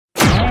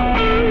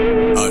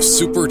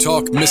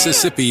SuperTalk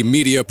Mississippi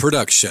media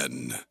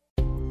production.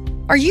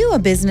 Are you a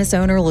business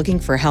owner looking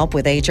for help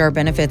with HR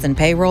benefits and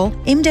payroll?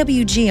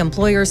 MWG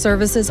Employer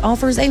Services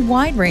offers a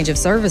wide range of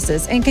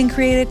services and can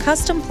create a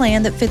custom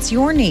plan that fits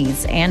your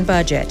needs and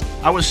budget.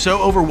 I was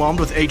so overwhelmed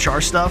with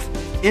HR stuff.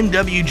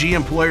 MWG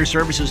Employer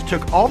Services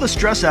took all the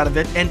stress out of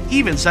it and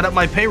even set up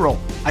my payroll.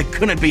 I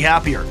couldn't be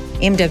happier.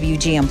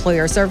 MWG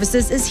Employer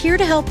Services is here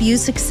to help you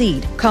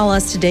succeed. Call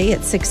us today at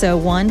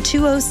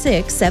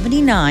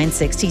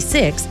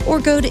 601-206-7966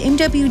 or go to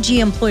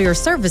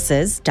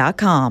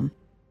MWGEmployerServices.com.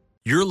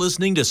 You're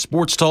listening to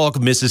Sports Talk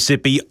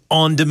Mississippi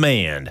On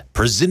Demand,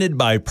 presented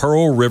by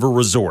Pearl River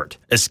Resort.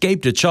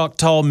 Escape to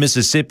Choctaw,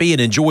 Mississippi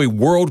and enjoy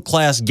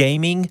world-class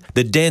gaming,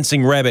 the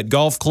Dancing Rabbit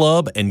Golf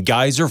Club, and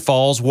Geyser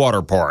Falls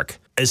Water Park.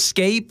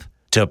 Escape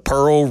to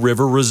Pearl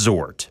River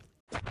Resort.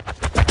 To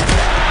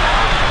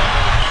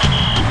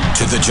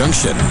the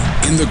junction,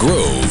 in the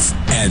grove,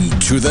 and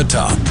to the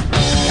top.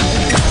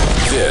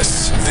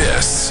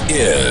 This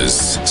is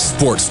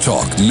Sports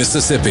Talk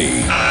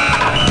Mississippi.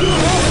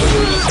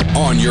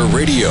 On your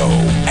radio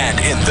and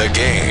in the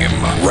game,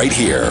 right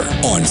here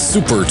on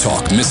Super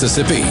Talk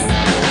Mississippi.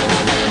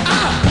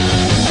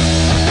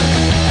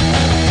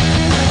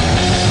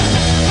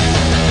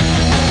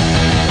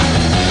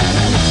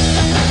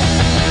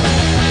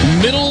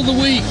 Middle of the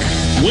week,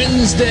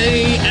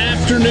 Wednesday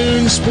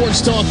afternoon,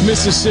 Sports Talk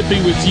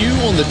Mississippi with you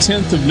on the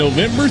 10th of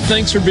November.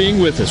 Thanks for being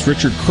with us.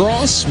 Richard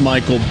Cross,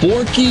 Michael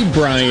Borky,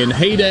 Brian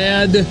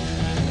Haydad.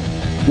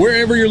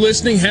 Wherever you're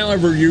listening,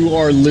 however you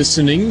are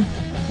listening,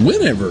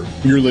 whenever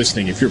you're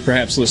listening, if you're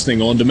perhaps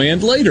listening on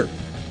demand later.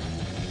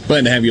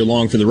 Glad to have you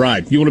along for the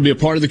ride. If you want to be a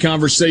part of the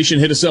conversation,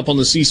 hit us up on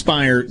the C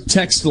Spire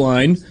text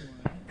line.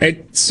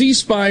 At C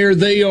Spire,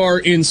 they are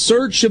in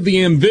search of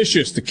the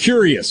ambitious, the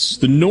curious,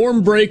 the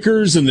norm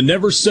breakers, and the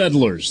never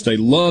settlers. They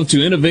love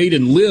to innovate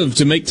and live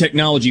to make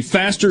technology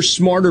faster,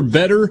 smarter,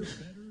 better,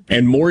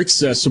 and more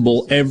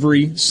accessible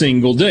every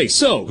single day.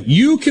 So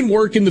you can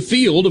work in the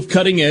field of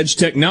cutting-edge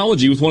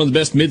technology with one of the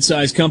best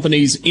mid-sized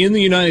companies in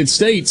the United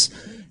States.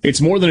 It's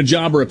more than a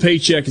job or a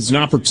paycheck. It's an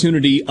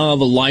opportunity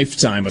of a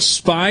lifetime.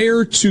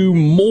 Aspire to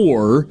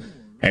more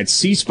at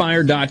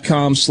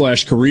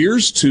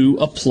cspire.com/careers to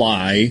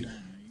apply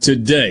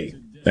today.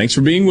 Thanks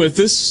for being with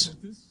us.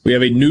 We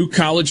have a new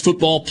college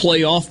football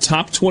playoff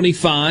top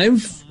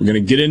 25. We're going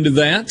to get into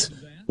that.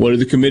 What did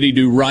the committee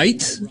do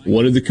right?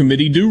 What did the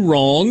committee do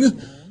wrong?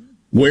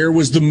 Where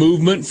was the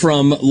movement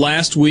from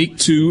last week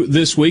to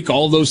this week?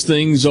 All those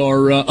things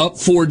are up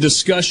for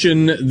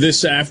discussion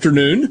this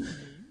afternoon.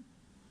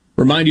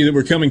 Remind you that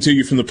we're coming to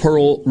you from the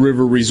Pearl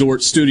River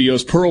Resort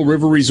Studios. Pearl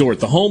River Resort,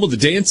 the home of the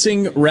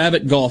Dancing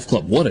Rabbit Golf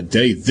Club. What a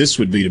day this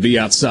would be to be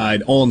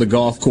outside on the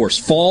golf course.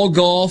 Fall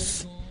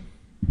golf,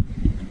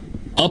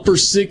 upper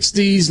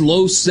 60s,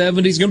 low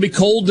 70s. Going to be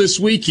cold this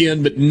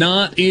weekend, but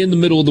not in the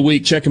middle of the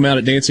week. Check them out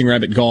at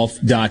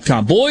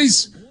dancingrabbitgolf.com.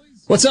 Boys,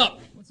 what's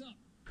up?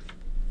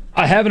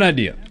 I have an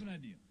idea.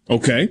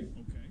 Okay.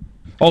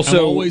 Also,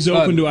 I'm always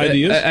open to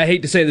ideas. I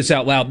hate to say this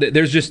out loud.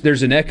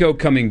 There's an echo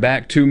coming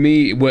back to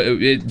me.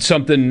 It's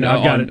something.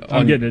 I got it.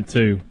 I'm getting it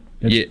too.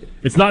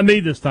 It's not me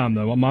this time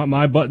though.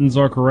 My buttons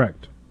are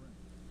correct.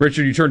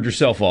 Richard, you turned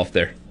yourself off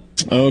there.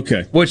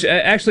 Okay. Which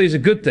actually is a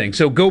good thing.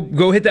 So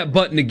go hit that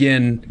button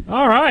again.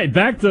 All right,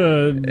 back to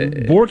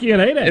Borky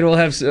and Ada. It'll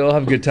have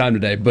a good time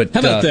today. But how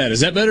about that?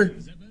 Is that better?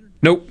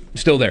 Nope,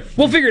 still there.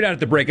 We'll figure it out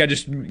at the break. I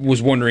just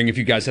was wondering if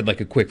you guys had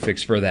like a quick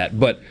fix for that.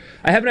 But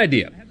I have an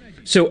idea.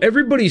 So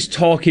everybody's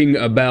talking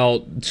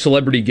about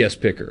celebrity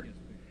guest picker.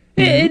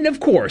 Mm-hmm. And of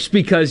course,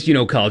 because,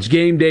 College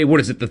Game Day, what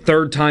is it, the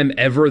third time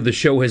ever the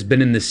show has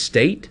been in this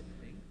state?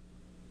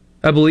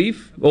 I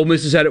believe. Ole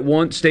Miss has had it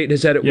once, State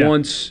has had it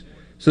once.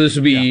 So this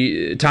would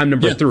be time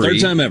number 3.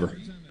 Third time ever.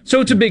 So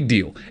it's a big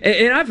deal.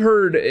 And I've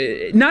heard,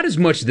 not as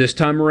much this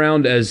time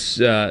around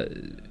as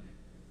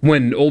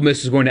when Ole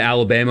Miss was going to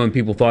Alabama and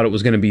people thought it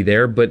was going to be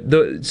there,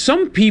 but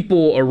some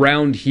people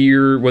around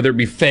here, whether it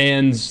be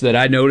fans that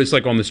I noticed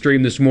like on the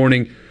stream this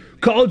morning,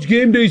 College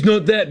Game Day's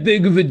not that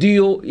big of a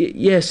deal.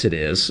 Yes, it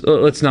is.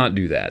 Let's not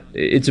do that.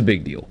 It's a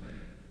big deal.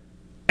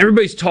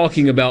 Everybody's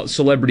talking about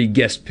celebrity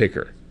guest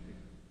picker.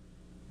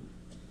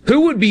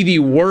 Who would be the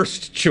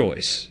worst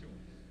choice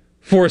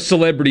for a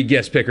celebrity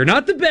guest picker?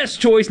 Not the best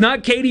choice,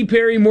 not Katy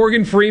Perry,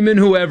 Morgan Freeman,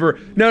 whoever.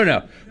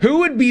 No. Who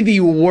would be the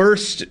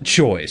worst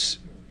choice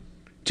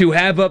to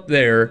have up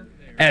there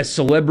as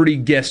celebrity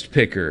guest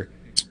picker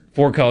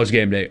for College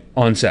Game Day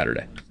on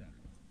Saturday?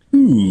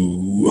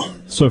 Ooh.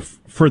 So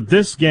for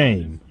this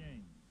game,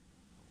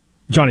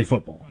 Johnny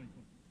Football.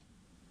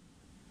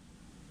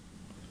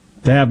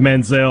 To have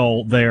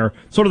Manziel there,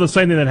 sort of the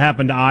same thing that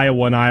happened to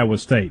Iowa and Iowa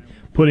State,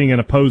 putting an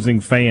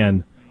opposing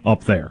fan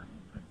up there.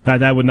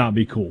 That would not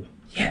be cool.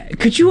 Yeah,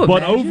 could you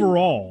imagine? But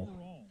overall...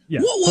 Yeah.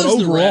 What was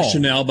the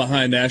rationale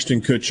behind Ashton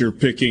Kutcher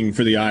picking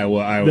for the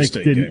Iowa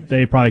State game?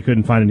 They probably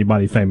couldn't find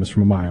anybody famous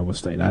from Iowa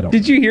State.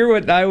 Did you hear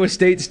what Iowa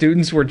State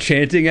students were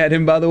chanting at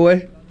him, by the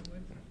way?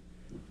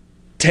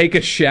 Take a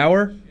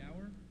shower?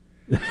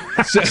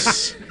 I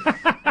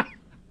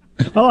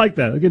like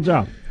that. Good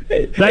job.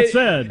 That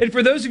said, and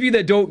for those of you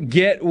that don't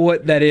get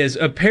what that is,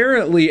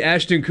 apparently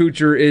Ashton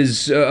Kutcher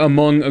is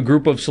among a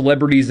group of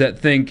celebrities that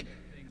think,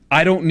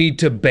 I don't need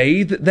to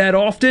bathe that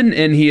often,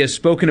 and he has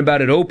spoken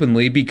about it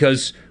openly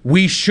because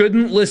we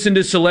shouldn't listen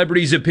to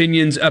celebrities'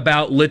 opinions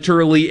about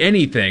literally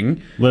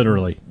anything.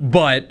 Literally.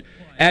 But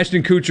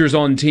Ashton Kutcher's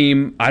on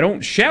team, I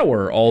don't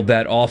shower all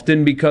that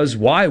often because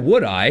why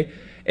would I?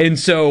 And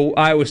so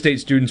Iowa State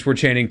students were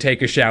chanting,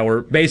 take a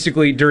shower,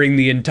 basically during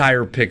the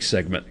entire pick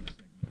segment.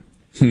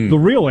 The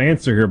real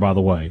answer here, by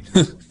the way,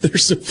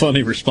 There's some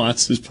funny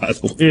responses, by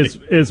the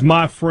way. is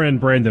my friend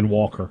Brandon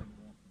Walker.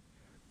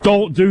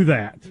 Don't do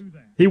that.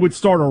 He would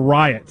start a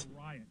riot.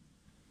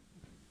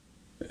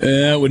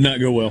 That would not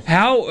go well.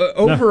 How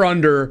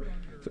under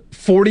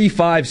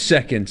 45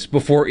 seconds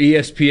before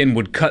ESPN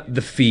would cut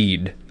the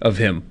feed of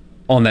him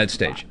on that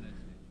stage.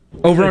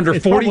 Under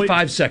 45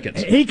 probably,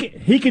 seconds.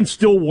 He can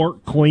still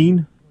work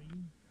clean,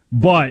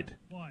 but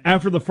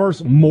after the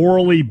first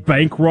morally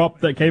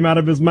bankrupt that came out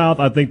of his mouth,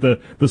 I think the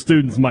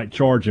students might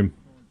charge him.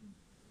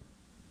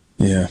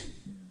 Yeah.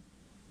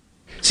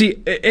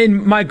 See,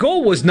 and my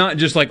goal was not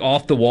just like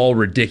off the wall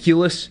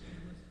ridiculous,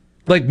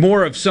 like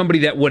more of somebody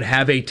that would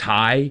have a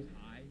tie,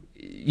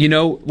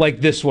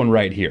 like this one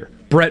right here.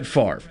 Brett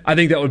Favre. I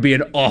think that would be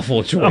an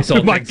awful choice.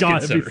 Oh my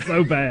God, it'd be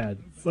so bad.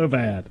 So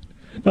bad.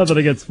 Nothing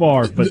against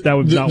Favre, but that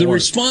would not the work. The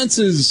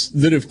responses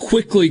that have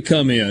quickly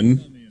come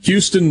in,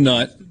 Houston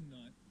Nutt,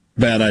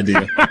 bad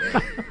idea.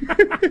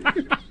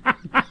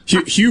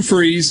 Hugh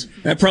Freeze,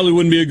 that probably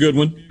wouldn't be a good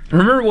one.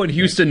 Remember when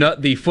Houston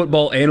Nutt, the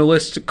football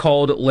analyst,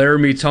 called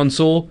Laramie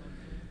Tunsil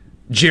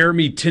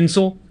Jeremy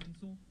Tinsel?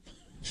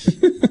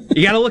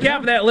 You got to look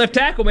out for that left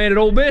tackle, man, at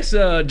Ole Miss.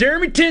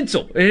 Jeremy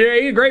Tinsel.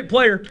 He's a great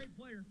player.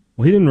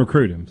 Well, he didn't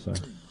recruit him, so.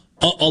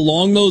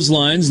 Along those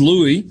lines,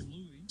 Louis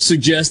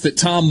suggests that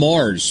Tom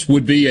Mars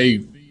would be a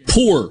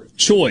poor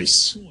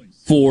choice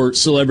for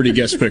celebrity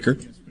guest picker.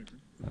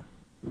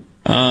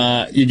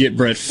 You get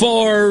Brett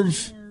Favre.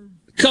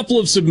 A couple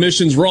of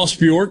submissions. Ross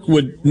Bjork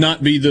would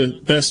not be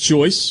the best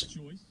choice.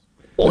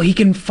 Well, he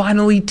can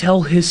finally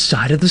tell his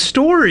side of the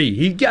story.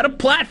 He got a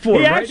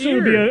platform. He actually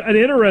would be an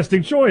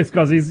interesting choice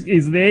because he's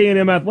the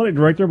A&M athletic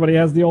director, but he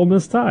has the Ole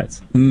Miss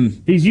ties.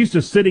 He's used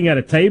to sitting at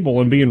a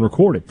table and being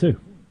recorded, too.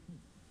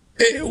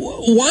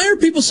 Why are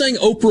people saying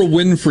Oprah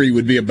Winfrey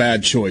would be a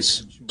bad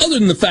choice? Other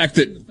than the fact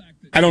that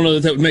I don't know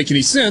that would make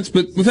any sense,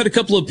 but we've had a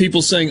couple of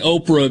people saying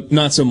Oprah,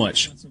 not so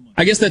much.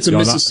 I guess that's a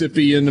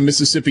Mississippi and a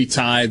Mississippi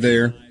tie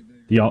there.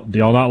 Do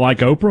y'all not like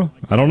Oprah?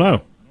 I don't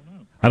know.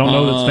 I don't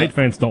know that State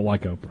fans don't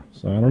like Oprah,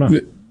 so I don't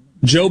know.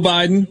 Joe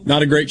Biden,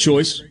 not a great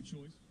choice.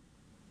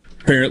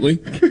 Apparently,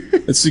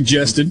 it's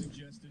suggested.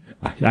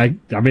 I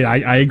mean,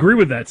 I agree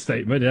with that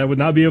statement. That would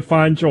not be a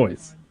fine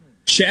choice.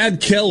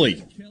 Chad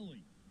Kelly.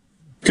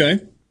 Okay.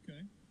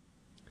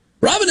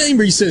 Robin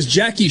Ambry says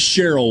Jackie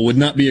Sherrill would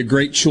not be a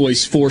great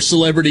choice for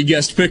celebrity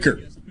guest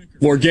picker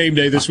for game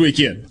day this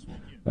weekend.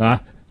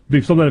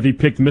 Be something if he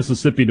picked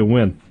Mississippi to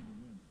win.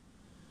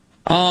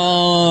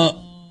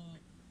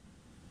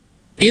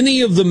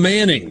 Any of the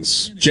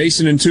Mannings,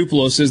 Jason and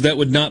Tupelo says that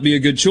would not be a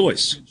good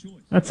choice.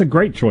 That's a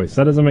great choice.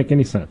 That doesn't make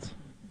any sense.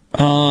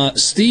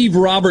 Steve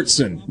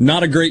Robertson,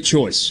 not a great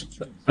choice.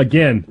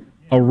 Again,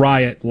 a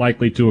riot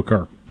likely to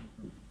occur.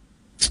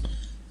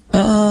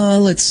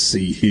 Let's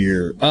see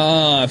here.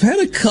 I've had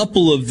a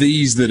couple of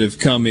these that have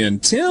come in.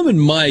 Tim and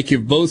Mike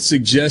have both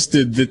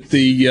suggested that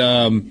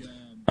the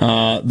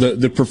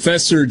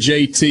Professor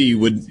JT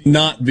would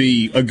not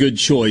be a good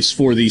choice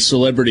for the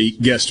celebrity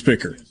guest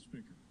picker.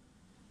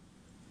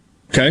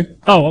 Okay.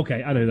 Oh,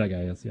 okay. I know who that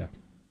guy is. Yeah.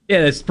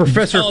 Yeah, it's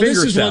Professor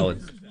Finger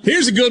Salad.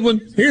 Here's a good one.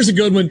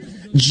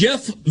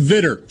 Jeffrey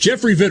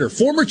Vitter,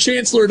 former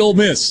chancellor at Ole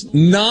Miss,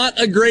 not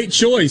a great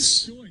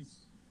choice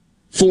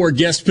for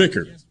guest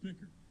picker.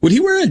 Would he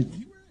wear a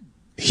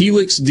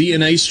Helix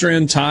DNA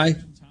strand tie?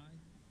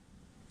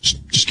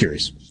 Just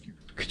curious.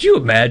 Could you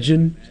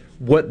imagine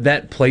what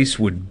that place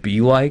would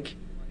be like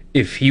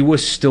if he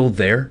was still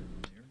there?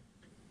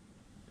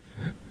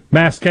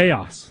 Mass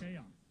chaos.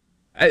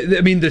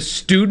 I mean, the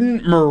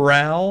student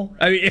morale,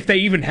 if they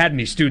even had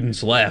any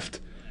students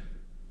left,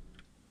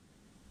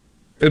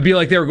 it would be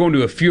like they were going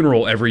to a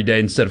funeral every day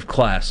instead of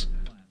class.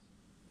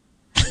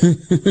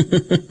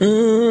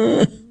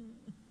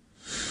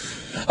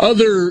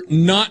 Other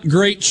not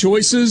great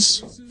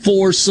choices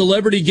for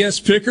celebrity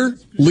guest picker,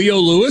 Leo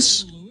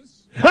Lewis.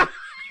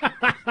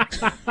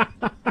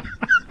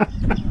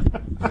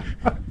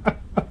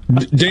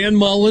 Dan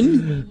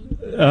Mullen.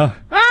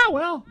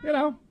 Well, you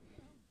know.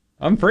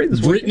 I'm afraid this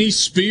Britney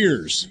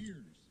Spears.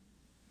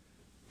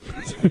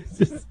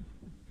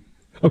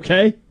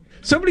 Okay.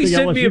 Somebody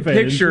sent me a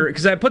picture,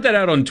 because I put that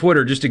out on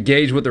Twitter just to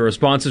gauge what the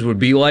responses would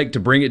be like to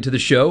bring it to the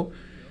show.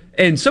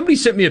 And somebody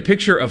sent me a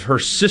picture of her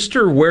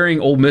sister wearing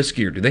Ole Miss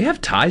gear. Do they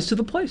have ties to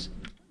the place?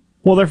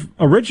 Well, they're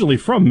originally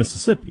from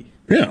Mississippi.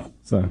 Yeah.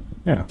 So,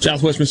 yeah.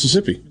 Southwest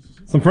Mississippi.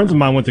 Some friends of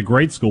mine went to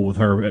grade school with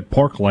her at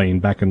Park Lane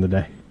back in the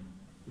day.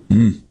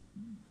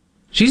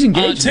 She's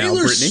engaged now,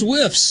 Taylor Brittany.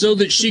 Swift so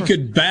that she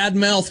could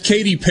badmouth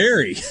Katy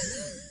Perry.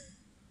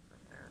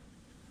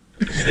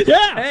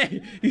 Yeah.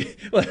 Hey,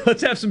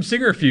 let's have some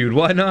singer feud.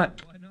 Why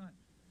not?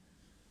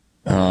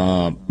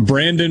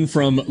 Brandon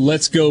from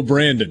Let's Go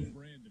Brandon.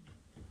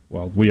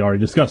 Well, we already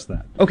discussed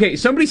that. Okay,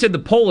 somebody said the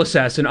pole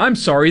assassin. I'm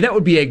sorry, that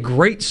would be a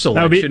great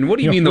selection. What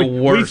do you mean the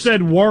worst? We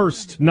said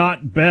worst,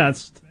 not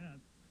best.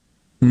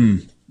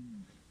 Fred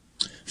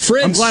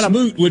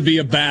Smoot would be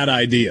a bad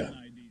idea.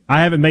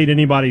 I haven't made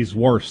anybody's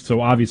worst, so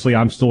obviously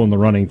I'm still in the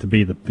running to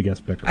be the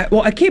guest picker.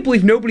 I can't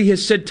believe nobody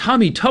has said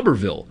Tommy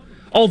Tuberville.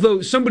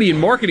 Although somebody in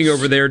marketing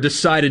over there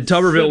decided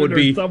Tuberville would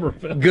be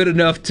good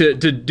enough to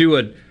do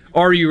a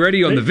Are You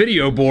Ready on the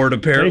video board,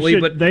 apparently.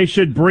 But they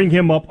should bring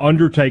him up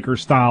Undertaker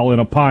style in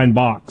a pine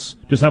box.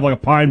 Just have like a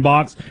pine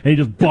box, and he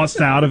just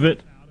busts out of it.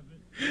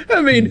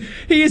 I mean,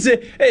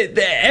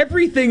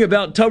 everything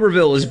about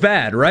Tuberville is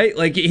bad, right?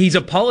 Like, he's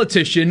a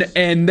politician,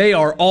 and they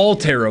are all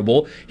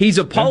terrible. He's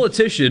a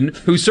politician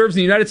who serves in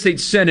the United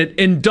States Senate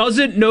and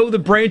doesn't know the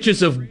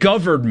branches of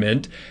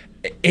government.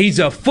 He's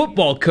a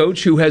football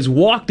coach who has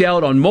walked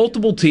out on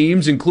multiple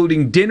teams,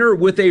 including dinner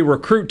with a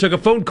recruit, took a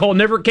phone call,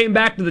 never came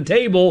back to the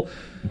table.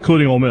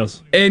 Including Ole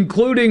Miss.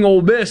 Including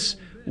Ole Miss.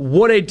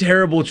 What a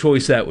terrible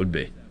choice that would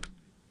be.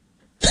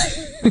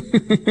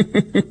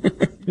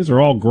 These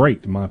are all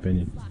great, in my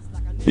opinion.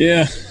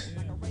 Yeah.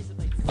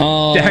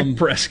 Dak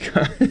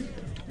Prescott.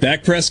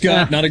 Dak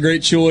Prescott, not a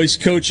great choice.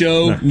 Coach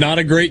O, not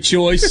a great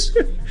choice.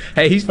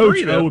 Hey, he's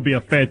Coach free, O would be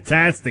a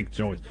fantastic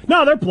choice.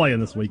 No, they're playing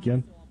this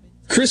weekend.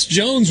 Chris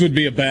Jones would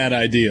be a bad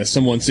idea,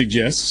 someone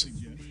suggests.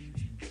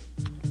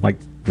 Like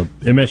the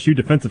MSU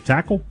defensive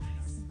tackle?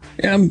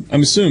 Yeah, I'm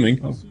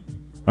assuming. Oh.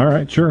 All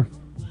right, sure.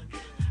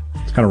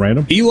 It's kind of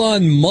random.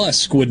 Elon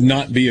Musk would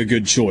not be a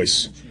good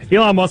choice.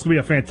 Elon Musk would be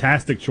a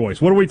fantastic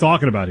choice. What are we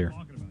talking about here?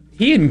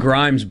 He and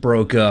Grimes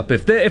broke up.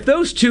 If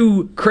those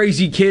two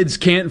crazy kids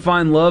can't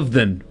find love,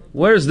 then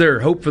where's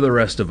their hope for the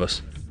rest of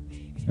us?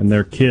 And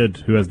their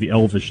kid, who has the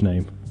Elvish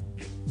name.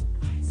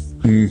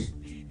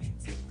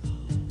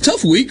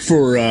 Tough week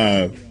for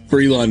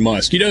Elon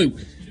Musk. You know,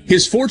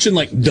 his fortune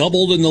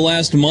doubled in the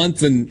last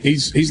month, and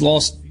he's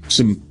lost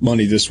some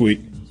money this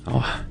week.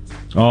 Oh,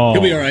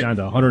 he'll be all right. Down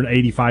to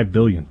 $185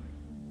 billion.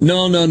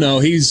 No.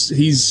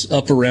 He's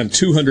up around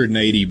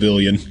 $280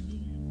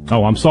 billion.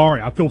 Oh, I'm sorry.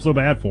 I feel so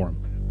bad for him.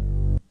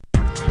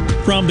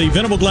 From the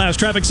Venable Glass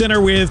Traffic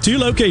Center with two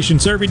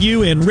locations serving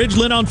you in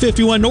Ridgeland on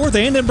 51 North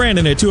and in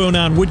Brandon at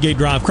 209 Woodgate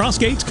Drive.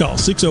 Crossgates, call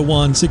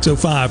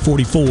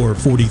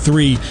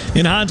 601-605-4443.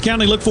 In Hinds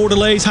County, look for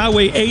delays.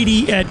 Highway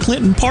 80 at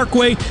Clinton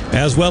Parkway,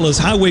 as well as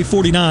Highway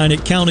 49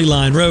 at County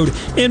Line Road.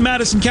 In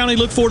Madison County,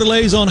 look for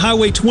delays on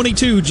Highway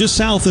 22 just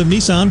south of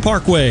Nissan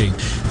Parkway.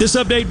 This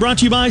update brought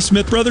to you by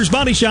Smith Brothers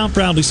Body Shop,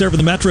 proudly serving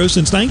the Metro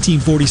since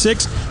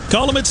 1946.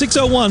 Call them at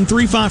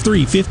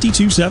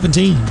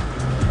 601-353-5217.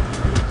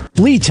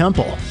 Lee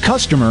Temple,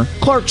 customer,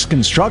 Clark's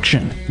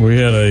Construction. We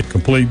had a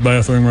complete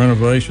bathroom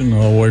renovation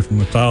all the way from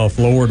the tile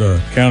floor to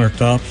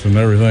countertops and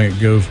everything that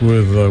goes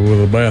with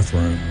a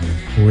bathroom.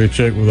 We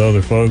checked with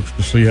other folks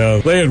to see how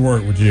they had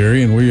worked with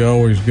Jerry, and we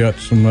always got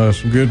some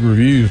good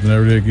reviews.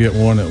 Never did get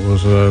one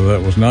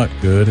that was not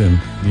good, and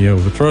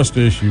the trust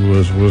issue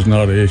was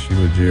not an issue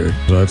with Jerry.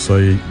 I'd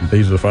say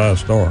he's a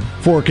 5-star.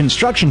 For a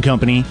construction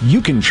company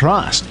you can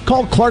trust,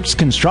 call Clark's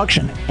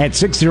Construction at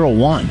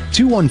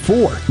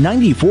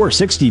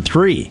 601-214-9463.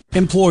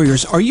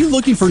 Employers, are you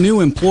looking for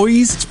new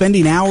employees,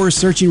 spending hours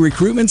searching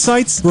recruitment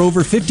sites? For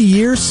over 50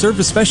 years,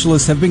 service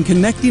specialists have been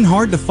connecting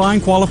hard to find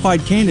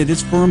qualified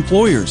candidates for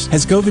employers.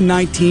 Has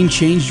COVID-19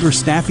 changed your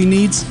staffing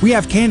needs? We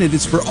have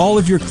candidates for all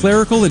of your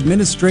clerical,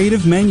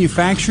 administrative,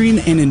 manufacturing,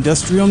 and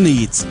industrial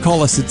needs.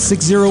 Call us at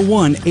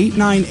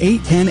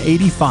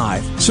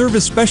 601-898-1085.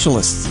 Service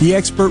specialists, the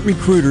expert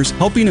recruiters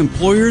helping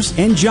employers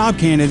and job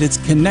candidates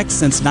connect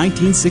since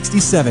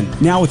 1967.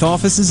 Now with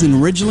offices in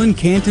Ridgeland,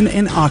 Canton,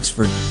 and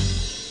Oxford.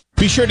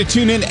 Be sure to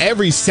tune in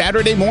every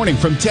Saturday morning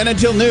from 10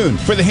 until noon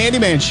for The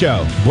Handyman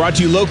Show. Brought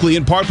to you locally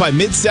in part by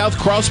Mid-South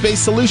Crawl Space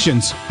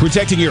Solutions.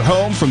 Protecting your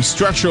home from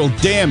structural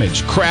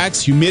damage,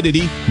 cracks,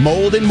 humidity,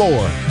 mold, and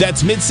more.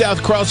 That's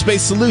Mid-South Crawl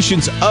Space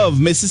Solutions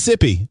of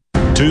Mississippi.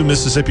 Two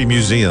Mississippi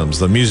museums,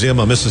 the Museum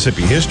of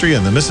Mississippi History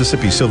and the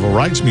Mississippi Civil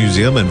Rights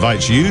Museum,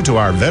 invites you to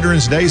our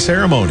Veterans Day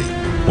ceremony,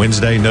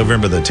 Wednesday,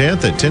 November the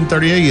 10th at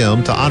 10:30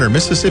 a.m. to honor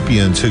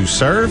Mississippians who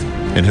serve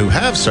and who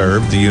have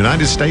served the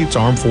United States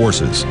Armed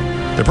Forces.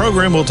 The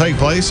program will take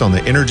place on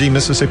the Energy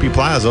Mississippi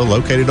Plaza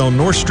located on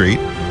North Street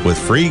with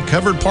free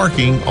covered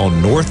parking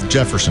on North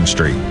Jefferson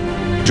Street.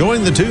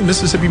 Join the two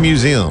Mississippi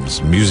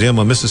museums, Museum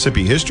of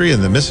Mississippi History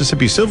and the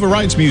Mississippi Civil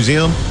Rights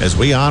Museum, as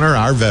we honor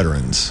our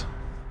veterans.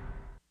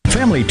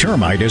 Family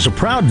Termite is a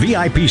proud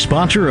VIP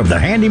sponsor of the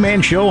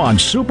Handyman Show on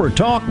Super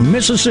Talk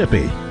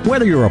Mississippi.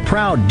 Whether you're a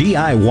proud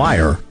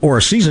DIYer or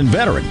a seasoned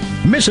veteran,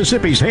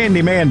 Mississippi's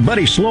handyman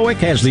Buddy Slowick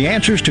has the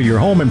answers to your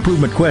home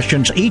improvement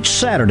questions each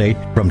Saturday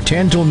from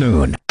 10 till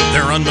noon.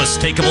 Their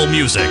unmistakable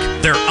music,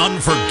 their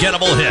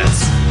unforgettable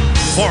hits.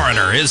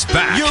 Foreigner is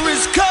back. You're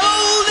as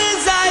cold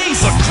as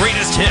ice. The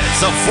greatest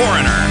hits of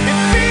Foreigner. It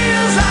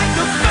feels like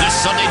the this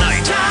Sunday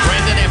night,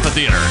 Brandon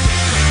Amphitheater.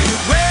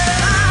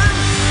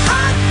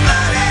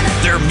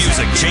 Their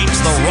music changed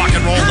the rock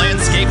and roll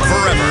landscape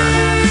forever.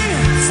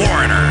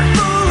 Foreigner.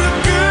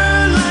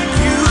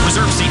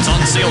 Reserve seats on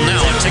sale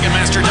now at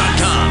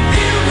Ticketmaster.com.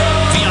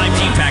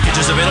 VIP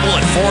packages available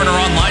at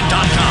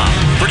ForeignerOnline.com.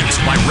 Produced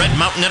by Red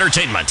Mountain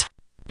Entertainment.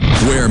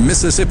 Where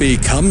Mississippi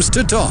comes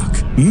to talk.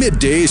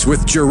 Middays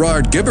with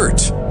Gerard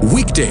Gibbert.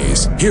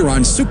 Weekdays here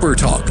on Super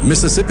Talk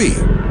Mississippi.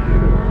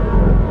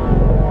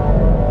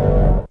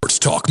 Sports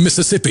Talk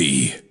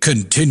Mississippi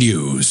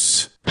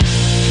continues.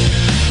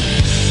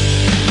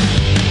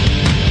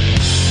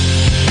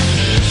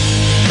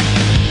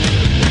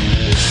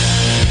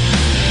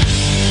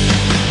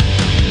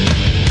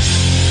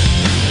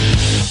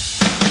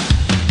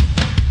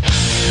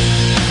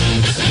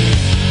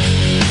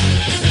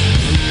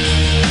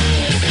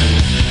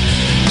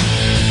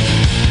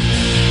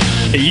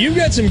 You've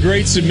got some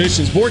great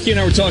submissions. Borky and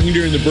I were talking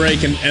during the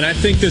break, and I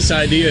think this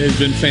idea has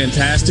been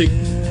fantastic.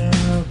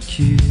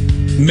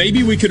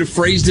 Maybe we could have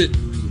phrased it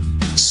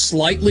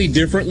slightly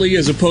differently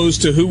as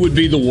opposed to who would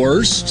be the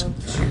worst.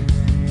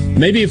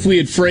 Maybe if we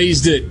had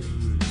phrased it,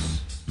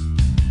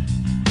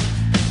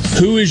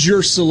 who is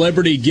your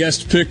celebrity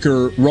guest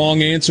picker,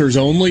 wrong answers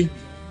only?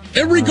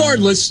 And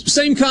regardless,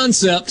 same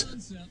concept.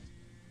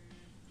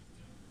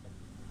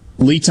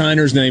 Lee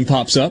Tyner's name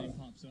pops up.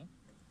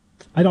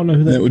 I don't know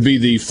who that is. That would be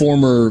the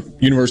former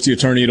university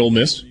attorney at Ole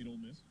Miss.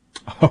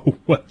 Oh,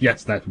 well,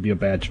 yes, that would be a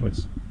bad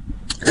choice.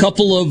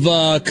 Couple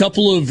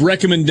of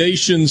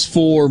recommendations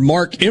for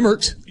Mark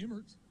Emmert.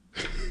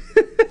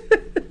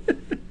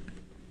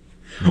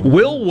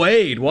 Will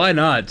Wade, why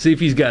not? See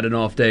if he's got an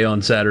off day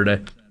on Saturday.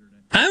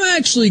 I'm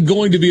actually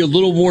going to be a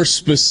little more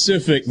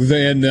specific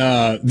than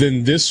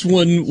this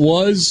one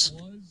was.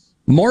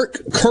 Mark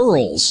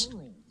Curls.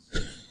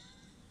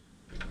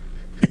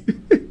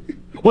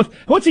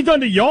 What's he done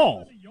to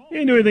y'all? He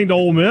didn't do anything to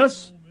Ole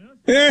Miss.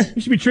 He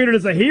should be treated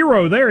as a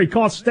hero there. He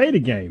cost State a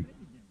game.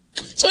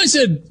 So I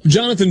said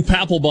Jonathan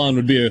Papelbon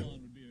would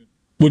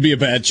be a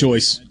bad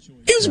choice.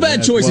 He was a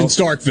bad choice in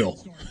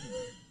Starkville.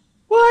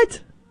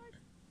 What?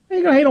 How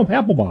you gonna hate on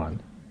Papelbon?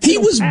 He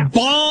was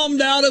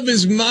bombed out of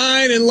his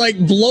mind and like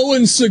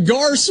blowing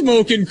cigar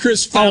smoke in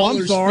Chris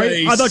Fowler's I'm sorry.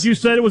 face. I thought you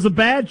said it was a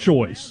bad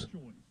choice.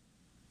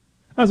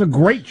 That was a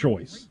great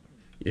choice.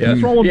 Yeah.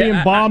 What's wrong with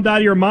being bombed out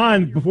of your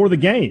mind before the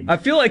game? I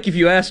feel like if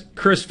you ask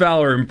Chris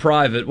Fowler in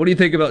private, what do you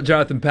think about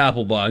Jonathan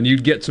Papelbon,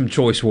 you'd get some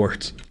choice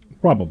words.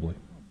 Probably.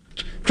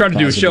 Trying to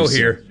do a show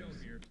here.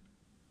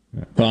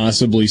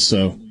 Possibly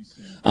so.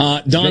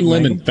 Don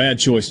Lemon, bad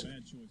choice.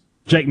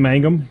 Jake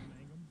Mangum.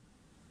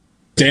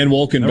 Dan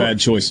Wolken, bad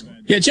choice.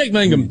 Yeah, Jake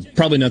Mangum,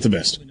 probably not the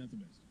best.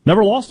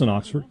 Never lost in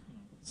Oxford.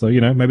 So,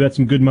 maybe that's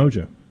some good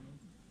mojo.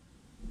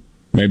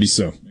 Maybe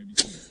so.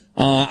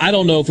 I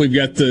don't know if we've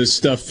got the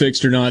stuff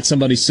fixed or not.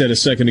 Somebody said a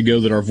second ago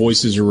that our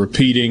voices are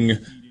repeating,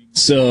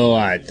 so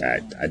I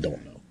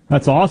don't know.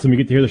 That's awesome. You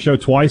get to hear the show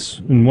twice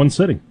in one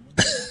sitting.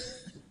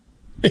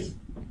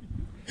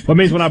 That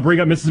means when I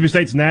bring up Mississippi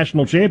State's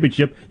national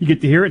championship, you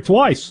get to hear it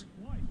twice.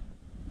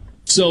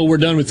 So we're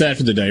done with that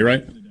for the day,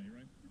 right?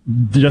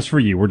 Just for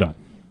you, we're done.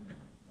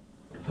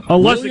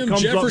 Unless William it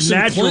comes Jefferson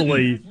up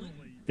naturally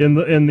in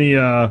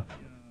the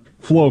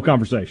flow of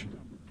conversation.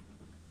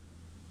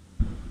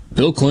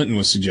 Bill Clinton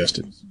was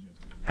suggested.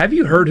 Have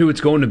you heard who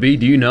it's going to be?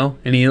 Do you know?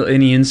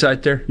 Any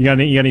insight there? You got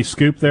any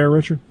scoop there,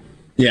 Richard?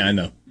 Yeah, I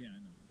know.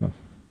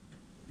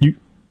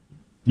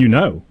 You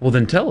know? Well,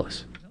 then tell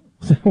us.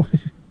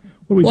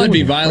 I'd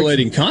be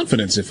violating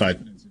confidence if I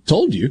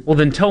told you. Well,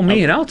 then tell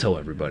me and I'll tell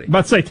everybody. I'm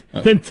about to say,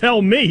 then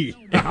tell me.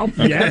 I'll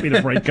be happy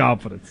to break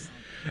confidence.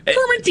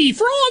 Kermit the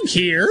Frog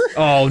here.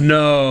 Oh,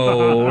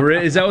 no.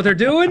 Is that what they're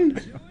doing?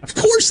 Of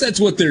course that's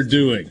what they're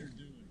doing.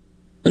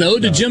 An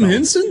ode to Jim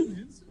Henson?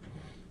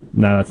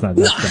 No, that's not.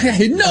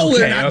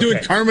 They're not doing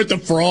Kermit the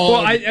Frog.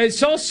 Well, I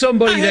saw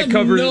somebody that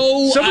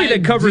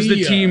covers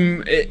the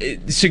team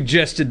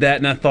suggested that,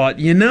 and I thought,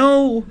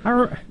 no. I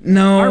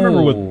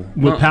remember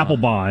with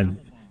Papelbon,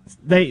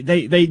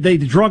 they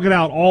drug it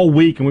out all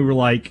week, and we were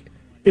like,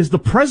 "Is the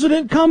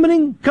president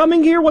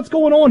coming here? What's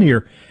going on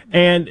here?"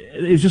 And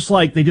it's just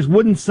like they just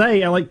wouldn't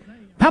say.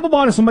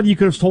 Papelbon is somebody you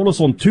could have told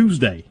us on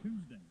Tuesday.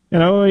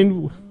 I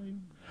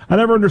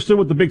never understood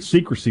what the big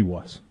secrecy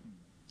was.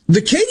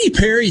 The Katy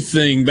Perry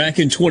thing back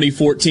in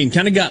 2014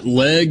 kind of got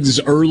legs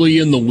early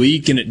in the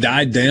week and it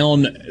died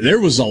down. There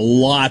was a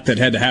lot that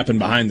had to happen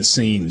behind the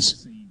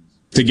scenes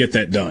to get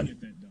that done.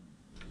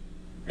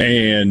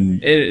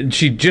 And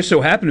she just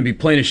so happened to be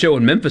playing a show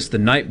in Memphis the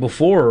night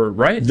before,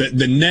 right?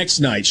 The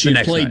next night. She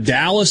played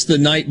Dallas the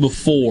night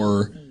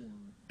before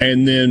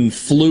and then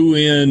flew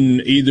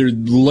in either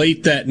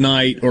late that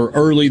night or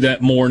early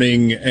that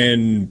morning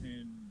and,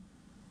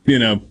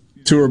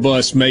 tour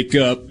bus,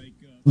 makeup,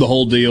 the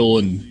whole deal,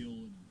 and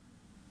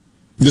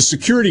the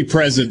security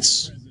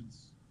presence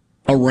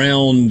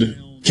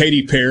around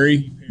Katy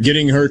Perry,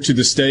 getting her to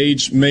the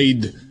stage,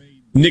 made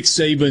Nick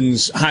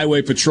Saban's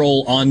Highway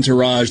Patrol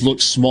entourage look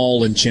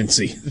small and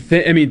chintzy.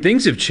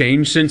 Things have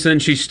changed since then.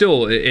 She's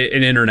still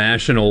an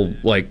international,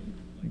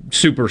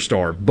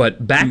 superstar,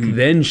 but back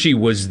then she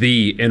was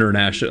the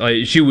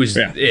international. She was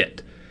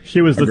it.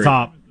 She was the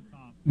top.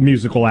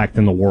 musical act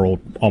in the world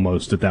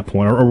almost at that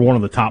point, or one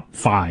of the top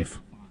 5.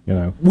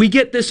 We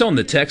get this on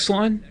the text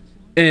line,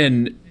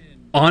 and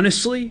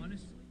honestly,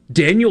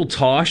 Daniel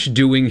Tosh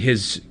doing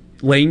his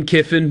Lane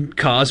Kiffin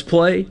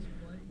cosplay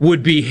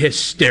would be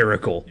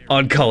hysterical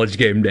on College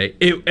Game Day.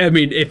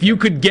 If you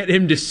could get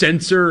him to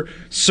censor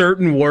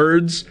certain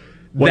words,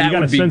 that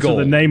would be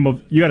gold.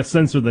 You got to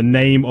censor the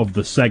name of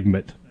the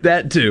segment.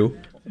 That too.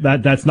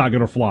 That's not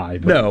going to fly.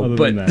 But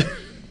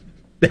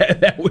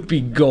that would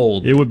be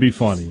gold. It would be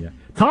funny. Yeah.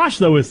 Tosh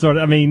though is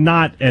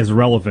not as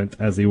relevant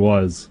as he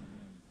was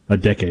a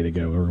decade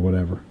ago or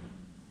whatever.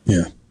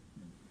 Yeah.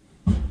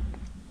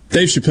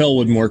 Dave Chappelle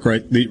wouldn't work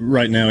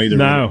right now either.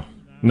 No.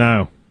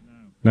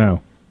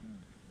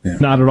 Yeah.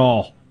 Not at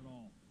all.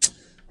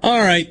 All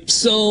right,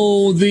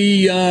 so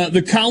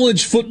the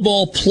college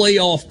football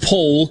playoff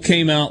poll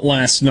came out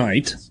last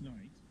night.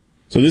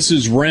 So this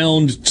is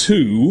round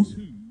 2,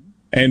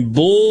 and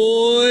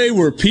boy,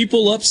 were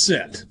people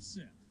upset.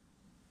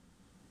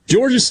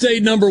 Georgia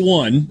State number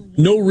 1,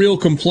 no real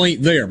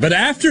complaint there. But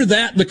after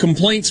that, the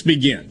complaints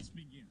begin.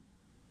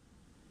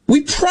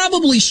 We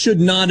probably should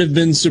not have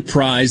been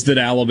surprised that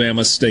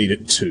Alabama stayed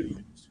at 2.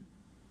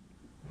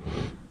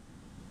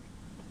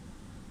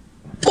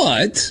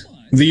 But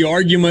the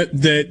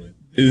argument that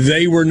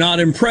they were not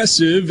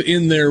impressive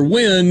in their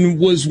win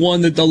was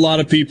one that a lot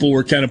of people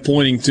were kind of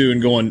pointing to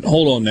and going,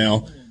 hold on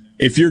now.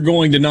 If you're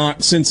going to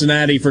knock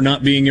Cincinnati for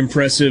not being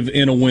impressive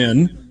in a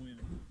win,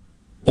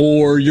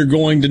 or you're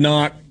going to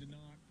knock,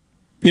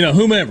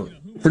 whomever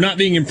for not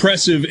being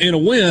impressive in a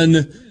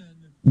win,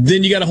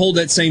 then you got to hold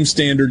that same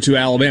standard to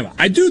Alabama.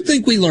 I do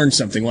think we learned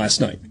something last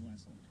night.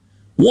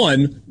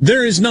 One,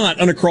 there is not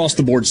an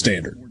across-the-board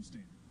standard.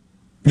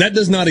 That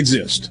does not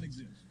exist.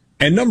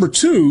 And number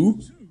 2,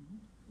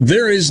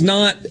 there is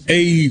not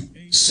a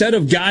set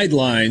of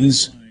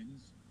guidelines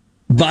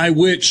by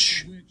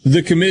which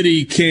the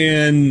committee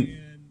can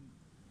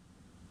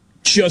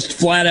just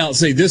flat out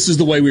say, this is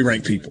the way we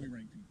rank people.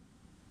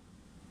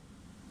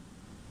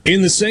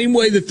 In the same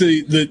way that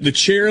the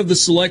chair of the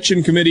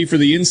selection committee for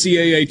the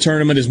NCAA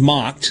tournament is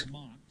mocked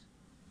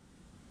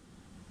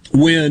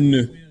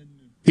when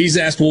he's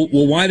asked, well,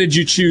 why did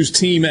you choose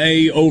Team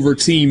A over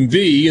Team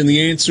B? And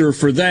the answer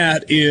for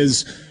that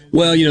is,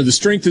 well, the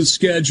strength of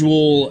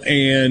schedule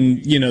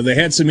and, they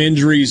had some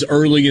injuries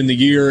early in the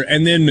year.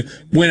 And then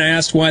when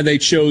asked why they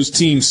chose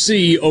Team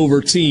C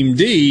over Team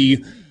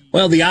D,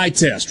 well, the eye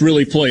test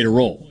really played a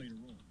role.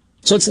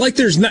 So it's like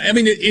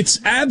it's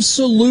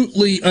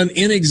absolutely an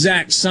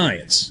inexact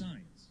science.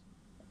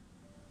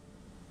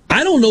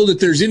 I don't know that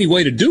there's any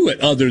way to do it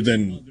other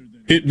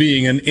than it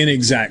being an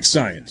inexact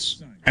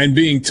science and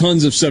being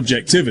tons of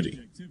subjectivity.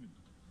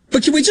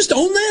 But can we just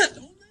own that?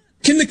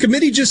 Can the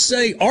committee just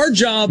say our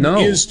job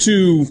is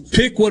to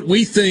pick what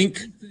we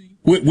think?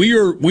 We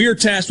are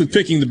tasked with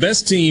picking the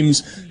best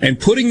teams and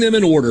putting them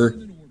in order.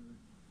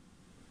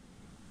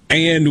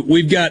 And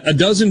we've got a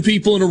dozen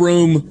people in a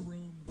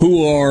room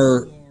who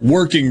are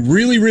working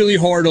really, really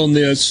hard on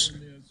this,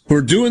 who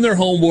are doing their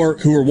homework,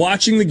 who are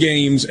watching the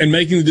games and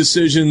making the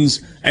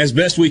decisions as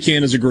best we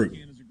can as a group.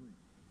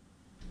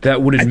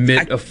 That would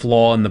admit a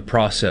flaw in the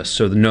process,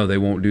 so no, they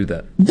won't do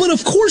that. But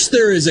of course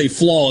there is a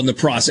flaw in the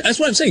process. That's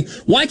what I'm saying.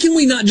 Why can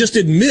we not just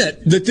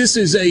admit that this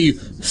is a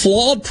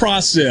flawed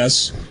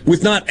process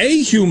with not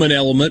a human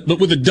element, but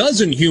with a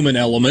dozen human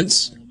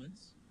elements,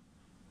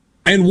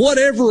 and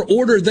whatever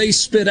order they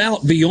spit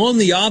out beyond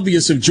the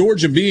obvious of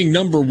Georgia being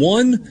number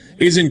 1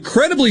 is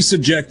incredibly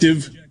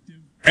subjective,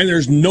 and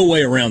there's no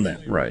way around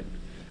that. Right.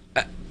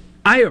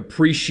 I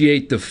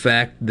appreciate the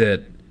fact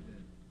that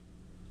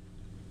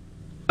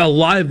a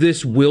lot of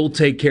this will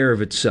take care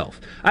of itself.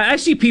 I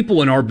see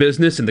people in our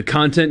business, in the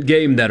content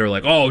game, that are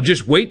like, oh,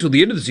 just wait till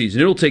the end of the season.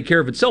 It'll take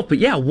care of itself. But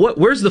yeah,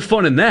 where's the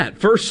fun in that,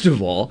 first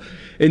of all?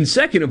 And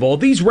second of all,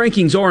 these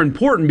rankings are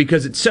important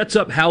because it sets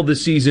up how the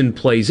season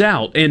plays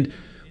out. And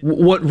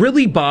what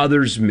really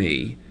bothers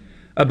me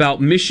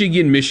about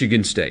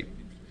Michigan State,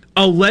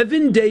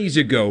 11 days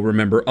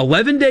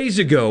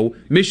ago,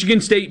 Michigan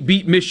State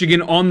beat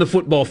Michigan on the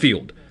football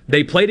field.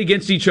 They played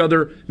against each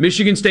other.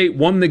 Michigan State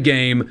won the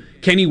game.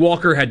 Kenny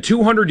Walker had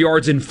 200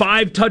 yards and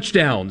 5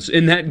 touchdowns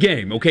in that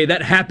game. Okay,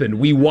 that happened.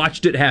 We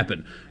watched it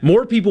happen.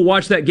 More people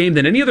watched that game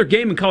than any other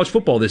game in college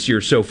football this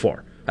year so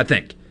far, I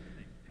think.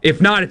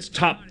 If not, it's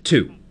top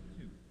 2.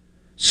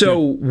 So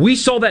we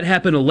saw that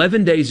happen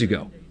 11 days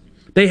ago.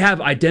 They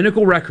have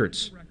identical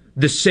records,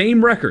 the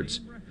same records.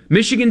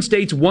 Michigan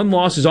State's one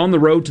loss is on the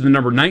road to the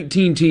number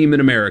 19 team in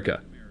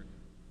America,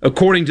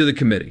 according to the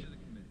committee.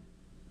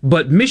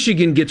 But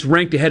Michigan gets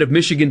ranked ahead of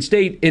Michigan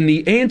State, and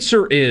the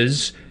answer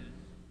is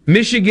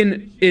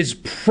Michigan is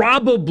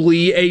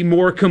probably a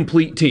more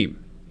complete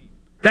team.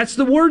 That's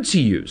the words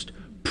he used.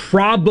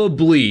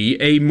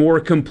 Probably a more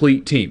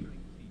complete team.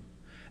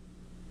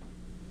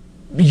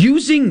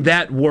 Using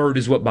that word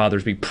is what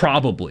bothers me.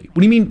 Probably. What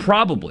do you mean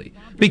probably?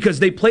 Because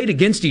they played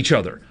against each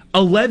other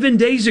 11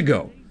 days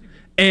ago.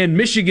 And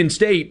Michigan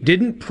State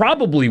didn't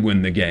probably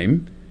win the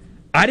game.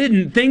 I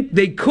didn't think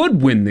they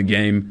could win the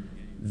game.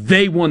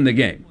 They won the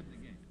game.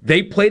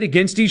 They played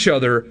against each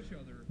other.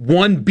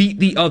 one beat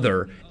the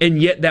other,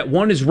 and yet that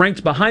one is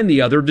ranked behind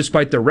the other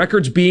despite their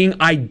records being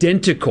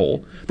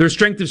identical, their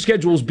strength of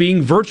schedules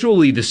being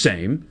virtually the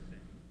same.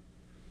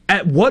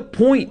 At what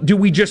point do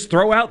we just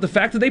throw out the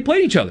fact that they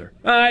played each other?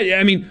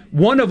 I mean,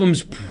 one of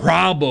them's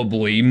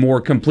probably more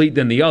complete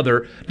than the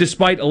other,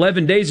 despite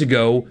 11 days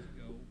ago,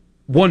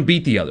 one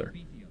beat the other.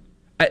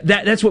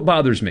 That's what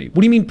bothers me.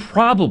 What do you mean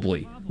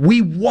probably?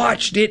 We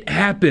watched it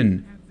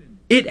happen.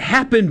 It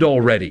happened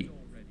already.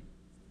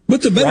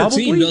 But the better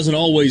team doesn't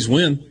always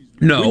win.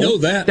 No, we know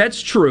that.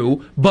 That's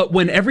true. But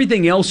when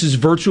everything else is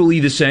virtually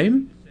the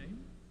same,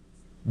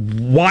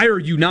 why are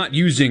you not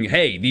using,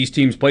 hey, these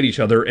teams played each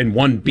other and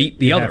one beat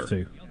the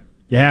other?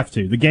 You have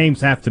to. The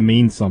games have to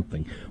mean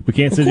something. We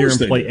can't sit here and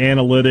play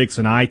analytics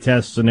and eye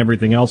tests and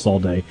everything else all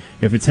day.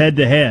 If it's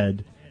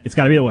head-to-head, it's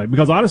got to be that way.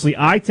 Because honestly,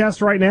 eye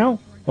test right now,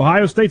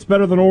 Ohio State's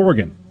better than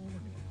Oregon.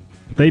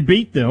 They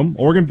beat them.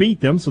 Oregon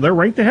beat them, so they're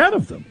ranked ahead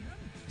of them.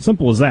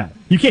 Simple as that.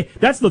 You can't.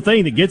 That's the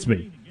thing that gets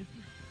me.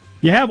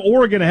 You have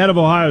Oregon ahead of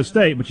Ohio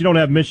State, but you don't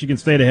have Michigan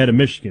State ahead of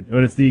Michigan.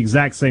 And it's the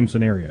exact same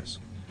scenarios.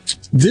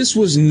 This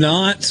was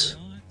not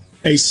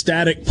a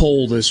static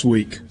poll this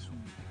week.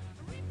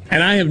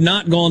 And I have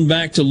not gone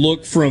back to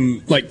look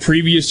from like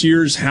previous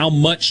years how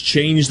much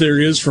change there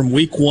is from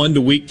week 1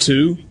 to week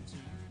 2.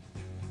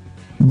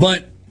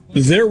 But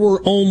there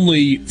were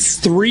only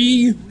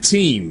 3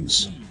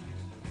 teams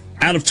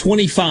out of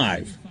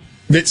 25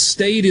 that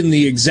stayed in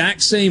the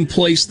exact same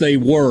place they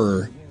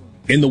were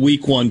in the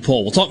week 1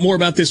 poll. We'll talk more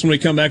about this when we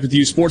come back with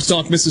you. Sports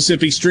Talk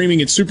Mississippi,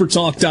 streaming at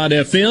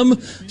supertalk.fm,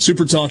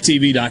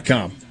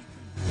 supertalktv.com.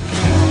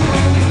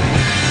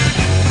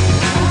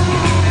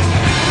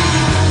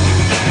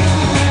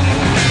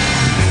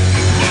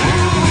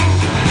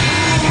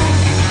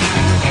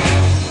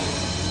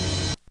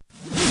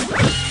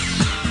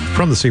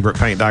 From the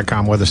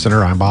SeabrookPaint.com Weather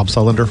Center, I'm Bob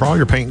Sullender. For all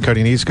your paint and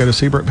coating needs, go to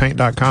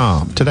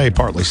SeabrookPaint.com. Today,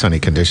 partly sunny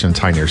conditions,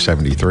 high near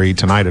 73.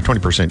 Tonight, a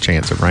 20%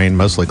 chance of rain,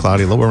 mostly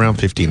cloudy, low around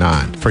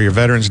 59. For your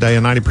Veterans Day, a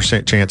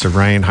 90% chance of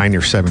rain, high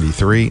near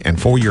 73.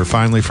 And for your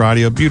Finally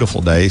Friday, a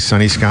beautiful day,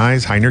 sunny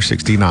skies, high near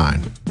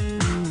 69.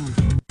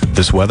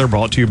 This weather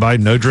brought to you by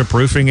No Drip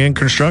Roofing and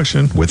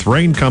Construction. With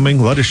rain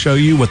coming, let us show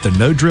you what the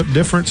No Drip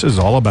difference is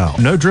all about.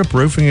 No Drip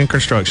Roofing and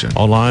Construction.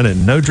 Online at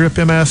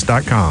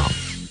NoDripMS.com.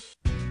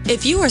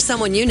 If you or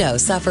someone you know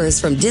suffers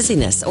from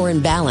dizziness or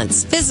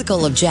imbalance,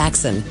 Physical of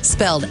Jackson,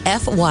 spelled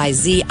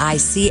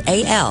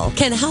F-Y-Z-I-C-A-L,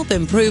 can help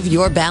improve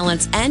your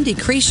balance and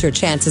decrease your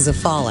chances of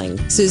falling.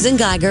 Susan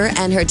Geiger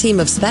and her team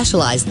of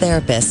specialized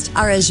therapists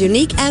are as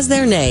unique as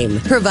their name,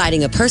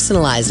 providing a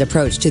personalized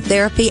approach to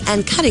therapy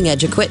and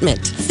cutting-edge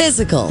equipment.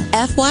 Physical,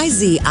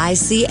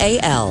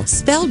 F-Y-Z-I-C-A-L,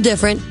 spelled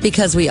different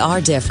because we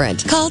are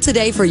different. Call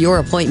today for your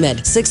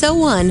appointment,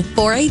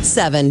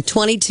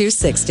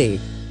 601-487-2260.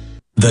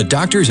 The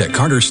doctors at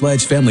Carter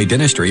Sledge Family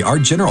Dentistry are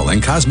general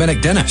and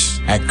cosmetic dentists.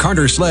 At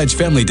Carter Sledge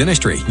Family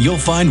Dentistry, you'll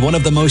find one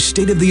of the most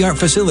state-of-the-art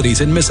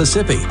facilities in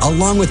Mississippi,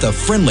 along with a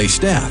friendly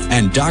staff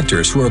and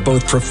doctors who are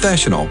both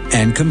professional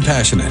and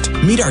compassionate.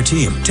 Meet our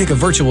team, take a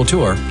virtual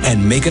tour,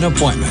 and make an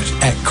appointment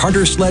at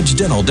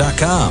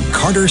CarterSledgeDental.com.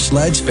 Carter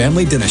Sledge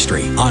Family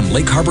Dentistry on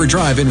Lake Harbor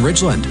Drive in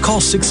Ridgeland. Call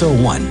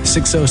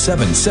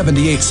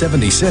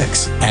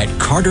 601-607-7876. At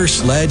Carter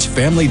Sledge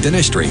Family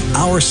Dentistry,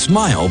 our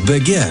smile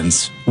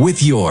begins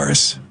with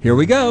yours. Here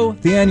we go.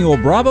 The annual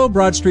Bravo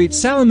Broad Street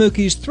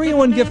Salamukis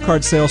 3-in-1 gift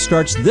card sale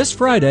starts this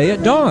Friday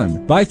at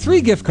dawn. Buy 3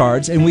 gift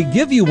cards and we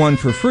give you one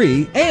for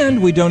free, and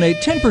we donate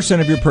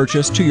 10% of your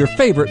purchase to your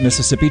favorite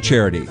Mississippi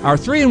charity. Our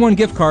 3-in-1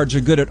 gift cards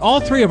are good at all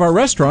 3 of our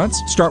restaurants.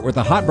 Start with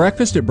a hot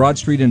breakfast at Broad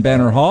Street and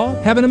Banner Hall,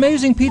 have an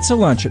amazing pizza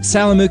lunch at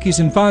Salamukis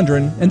in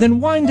Fondren, and then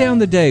wind down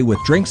the day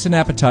with drinks and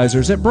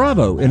appetizers at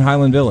Bravo in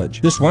Highland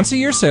Village. This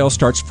once-a-year sale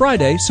starts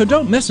Friday, so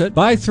don't miss it.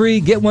 Buy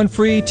 3, get 1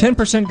 free,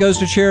 10% goes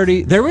to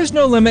charity. There is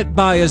no limit.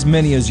 Buy as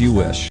many as you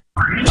wish.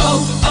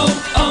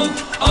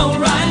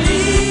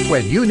 O'Reilly.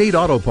 When you need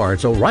auto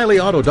parts,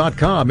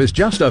 O'ReillyAuto.com is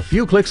just a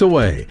few clicks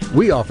away.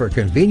 We offer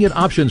convenient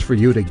options for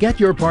you to get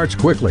your parts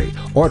quickly.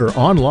 Order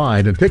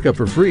online and pick up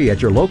for free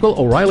at your local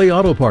O'Reilly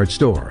Auto Parts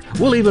store.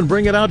 We'll even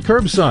bring it out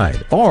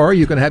curbside. Or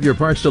you can have your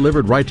parts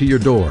delivered right to your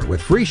door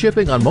with free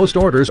shipping on most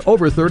orders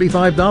over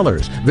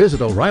 $35.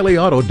 Visit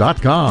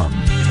O'ReillyAuto.com.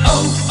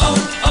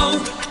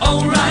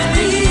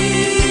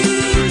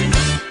 O'Reilly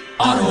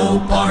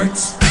Auto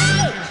Parts.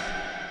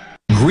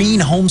 Green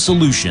Home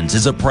Solutions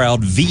is a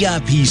proud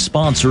VIP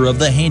sponsor of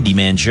the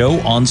Handyman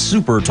Show on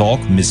Super Talk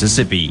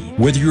Mississippi.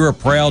 Whether you're a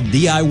proud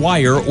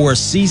DIYer or a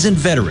seasoned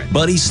veteran,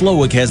 Buddy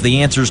Slowick has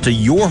the answers to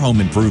your home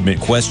improvement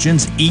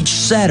questions each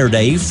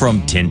Saturday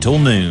from 10 till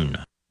noon.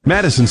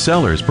 Madison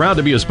Cellars, proud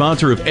to be a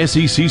sponsor of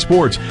SEC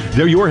Sports.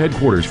 They're your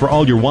headquarters for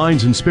all your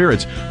wines and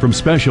spirits. From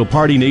special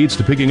party needs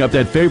to picking up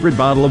that favorite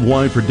bottle of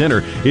wine for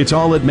dinner, it's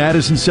all at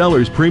Madison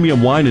Cellars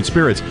Premium Wine and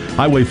Spirits,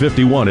 Highway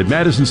 51 at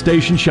Madison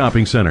Station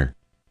Shopping Center.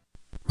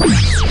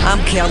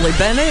 I'm Kelly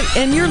Bennett,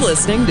 and you're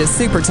listening to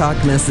Super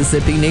Talk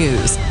Mississippi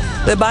News.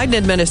 The Biden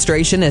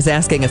administration is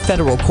asking a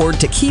federal court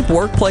to keep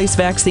workplace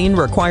vaccine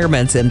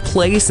requirements in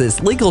place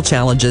as legal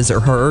challenges are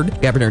heard.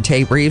 Governor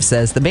Tate Reeves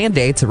says the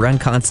mandates are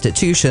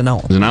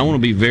unconstitutional. And I want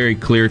to be very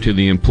clear to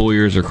the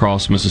employers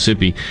across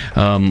Mississippi.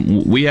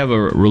 We have a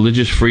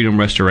Religious Freedom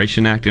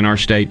Restoration Act in our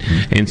state,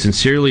 and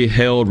sincerely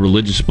held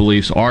religious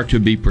beliefs are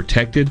to be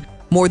protected.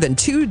 More than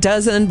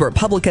 24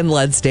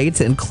 Republican-led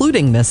states,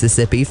 including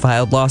Mississippi,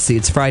 filed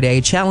lawsuits Friday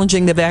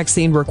challenging the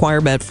vaccine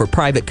requirement for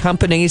private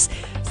companies,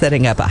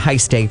 setting up a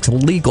high-stakes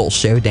legal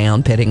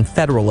showdown pitting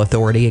federal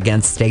authority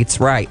against states'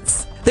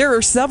 rights. There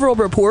are several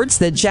reports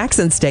that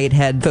Jackson State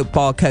head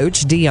football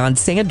coach Deion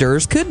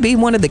Sanders could be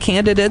one of the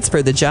candidates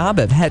for the job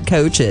of head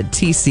coach at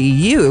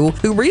TCU,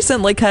 who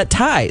recently cut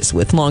ties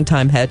with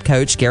longtime head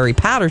coach Gary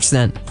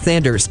Patterson.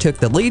 Sanders took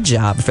the lead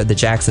job for the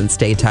Jackson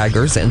State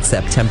Tigers in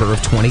September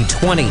of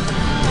 2020.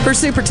 For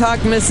Super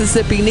Talk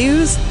Mississippi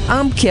News,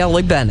 I'm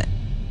Kelly Bennett.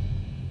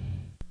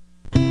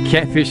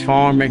 Catfish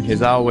farming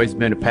has always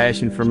been a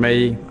passion for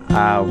me.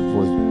 I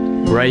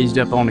was raised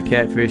up on the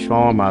catfish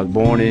farm. I was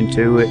born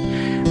into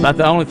it. But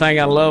the only thing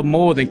I love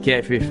more than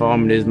catfish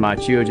farming is my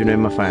children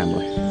and my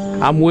family.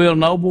 I'm Will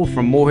Noble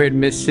from Morehead,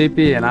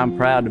 Mississippi, and I'm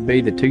proud to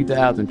be the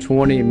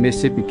 2020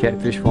 Mississippi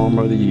Catfish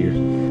Farmer of the Year.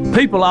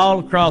 People all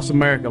across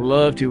America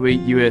love to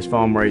eat U.S.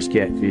 farm-raised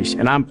catfish,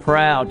 and I'm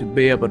proud to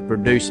be able to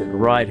produce it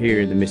right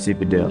here in the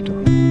Mississippi Delta.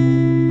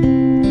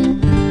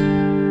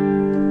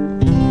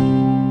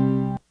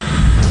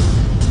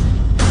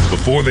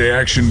 Before the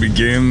action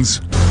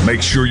begins,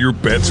 make sure your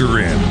bets are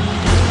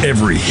in.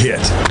 Every hit.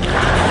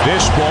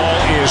 This ball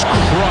is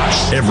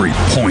crushed. Every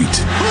point.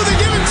 Who are they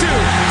giving to?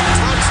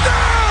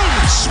 Touchdown!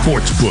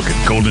 Sportsbook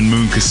at Golden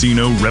Moon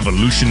Casino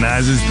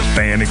revolutionizes the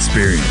fan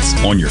experience.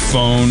 On your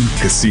phone,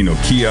 casino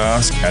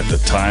kiosk, at the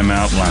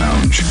Timeout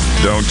Lounge.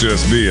 Don't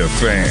just be a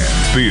fan.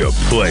 Be a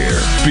player.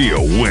 Be a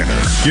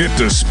winner. Get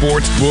to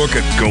Sportsbook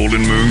at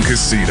Golden Moon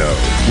Casino.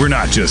 We're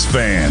not just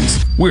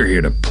fans. We're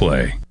here to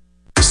play.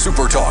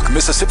 Super Talk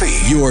Mississippi,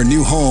 your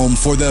new home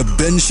for the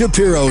Ben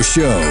Shapiro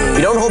Show.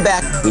 We don't hold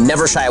back. We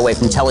never shy away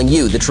from telling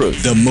you the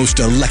truth. The most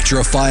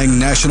electrifying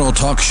national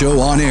talk show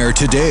on air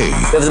today.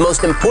 We have the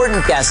most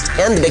important guests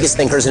and the biggest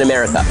thinkers in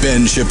America.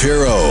 Ben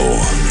Shapiro,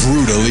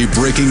 brutally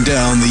breaking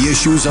down the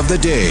issues of the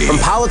day. From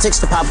politics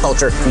to pop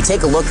culture, we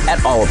take a look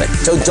at all of it.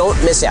 So don't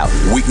miss out.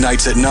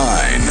 Weeknights at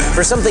 9.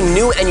 For something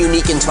new and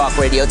unique in talk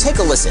radio, take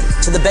a listen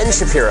to The Ben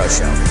Shapiro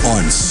Show.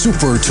 On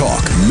Super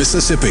Talk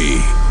Mississippi.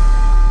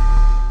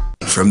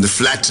 From the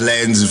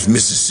flatlands of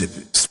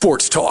Mississippi.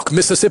 Sports Talk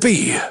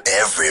Mississippi.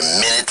 Every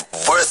minute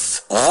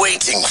worth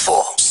waiting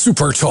for.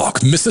 Super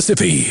Talk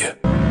Mississippi.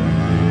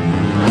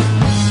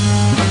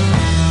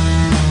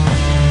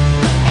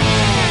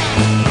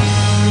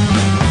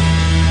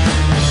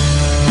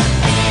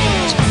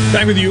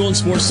 Back with you on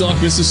Sports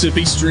Talk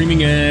Mississippi,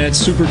 streaming at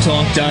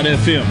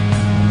supertalk.fm.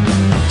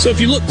 So if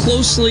you look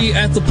closely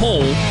at the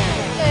poll,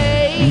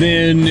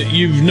 then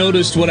you've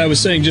noticed what I was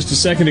saying just a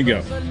second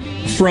ago.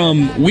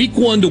 From week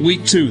 1 to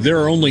week 2, there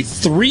are only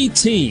 3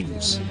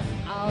 teams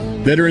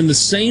that are in the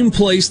same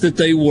place that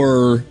they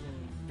were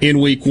in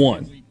week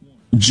 1.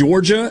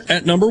 Georgia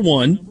at number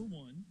 1,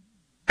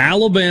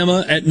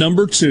 Alabama at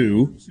number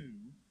 2,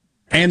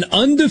 and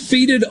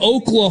undefeated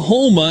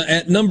Oklahoma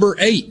at number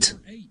 8.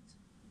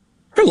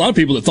 There are a lot of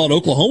people that thought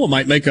Oklahoma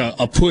might make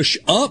a push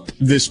up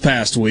this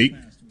past week,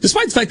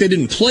 despite the fact they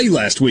didn't play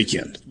last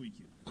weekend.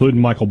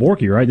 Including Michael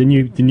Borky, right?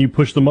 Didn't you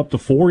push them up to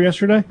 4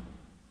 yesterday?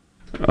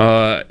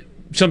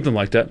 Something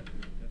like that.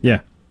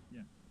 Yeah.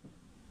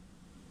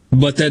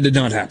 But that did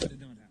not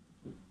happen.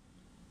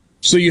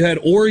 So you had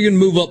Oregon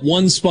move up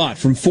 1 spot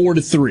from 4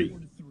 to 3.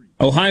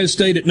 Ohio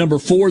State at number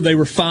 4, they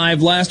were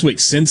 5 last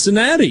week.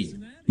 Cincinnati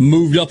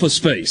moved up a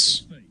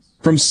space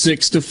from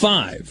 6 to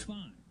 5.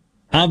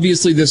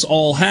 Obviously, this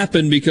all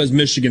happened because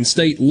Michigan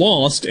State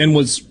lost and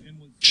was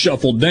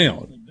shuffled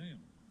down.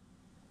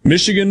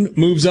 Michigan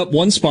moves up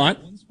 1 spot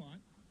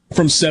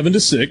from 7 to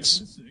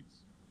 6.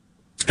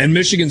 And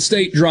Michigan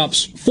State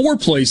drops 4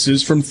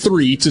 places from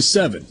 3 to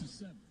 7.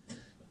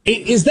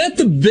 Is that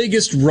the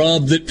biggest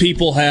rub that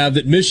people have,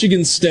 that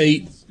Michigan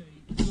State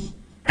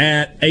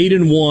at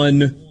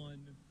 8-1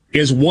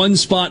 is 1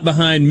 spot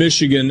behind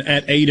Michigan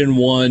at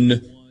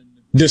 8-1,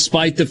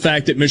 despite the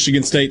fact that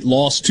Michigan State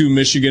lost to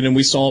Michigan and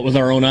we saw it with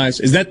our own eyes?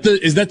 Is that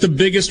the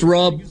biggest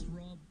rub?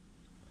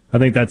 I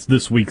think that's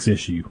this week's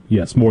issue,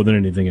 yes, more than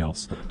anything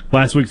else.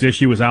 Last week's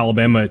issue was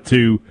Alabama at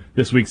 2.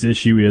 This week's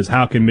issue is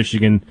how can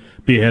Michigan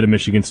be ahead of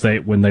Michigan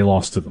State when they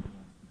lost to them?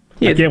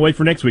 I can't wait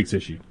for next week's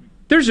issue.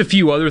 There's a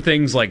few other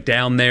things like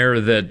down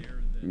there that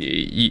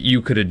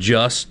you could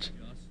adjust,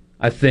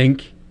 I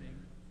think.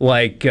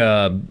 Like,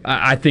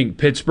 I think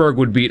Pittsburgh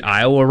would beat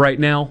Iowa right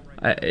now.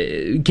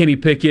 Kenny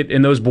Pickett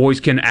and those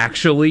boys can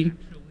actually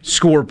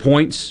score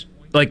points,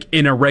 like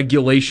in a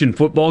regulation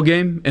football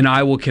game, and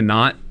Iowa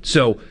cannot.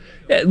 So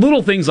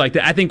little things like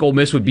that. I think Ole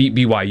Miss would beat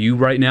BYU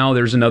right now.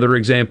 There's another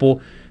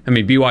example. I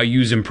mean,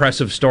 BYU's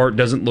impressive start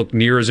doesn't look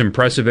near as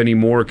impressive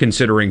anymore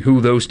considering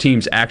who those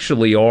teams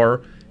actually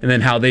are and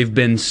then how they've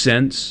been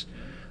since.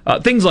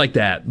 Things like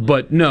that.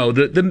 But no,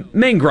 the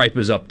main gripe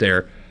is up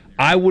there.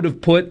 I would have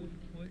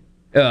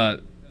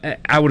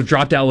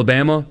dropped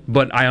Alabama,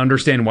 but I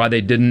understand why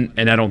they didn't,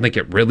 and I don't think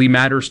it really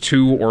matters.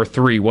 2 or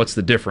 3, what's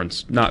the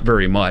difference? Not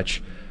very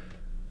much.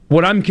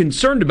 What I'm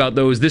concerned about,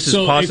 though, is this is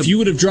possible. So if you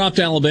would have dropped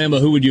Alabama,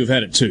 who would you have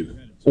had at 2?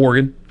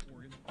 Oregon.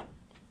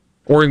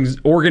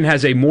 Oregon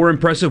has a more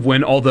impressive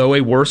win, although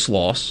a worse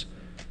loss.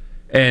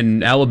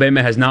 And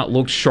Alabama has not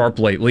looked sharp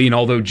lately. And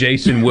although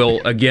Jason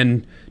will,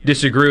 again,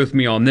 disagree with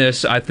me on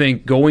this, I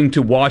think going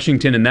to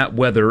Washington in that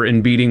weather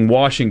and beating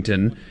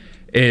Washington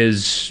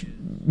is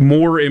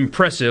more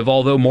impressive,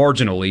 although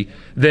marginally,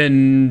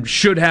 than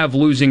should have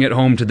losing at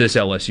home to this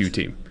LSU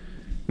team,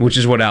 which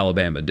is what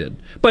Alabama did.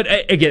 But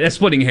again, that's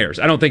splitting hairs.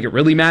 I don't think it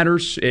really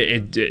matters.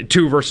 2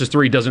 versus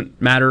 3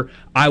 doesn't matter.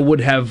 I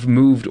would have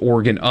moved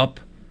Oregon up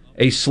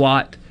a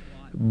slot,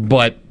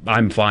 but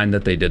I'm fine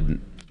that they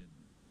didn't.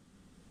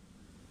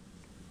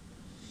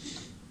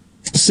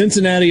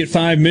 Cincinnati at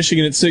 5,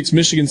 Michigan at 6,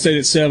 Michigan State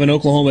at 7,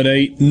 Oklahoma at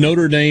 8,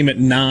 Notre Dame at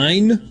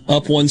 9,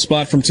 up 1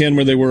 spot from 10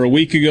 where they were a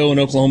week ago, and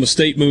Oklahoma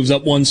State moves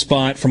up 1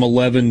 spot from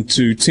 11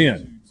 to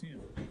 10.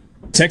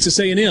 Texas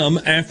A&M,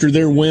 after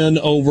their win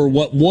over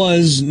what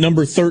was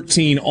number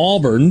 13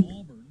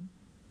 Auburn,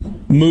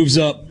 moves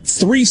up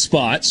 3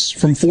 spots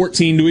from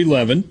 14 to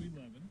 11.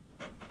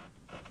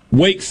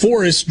 Wake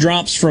Forest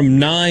drops from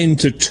 9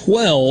 to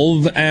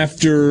 12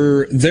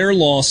 after their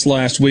loss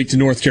last week to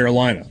North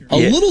Carolina. A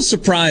little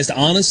surprised,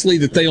 honestly,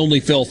 that they only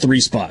fell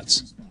 3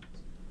 spots.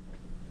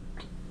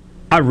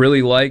 I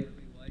really like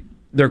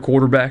their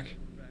quarterback.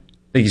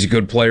 I think he's a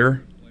good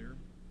player.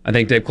 I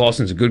think Dave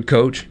Clawson's a good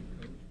coach.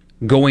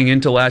 Going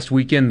into last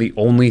weekend, the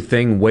only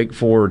thing Wake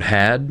Forest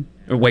had,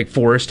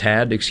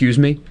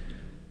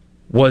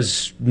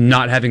 was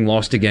not having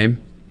lost a game.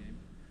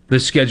 The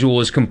schedule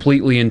is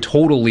completely and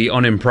totally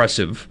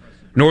unimpressive.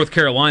 North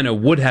Carolina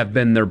would have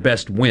been their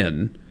best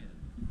win.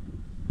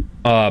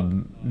 I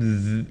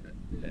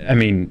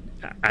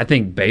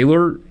think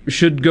Baylor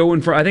should go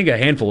in front. I think a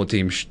handful of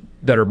teams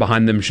that are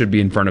behind them should be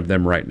in front of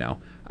them right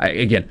now.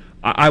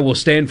 I will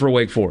stand for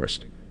Wake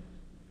Forest.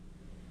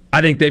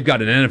 I think they've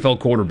got an NFL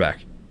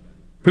quarterback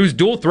who's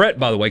dual threat,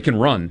 by the way, can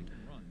run.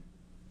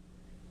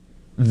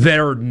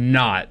 They're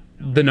not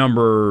the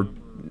number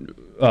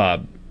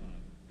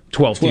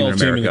 12 team in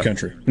America. In the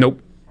country.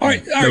 Nope. All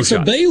right. No So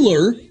shot.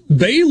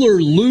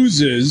 Baylor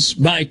loses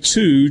by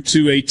 2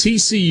 to a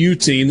TCU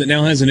team that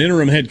now has an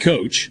interim head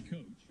coach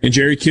in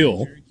Jerry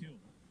Kill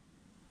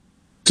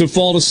to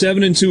fall to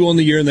 7-2 on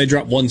the year, and they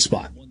drop 1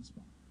 spot.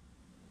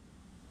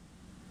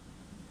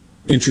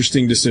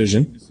 Interesting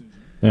decision.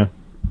 Yeah.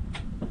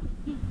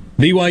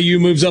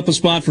 BYU moves up a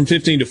spot from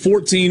 15 to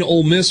 14.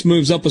 Ole Miss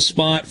moves up a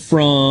spot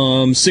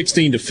from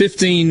 16 to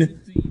 15.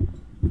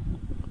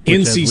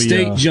 NC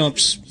State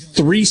jumps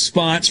 3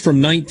 spots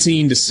from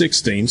 19 to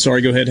 16.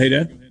 Sorry, go ahead. Hey,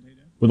 Dad.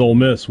 With Ole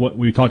Miss, what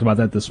we talked about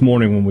that this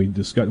morning when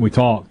we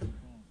talked.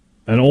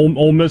 And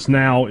Ole Miss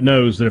now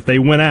knows that if they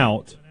win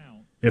out,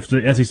 if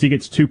the SEC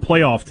gets 2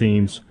 playoff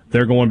teams,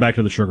 they're going back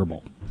to the Sugar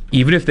Bowl.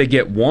 Even if they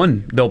get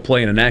 1, they'll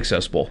play in an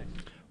Access Bowl.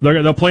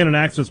 They'll play in an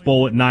Access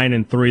Bowl at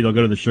 9-3. They'll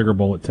go to the Sugar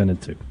Bowl at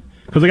 10-2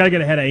 because they got to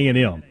get ahead of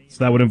A&M.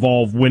 So that would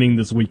involve winning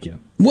this weekend.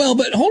 Well,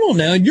 but hold on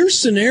now. In your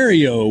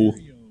scenario,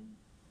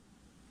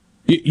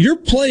 you're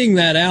playing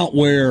that out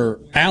where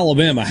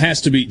Alabama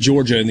has to beat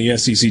Georgia in the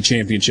SEC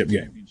championship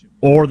game.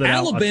 Or that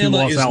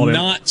Alabama is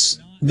not.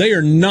 They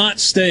are not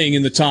staying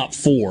in the top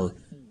 4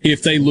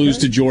 if they lose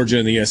to Georgia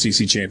in the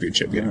SEC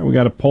championship game. We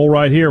got a poll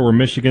right here where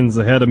Michigan's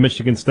ahead of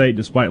Michigan State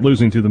despite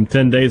losing to them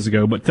 10 days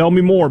ago. But tell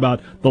me more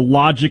about the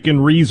logic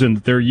and reason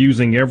that they're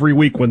using every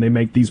week when they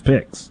make these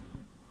picks.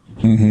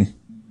 Mm-hmm.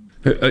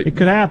 It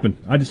could happen.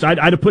 I'd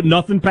have put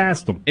nothing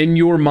past them. In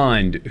your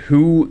mind,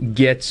 who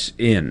gets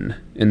in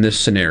this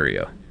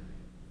scenario?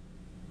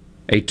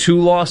 A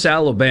 2-loss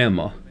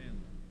Alabama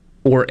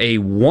or a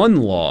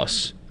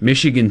 1-loss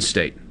Michigan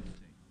State?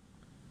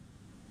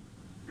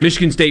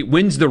 Michigan State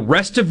wins the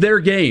rest of their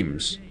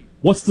games.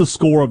 What's the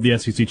score of the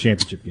SEC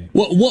championship game?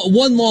 What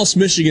 1-loss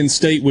Michigan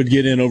State would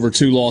get in over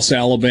 2-loss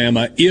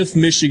Alabama if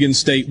Michigan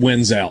State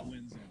wins out.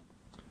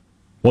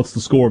 What's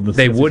the score of the?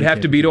 They would have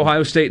to beat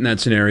Ohio State in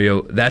that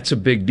scenario. That's a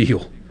big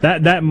deal.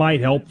 That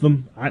might help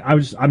them.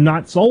 I'm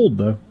not sold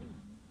though.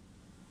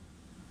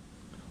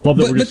 Love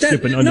that we're just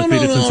skipping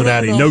undefeated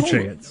Cincinnati. No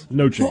chance.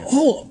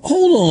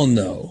 Hold on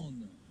though.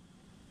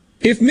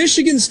 If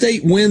Michigan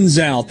State wins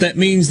out, that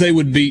means they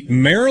would beat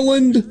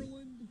Maryland,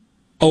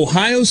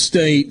 Ohio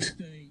State,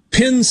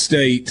 Penn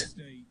State,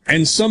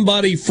 and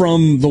somebody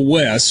from the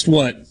West.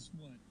 What?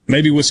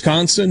 Maybe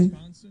Wisconsin?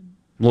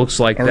 Looks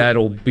like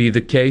that'll be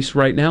the case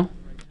right now.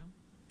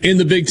 In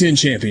the Big Ten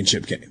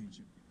championship game.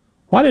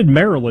 Why did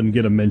Maryland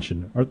get a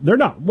mention? They're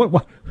not.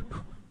 What?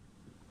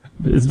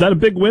 Is that a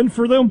big win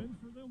for them?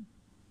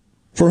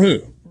 For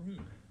who?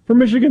 For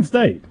Michigan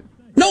State.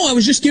 No, I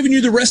was just giving you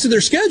the rest of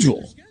their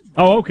schedule.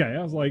 Oh, okay.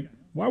 I was like,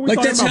 why are we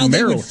talking that's about how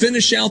Maryland? They would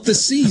finish out the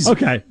season.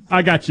 Okay,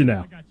 I got you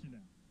now.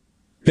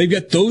 They've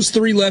got those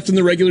 3 left in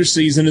the regular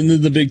season and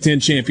then the Big Ten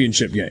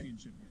championship game.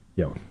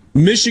 Yeah.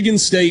 Michigan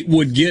State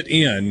would get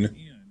in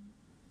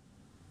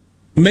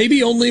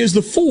maybe only as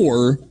the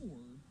 4,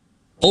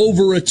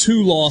 over a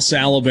 2-loss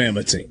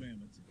Alabama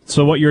team.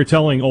 So what you're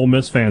telling Ole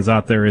Miss fans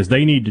out there is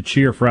they need to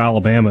cheer for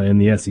Alabama in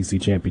the SEC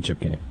championship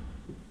game.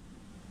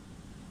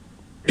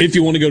 If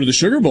you want to go to the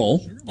Sugar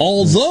Bowl,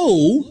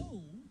 although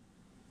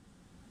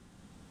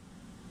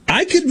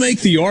I could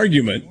make the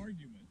argument,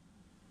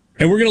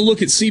 and we're going to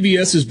look at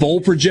CBS's bowl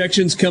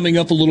projections coming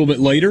up a little bit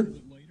later,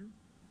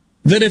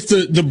 that if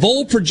the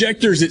bowl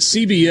projectors at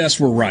CBS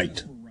were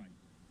right,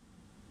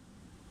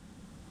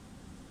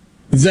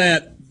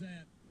 that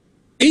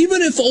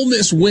even if Ole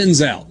Miss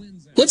wins out,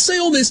 let's say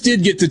Ole Miss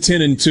did get to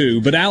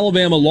 10-2, but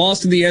Alabama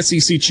lost in the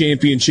SEC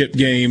championship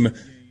game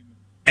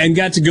and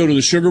got to go to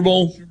the Sugar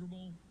Bowl,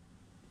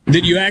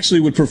 that you actually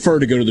would prefer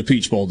to go to the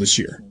Peach Bowl this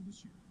year.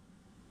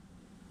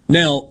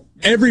 Now,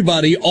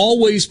 everybody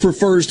always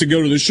prefers to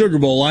go to the Sugar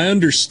Bowl. I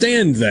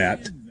understand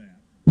that.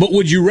 But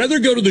would you rather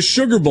go to the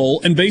Sugar Bowl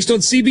and, based on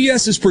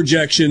CBS's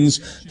projections,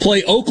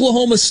 play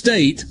Oklahoma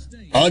State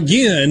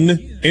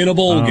again in a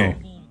bowl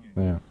game?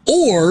 Yeah.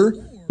 Or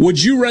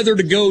would you rather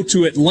to go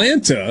to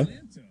Atlanta,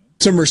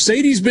 to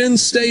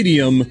Mercedes-Benz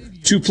Stadium,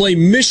 to play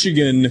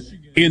Michigan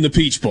in the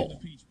Peach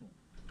Bowl?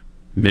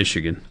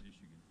 Michigan.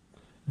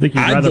 I think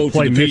you'd rather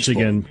play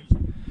Michigan.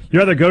 You'd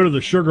rather go to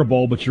the Sugar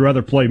Bowl, but you'd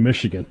rather play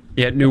Michigan.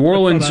 Yeah, New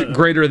Orleans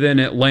greater than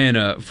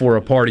Atlanta for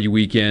a party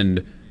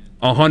weekend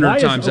 100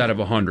 times out of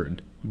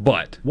 100.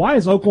 But why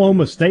is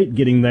Oklahoma State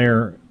getting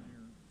there?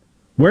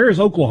 Where is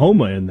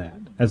Oklahoma in that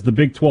as the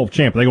Big 12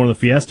 champ? Are they going to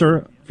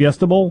the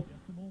Fiesta Bowl?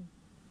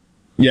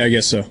 Yeah, I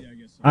guess so.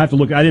 I have to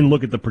look. I didn't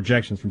look at the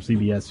projections from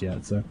CBS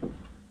yet, so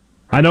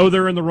I know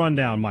they're in the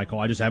rundown, Michael.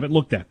 I just haven't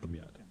looked at them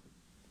yet.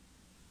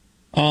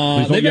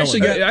 They've actually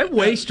got, I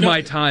waste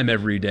my time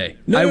every day.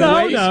 I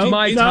waste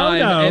my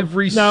time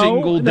every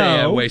single day.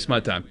 I waste my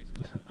time.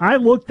 I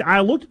looked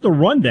at the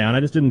rundown.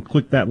 I just didn't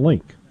click that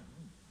link.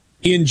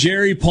 In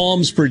Jerry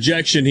Palm's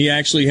projection, he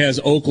actually has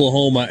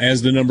Oklahoma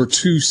as the number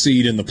 2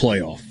 seed in the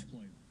playoff.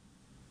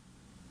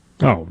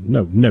 Oh,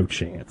 no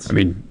chance. I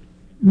mean,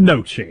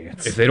 no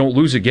chance. If they don't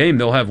lose a game,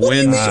 they'll have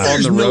wins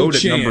on the road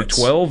at number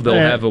 12. They'll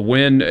have a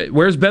win.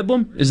 Where's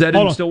Bedlam? Is that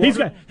in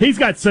Stillwater? He's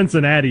got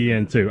Cincinnati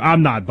in, too.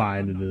 I'm not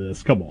buying into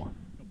this. Come on.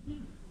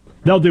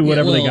 They'll do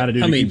whatever they got to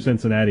do to keep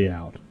Cincinnati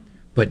out.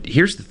 But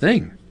here's the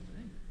thing.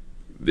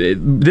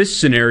 This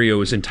scenario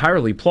is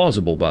entirely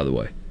plausible, by the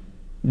way.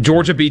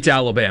 Georgia beats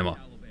Alabama,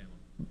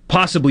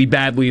 possibly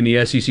badly in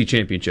the SEC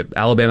championship.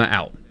 Alabama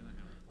out.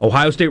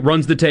 Ohio State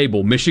runs the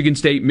table. Michigan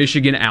State,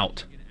 Michigan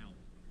out.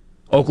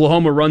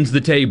 Oklahoma runs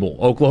the table.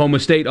 Oklahoma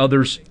State,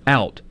 others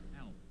out.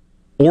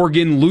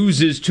 Oregon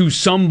loses to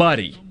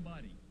somebody,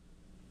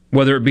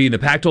 whether it be the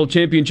Pac-12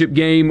 championship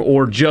game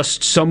or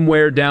just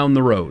somewhere down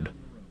the road.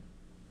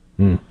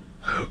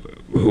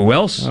 Who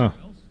else?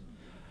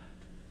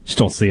 Just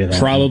don't see it.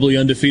 Probably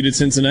undefeated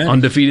Cincinnati.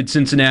 Undefeated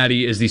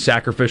Cincinnati is the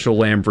sacrificial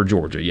lamb for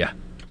Georgia, yeah.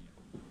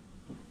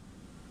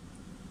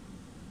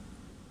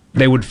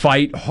 They would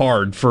fight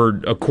hard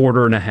for a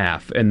quarter and a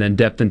half, and then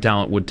depth and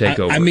talent would take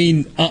over. I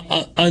mean,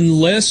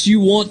 unless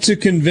you want to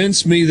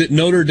convince me that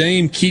Notre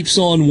Dame keeps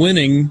on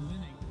winning,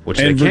 which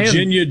and they can.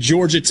 Virginia,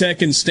 Georgia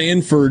Tech, and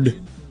Stanford,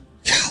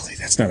 golly,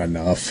 that's not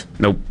enough.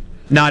 Nope.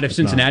 Not if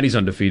Cincinnati's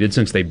undefeated,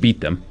 since they beat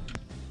them.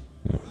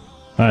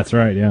 That's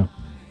right, yeah.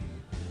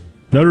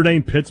 Notre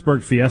Dame,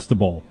 Pittsburgh Fiesta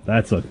Bowl.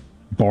 That's a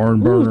barn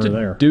burner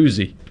there.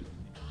 Doozy.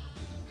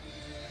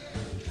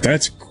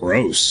 That's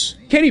gross.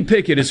 Kenny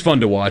Pickett is fun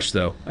to watch,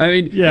 though. I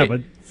mean, yeah,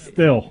 but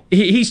still,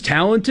 he's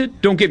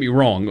talented. Don't get me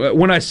wrong.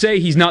 When I say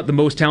he's not the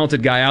most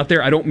talented guy out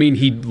there, I don't mean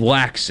he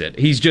lacks it.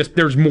 He's just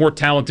there's more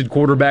talented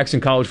quarterbacks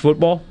in college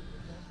football.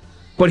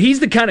 But he's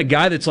the kind of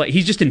guy that's like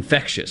he's just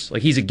infectious.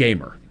 Like he's a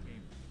gamer.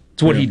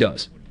 It's what he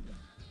does.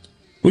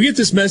 We get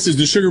this message: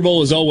 the Sugar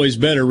Bowl is always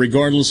better,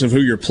 regardless of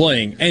who you're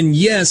playing. And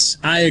yes,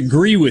 I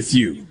agree with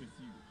you.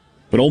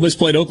 But Ole Miss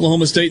played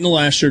Oklahoma State in the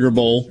last Sugar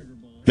Bowl.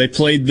 They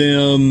played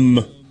them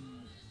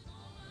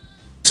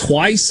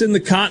twice in the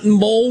Cotton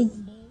Bowl.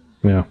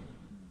 Yeah.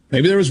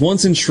 Maybe there was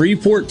once in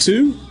Shreveport,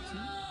 too.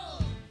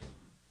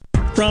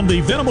 From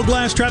the Venable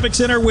Glass Traffic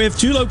Center with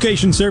 2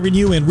 locations serving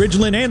you in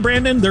Ridgeland and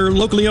Brandon. They're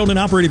locally owned and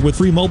operated with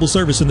free mobile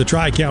service in the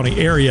Tri-County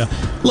area.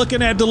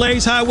 Looking at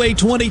delays, Highway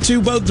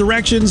 22, both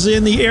directions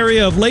in the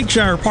area of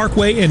Lakeshire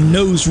Parkway and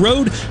Nose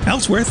Road.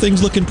 Elsewhere,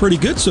 things looking pretty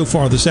good so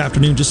far this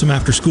afternoon. Just some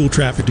after-school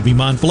traffic to be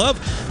mindful of.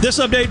 This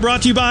update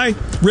brought to you by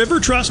River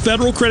Trust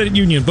Federal Credit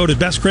Union, voted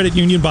best credit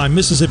union by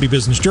Mississippi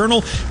Business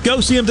Journal. Go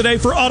see them today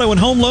for auto and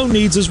home loan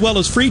needs, as well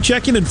as free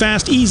checking and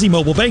fast, easy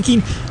mobile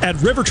banking at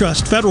River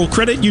Trust Federal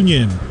Credit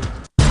Union.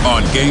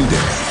 On game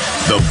day,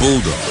 the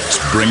Bulldogs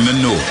bring the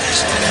noise.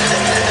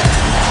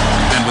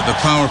 And with the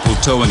powerful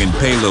towing and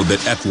payload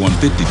that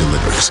F-150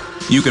 delivers,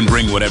 you can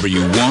bring whatever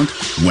you want,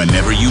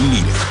 whenever you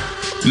need it.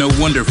 No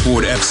wonder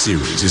Ford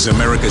F-Series is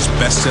America's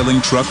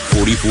best-selling truck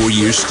 44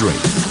 years straight.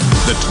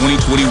 The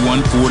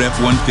 2021 Ford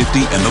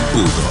F-150 and the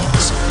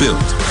Bulldogs,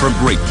 built for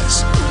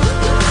greatness.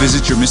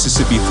 Visit your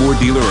Mississippi Ford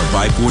dealer or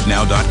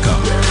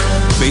buyfordnow.com.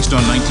 Based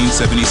on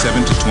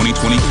 1977 to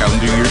 2020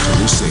 calendar year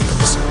total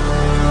sales.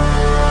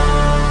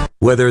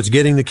 Whether it's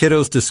getting the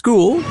kiddos to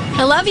school,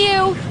 I love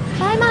you.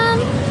 Bye,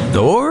 Mom.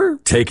 or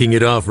taking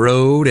it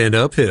off-road and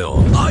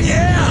uphill. Oh,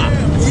 yeah!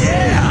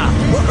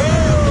 Yeah!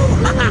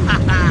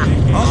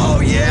 Woohoo!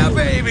 Oh, yeah,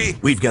 baby!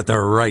 We've got the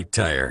right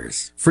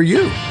tires for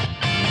you.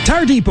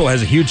 Tire Depot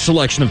has a huge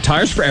selection of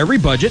tires for every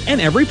budget and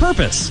every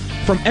purpose.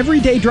 From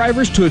everyday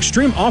drivers to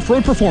extreme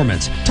off-road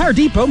performance, Tire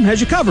Depot has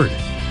you covered.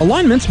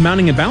 Alignments,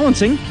 mounting and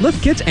balancing,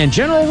 lift kits, and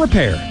general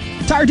repair.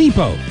 Tire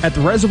Depot at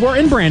the Reservoir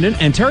in Brandon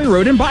and Terry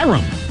Road in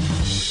Byram.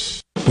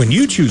 When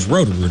you choose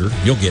Roto-Rooter,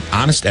 you'll get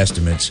honest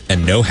estimates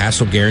and no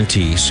hassle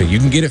guarantees so you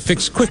can get it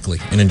fixed quickly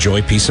and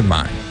enjoy peace of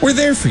mind. We're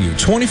there for you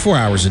 24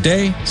 hours a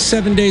day,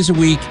 7 days a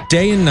week,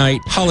 day and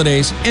night,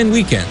 holidays, and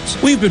weekends.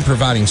 We've been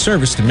providing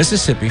service to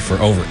Mississippi for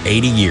over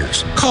 80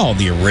 years. Call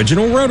the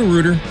original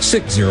Roto-Rooter,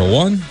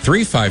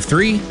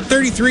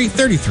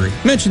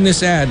 601-353-3333. Mention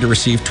this ad to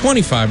receive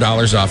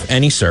 $25 off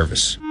any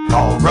service.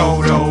 Call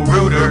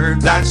Roto-Rooter,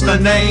 that's the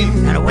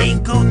name. And away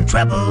go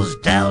troubles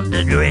down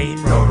the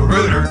drain.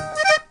 Roto-Rooter.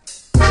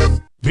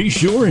 Be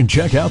sure and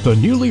check out the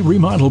newly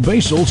remodeled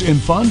Basil's in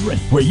Fondren,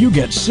 where you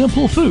get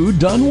simple food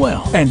done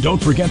well. And don't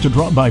forget to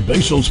drop by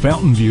Basil's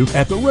Fountain View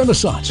at the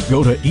Renaissance.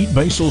 Go to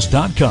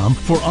eatbasils.com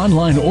for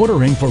online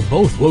ordering for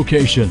both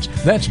locations.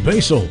 That's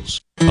Basil's.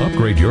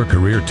 Upgrade your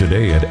career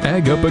today at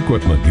Ag Up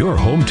Equipment, your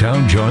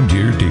hometown John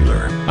Deere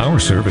dealer. Our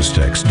service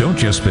techs don't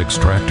just fix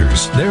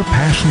tractors. They're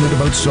passionate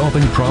about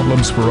solving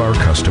problems for our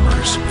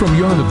customers. From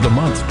Yard of the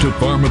Month to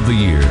Farm of the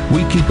Year,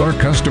 we keep our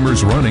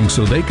customers running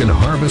so they can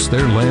harvest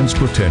their land's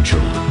potential.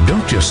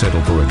 Don't just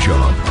settle for a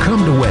job.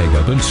 Come to Ag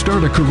Up and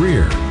start a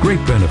career.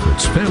 Great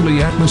benefits,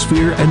 family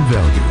atmosphere, and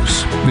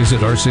values.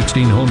 Visit our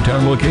 16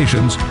 hometown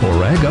locations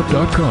or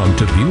agup.com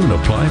to view and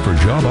apply for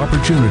job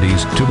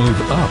opportunities to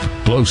move up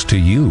close to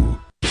you.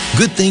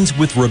 Good Things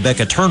with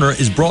Rebecca Turner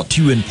is brought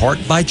to you in part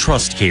by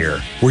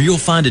TrustCare, where you'll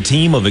find a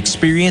team of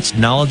experienced,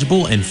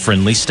 knowledgeable, and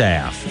friendly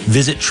staff.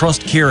 Visit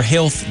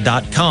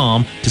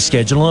TrustCareHealth.com to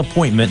schedule an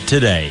appointment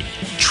today.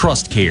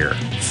 TrustCare.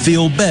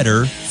 Feel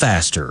better,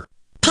 faster.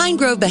 Pine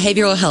Grove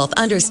Behavioral Health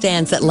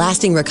understands that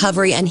lasting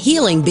recovery and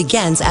healing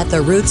begins at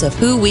the roots of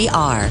who we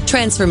are.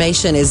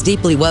 Transformation is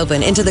deeply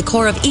woven into the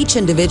core of each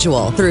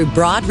individual through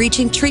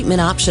broad-reaching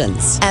treatment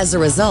options. As a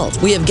result,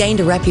 we have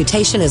gained a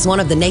reputation as one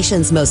of the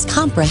nation's most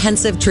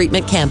comprehensive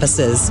treatment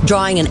campuses,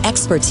 drawing an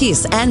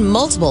expertise and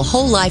multiple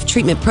whole-life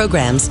treatment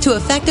programs to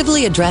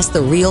effectively address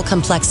the real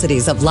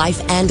complexities of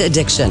life and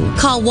addiction.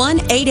 Call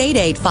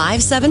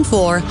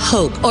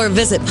 1-888-574-HOPE or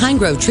visit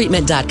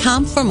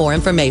pinegrovetreatment.com for more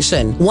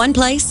information. One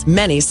place,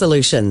 many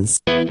solutions.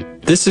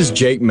 This is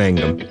Jake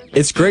Mangum.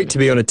 It's great to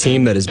be on a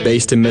team that is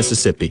based in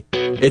Mississippi.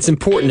 It's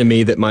important to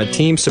me that my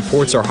team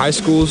supports our high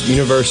schools,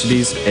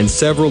 universities, and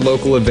several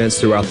local events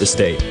throughout the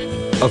state.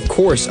 Of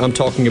course, I'm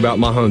talking about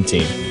my home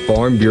team,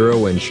 Farm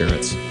Bureau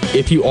Insurance.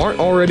 If you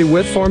aren't already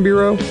with Farm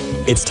Bureau,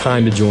 it's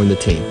time to join the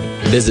team.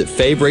 Visit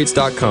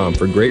favrates.com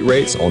for great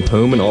rates on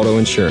home and auto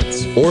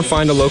insurance, or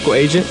find a local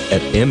agent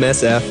at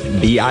msfbins.com.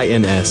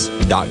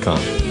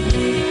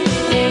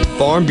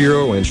 Farm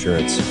Bureau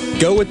Insurance.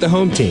 Go with the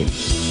home team.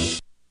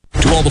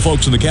 To all the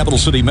folks in the Capital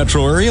City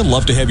metro area,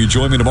 love to have you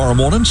join me tomorrow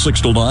morning,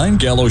 6 till 9,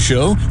 Gallo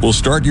Show. We'll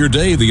start your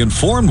day the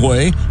informed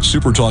way.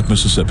 Super Talk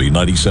Mississippi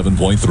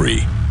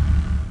 97.3.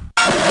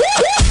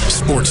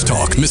 Sports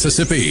Talk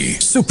Mississippi.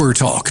 Super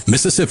Talk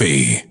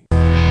Mississippi.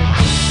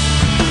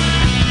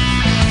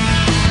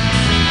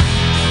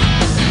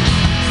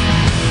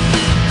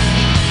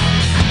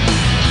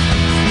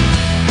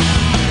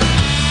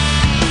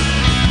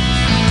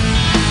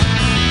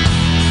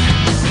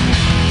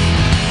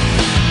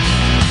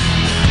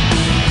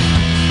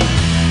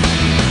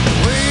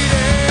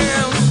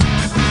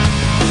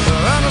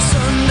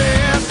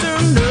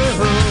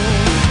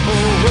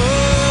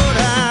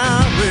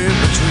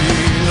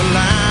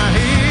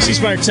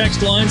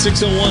 Text line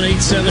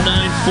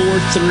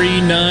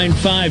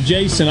 601-879-4395.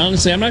 Jason,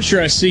 honestly, I'm not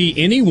sure I see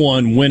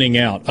anyone winning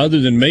out other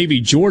than maybe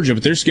Georgia,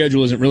 but their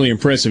schedule isn't really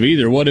impressive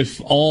either. What if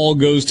all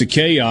goes to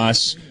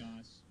chaos?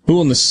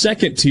 Who on the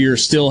second tier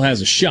still has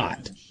a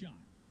shot?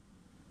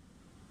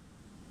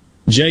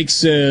 Jake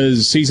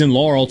says he's in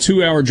Laurel,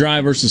 2-hour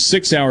drive versus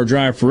 6-hour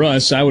drive for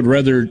us. I would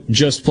rather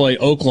just play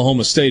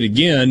Oklahoma State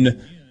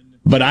again,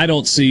 but I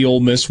don't see Ole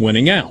Miss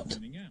winning out.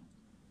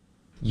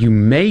 You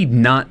may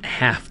not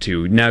have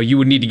to. Now, you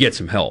would need to get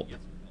some help.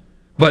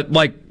 But,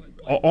 like,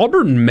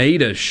 Auburn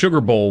made a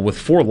Sugar Bowl with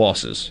 4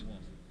 losses.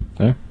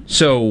 Okay.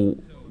 So,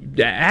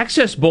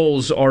 Access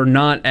Bowls are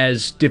not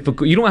as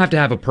difficult. You don't have to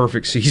have a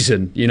perfect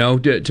season,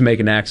 to make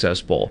an Access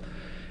Bowl.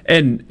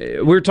 And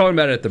we were talking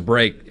about it at the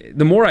break.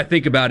 The more I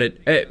think about it,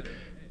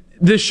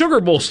 the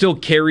Sugar Bowl still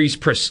carries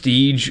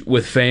prestige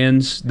with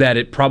fans that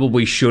it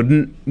probably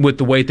shouldn't with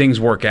the way things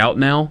work out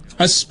now.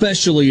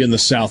 Especially in the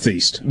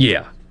Southeast.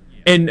 Yeah.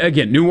 And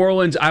again, New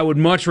Orleans, I would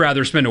much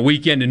rather spend a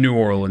weekend in New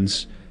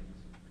Orleans,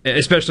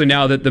 especially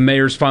now that the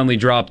mayor's finally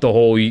dropped the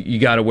whole you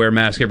got to wear a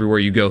mask everywhere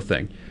you go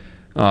thing.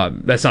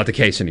 That's not the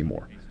case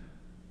anymore,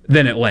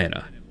 than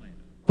Atlanta.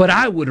 But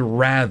I would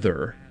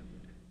rather,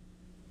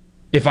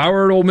 if I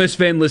were an Ole Miss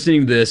fan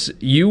listening to this,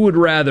 you would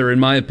rather, in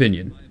my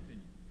opinion,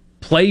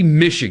 play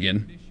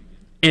Michigan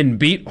and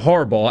beat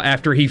Harbaugh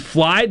after he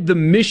flied the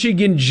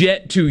Michigan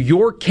jet to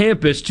your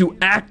campus to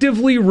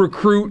actively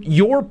recruit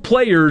your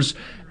players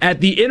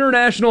at the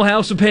International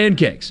House of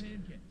Pancakes.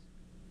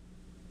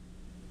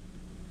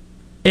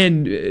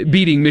 And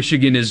beating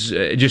Michigan is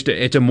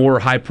it's a more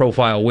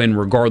high-profile win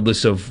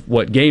regardless of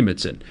what game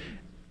it's in.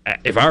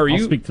 If I were you,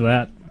 I'll speak to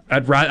that.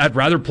 I'd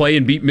rather play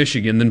and beat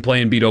Michigan than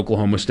play and beat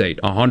Oklahoma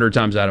State 100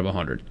 times out of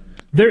 100.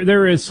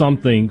 There is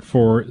something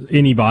for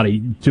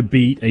anybody to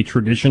beat a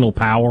traditional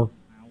power.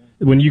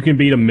 When you can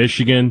beat a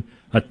Michigan,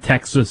 a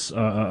Texas,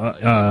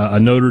 a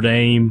Notre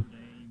Dame,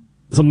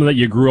 something that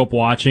you grew up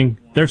watching,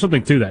 there's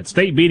something to that.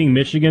 State beating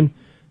Michigan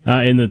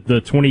in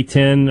the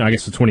 2010, I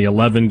guess the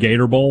 2011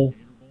 Gator Bowl.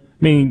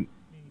 I mean,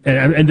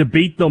 and to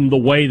beat them the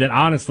way that,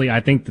 honestly,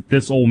 I think that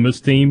this Ole Miss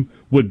team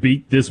would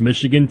beat this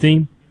Michigan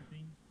team.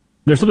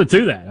 There's something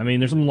to that. I mean,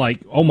 there's something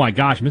like, oh my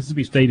gosh,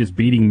 Mississippi State is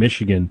beating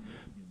Michigan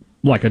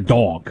like a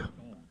dog.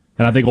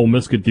 And I think Ole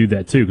Miss could do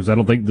that too, because I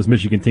don't think this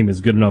Michigan team is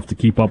good enough to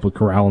keep up with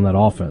Corral in that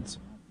offense.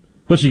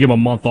 Especially give them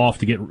a month off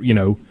to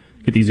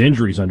get these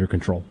injuries under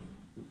control.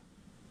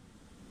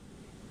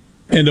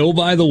 And oh,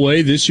 by the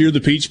way, this year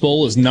the Peach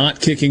Bowl is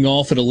not kicking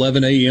off at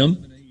 11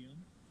 a.m.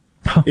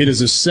 It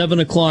is a 7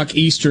 o'clock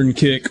Eastern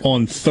kick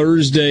on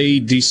Thursday,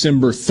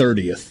 December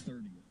 30th.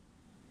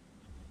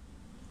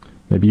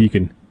 Maybe you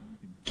can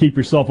keep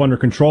yourself under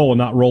control and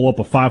not roll up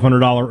a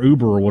 $500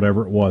 Uber or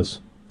whatever it was.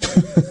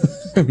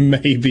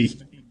 Maybe.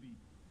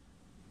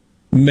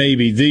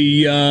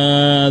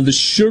 The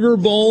Sugar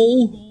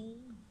Bowl,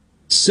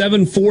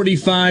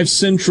 7:45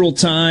 Central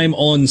Time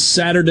on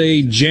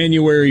Saturday,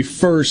 January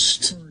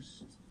 1st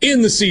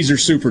in the Caesar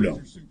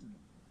Superdome.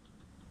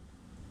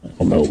 I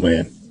don't know,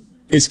 man.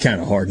 It's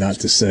kind of hard not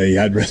to say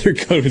I'd rather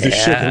go to the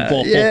Sugar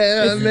Bowl.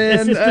 Yeah,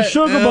 man. It's the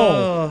Sugar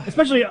Bowl.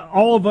 Especially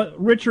all of us,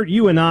 Richard,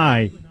 you and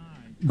I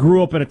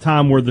grew up at a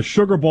time where the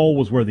Sugar Bowl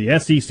was where the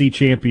SEC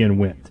champion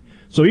went.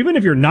 So even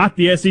if you're not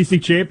the SEC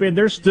champion,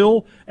 there's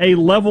still a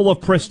level of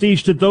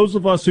prestige to those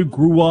of us who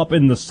grew up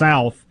in the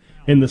South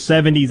in the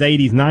 70s,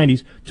 80s,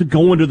 90s to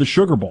go into the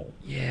Sugar Bowl.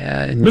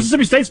 Yeah.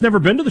 Mississippi State's never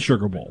been to the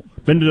Sugar Bowl.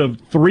 Been to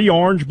 3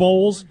 Orange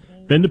Bowls,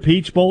 been to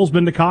Peach Bowls,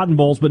 been to Cotton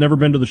Bowls, but never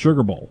been to the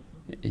Sugar Bowl.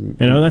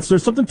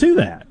 There's something to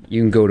that.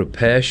 You can go to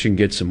Pesh and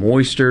get some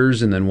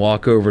oysters and then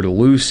walk over to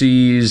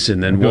Lucy's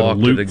and then walk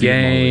to the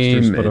game.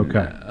 Oysters, but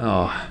okay.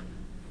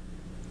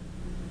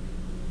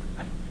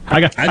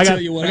 I'll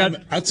tell you what I'm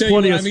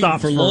eating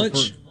for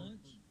lunch.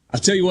 I'll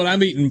tell you what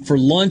I'm eating for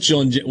lunch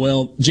on,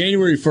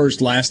 January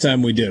 1st, last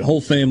time we did. Whole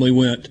family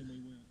went,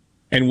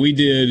 and we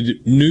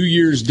did New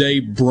Year's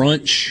Day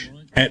brunch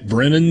at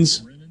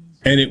Brennan's,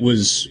 and it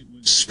was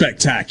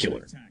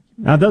spectacular.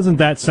 Now, doesn't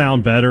that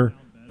sound better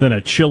than a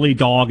chili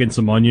dog and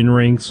some onion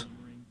rings,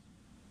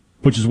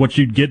 which is what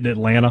you'd get in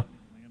Atlanta?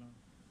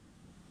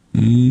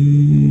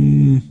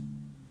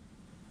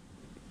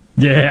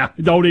 Yeah,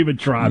 don't even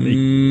try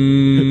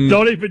me.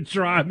 Don't even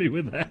try me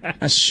with that.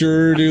 I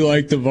sure do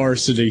like the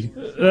varsity.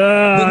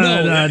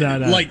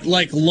 No.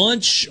 Like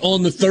lunch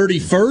on the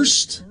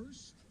 31st?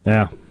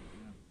 Yeah.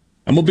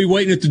 I'm going to be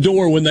waiting at the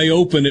door when they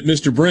open at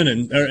Mr.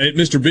 Brennan, or at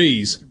Mr.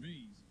 B's.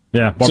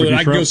 Yeah, so that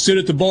I can go sit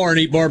at the bar and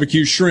eat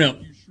barbecue shrimp.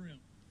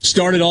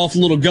 Started off a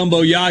little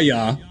gumbo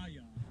yaya.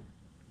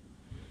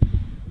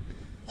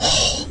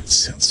 Oh, it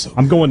sounds so good.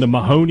 I'm going to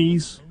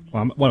Mahoney's.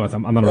 I'm not a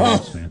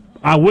Rams fan.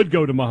 I would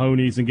go to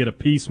Mahoney's and get a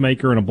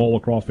Peacemaker and a bowl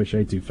of crawfish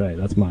etouffee.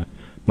 That's my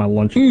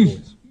lunch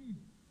choice.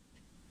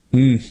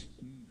 I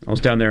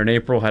was down there in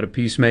April, had a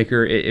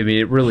Peacemaker.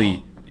 It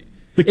really...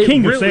 The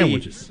king of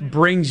sandwiches.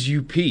 Brings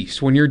you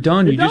peace. When you're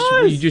done, you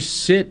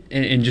just sit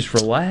and just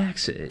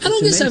relax. I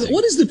don't guess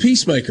what is the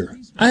Peacemaker?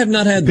 I have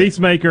not had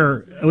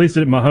Peacemaker, at least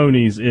at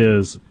Mahoney's,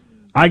 is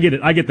I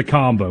get the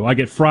combo. I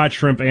get fried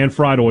shrimp and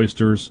fried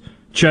oysters,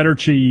 cheddar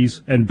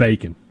cheese, and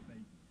bacon.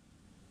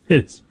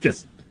 It's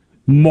just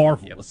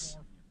marvelous.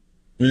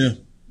 Yeah.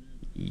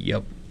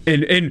 Yep.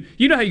 And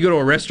you know how you go to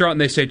a restaurant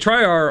and they say,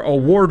 try our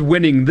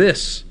award-winning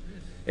this,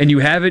 and you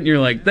have it, and you're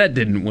like, that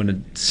didn't win a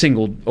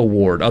single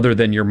award other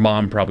than your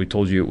mom probably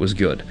told you it was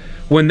good.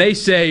 When they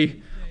say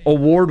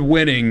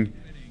award-winning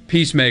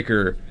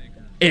Peacemaker,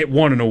 it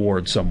won an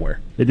award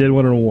somewhere. It did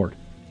win an award.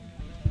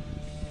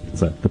 It's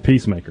the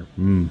Peacemaker.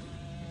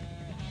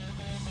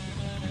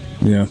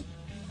 Yeah.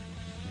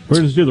 We're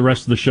going to do the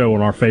rest of the show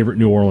on our favorite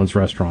New Orleans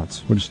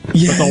restaurants.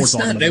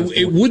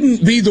 It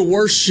wouldn't be the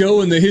worst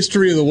show in the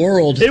history of the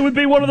world. It would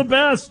be one of the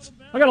best.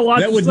 I got a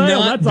lot to say on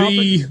that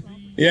topic.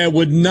 Yeah, it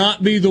would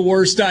not be the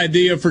worst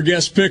idea for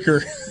guest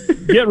picker.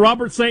 Get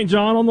Robert St.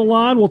 John on the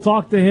line. We'll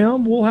talk to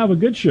him. We'll have a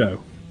good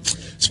show.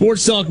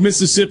 Sports Talk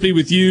Mississippi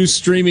with you,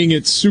 streaming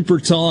at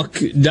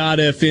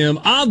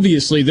supertalk.fm.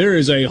 Obviously, there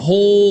is a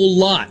whole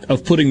lot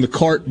of putting the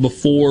cart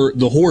before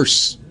the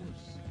horse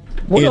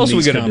in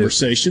these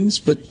conversations,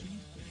 but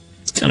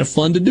it's kind of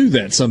fun to do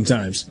that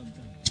sometimes.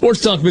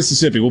 Sports Talk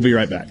Mississippi. We'll be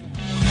right back.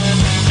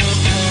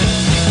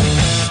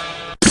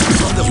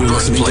 The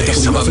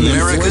birthplace of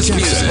America's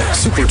music.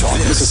 Super Talk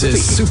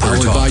Mississippi.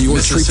 Powered by your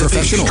street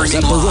professionals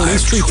at Barone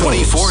Street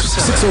Pros.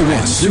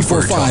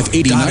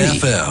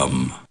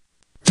 601-245-8090.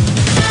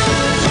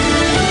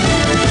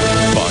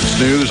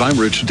 News, I'm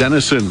Rich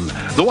Dennison.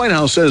 The White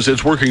House says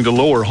it's working to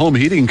lower home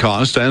heating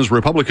costs as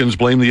Republicans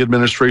blame the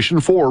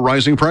administration for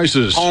rising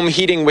prices. Home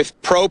heating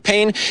with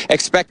propane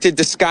expected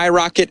to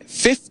skyrocket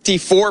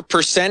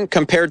 54%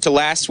 compared to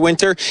last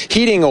winter.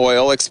 Heating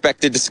oil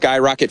expected to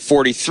skyrocket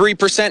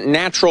 43%.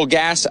 Natural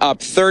gas up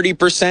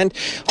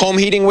 30%. Home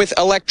heating with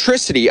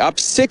electricity up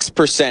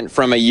 6%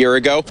 from a year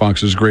ago.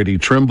 Fox's Grady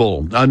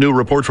Trimble. A new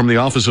report from the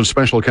Office of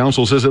Special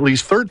Counsel says at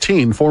least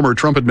 13 former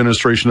Trump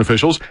administration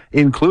officials,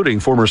 including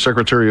former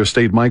Secretary of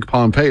State Mike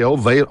Pompeo,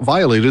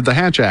 violated the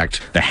Hatch Act.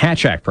 The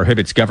Hatch Act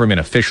prohibits government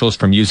officials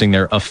from using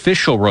their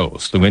official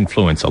roles to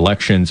influence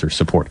elections or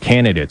support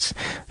candidates.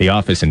 The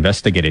office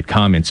investigated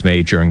comments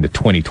made during the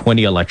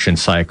 2020 election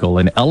cycle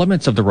and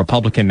elements of the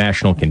Republican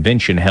National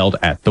Convention held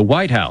at the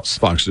White House.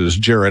 Fox's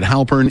Jared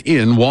Halpern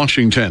in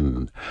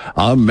Washington.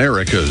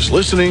 America's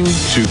listening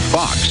to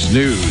Fox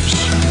News.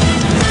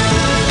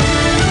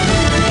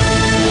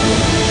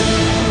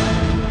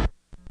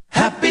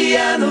 Happy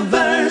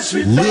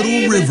anniversary,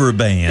 Little River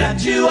Band.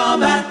 Got you on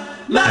my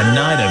mind. A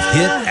night of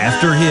hit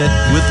after hit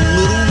with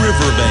Little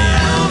River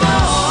Band.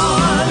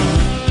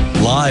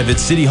 Live at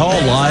City Hall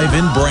Live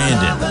in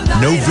Brandon,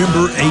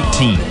 November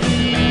 18th.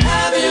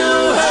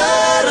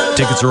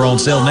 Tickets are on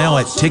sale now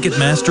at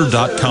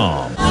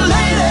Ticketmaster.com.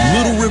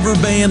 Little River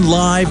Band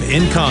live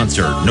in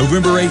concert,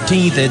 November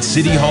 18th at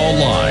City Hall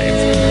Live.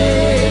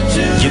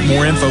 Get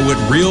more info at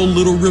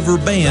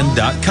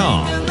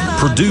RealLittleRiverBand.com.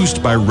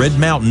 Produced by Red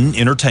Mountain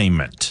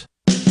Entertainment.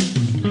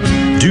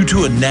 Due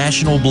to a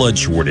national blood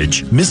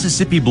shortage,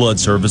 Mississippi Blood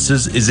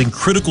Services is in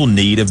critical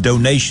need of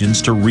donations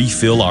to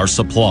refill our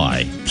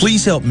supply.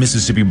 Please help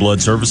Mississippi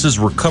Blood Services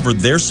recover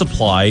their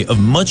supply of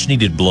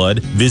much-needed blood.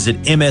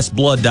 Visit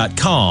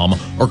msblood.com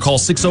or call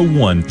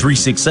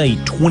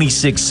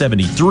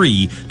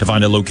 601-368-2673 to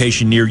find a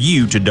location near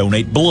you to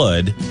donate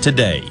blood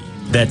today.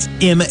 That's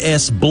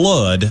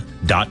msblood.com.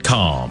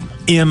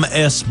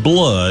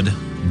 msblood.com.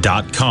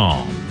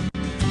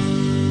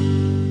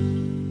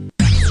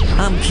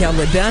 I'm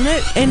Kelly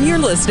Bennett, and you're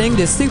listening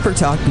to Super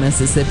Talk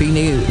Mississippi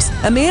News.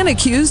 A man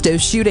accused of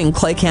shooting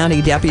Clay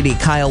County Deputy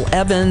Kyle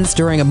Evans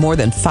during a more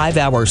than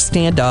 5-hour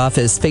standoff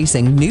is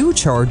facing new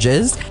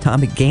charges.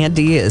 Tommy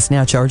Gandy is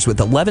now charged with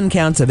 11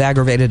 counts of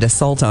aggravated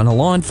assault on a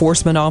law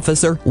enforcement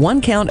officer, 1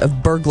 count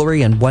of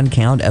burglary, and 1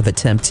 count of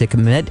attempt to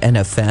commit an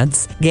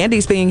offense.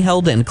 Gandy's being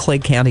held in Clay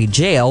County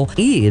Jail.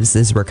 Eves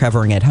is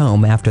recovering at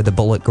home after the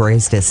bullet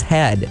grazed his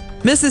head.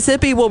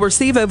 Mississippi will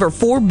receive over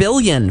 $4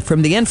 billion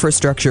from the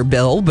infrastructure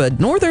bill, but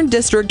Northern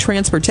District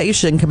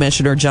Transportation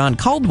Commissioner John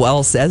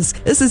Caldwell says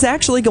this is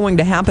actually going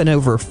to happen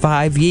over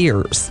 5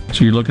 years.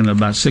 So you're looking at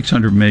about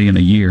 $600 million a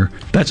year.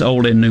 That's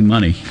old and new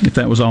money. If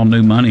that was all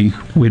new money,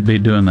 we'd be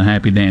doing the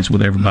happy dance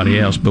with everybody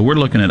else. But we're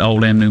looking at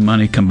old and new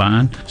money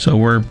combined, so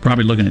we're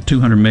probably looking at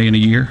 $200 million a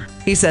year.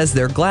 He says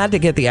they're glad to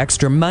get the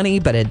extra money,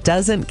 but it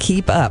doesn't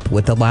keep up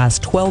with the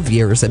last 12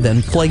 years of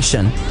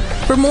inflation.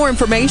 For more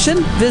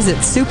information, visit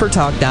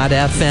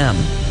supertalk.fm.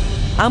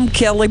 I'm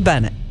Kelly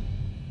Bennett.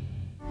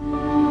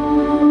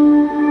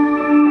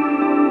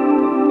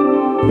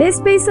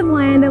 This piece of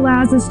land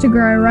allows us to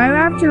grow row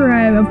after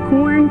row of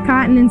corn,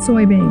 cotton, and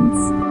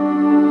soybeans.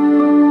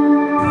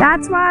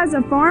 That's why, as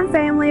a farm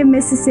family of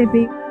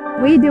Mississippi,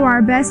 we do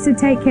our best to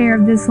take care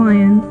of this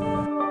land.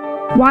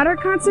 Water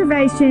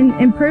conservation,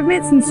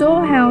 improvements in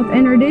soil health,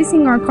 and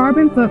reducing our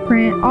carbon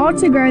footprint, all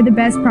to grow the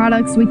best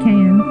products we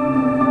can.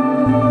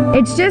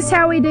 It's just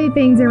how we do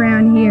things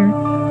around here,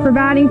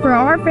 providing for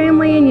our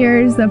family and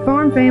yours, the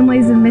farm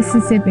families of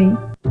Mississippi.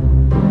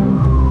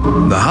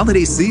 The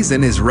holiday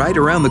season is right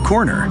around the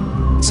corner,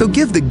 so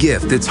give the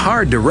gift that's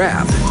hard to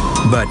wrap,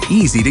 but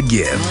easy to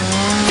give.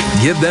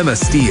 Give them a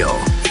Stihl.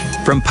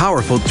 From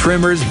powerful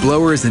trimmers,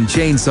 blowers, and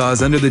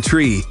chainsaws under the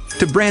tree,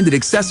 to branded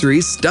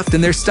accessories stuffed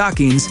in their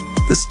stockings,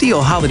 the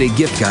Stihl Holiday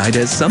Gift Guide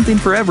has something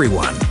for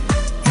everyone.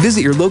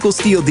 Visit your local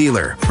Stihl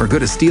dealer or go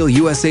to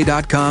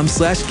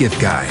stihlusa.com/gift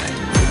guide.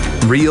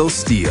 Real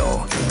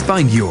Stihl.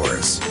 Find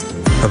yours.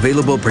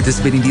 Available at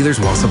participating dealers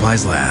while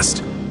supplies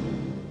last.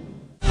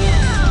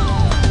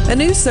 A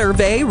new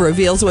survey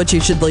reveals what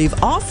you should leave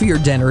off your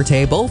dinner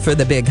table for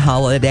the big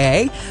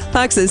holiday.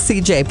 Fox's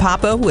CJ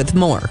Papa with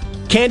more.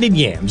 Candied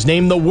yams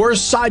named the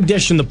worst side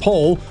dish in the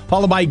poll,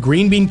 followed by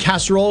green bean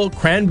casserole,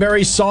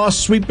 cranberry sauce,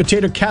 sweet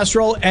potato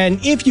casserole, and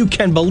if you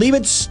can believe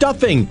it,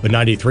 stuffing. But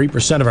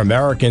 93% of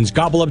Americans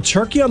gobble up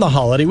turkey on the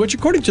holiday, which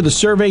according to the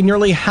survey,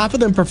 nearly half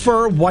of them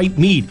prefer white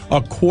meat. A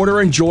quarter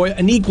enjoy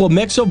an equal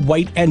mix of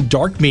white and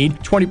dark meat.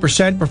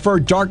 20% prefer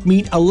dark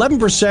meat,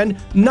 11%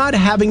 not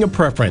having a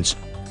preference.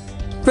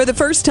 For the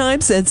first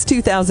time since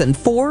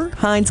 2004,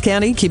 Hinds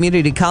County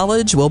Community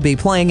College will be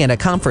playing in a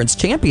conference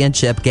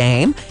championship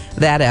game.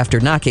 That after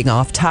knocking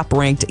off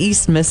top-ranked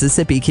East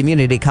Mississippi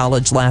Community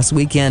College last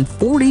weekend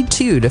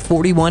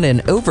 42-41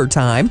 in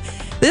overtime.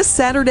 This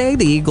Saturday,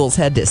 the Eagles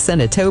head to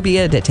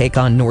Senatobia to take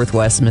on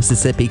Northwest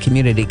Mississippi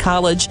Community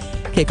College.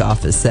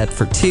 Kickoff is set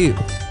for 2.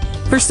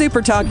 For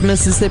Super Talk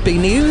Mississippi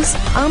News,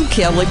 I'm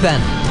Kelly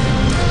Bennett.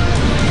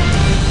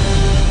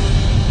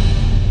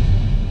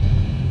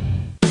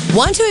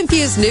 Want to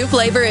infuse new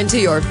flavor into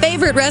your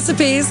favorite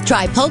recipes?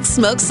 Try Polk's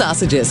smoked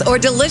sausages or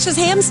delicious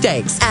ham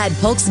steaks. Add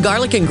Polk's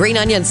garlic and green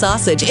onion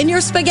sausage in your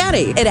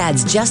spaghetti. It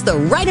adds just the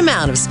right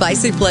amount of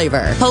spicy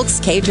flavor. Polk's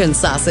Cajun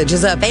sausage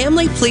is a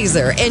family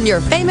pleaser in your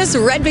famous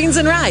red beans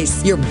and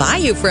rice. Your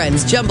Bayou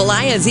Friends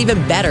jambalaya is even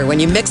better when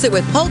you mix it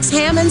with Polk's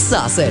ham and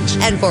sausage.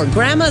 And for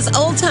Grandma's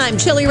old-time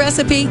chili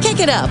recipe, kick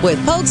it up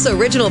with Polk's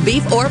original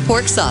beef or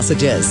pork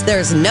sausages.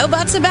 There's no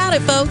buts about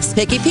it, folks.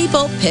 Picky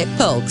people pick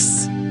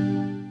Polk's.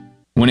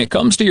 When it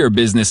comes to your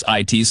business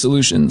IT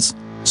solutions,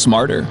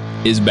 smarter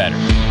is better.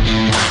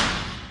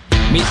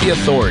 Meet the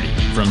authority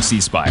from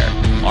C Spire.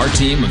 Our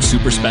team of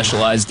super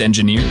specialized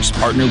engineers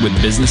partner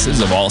with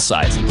businesses of all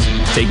sizes,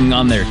 taking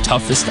on their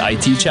toughest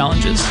IT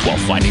challenges while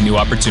finding new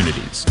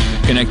opportunities.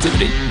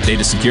 Connectivity,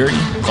 data security,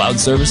 cloud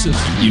services,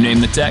 you name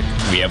the tech,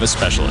 we have a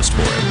specialist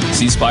for it.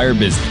 C Spire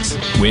Business.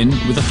 Win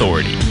with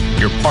authority.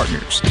 Your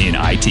partners in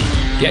IT.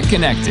 Get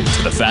connected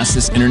to the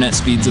fastest internet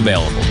speeds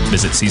available.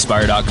 Visit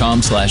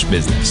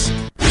cspire.com/business.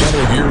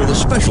 Cattle here with a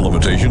special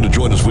invitation to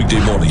join us weekday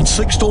morning,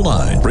 6 to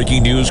 9.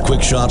 Breaking news,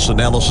 quick shots,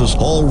 analysis,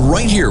 all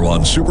right here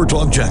on Super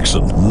Talk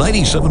Jackson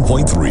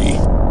 97.3.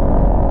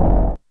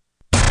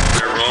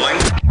 We're rolling.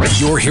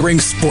 You're hearing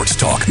Sports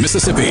Talk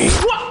Mississippi.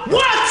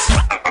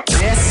 What?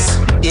 This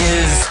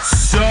is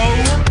so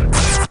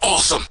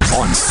awesome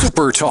on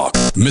Super Talk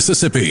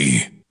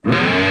Mississippi.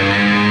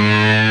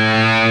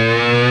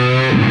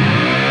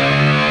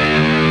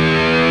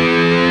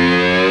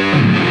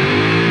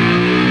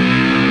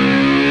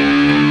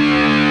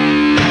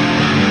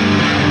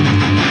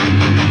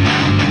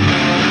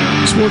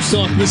 Sports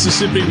Talk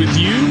Mississippi with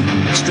you,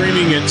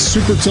 streaming at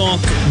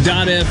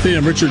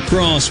supertalk.fm. Richard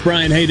Cross,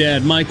 Brian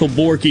Haydad, Michael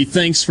Borky,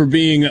 thanks for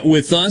being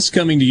with us,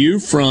 coming to you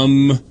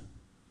from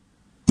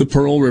the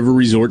Pearl River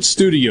Resort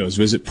Studios.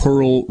 Visit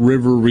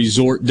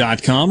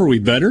pearlriverresort.com. Are we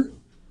better?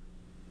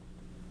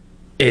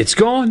 It's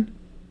gone.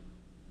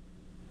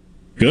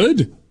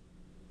 Good.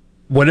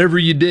 Whatever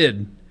you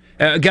did.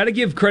 Got to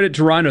give credit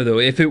to Rhino, though.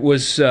 If it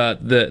was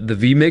the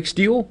V-Mix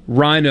deal,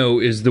 Rhino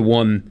is the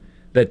one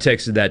that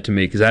texted that to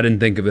me because I didn't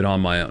think of it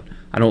on my own.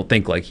 I don't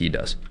think like he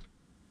does.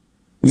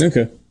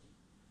 Okay.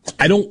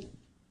 I don't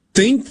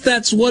think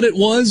that's what it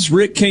was.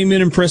 Rick came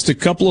in and pressed a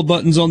couple of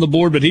buttons on the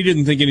board, but he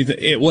didn't think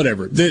anything.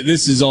 Whatever.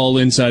 This is all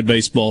inside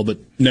baseball, but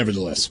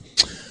nevertheless.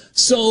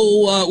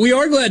 So we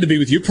are glad to be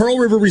with you. Pearl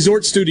River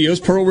Resort Studios.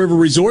 Pearl River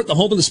Resort, the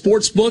home of the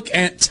sports book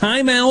at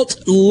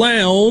Timeout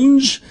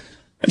Lounge.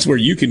 That's where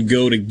you can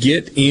go to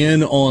get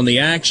in on the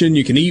action.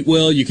 You can eat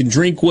well, you can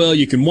drink well,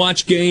 you can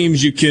watch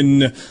games, you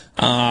can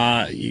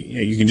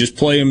just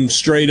play them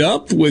straight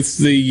up with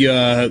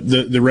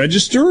the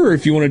register, or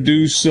if you want to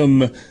do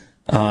some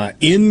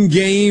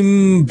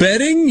in-game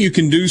betting, you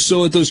can do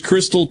so at those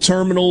Crystal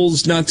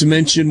terminals. Not to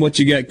mention what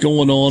you got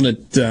going on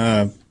at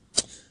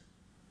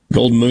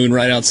Golden Moon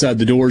right outside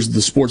the doors of the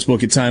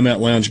sportsbook at Timeout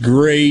Lounge.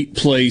 Great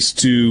place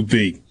to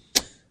be.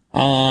 You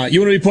want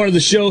to be part of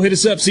the show? Hit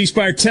us up, C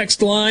Spire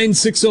text line,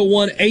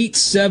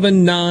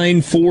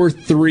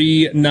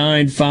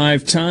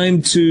 601-879-4395.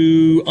 Time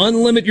to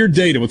unlimit your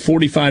data with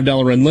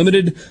 $45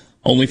 unlimited,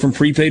 only from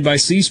prepaid by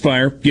C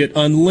Spire. Get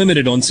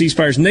unlimited on C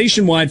Spire's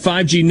nationwide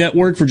 5G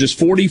network for just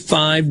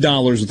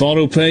 $45 with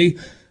auto pay.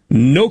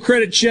 No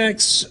credit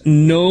checks,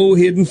 no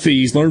hidden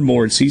fees. Learn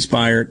more at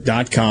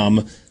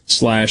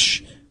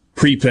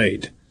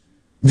cspire.com/prepaid.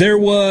 There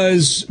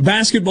was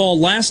basketball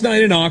last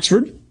night in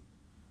Oxford.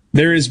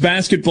 There is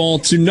basketball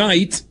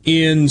tonight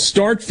in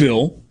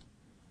Starkville.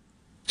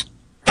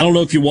 I don't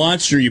know if you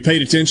watched or you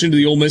paid attention to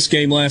the Ole Miss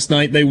game last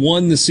night. They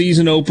won the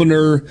season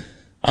opener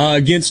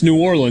against New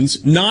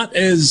Orleans. Not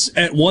as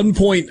at one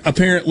point,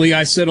 apparently,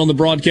 I said on the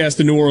broadcast,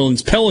 the New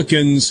Orleans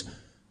Pelicans,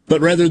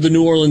 but rather the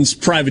New Orleans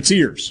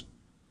Privateers.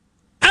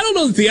 I don't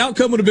know that the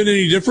outcome would have been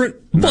any different,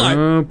 but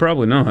no,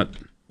 probably not.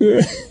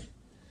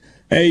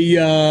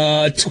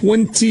 A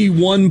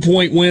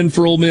 21-point win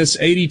for Ole Miss,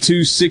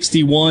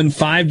 82-61.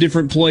 5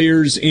 different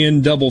players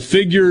in double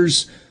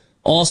figures.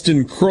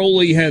 Austin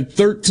Crowley had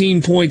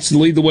 13 points to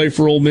lead the way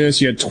for Ole Miss.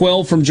 You had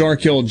 12 from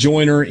Jarkel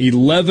Joyner,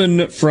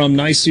 11 from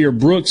Nyseer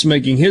Brooks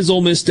making his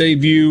Ole Miss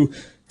debut,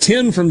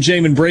 10 from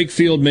Jamin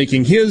Brakefield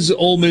making his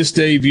Ole Miss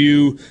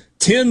debut,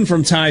 10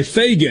 from Ty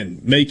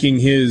Fagan making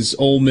his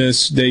Ole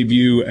Miss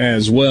debut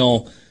as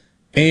well.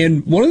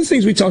 And one of the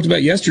things we talked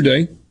about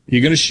yesterday,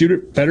 you're going to shoot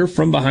it better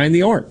from behind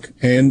the arc.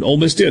 And Ole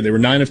Miss did. They were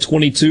 9 of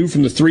 22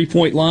 from the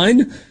three-point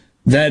line.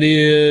 That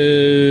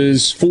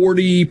is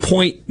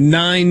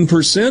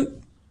 40.9%.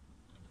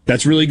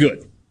 That's really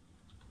good.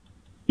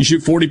 You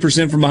shoot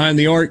 40% from behind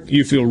the arc,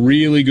 you feel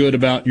really good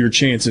about your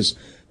chances.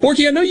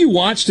 Borky, I know you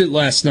watched it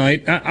last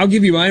night. I'll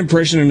give you my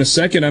impression in a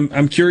second.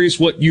 I'm curious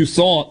what you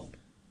thought,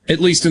 at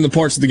least in the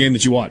parts of the game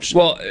that you watched.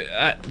 Well,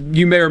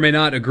 you may or may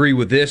not agree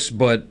with this,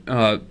 but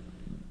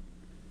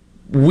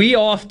we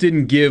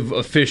often give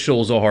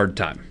officials a hard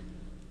time.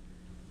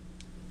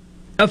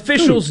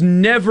 Officials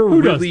never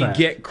really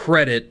get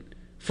credit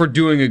for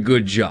doing a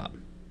good job.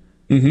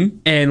 Mm-hmm.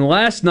 And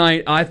last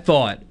night, I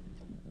thought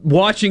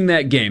watching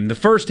that game, the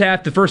first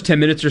 10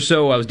 minutes or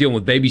so, I was dealing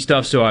with baby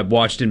stuff, so I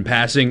watched in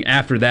passing.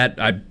 After that,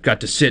 I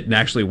got to sit and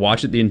actually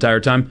watch it the entire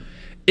time.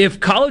 If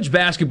college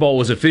basketball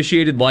was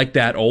officiated like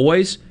that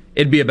always,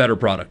 it'd be a better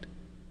product.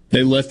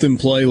 They let them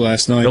play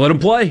last night. They let them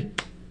play.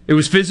 It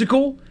was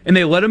physical, and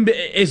they let them,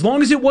 as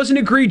long as it wasn't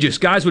egregious,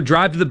 guys would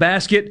drive to the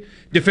basket,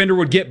 defender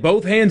would get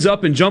both hands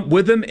up and jump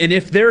with them, and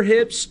if their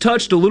hips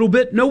touched a little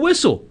bit, no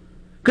whistle,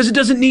 because it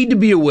doesn't need to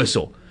be a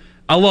whistle.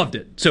 I loved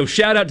it. So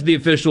shout out to the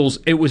officials.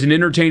 It was an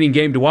entertaining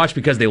game to watch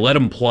because they let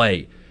them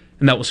play,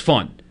 and that was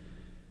fun.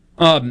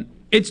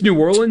 It's New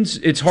Orleans.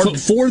 It's hard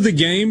for the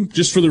game,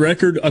 just for the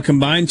record, a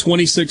combined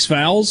 26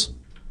 fouls.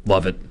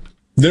 Love it.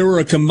 There were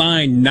a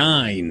combined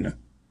 9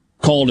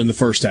 called in the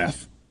first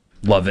half.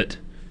 Love it.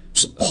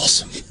 It's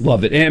awesome.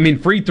 Love it. And, I mean,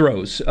 free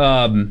throws.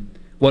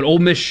 Ole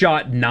Miss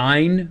shot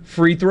 9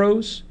 free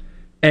throws,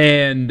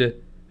 and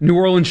New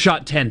Orleans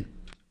shot 10.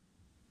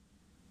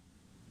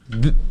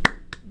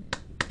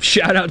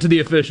 Shout out to the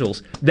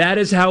officials. That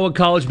is how a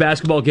college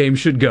basketball game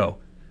should go.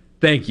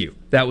 Thank you.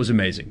 That was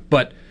amazing.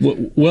 But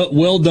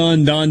well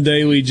done, Don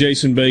Daly,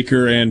 Jason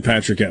Baker, and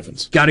Patrick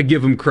Evans. Got to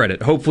give them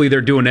credit. Hopefully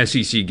they're doing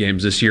SEC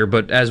games this year,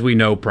 but as we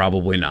know,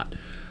 probably not.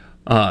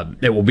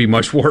 It will be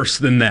much worse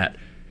than that.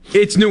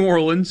 It's New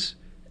Orleans,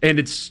 and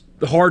it's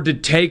hard to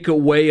take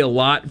away a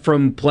lot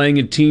from playing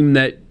a team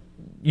that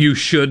you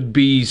should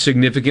be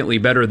significantly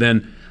better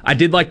than. I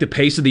did like the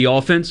pace of the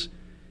offense.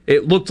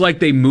 It looked like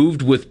they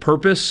moved with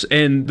purpose,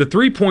 and the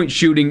three-point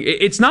shooting,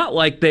 it's not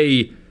like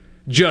they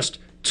just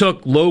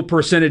took low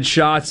percentage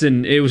shots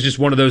and it was just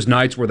one of those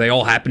nights where they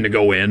all happen to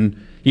go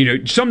in. You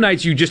know, some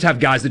nights you just have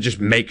guys that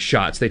just make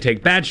shots. They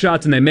take bad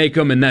shots and they make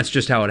them, and that's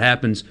just how it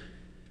happens.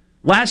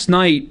 Last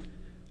night,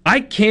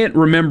 I can't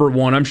remember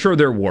one. I'm sure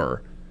there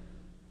were.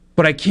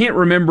 But I can't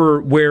remember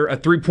where a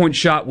three-point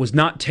shot was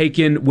not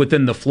taken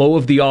within the flow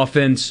of the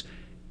offense,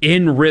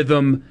 in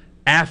rhythm,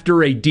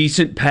 after a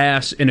decent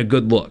pass and a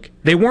good look.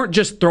 They weren't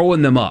just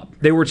throwing them up.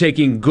 They were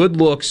taking good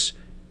looks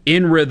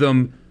in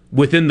rhythm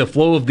within the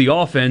flow of the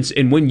offense,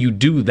 and when you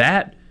do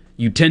that,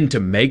 you tend to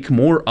make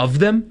more of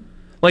them.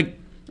 Like,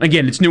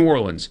 again, it's New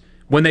Orleans.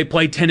 When they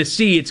play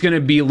Tennessee, it's going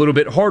to be a little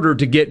bit harder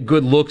to get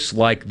good looks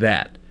like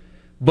that.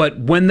 But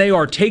when they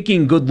are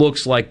taking good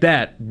looks like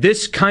that,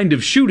 this kind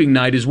of shooting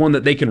night is one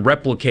that they can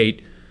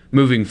replicate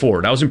moving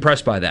forward. I was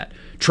impressed by that.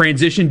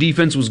 Transition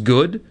defense was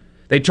good.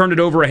 They turned it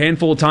over a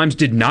handful of times,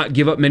 did not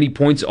give up many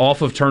points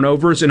off of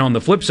turnovers, and on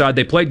the flip side,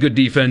 they played good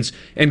defense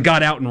and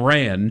got out and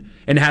ran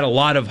and had a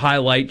lot of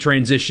highlight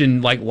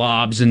transition like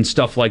lobs and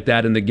stuff like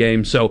that in the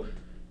game. So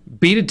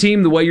beat that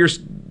team the way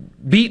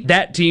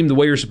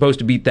you're supposed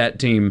to beat that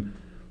team.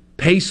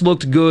 Pace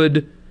looked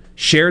good,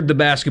 shared the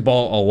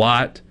basketball a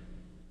lot,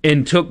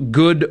 and took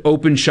good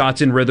open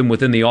shots in rhythm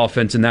within the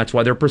offense, and that's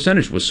why their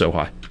percentage was so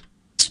high.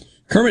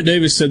 Kermit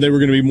Davis said they were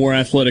going to be more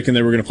athletic and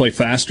they were going to play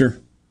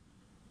faster.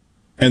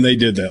 And they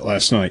did that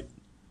last night.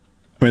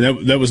 I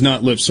mean, that was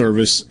not lip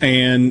service.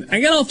 And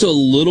I got off to a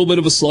little bit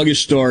of a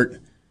sluggish start,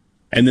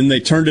 and then they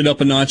turned it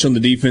up a notch on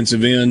the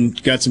defensive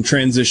end, got some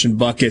transition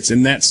buckets,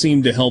 and that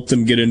seemed to help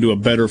them get into a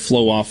better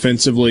flow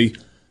offensively.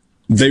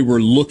 They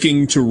were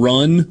looking to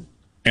run,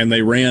 and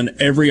they ran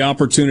every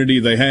opportunity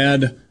they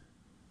had.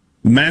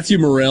 Matthew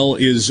Morrell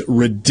is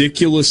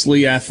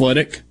ridiculously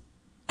athletic.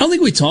 I don't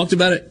think we talked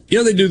about it. You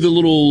know, they do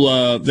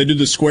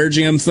the square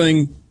jam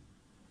thing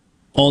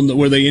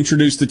where they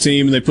introduce the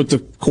team and they put the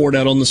court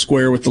out on the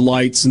square with the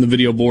lights and the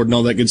video board and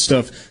all that good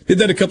stuff. Did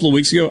that a couple of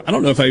weeks ago. I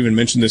don't know if I even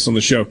mentioned this on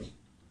the show.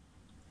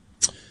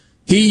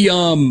 He,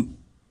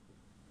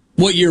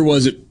 what year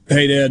was it?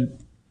 Hey, Dad,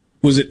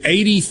 was it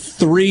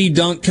 83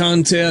 dunk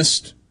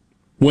contest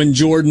when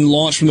Jordan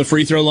launched from the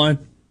free throw line?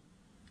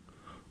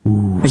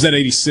 Ooh. Or was that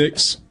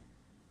 86?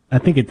 I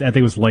think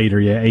it was later.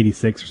 Yeah,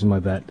 86 or something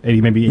like that.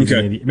 80, maybe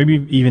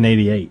even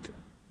 88.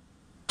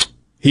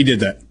 He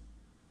did that.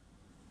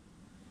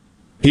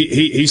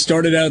 He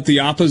started out at the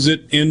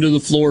opposite end of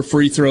the floor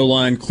free throw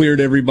line, cleared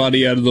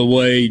everybody out of the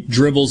way,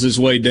 dribbles his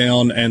way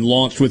down, and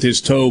launched with his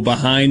toe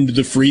behind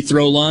the free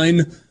throw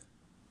line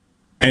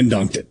and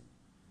dunked it.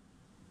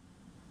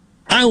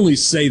 I only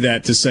say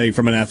that to say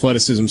from an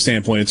athleticism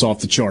standpoint, it's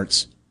off the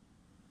charts.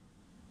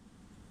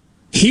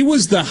 He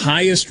was the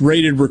highest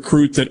rated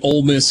recruit that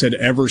Ole Miss had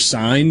ever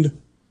signed,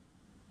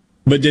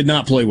 but did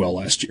not play well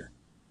last year.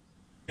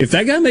 If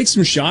that guy makes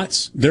some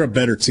shots, they're a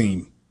better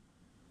team.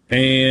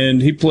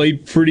 And he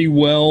played pretty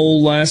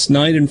well last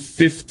night in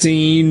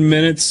 15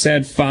 minutes,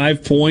 had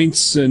 5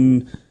 points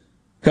and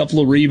a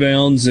couple of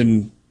rebounds,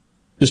 and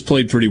just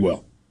played pretty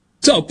well.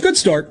 So, good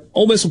start.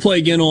 Ole Miss will play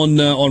again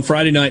on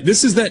Friday night.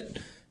 It's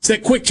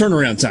that quick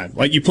turnaround time.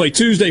 Like, you play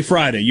Tuesday,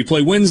 Friday. You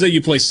play Wednesday,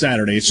 you play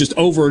Saturday. It's just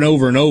over and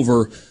over and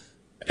over.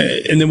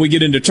 And then we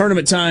get into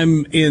tournament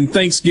time in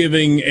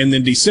Thanksgiving, and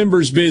then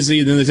December's busy,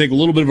 and then they take a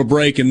little bit of a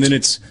break, and then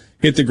it's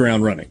hit the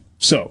ground running.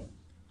 So,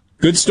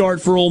 good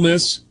start for Ole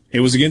Miss. It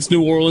was against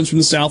New Orleans from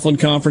the Southland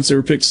Conference. They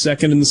were picked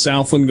second in the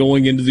Southland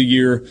going into the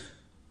year.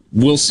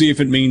 We'll see if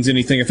it means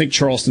anything. I think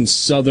Charleston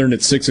Southern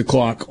at 6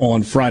 o'clock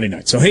on Friday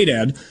night. So, hey,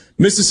 Dad,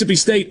 Mississippi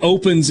State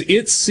opens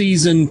its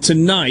season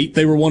tonight.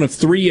 They were one of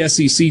 3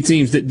 SEC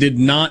teams that did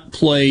not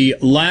play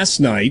last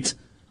night.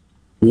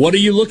 What are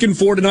you looking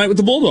for tonight with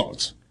the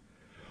Bulldogs?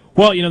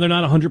 Well, they're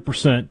not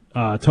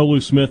 100%. Tolu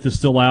Smith is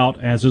still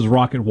out, as is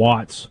Rocket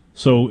Watts.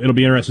 So it'll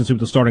be interesting to see what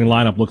the starting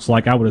lineup looks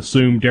like. I would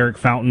assume Derek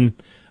Fountain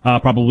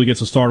probably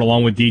gets a start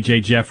along with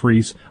DJ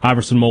Jeffries,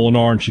 Iverson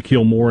Molinar, and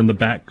Shaquille Moore in the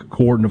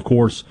backcourt, and, of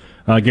course,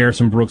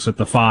 Garrison Brooks at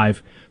the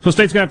 5. So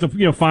State's going to have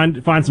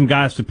to find some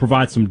guys to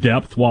provide some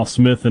depth while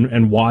Smith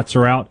and Watts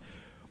are out.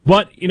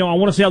 But, I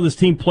want to see how this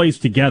team plays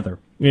together.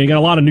 You got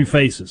a lot of new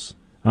faces.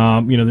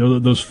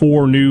 Those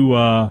 4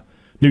 new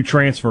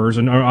transfers,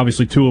 and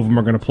obviously 2 of them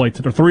are going to play,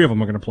 or 3 of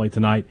them are going to play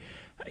tonight.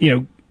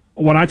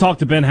 When I talked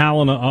to Ben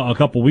Hallen a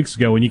couple weeks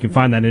ago, and you can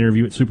find that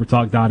interview at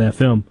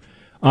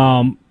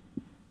supertalk.fm,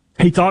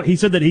 he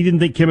said that he didn't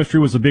think chemistry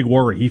was a big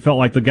worry. He felt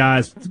like the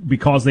guys,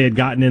 because they had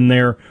gotten in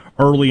there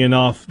early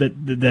enough, that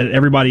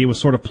everybody was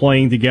sort of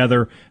playing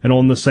together and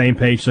on the same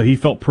page, so he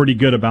felt pretty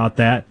good about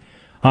that.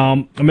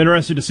 I'm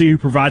interested to see who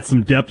provides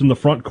some depth in the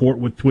front court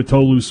with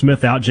Tolu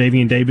Smith out.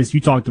 Javian Davis,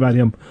 you talked about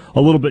him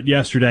a little bit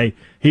yesterday.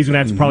 He's going to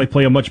have to probably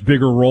play a much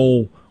bigger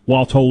role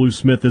while Tolu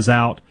Smith is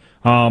out.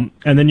 And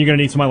then you're going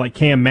to need somebody like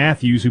Cam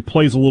Matthews, who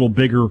plays a little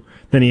bigger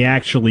than he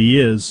actually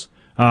is,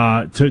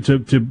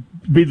 to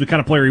be the kind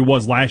of player he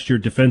was last year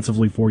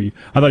defensively for you.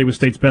 I thought he was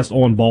State's best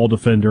on-ball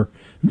defender.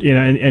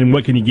 And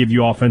what can he give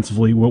you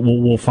offensively?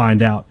 We'll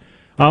find out.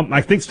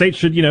 I think State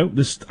should,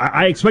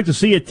 I expect to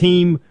see a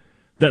team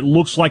that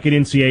looks like an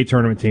NCAA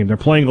tournament team. They're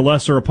playing a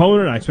lesser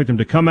opponent. I expect them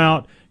to come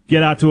out,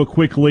 get out to a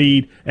quick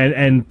lead,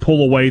 and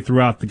pull away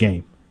throughout the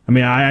game. I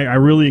mean, I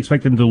really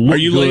expect them to look good.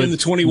 Are you laying the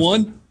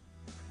 21?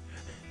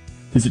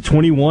 Is it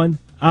 21?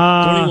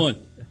 21.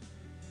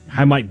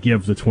 I might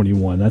give the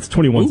 21. That's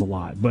 21's a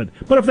lot. But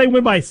if they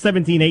win by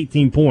 17,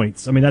 18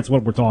 points, I mean, that's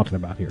what we're talking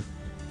about here.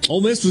 Ole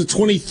Miss was a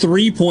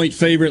 23-point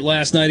favorite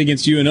last night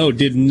against UNO.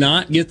 Did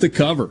not get the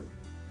cover.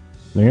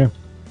 Yeah.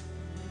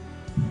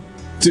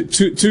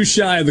 Too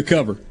shy of the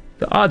cover.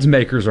 The odds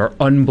makers are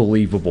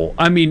unbelievable.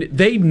 I mean,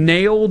 they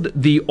nailed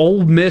the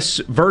Ole Miss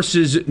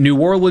versus New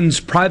Orleans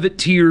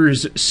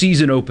Privateers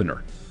season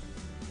opener.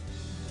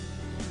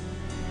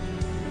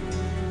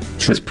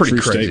 That's pretty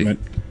crazy.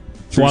 Statement.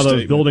 Why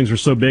those buildings are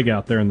so big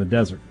out there in the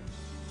desert.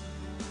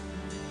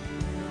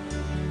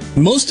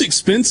 Most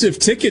expensive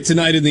ticket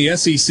tonight in the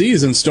SEC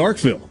is in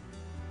Starkville.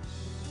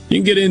 You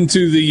can get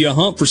into the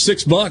hump for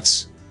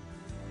 $6.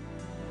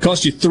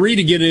 Cost you $3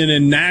 to get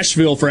in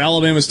Nashville for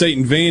Alabama State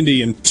and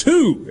Vandy, and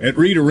 $2 at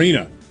Reed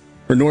Arena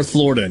for North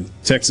Florida and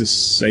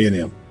Texas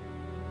A&M.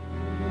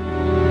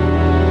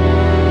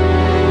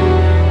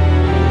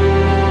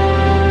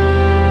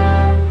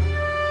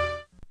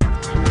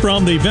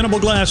 From the Venable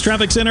Glass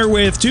Traffic Center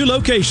with 2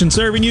 locations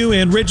serving you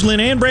in Ridgeland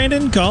and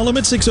Brandon. Call them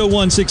at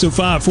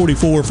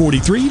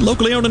 601-605-4443.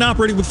 Locally owned and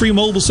operated with free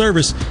mobile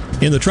service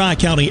in the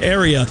Tri-County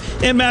area.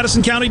 In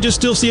Madison County, just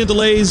still seeing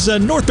delays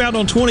northbound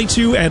on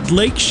 22 at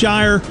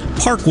Lakeshire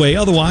Parkway.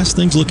 Otherwise,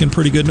 things looking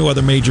pretty good. No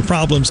other major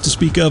problems to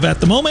speak of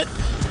at the moment.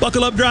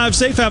 Buckle up, drive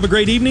safe, have a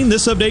great evening.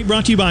 This update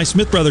brought to you by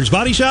Smith Brothers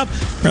Body Shop.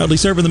 Proudly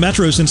serving the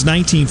Metro since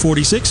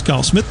 1946.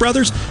 Call Smith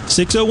Brothers,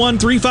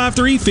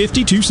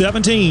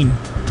 601-353-5217.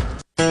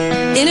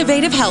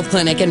 Innovative Health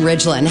Clinic in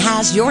Ridgeland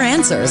has your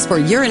answers for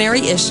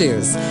urinary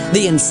issues.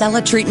 The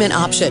Encella treatment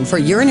option for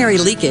urinary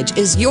leakage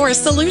is your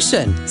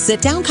solution.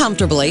 Sit down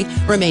comfortably,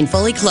 remain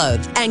fully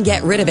clothed, and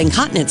get rid of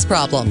incontinence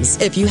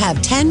problems. If you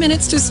have 10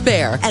 minutes to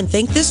spare and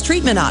think this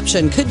treatment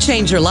option could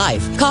change your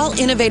life, call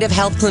Innovative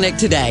Health Clinic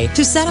today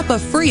to set up a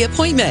free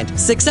appointment.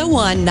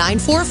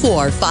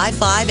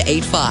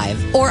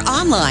 601-944-5585 or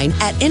online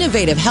at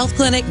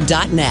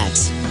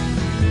innovativehealthclinic.net.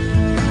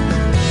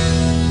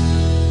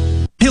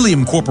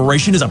 Pilium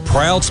Corporation is a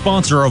proud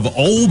sponsor of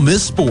Ole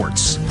Miss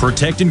Sports.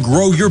 Protect and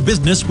grow your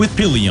business with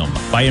Pilium.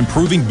 By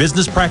improving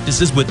business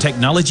practices with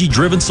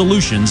technology-driven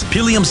solutions,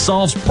 Pilium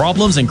solves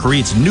problems and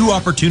creates new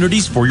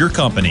opportunities for your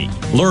company.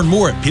 Learn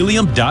more at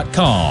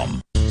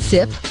Pilium.com.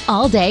 Sip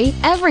all day,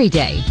 every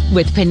day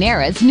with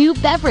Panera's new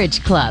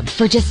Beverage Club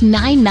for just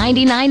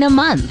 $9.99 a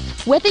month.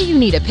 Whether you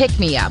need a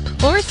pick-me-up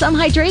or some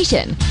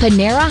hydration,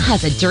 Panera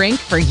has a drink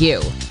for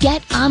you.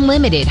 Get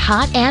unlimited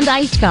hot and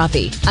iced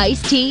coffee,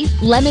 iced tea,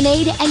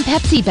 lemonade, and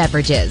Pepsi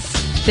beverages.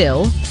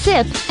 Fill,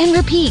 sip, and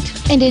repeat.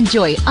 And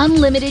enjoy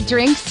unlimited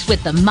drinks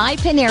with the My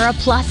Panera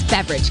Plus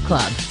Beverage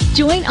Club.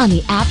 Join on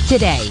the app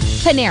today.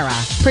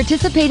 Panera.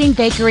 Participating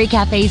bakery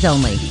cafes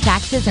only.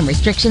 Taxes and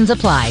restrictions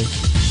apply.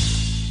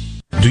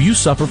 Do you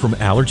suffer from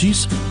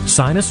allergies,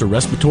 sinus, or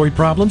respiratory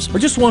problems, or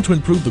just want to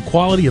improve the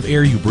quality of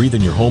air you breathe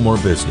in your home or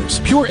business?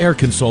 Pure Air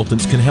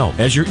Consultants can help.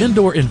 As your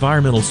indoor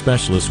environmental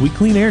specialists, we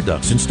clean air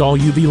ducts, install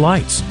UV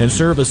lights, and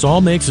service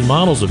all makes and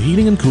models of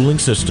heating and cooling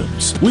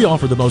systems. We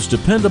offer the most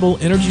dependable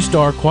Energy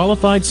Star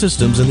qualified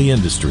systems in the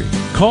industry.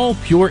 Call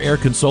Pure Air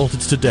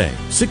Consultants today,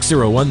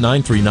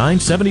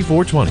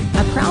 601-939-7420.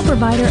 A proud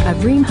provider of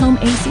Rheem Home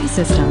AC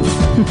systems.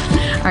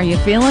 Are you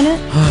feeling it?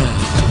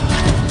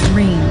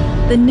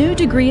 Rheem, the new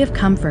degree of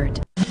comfort.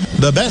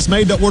 The best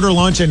made-to-order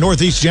lunch in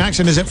Northeast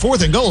Jackson is at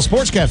 4th and Goal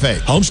Sports Cafe.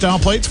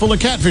 Homestyle plates full of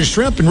catfish,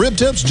 shrimp, and rib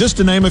tips, just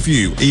to name a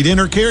few. Eat in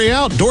or carry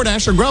out,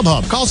 DoorDash or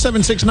Grubhub. Call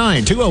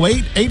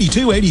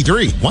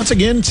 769-208-8283. Once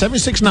again,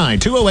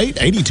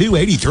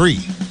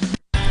 769-208-8283.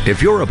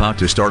 If you're about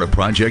to start a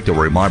project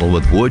or remodel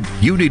with wood,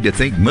 you need to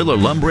think Miller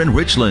Lumber in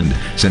Richland.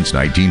 Since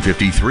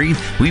 1953,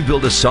 we've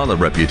built a solid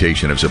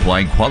reputation of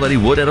supplying quality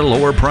wood at a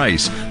lower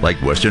price, like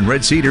Western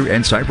Red Cedar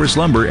and Cypress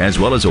Lumber, as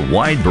well as a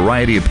wide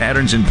variety of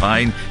patterns in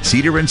pine,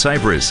 cedar, and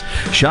cypress.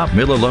 Shop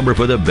Miller Lumber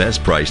for the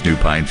best price new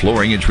pine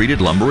flooring and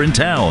treated lumber in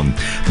town.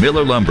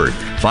 Miller Lumber,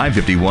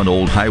 551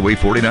 Old Highway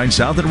 49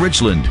 South in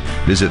Richland.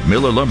 Visit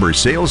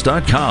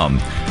MillerLumberSales.com,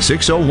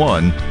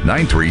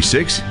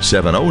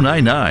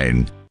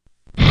 601-936-7099.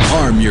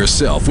 Arm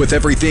yourself with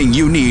everything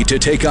you need to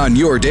take on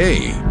your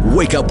day.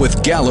 Wake up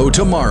with Gallo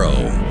tomorrow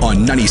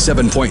on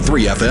 97.3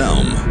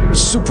 FM.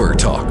 Super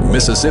Talk,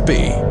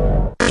 Mississippi.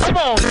 Come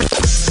on.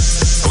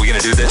 Are we going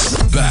to do this?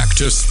 Back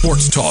to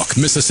Sports Talk,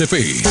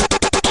 Mississippi.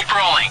 Keep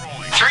rolling.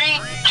 3,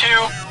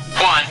 2,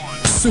 1.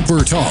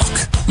 Super Talk,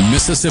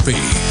 Mississippi.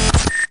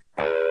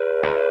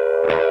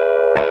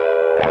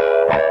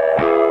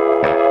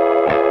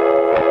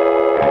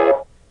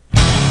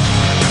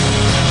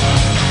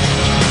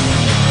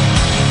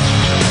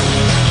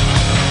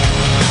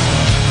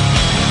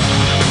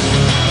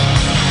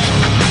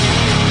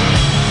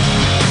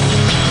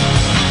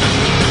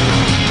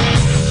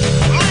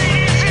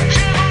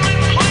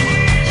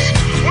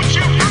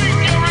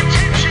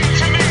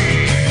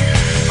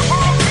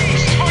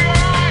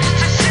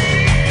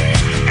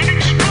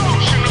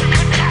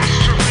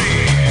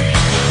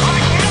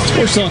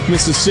 Sports Talk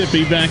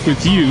Mississippi back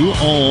with you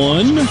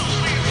on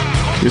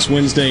this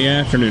Wednesday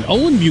afternoon.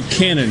 Owen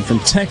Buchanan from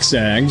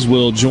Texags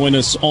will join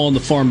us on the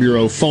Farm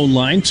Bureau phone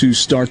line to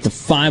start the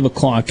 5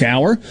 o'clock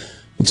hour.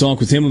 We'll talk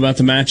with him about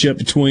the matchup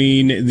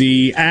between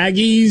the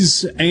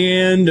Aggies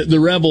and the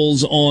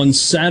Rebels on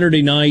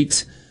Saturday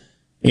night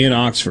in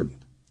Oxford.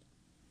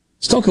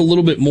 Let's talk a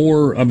little bit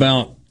more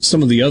about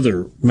some of the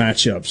other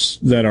matchups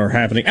that are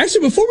happening.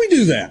 Actually, before we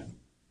do that,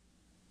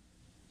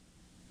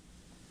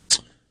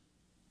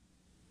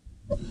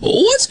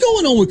 what's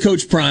going on with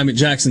Coach Prime at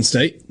Jackson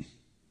State?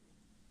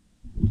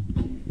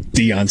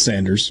 Deion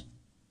Sanders.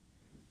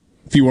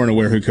 If you weren't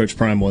aware who Coach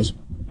Prime was.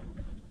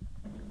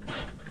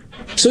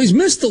 So he's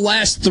missed the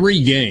last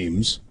 3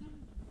 games.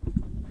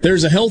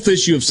 There's a health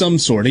issue of some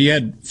sort. He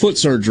had foot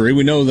surgery.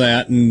 We know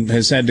that, and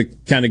has had to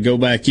kind of go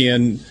back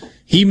in.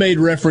 He made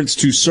reference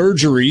to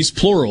surgeries,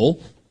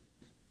 plural,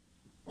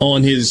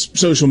 on his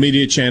social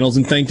media channels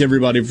and thanked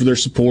everybody for their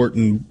support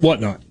and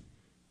whatnot.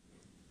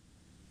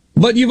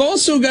 But you've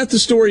also got the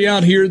story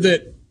out here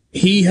that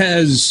he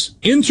has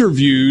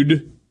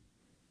interviewed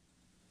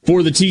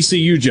for the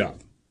TCU job.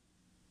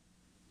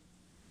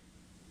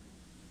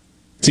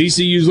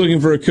 TCU's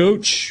looking for a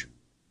coach.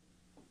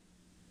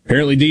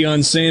 Apparently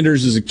Deion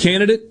Sanders is a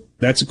candidate.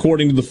 That's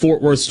according to the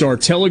Fort Worth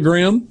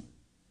Star-Telegram,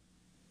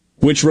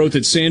 which wrote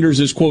that Sanders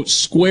is, quote,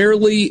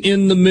 squarely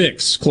in the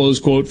mix, close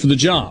quote, for the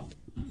job.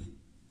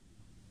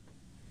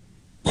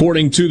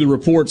 According to the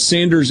report,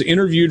 Sanders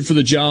interviewed for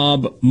the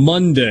job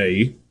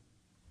Monday.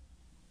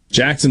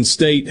 Jackson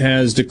State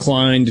has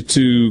declined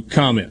to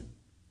comment.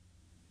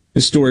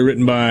 This story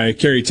written by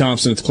Kerry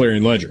Thompson at the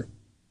Clarion Ledger.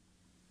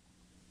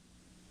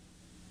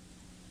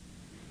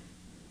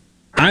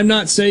 I'm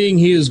not saying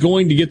he is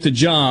going to get the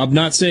job,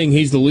 not saying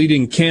he's the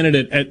leading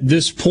candidate at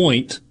this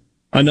point,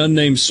 an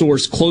unnamed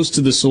source close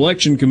to the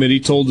selection committee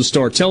told the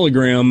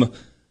Star-Telegram,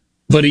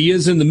 but he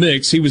is in the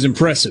mix. He was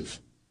impressive.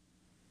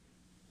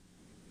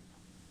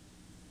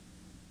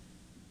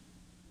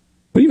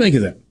 What do you make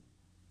of that?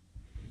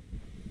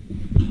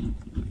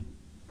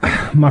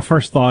 My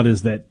first thought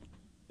is that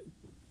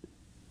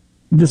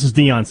this is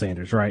Deion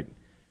Sanders, right?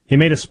 He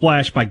made a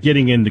splash by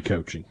getting into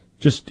coaching.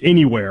 Just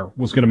anywhere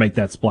was going to make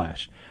that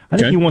splash. I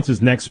think he wants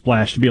his next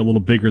splash to be a little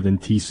bigger than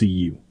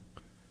TCU.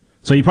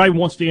 So he probably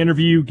wants to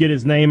interview, get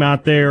his name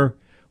out there,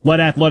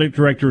 let athletic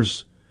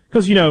directors,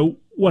 because, you know,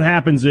 what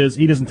happens is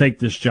he doesn't take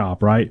this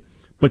job, right?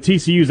 But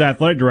TCU's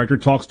athletic director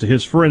talks to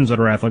his friends that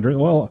are athletic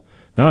directors. Well,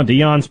 no,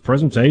 Deion's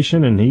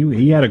presentation, and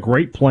he had a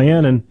great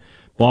plan, and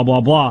blah,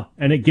 blah, blah.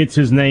 And it gets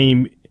his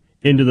name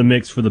into the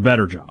mix for the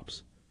better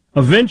jobs.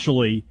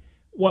 Eventually,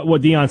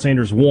 what Deion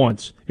Sanders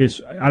wants is,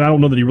 I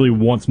don't know that he really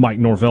wants Mike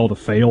Norvell to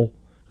fail,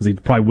 because he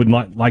probably would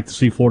not like to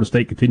see Florida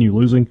State continue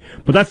losing,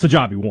 but that's the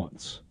job he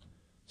wants.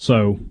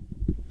 So,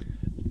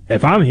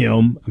 if I'm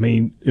him, I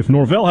mean, if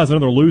Norvell has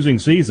another losing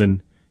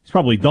season, he's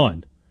probably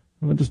done.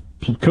 I'll just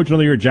coach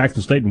another year at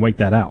Jackson State and wait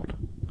that out.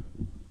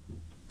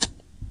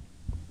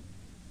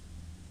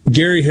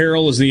 Gary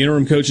Harrell is the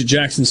interim coach at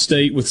Jackson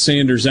State with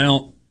Sanders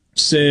out.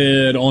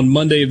 Said on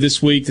Monday of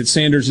this week that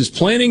Sanders is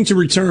planning to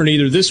return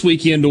either this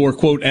weekend or,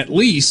 quote, at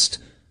least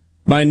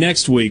by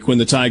next week when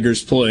the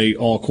Tigers play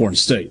Alcorn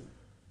State.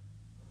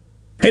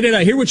 Hey, did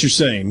I hear what you're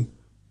saying?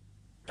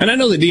 And I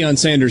know that Deion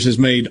Sanders has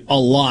made a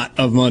lot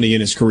of money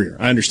in his career.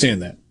 I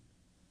understand that.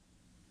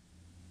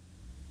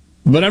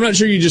 But I'm not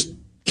sure you just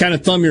kind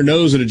of thumb your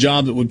nose at a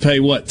job that would pay,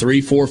 what, $3,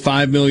 $4,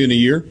 $5 million a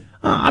year?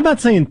 I'm not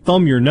saying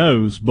thumb your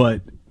nose,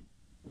 but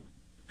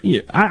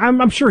yeah,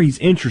 I'm sure he's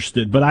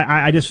interested. But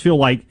I just feel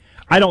like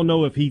I don't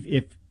know if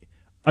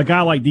a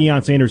guy like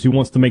Deion Sanders who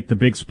wants to make the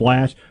big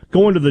splash,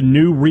 going to the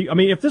new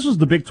if this was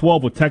the Big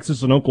 12 with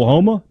Texas and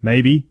Oklahoma,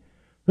 maybe.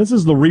 This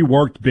is the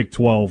reworked Big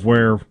 12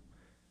 where,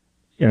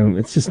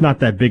 it's just not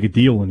that big a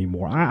deal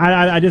anymore.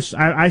 I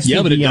see.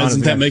 Yeah, but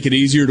doesn't that make it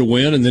easier to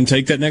win and then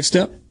take that next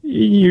step?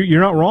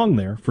 You're not wrong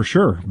there, for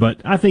sure.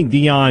 But I think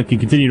Deion can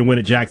continue to win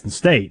at Jackson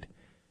State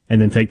and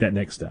then take that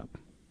next step.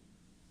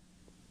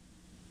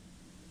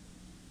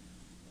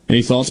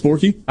 Any thoughts,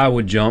 Borky? I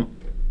would jump.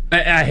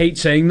 I hate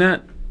saying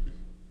that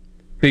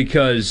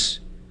because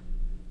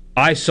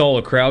I saw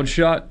a crowd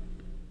shot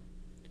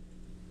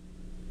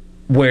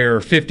where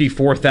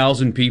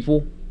 54,000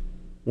 people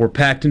were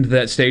packed into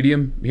that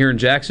stadium here in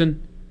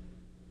Jackson.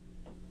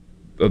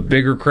 A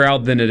bigger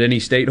crowd than at any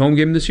state home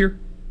game this year.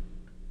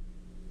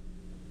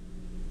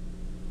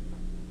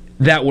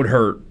 That would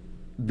hurt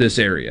this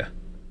area.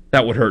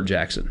 That would hurt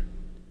Jackson.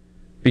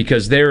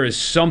 Because there is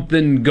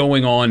something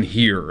going on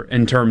here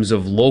in terms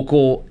of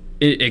local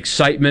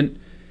excitement.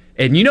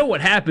 And you know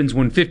what happens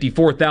when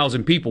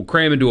 54,000 people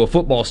cram into a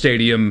football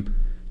stadium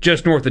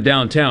just north of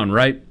downtown,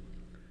 right?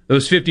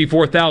 Those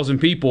 54,000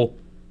 people,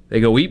 they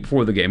go eat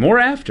before the game or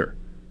after.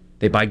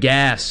 They buy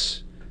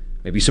gas,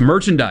 maybe some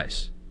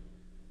merchandise.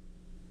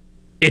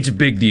 It's a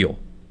big deal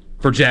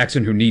for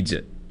Jackson, who needs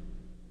it.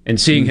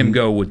 And seeing him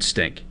go would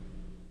stink.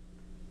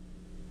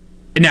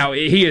 Now,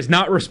 he is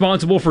not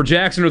responsible for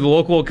Jackson or the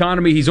local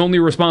economy. He's only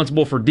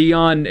responsible for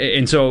Deion.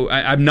 And so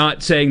I'm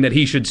not saying that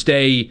he should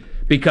stay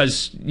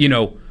because,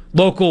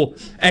 local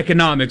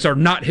economics are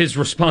not his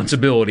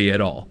responsibility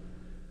at all.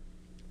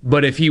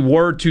 But if he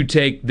were to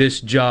take this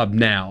job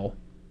now,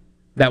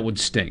 that would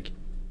stink.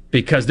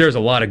 Because there's a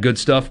lot of good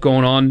stuff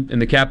going on in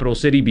the capital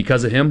city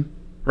because of him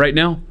right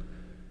now.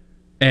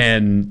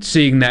 And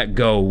seeing that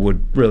go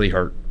would really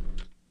hurt.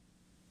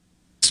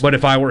 But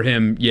if I were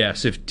him,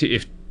 yes, if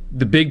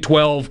the Big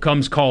 12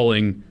 comes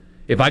calling,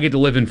 if I get to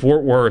live in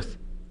Fort Worth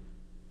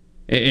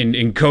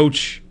and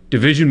coach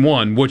Division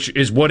I, which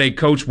is what a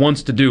coach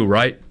wants to do,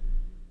 right?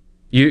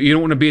 You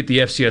don't want to be at the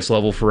FCS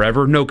level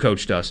forever. No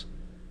coach does.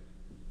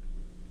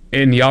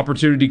 And the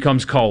opportunity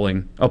comes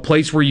calling, a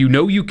place where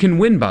you can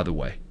win, by the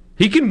way.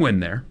 He can win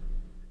there.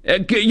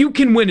 You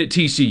can win at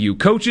TCU.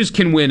 Coaches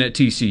can win at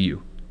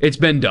TCU. It's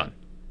been done.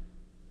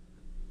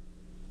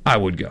 I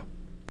would go.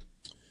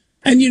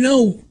 And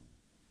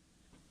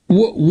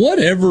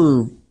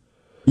whatever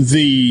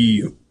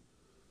the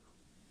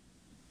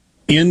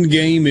end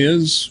game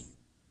is,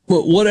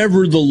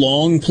 whatever the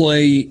long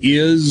play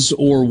is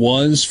or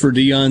was for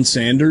Deion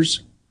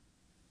Sanders,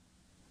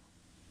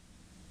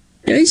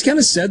 he's kind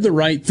of said the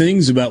right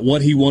things about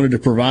what he wanted to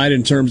provide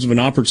in terms of an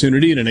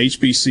opportunity at an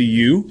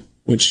HBCU,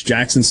 which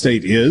Jackson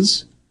State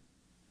is,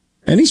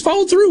 and he's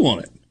followed through on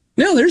it.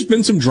 Now, there's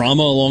been some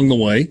drama along the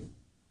way.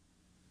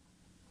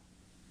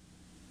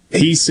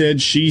 He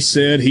said, she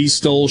said, he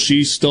stole,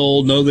 she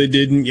stole, no, they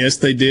didn't, yes,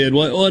 they did,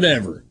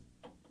 whatever.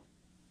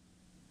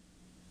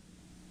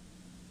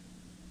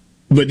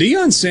 But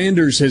Deion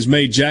Sanders has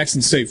made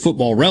Jackson State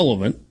football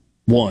relevant,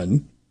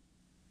 1,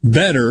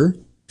 better,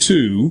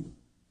 2,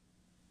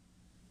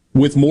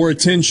 with more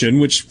attention,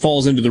 which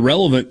falls into the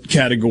relevant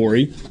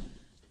category,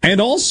 and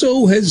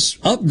also has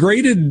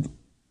upgraded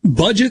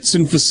budgets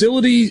and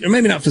facilities, or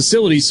maybe not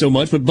facilities so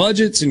much, but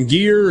budgets and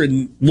gear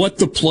and what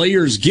the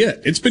players get.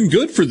 It's been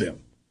good for them.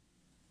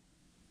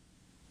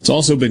 It's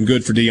also been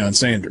good for Deion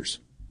Sanders.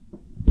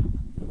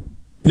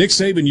 Nick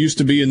Saban used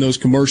to be in those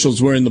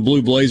commercials wearing the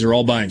blue blazer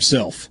all by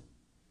himself.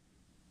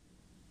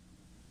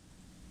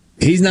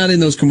 He's not in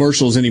those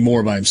commercials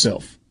anymore by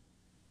himself.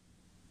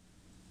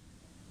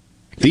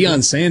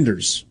 Deion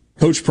Sanders,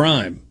 Coach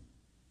Prime,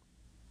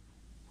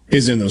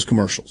 is in those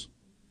commercials.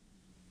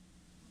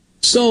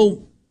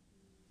 So,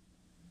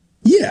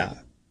 yeah,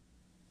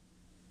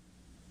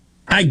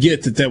 I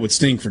get that would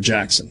sting for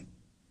Jackson.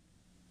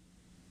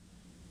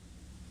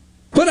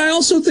 But I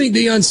also think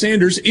Deion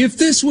Sanders, if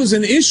this was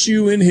an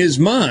issue in his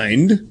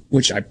mind,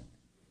 which I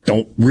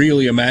don't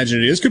really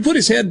imagine it is, could put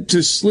his head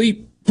to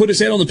sleep, put his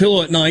head on the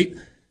pillow at night,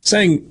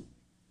 saying,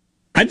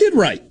 I did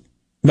right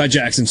by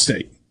Jackson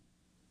State,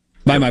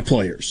 by my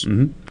players,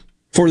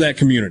 for that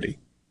community.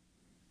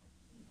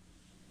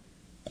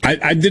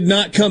 I did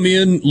not come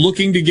in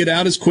looking to get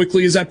out as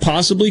quickly as I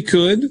possibly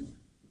could.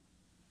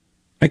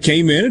 I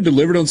came in and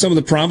delivered on some of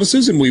the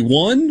promises, and we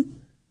won,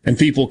 and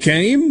people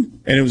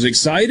came, and it was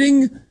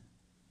exciting.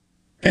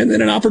 And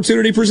then an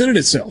opportunity presented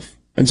itself.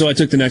 And so I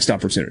took the next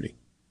opportunity.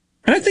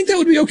 And I think that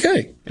would be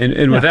okay.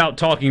 And without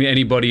talking to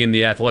anybody in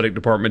the athletic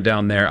department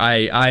down there,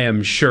 I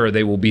am sure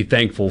they will be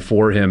thankful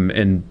for him.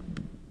 And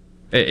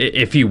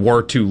if he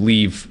were to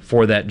leave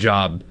for that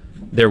job,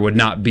 there would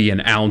not be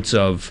an ounce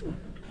of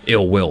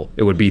ill will.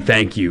 It would be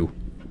thank you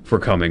for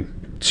coming.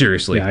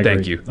 Seriously,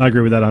 thank you. I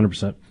agree with that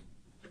 100%.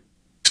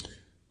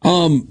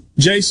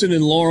 Jason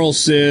in Laurel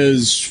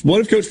says,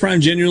 what if Coach Prime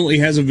genuinely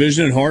has a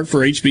vision and heart for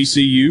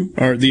HBCU,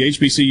 or the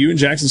HBCU in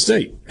Jackson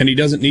State, and he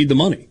doesn't need the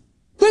money?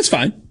 Well, that's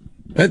fine.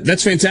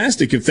 That's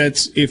fantastic. If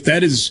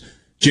that is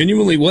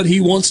genuinely what he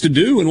wants to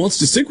do and wants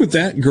to stick with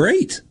that,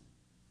 great.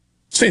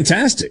 It's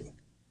fantastic.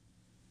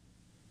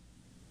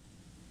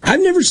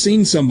 I've never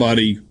seen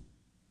somebody,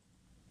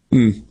 I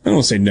don't want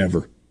to say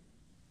never.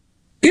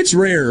 It's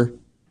rare,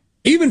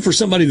 even for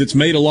somebody that's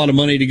made a lot of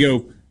money, to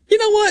go, you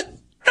know what?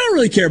 I don't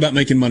really care about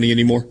making money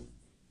anymore.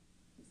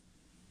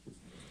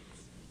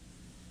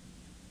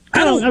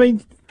 I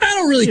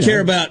don't really care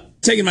about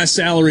taking my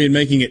salary and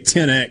making it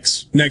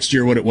 10x next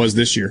year what it was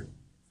this year.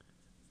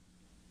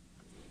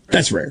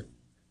 That's rare.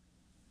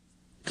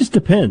 Just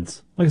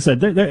depends. Like I said,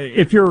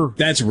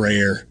 that's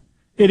rare.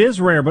 It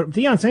is rare, but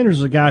Deion Sanders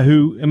is a guy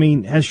who,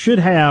 should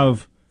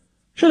have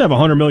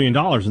 $100 million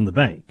in the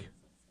bank.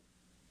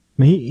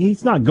 I mean,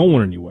 he's not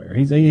going anywhere.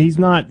 He's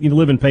not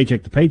living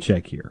paycheck to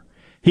paycheck here.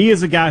 He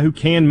is a guy who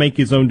can make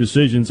his own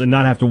decisions and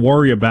not have to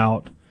worry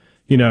about,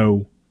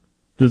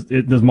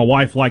 does my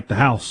wife like the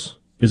house?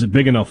 Is it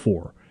big enough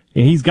for her?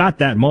 And he's got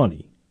that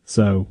money.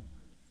 So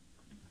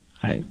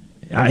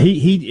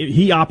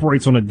he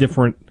operates on a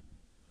different,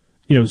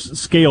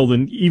 scale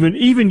than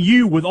even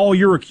you with all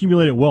your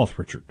accumulated wealth,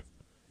 Richard.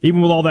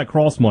 Even with all that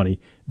cross money,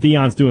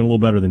 Deion's doing a little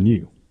better than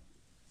you.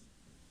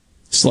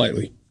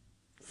 Slightly.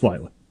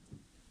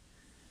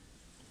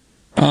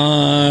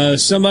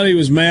 Somebody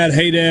was mad.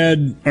 Hey,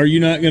 Dad, are you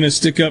not going to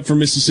stick up for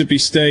Mississippi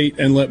State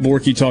and let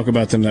Borky talk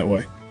about them that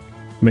way?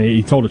 I mean,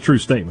 he told a true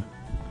statement.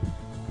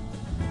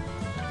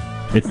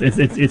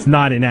 It's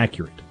not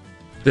inaccurate.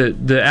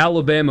 The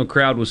Alabama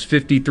crowd was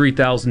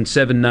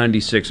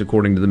 53,796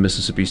 according to the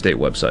Mississippi State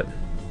website.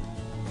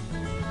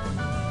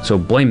 So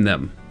blame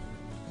them.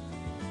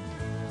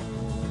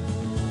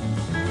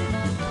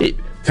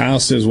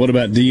 Kyle says, what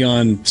about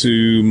Deion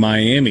to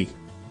Miami?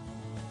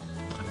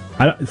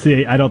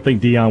 I don't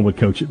think Deion would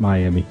coach at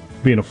Miami,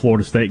 being a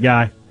Florida State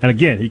guy. And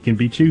again, he can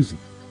be choosy.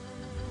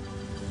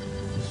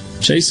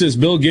 Chase says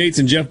Bill Gates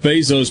and Jeff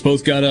Bezos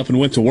both got up and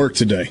went to work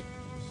today.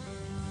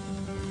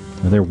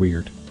 Well, they're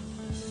weird.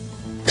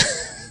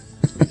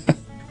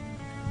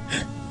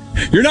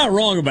 You're not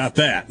wrong about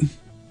that.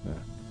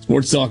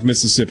 Sports Talk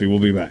Mississippi. We'll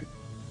be back.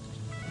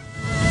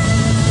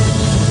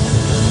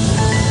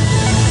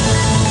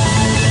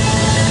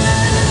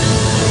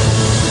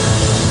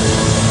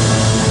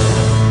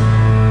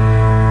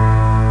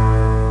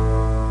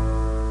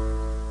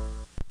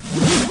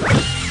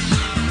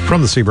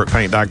 From the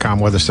SeabrookPaint.com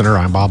Weather Center,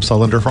 I'm Bob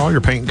Sullender. For all your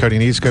paint and coating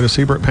needs, go to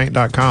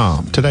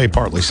SeabrookPaint.com. Today,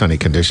 partly sunny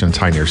conditions,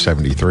 high near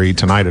 73.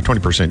 Tonight, a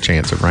 20%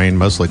 chance of rain,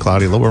 mostly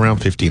cloudy, low around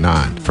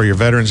 59. For your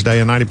Veterans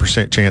Day, a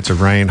 90% chance of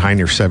rain, high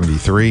near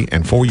 73.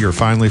 And for your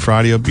Finally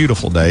Friday, a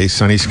beautiful day,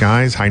 sunny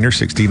skies, high near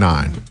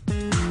 69.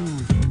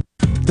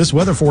 This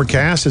weather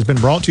forecast has been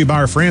brought to you by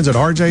our friends at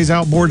RJ's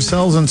Outboard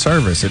Sales and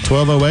Service at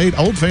 1208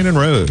 Old Fannin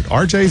Road.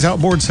 RJ's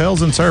Outboard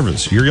Sales and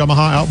Service, your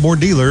Yamaha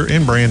outboard dealer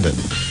in Brandon.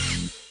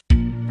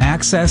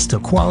 Access to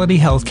quality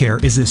health care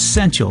is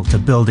essential to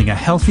building a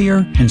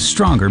healthier and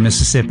stronger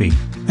Mississippi.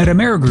 At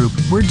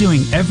AmeriGroup, we're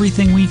doing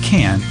everything we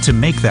can to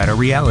make that a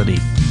reality.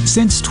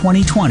 Since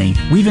 2020,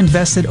 we've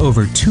invested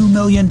over $2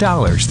 million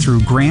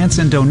through grants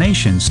and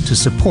donations to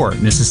support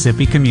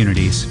Mississippi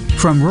communities.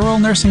 From rural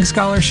nursing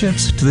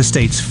scholarships to the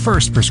state's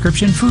first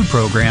prescription food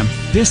program,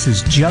 this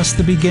is just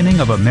the beginning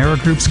of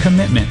AmeriGroup's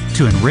commitment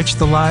to enrich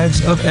the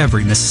lives of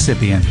every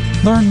Mississippian.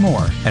 Learn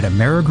more at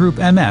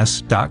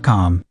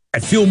AmeriGroupMS.com.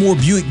 At Fillmore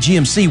Buick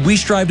GMC, we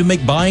strive to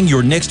make buying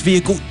your next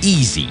vehicle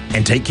easy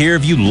and take care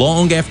of you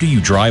long after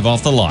you drive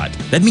off the lot.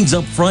 That means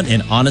upfront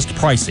and honest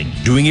pricing,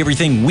 doing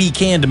everything we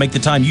can to make the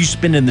time you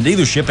spend in the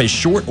dealership as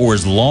short or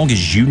as long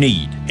as you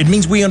need. It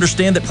means we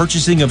understand that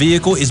purchasing a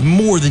vehicle is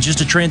more than just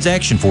a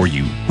transaction for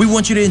you. We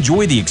want you to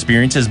enjoy the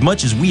experience as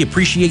much as we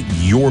appreciate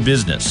your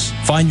business.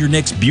 Find your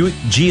next Buick,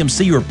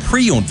 GMC, or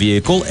pre-owned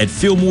vehicle at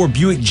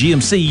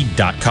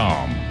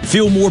FillmoreBuickGMC.com.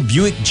 Fillmore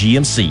Buick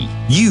GMC.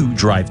 You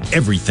drive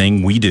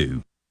everything we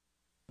do.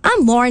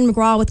 I'm Lauren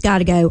McGraw with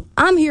Gotta Go.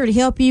 I'm here to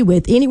help you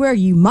with anywhere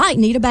you might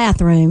need a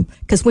bathroom.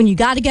 Because when you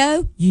gotta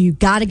go, you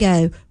gotta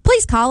go.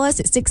 Please call us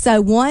at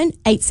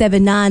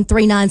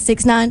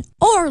 601-879-3969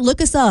 or look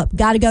us up,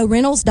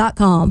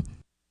 GottaGoRentals.com.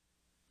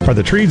 Are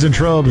the trees and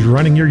shrubs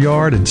running your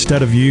yard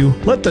instead of you?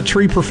 Let the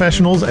tree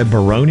professionals at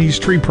Baroni's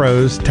Tree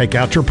Pros take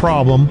out your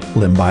problem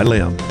limb by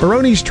limb.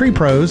 Baroni's Tree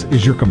Pros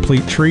is your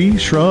complete tree,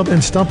 shrub,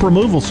 and stump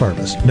removal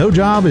service. No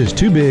job is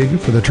too big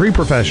for the tree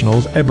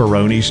professionals at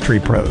Baroni's Tree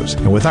Pros.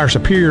 And with our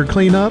superior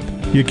cleanup,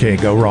 you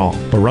can't go wrong.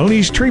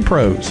 Baroni's Tree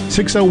Pros,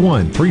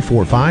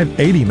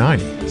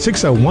 601-345-8090.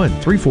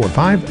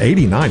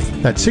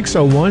 601-345-8090. That's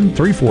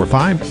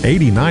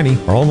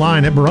 601-345-8090 or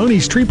online at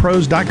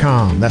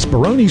baronestreepros.com. That's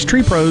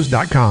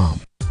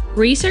baronestreepros.com.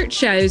 Research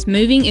shows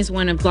moving is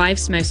one of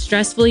life's most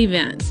stressful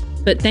events,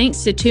 but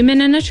thanks to Two Men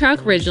and a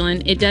Truck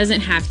Ridgeland, it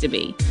doesn't have to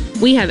be.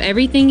 We have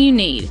everything you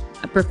need.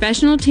 A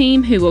professional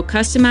team who will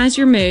customize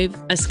your move,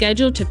 a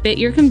schedule to fit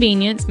your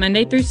convenience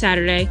Monday through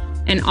Saturday,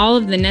 and all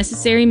of the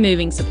necessary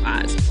moving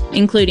supplies,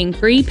 including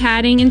free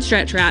padding and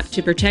stretch wrap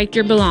to protect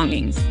your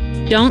belongings.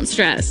 Don't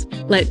stress.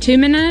 Let Two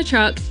Men and a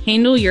Truck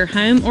handle your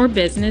home or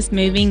business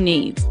moving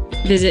needs.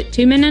 Visit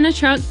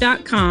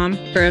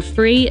twomeninatruck.com for a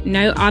free,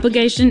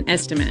 no-obligation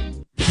estimate.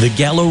 The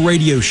Gallo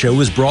Radio Show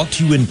is brought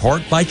to you in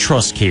part by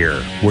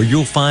TrustCare, where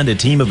you'll find a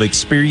team of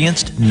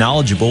experienced,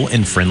 knowledgeable,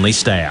 and friendly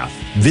staff.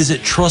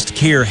 Visit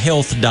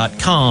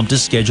TrustCareHealth.com to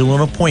schedule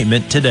an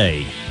appointment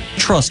today.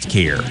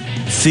 TrustCare.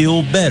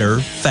 Feel better,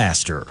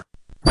 faster.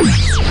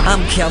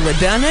 I'm Kelly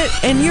Bennett,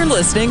 and you're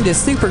listening to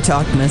Super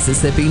Talk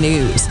Mississippi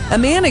News. A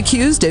man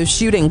accused of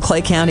shooting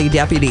Clay County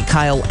Deputy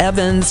Kyle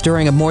Evans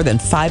during a more than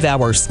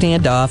 5-hour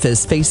standoff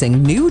is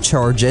facing new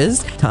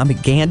charges. Tommy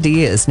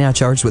Gandy is now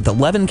charged with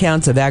 11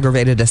 counts of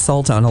aggravated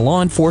assault on a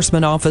law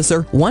enforcement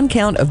officer, 1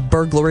 count of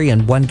burglary,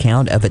 and 1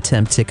 count of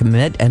attempt to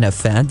commit an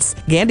offense.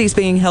 Gandy's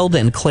being held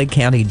in Clay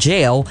County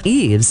Jail.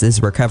 Eves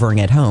is recovering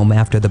at home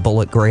after the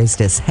bullet grazed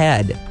his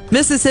head.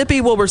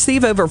 Mississippi will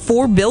receive over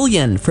 $4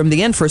 billion from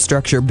the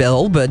infrastructure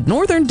bill, but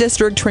Northern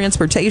District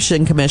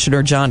Transportation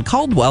Commissioner John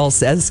Caldwell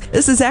says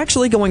this is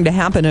actually going to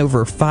happen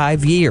over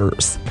 5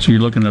 years. So you're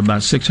looking at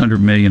about $600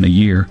 million a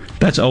year.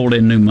 That's old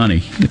and new money.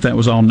 If that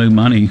was all new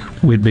money,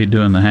 we'd be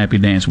doing the happy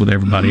dance with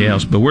everybody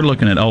else. But we're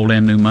looking at old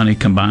and new money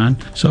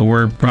combined, so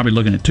we're probably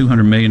looking at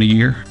 $200 million a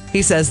year.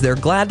 He says they're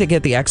glad to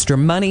get the extra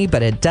money,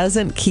 but it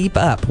doesn't keep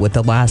up with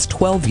the last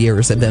 12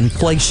 years of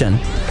inflation.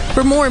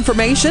 For more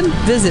information,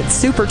 visit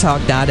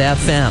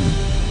supertalk.fm.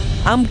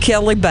 I'm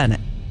Kelly Bennett.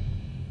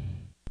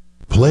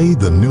 Play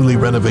the newly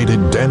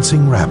renovated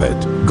Dancing Rabbit.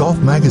 Golf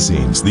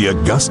Magazine's The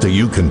Augusta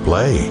You Can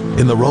Play.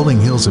 In the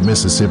rolling hills of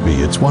Mississippi,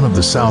 it's one of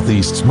the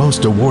Southeast's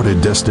most awarded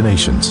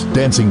destinations.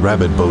 Dancing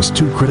Rabbit boasts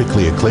 2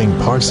 critically acclaimed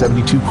par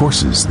 72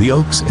 courses, the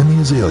Oaks and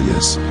the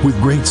Azaleas. With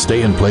great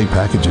stay and play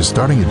packages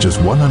starting at just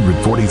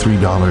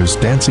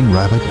 $143, Dancing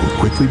Rabbit will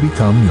quickly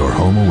become your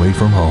home away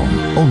from home.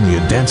 Only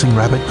at Dancing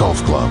Rabbit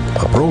Golf Club,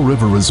 a Pearl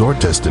River resort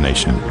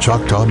destination,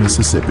 Choctaw,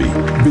 Mississippi.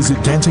 Visit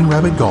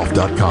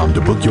DancingRabbitGolf.com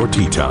to book your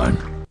tee time.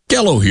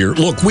 Gallo here.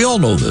 Look, we all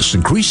know this.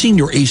 Increasing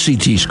your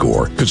ACT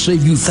score could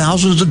save you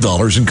thousands of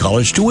dollars in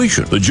college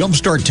tuition. The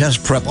Jumpstart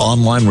Test Prep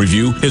online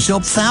review has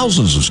helped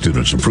thousands of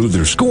students improve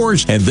their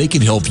scores, and they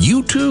can help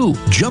you too.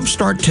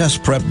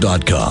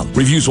 JumpstartTestPrep.com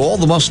reviews all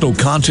the must-know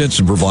contents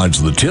and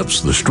provides the tips,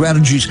 the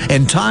strategies,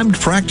 and timed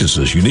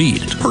practices you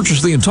need.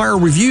 Purchase the entire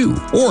review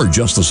or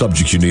just the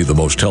subjects you need the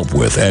most help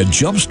with at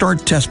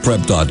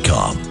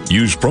JumpstartTestPrep.com.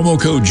 Use promo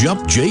code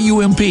JUMP,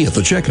 J-U-M-P, at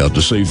the checkout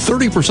to save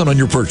 30% on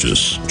your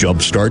purchase.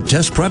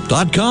 JumpstartTestPrep.com.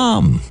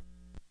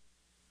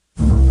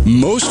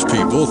 Most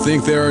people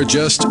think there are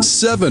just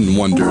 7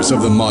 wonders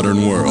of the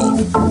modern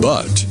world.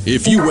 But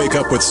if you wake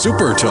up with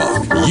Super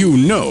Talk, you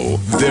know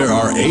there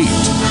are 8.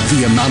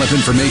 The amount of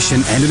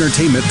information and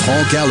entertainment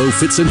Paul Gallo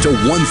fits into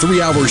one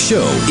 3-hour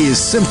show is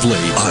simply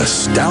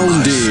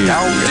astounding.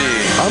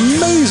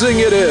 Amazing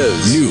it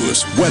is.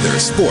 News, weather,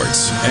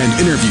 sports, and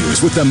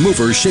interviews with the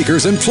movers,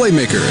 shakers, and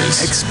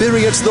playmakers.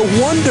 Experience the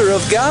wonder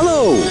of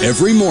Gallo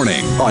every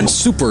morning on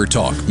Super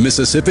Talk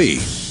Mississippi.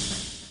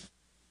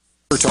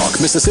 Super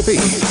Talk Mississippi.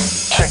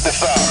 Check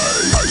this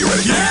out. Are you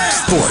ready? Yeah!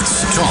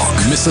 Sports Talk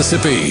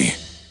Mississippi.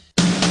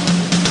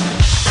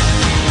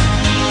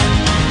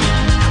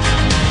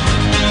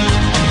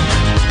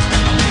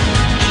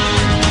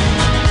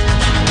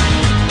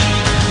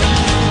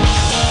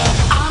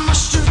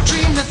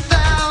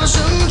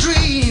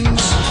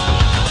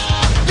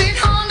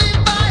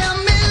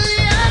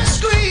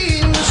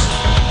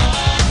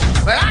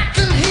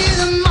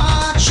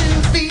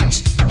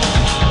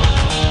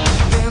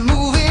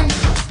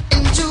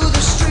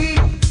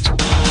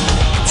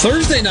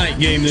 Thursday night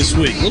game this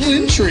week. A little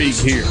intrigue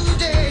here.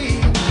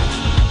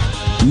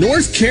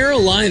 North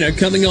Carolina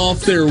coming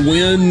off their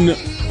win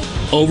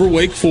over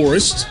Wake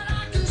Forest.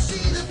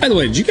 By the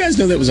way, did you guys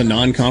know that was a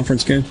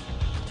non-conference game?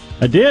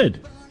 I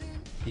did.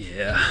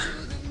 Yeah.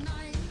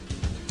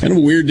 Kind of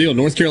a weird deal.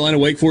 North Carolina,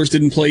 Wake Forest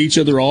didn't play each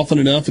other often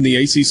enough in the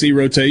ACC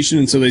rotation,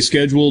 and so they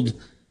scheduled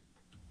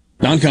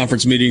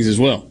non-conference meetings as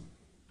well.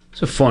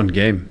 It's a fun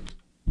game.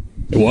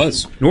 It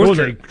was. It was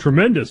a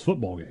tremendous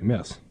football game,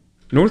 yes.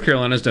 North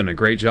Carolina's done a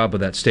great job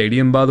with that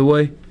stadium, by the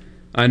way.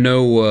 I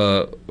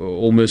know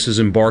Ole Miss is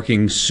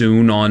embarking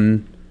soon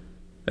on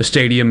a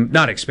stadium,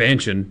 not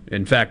expansion,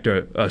 in fact,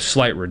 a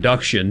slight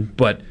reduction,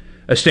 but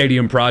a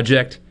stadium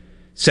project.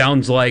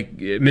 Sounds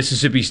like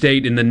Mississippi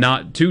State in the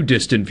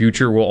not-too-distant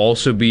future will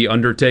also be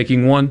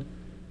undertaking one.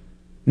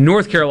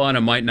 North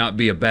Carolina might not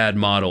be a bad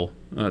model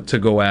to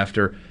go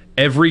after.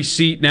 Every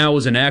seat now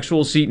is an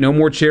actual seat. No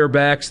more chair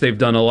backs. They've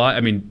done a lot.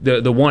 I mean,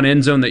 the one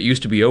end zone that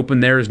used to be open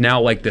there is now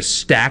like the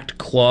stacked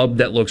club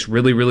that looks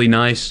really, really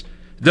nice.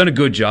 Done a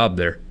good job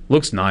there.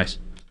 Looks nice.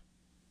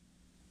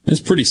 It's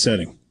pretty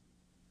setting.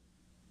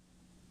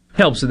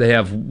 Helps that they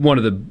have one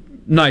of the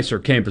nicer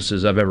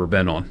campuses I've ever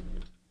been on.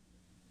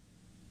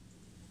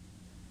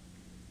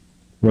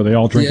 Where they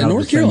all drink out of the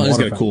North same Carolina's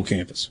water got a cool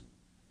campus.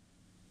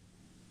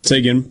 Say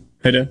again,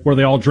 hey Dad. Where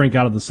they all drink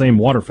out of the same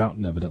water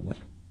fountain, evidently.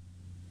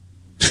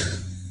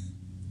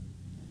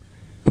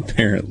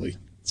 Apparently.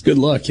 It's good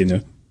luck, you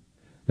know.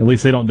 At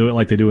least they don't do it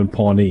like they do in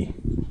Pawnee.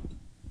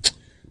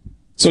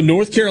 So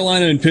North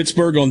Carolina and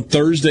Pittsburgh on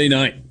Thursday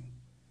night.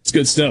 It's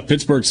good stuff.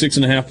 Pittsburgh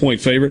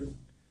 6.5-point favorite.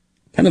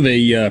 Kind of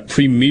a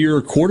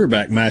premier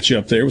quarterback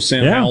matchup there with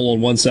Sam Howell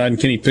on one side and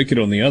Kenny Pickett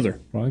on the other.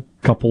 Right.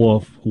 A couple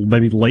of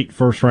maybe late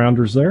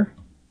first-rounders there.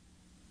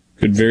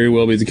 Could very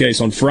well be the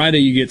case. On Friday,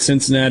 you get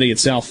Cincinnati at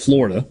South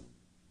Florida.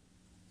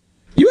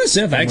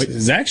 USF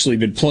has actually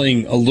been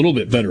playing a little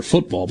bit better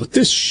football, but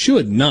this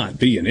should not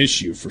be an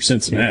issue for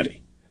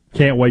Cincinnati.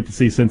 Can't wait to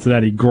see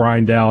Cincinnati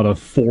grind out a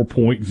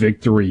 4-point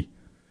victory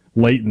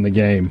late in the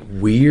game.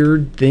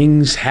 Weird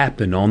things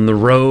happen on the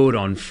road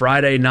on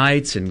Friday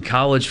nights in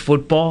college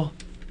football.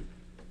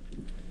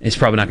 It's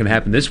probably not going to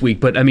happen this week,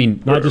 but I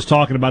mean... Not just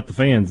talking about the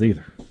fans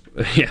either.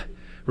 Yeah.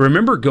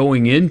 Remember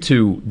going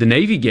into the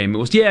Navy game, it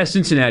was,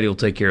 Cincinnati will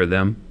take care of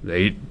them.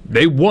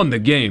 They won the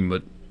game,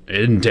 but they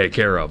didn't take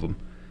care of them.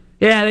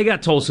 Yeah, they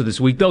got Tulsa this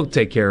week. They'll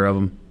take care of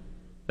them.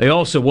 They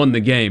also won the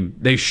game.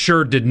 They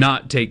sure did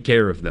not take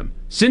care of them.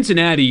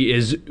 Cincinnati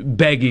is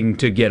begging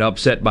to get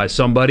upset by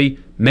somebody.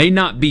 May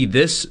not be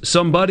this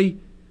somebody,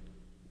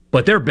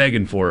 but they're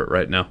begging for it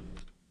right now.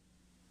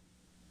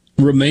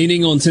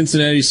 Remaining on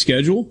Cincinnati's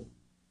schedule,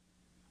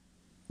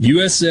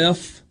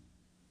 USF,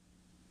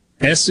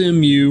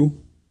 SMU,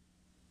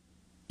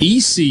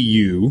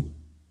 ECU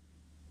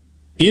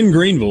in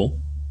Greenville,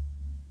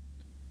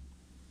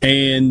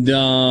 and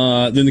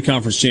then the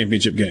conference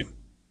championship game.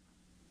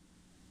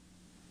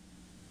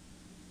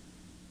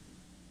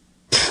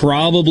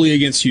 Probably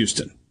against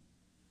Houston.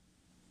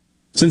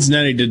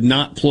 Cincinnati does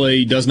not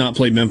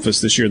play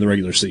Memphis this year in the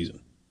regular season.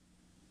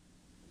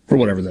 For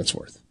whatever that's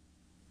worth.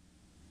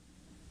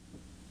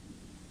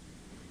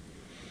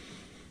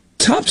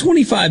 Top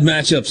 25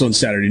 matchups on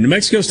Saturday. New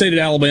Mexico State at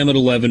Alabama at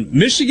 11.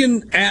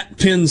 Michigan at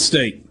Penn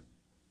State.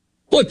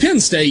 Boy, Penn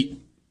State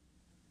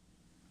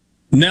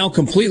now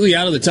completely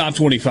out of the top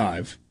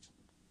 25.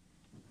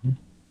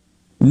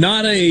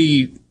 Not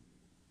a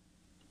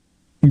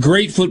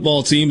great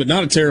football team, but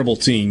not a terrible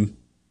team.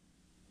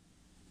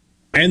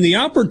 And the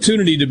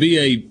opportunity to be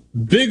a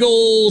big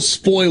old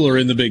spoiler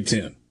in the Big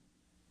Ten.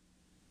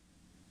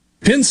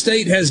 Penn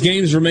State has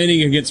games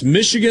remaining against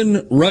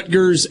Michigan,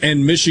 Rutgers,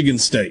 and Michigan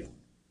State.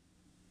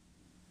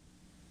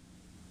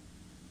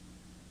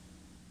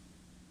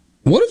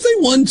 What if they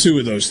won 2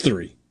 of those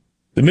 3?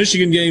 The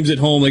Michigan game's at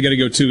home. They got to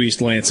go to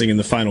East Lansing in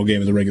the final game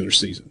of the regular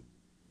season.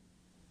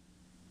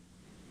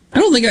 I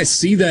don't think I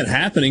see that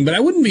happening, but I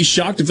wouldn't be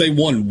shocked if they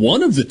won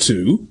 1 of the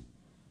 2.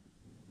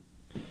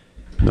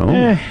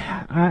 No.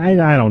 I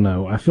don't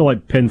know. I feel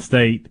like Penn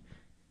State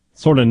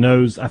sort of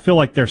knows. I feel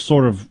like they're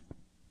sort of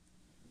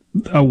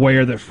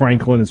aware that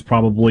Franklin is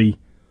probably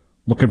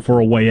looking for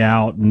a way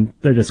out, and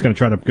they're just going to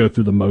try to go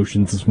through the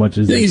motions as much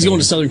as they can. He's going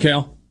to Southern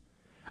Cal?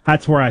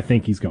 That's where I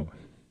think he's going.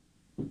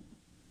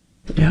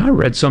 Yeah, I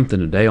read something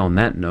today on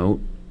that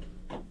note.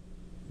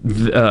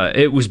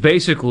 It was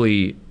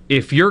basically,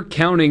 if you're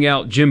counting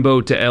out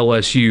Jimbo to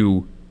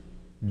LSU,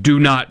 do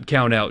not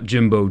count out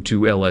Jimbo to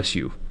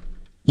LSU.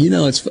 You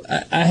know,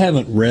 I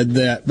haven't read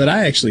that, but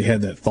I actually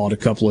had that thought a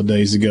couple of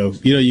days ago.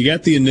 You know, you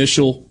got the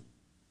initial,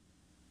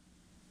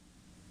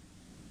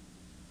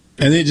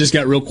 and then it just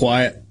got real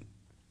quiet.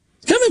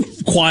 It's kind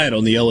of quiet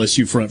on the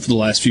LSU front for the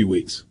last few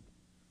weeks.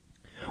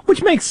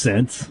 Which makes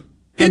sense.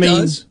 It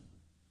does.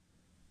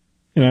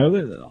 You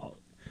know,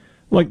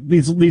 like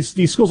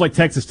these schools like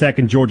Texas Tech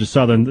and Georgia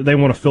Southern, they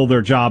want to fill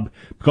their job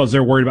because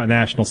they're worried about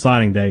National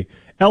Signing Day.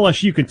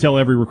 LSU can tell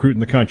every recruit in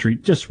the country,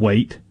 just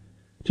wait.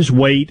 Just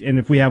wait, and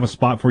if we have a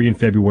spot for you in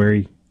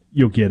February,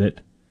 you'll get it.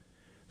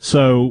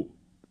 So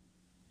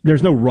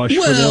there's no rush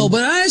for them. Well, but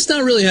that's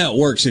not really how it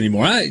works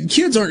anymore.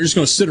 Kids aren't just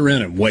going to sit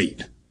around and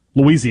wait.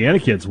 Louisiana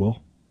kids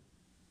will.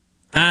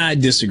 I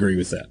disagree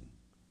with that.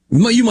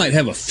 You might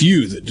have a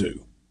few that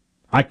do.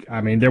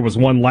 I mean, there was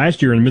one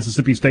last year in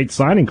Mississippi State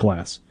signing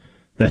class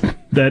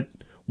that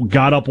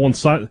got up on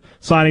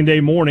signing day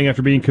morning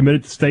after being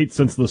committed to State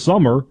since the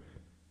summer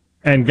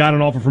and got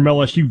an offer from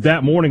LSU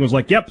that morning, was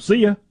like, yep, see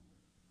ya.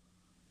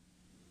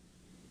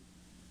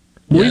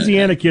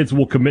 Louisiana kids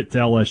will commit to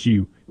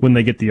LSU when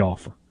they get the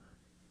offer.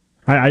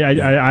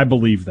 I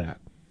believe that.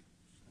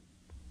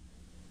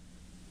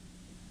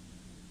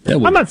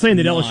 I'm not saying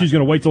that LSU is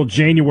going to wait till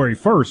January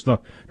 1st to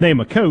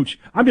name a coach.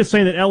 I'm just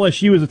saying that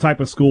LSU is the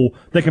type of school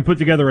that can put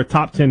together a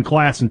top 10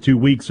 class in 2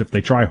 weeks if they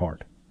try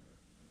hard.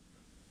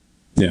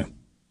 Yeah,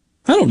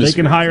 I don't. They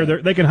can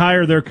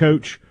hire their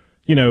coach,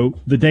 you know,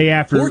 the day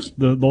after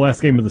the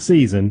last game of the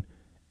season,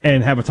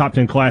 and have a top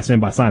 10 class in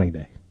by signing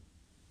day.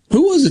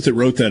 Who was it that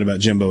wrote that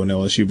about Jimbo and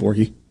LSU,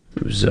 Borky?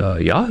 It was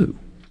Yahoo.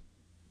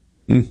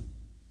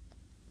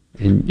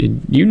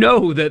 And you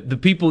know that the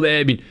people that,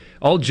 I mean,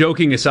 all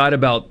joking aside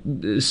about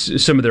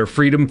some of their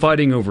freedom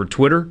fighting over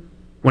Twitter,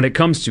 when it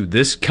comes to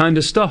this kind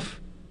of stuff.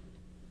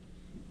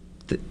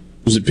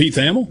 Was it Pete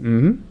Thamel?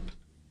 Mm-hmm.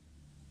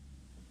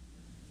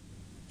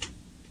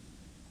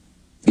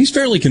 He's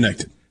fairly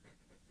connected.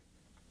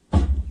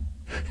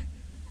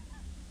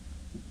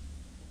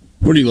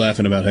 What are you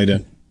laughing about,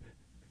 Hayden?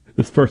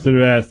 This person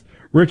who asked,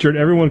 Richard,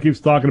 everyone keeps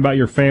talking about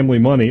your family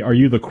money. Are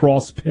you the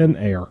cross pin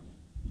heir?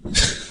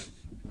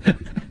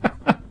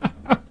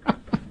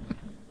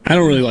 I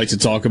don't really like to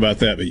talk about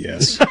that, but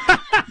yes.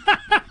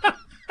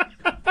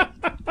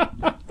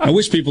 I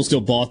wish people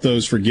still bought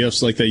those for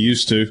gifts like they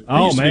used to.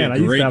 Oh, man. A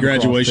great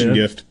graduation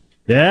gift.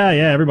 Yeah,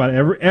 everybody.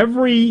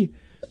 Every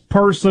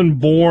person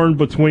born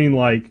between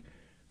like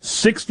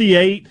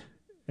 68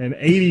 and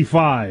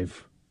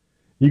 85,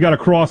 you got a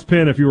cross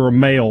pin if you were a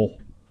male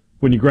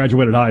when you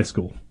graduated high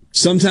school.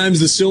 Sometimes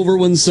the silver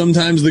ones,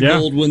 sometimes the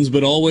gold ones,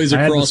 but always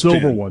a cross pin. I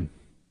had the silver one.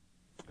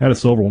 Had a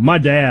silver one. My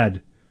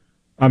dad,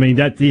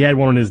 he had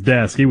one on his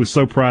desk. He was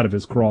so proud of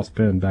his cross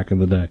pin back in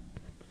the day.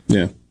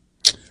 Yeah.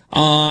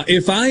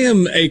 If I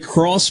am a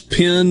cross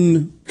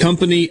pin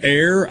company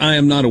heir, I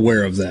am not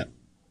aware of that.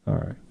 All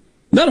right.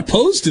 Not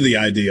opposed to the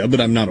idea,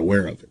 but I'm not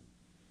aware of it.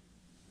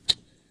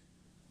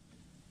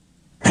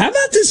 How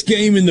about this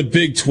game in the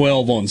Big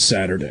 12 on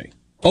Saturday?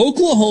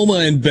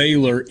 Oklahoma and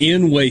Baylor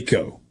in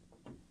Waco.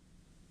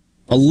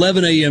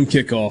 11 a.m.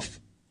 kickoff.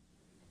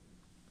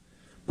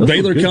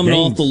 Baylor coming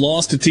off the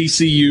loss to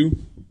TCU.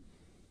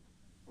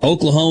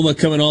 Oklahoma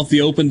coming off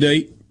the open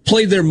date.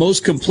 Played their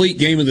most complete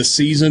game of the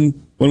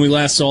season when we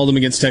last saw them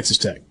against Texas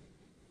Tech.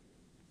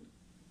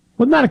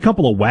 Wasn't that a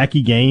couple of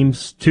wacky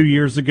games 2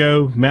 years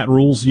ago? Matt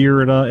Rule's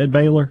year at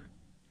Baylor.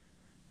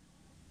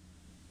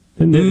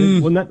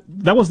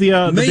 That was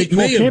the Big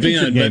 12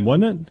 championship game,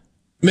 wasn't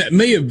it?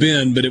 May have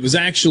been, but it was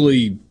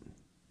actually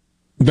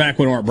back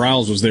when Art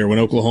Briles was there when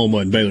Oklahoma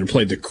and Baylor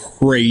played the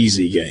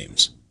crazy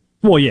games.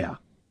 Well, yeah.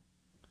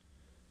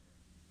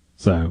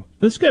 So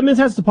this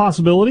has the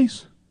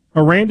possibilities.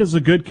 Aranda's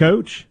a good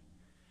coach.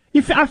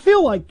 I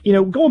feel like,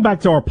 going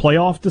back to our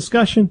playoff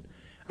discussion,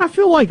 I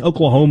feel like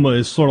Oklahoma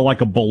is sort of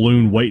like a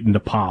balloon waiting to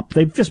pop.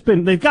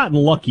 They've gotten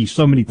lucky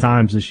so many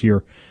times this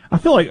year. I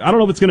feel like, I don't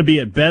know if it's going to be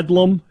at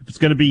Bedlam, if it's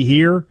going to be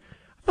here.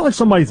 I feel like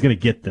somebody's going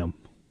to get them.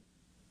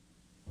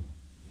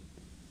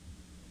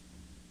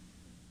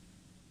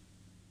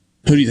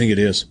 Who do you think it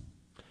is?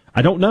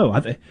 I don't know.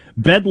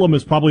 Bedlam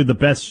is probably the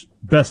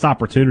best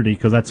opportunity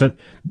because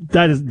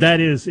that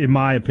is, in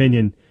my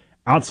opinion,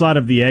 outside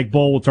of the Egg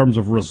Bowl in terms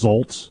of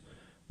results.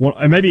 Well,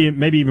 and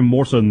maybe even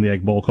more so than the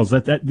Egg Bowl because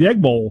the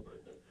Egg Bowl,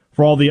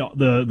 for all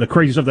the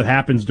crazy stuff that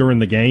happens during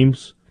the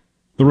games,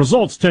 the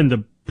results tend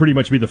to pretty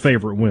much be the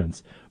favorite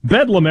wins.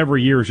 Bedlam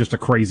every year is just a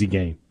crazy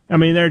game.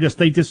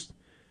 The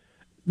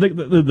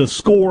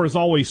score is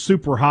always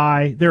super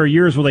high. There are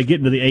years where they get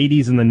into the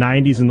 80s and the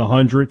 90s and the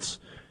hundreds.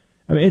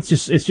 It's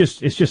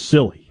just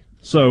silly.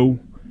 So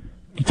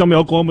you tell me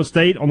Oklahoma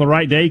State on the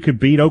right day could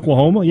beat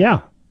Oklahoma? Yeah.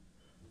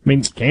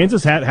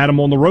 Kansas had them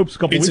on the ropes a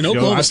couple weeks ago. It's an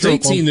Oklahoma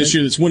State team this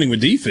year that's winning with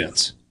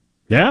defense.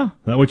 Yeah,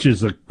 which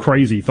is a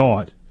crazy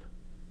thought.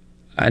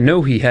 I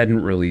know he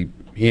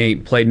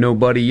ain't played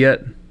nobody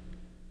yet.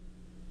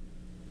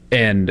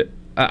 And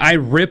I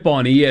rip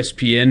on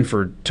ESPN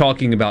for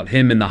talking about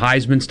him and the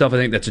Heisman stuff. I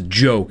think that's a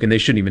joke, and they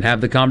shouldn't even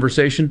have the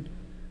conversation.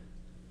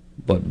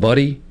 But,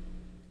 buddy,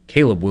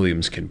 Caleb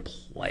Williams can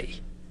play.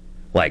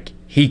 Like,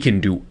 he can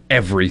do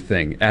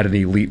everything at an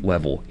elite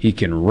level. He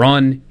can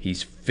run.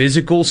 He's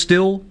physical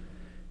still.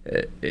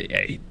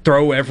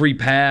 Throw every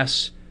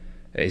pass.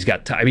 He's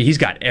got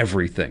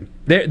everything.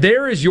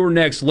 There is your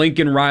next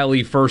Lincoln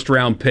Riley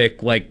first-round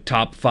pick, like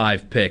top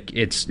 5 pick.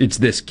 It's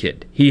this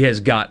kid. He has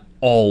got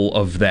all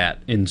of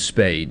that in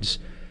spades.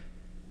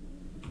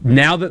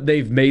 Now that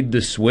they've made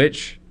the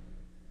switch,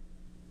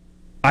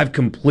 I've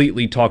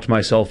completely talked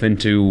myself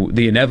into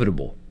the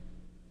inevitable.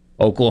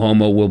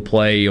 Oklahoma will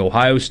play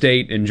Ohio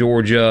State and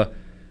Georgia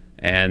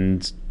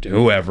and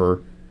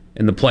whoever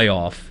in the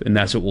playoff, and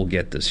that's what we'll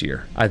get this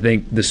year. I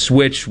think the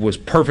switch was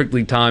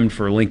perfectly timed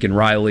for Lincoln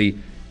Riley,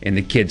 and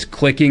the kid's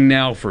clicking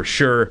now for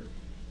sure,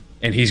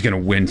 and he's going to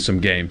win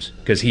some games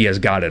because he has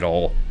got it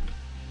all.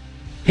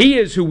 He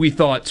is who we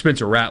thought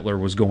Spencer Rattler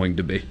was going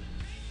to be.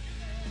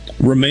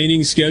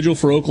 Remaining schedule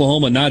for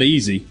Oklahoma, not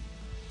easy.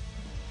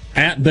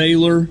 At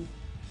Baylor,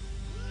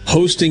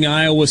 hosting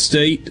Iowa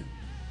State,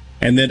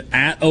 and then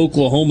at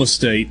Oklahoma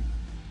State,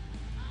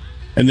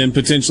 and then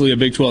potentially a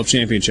Big 12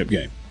 championship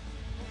game.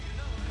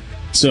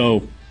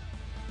 So,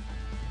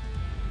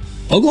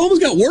 Oklahoma's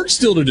got work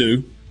still to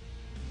do.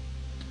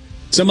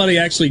 Somebody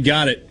actually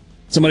got it.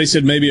 Somebody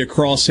said maybe a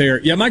crosshair.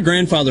 Yeah, my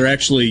grandfather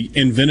actually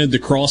invented the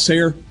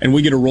crosshair, and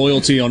we get a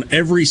royalty on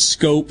every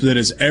scope that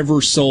is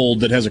ever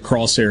sold that has a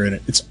crosshair in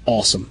it. It's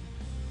awesome.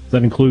 Does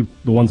that include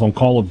the ones on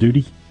Call of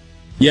Duty?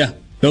 Yeah,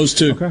 those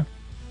two. Okay.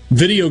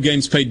 Video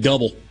games pay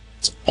double.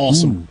 It's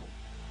awesome.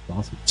 Ooh,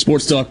 awesome.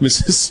 Sports Talk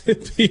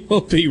Mississippi. We'll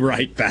be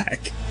right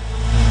back.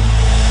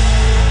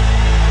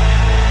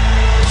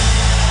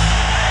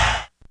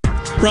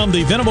 From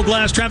the Venable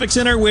Glass Traffic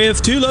Center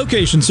with 2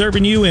 locations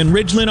serving you in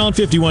Ridgeland on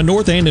 51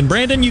 North and in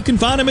Brandon. You can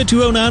find them at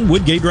 209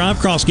 Woodgate Drive,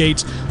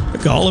 Crossgates.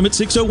 Call them at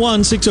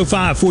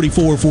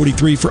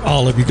 601-605-4443 for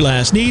all of your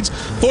glass needs.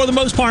 For the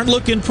most part,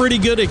 looking pretty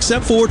good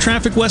except for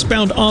traffic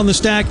westbound on the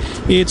stack.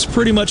 It's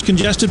pretty much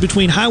congested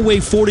between Highway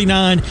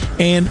 49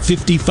 and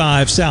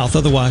 55 South.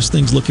 Otherwise,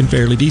 things looking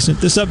fairly decent.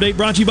 This update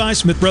brought to you by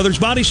Smith Brothers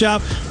Body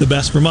Shop. The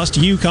best from us to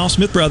you. Call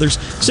Smith Brothers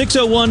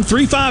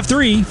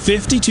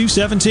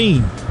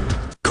 601-353-5217.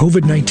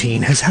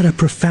 COVID-19 has had a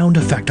profound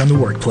effect on the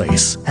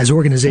workplace. As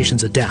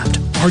organizations adapt,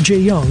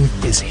 RJ Young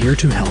is here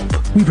to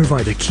help. We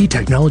provide the key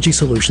technology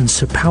solutions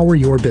to power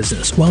your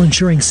business while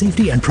ensuring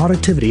safety and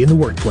productivity in the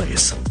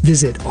workplace.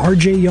 Visit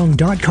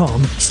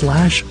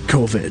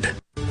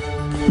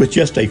rjyoung.com/COVID. With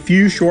just a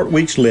few short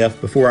weeks left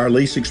before our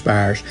lease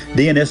expires,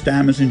 DNS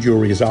Diamonds and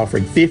Jewelry is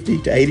offering 50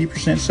 to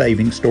 80%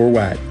 savings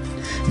store-wide.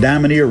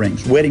 Diamond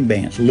earrings, wedding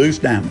bands, loose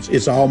diamonds,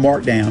 it's all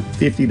marked down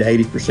 50 to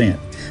 80%.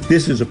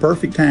 This is a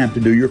perfect time to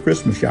do your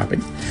Christmas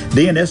shopping.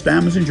 DNS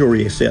Diamonds and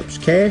Jewelry accepts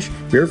cash,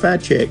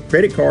 verified check,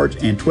 credit cards,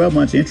 and 12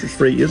 months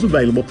interest-free is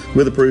available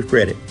with approved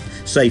credit.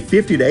 Save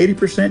 50 to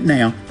 80%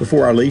 now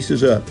before our lease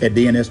is up at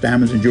DNS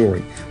Diamonds and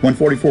Jewelry,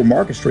 144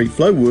 Market Street,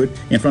 Flowood,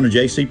 in front of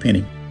J.C.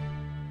 Penney.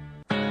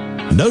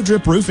 No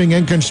Drip Roofing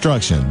and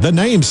Construction. The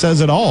name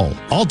says it all.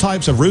 All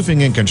types of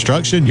roofing and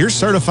construction. Your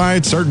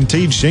certified,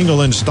 certainteed shingle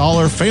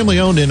installer, family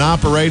owned and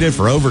operated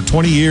for over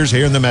 20 years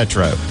here in the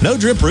Metro. No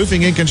Drip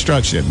Roofing and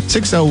Construction.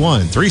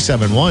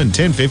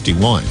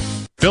 601-371-1051.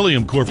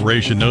 Philium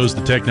Corporation knows the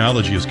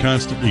technology is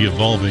constantly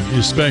evolving,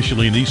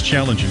 especially in these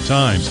challenging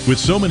times. With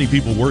so many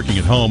people working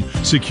at home,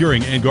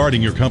 securing and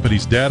guarding your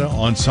company's data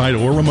on-site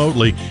or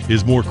remotely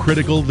is more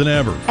critical than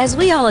ever. As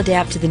we all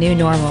adapt to the new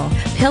normal,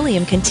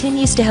 Philium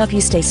continues to help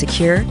you stay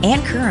secure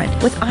and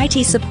current with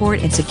IT support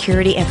in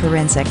security and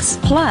forensics,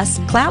 plus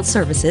cloud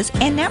services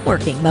and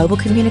networking, mobile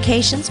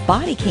communications,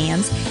 body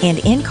cams, and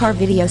in-car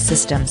video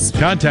systems.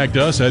 Contact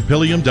us at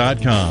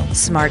Philium.com.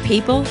 Smart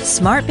people,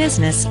 smart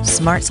business,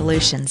 smart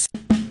solutions.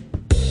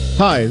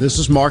 Hi, this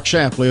is Mark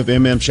Shapley of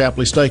MM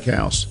Shapley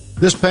Steakhouse.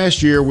 This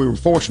past year, we were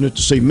fortunate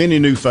to see many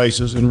new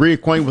faces and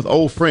reacquaint with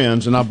old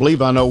friends, and I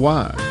believe I know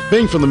why.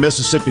 Being from the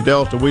Mississippi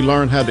Delta, we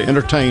learned how to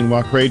entertain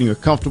while creating a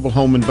comfortable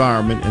home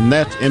environment, and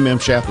that's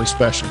MM Shapley's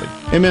specialty.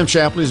 MM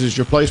Shapley's is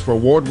your place for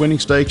award-winning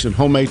steaks and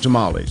homemade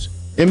tamales.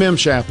 MM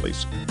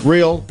Shapley's,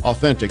 real,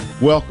 authentic,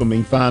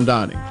 welcoming fine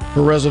dining.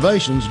 For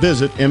reservations,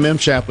 visit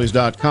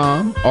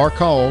mmshapleys.com or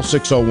call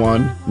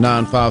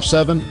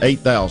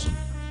 601-957-8000.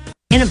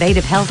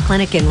 Innovative Health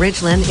Clinic in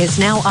Ridgeland is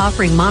now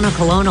offering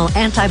monoclonal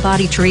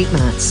antibody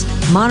treatments.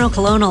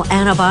 Monoclonal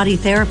antibody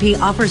therapy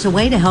offers a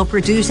way to help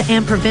reduce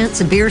and prevent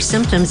severe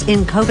symptoms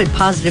in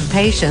COVID-positive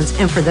patients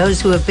and for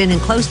those who have been in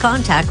close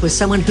contact with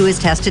someone who is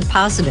tested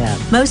positive.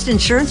 Most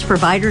insurance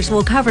providers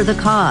will cover the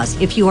cost.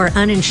 If you are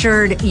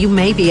uninsured, you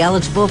may be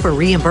eligible for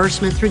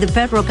reimbursement through the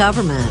federal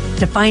government.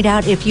 To find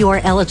out if you are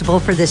eligible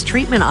for this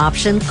treatment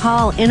option,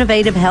 call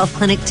Innovative Health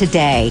Clinic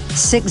today,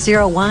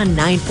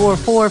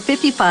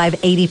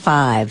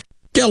 601-944-5585.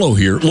 Gallo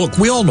here. Look,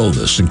 we all know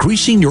this.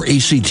 Increasing your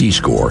ACT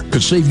score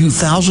could save you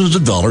thousands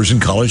of dollars in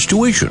college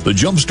tuition. The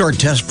Jumpstart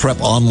Test Prep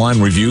online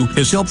review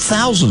has helped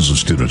thousands of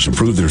students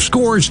improve their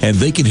scores, and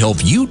they can help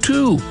you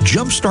too.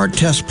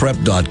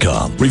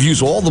 JumpstartTestPrep.com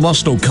reviews all the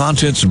must-know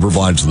contents and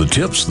provides the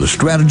tips, the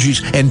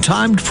strategies, and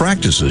timed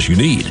practices you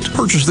need.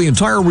 Purchase the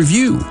entire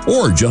review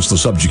or just the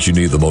subjects you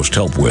need the most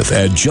help with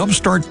at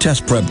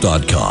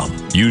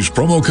JumpstartTestPrep.com. Use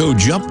promo code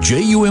JUMP,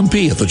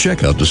 J-U-M-P, at the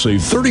checkout to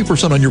save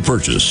 30% on your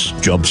purchase.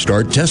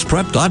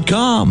 JumpstartTestPrep.com.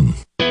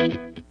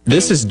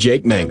 This is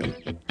Jake Mangum,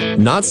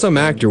 not some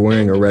actor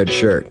wearing a red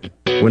shirt.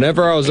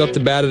 Whenever I was up to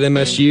bat at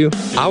MSU,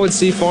 I would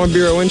see Farm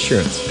Bureau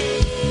Insurance.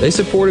 They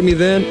supported me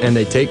then, and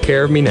they take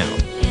care of me now.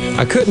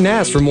 I couldn't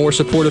ask for more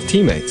supportive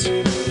teammates.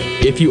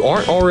 If you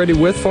aren't already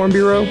with Farm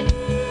Bureau,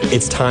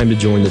 it's time to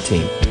join the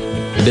team.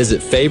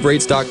 Visit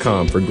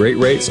favrates.com for great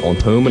rates on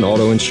home and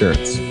auto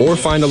insurance, or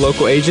find a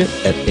local agent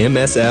at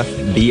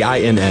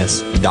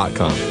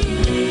msfbins.com.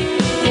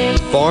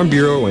 Farm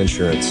Bureau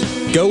Insurance.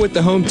 Go with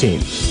the home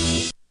team.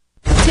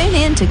 Tune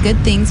in to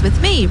Good Things with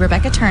me,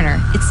 Rebecca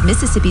Turner. It's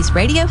Mississippi's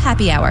Radio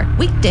Happy Hour,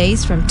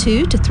 weekdays from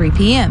 2 to 3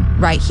 p.m.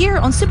 right here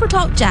on Super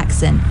Talk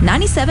Jackson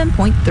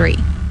 97.3.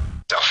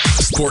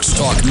 Sports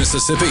Talk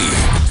Mississippi,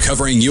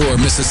 covering your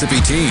Mississippi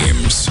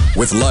teams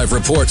with live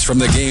reports from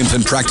the games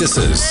and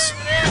practices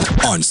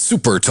on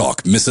Super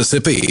Talk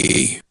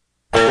Mississippi.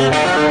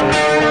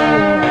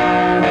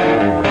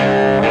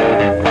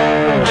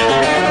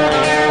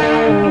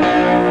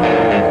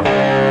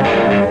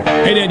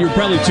 Hey, Dad, you're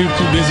probably too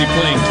busy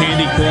playing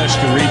Candy Crush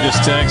to read this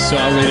text, so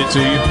I'll read it to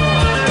you.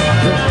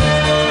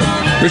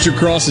 Richard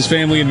Cross's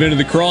family invented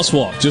the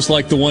crosswalk, just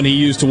like the one he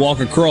used to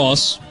walk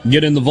across,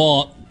 get in the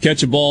vault,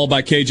 catch a ball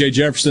by K.J.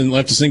 Jefferson,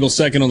 left a single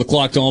second on the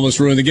clock to almost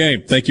ruin the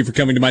game. Thank you for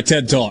coming to my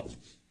TED Talk.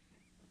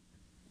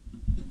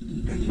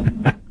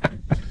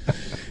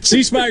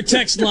 C-Spire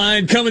text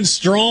line coming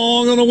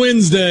strong on a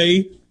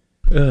Wednesday.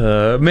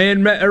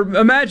 Man,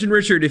 imagine,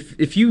 Richard,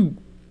 if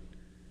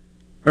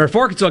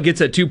Arkansas gets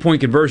that 2-point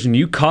conversion,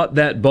 you caught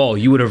that ball,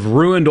 you would have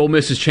ruined Ole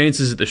Miss's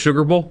chances at the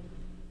Sugar Bowl.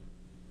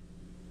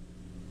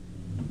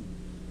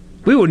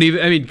 We wouldn't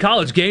even,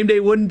 College Game Day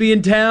wouldn't be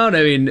in town.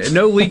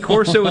 No Lee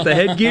Corso with the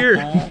headgear.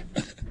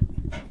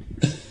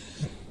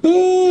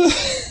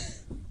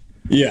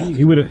 Yeah.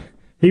 He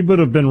would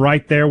have been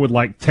right there with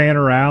like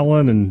Tanner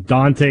Allen and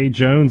Dante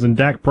Jones and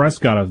Dak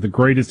Prescott as the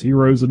greatest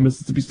heroes of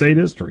Mississippi State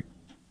history.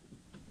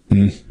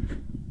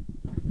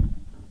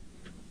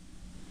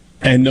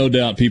 And no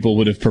doubt people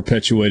would have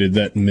perpetuated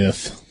that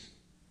myth.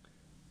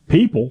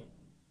 People.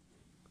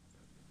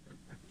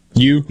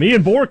 Me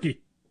and Borky.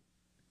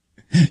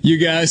 You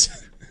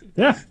guys.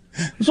 Yeah.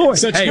 That's what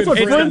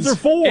friends are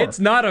for. It's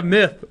not a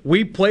myth.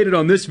 We played it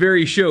on this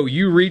very show.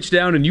 You reached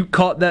down and you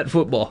caught that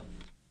football.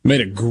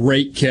 Made a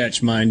great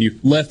catch, mind you.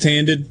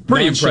 Left-handed,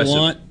 pretty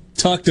nonchalant, impressive.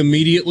 Tucked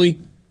immediately.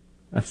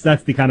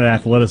 That's the kind of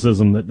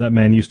athleticism that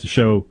man used to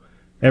show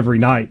every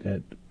night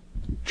at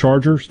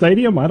Charger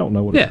Stadium. I don't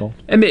know what it's called.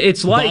 I mean,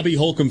 it's like Bobby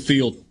Holcomb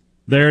Field.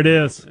 There it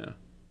is. Yeah.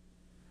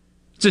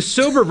 It's a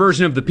sober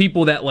version of the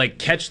people that like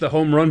catch the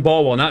home run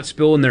ball while not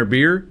spilling their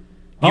beer.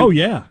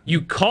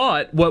 You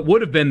caught what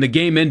would have been the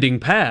game-ending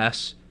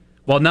pass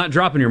while not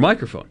dropping your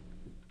microphone.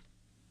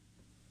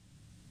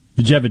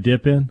 Did you have a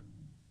dip in?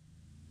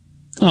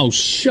 Oh,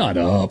 shut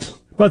up.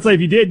 Let's say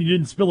if you did, you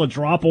didn't spill a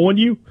drop on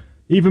you,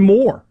 even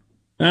more.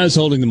 I was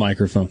holding the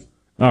microphone.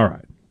 All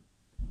right.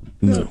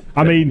 No.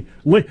 I mean,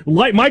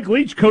 like Mike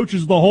Leach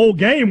coaches the whole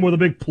game with a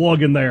big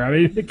plug in there. I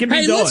mean, it can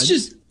be done.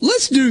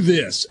 Let's do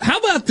this. How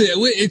about this?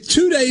 It's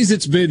 2 days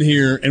it's been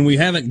here, and we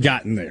haven't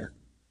gotten there.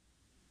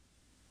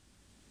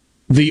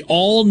 The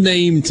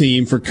all-name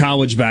team for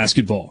college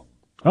basketball.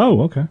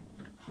 Oh, okay.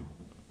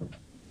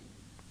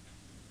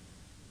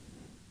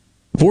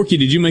 Borky,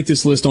 did you make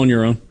this list on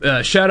your own?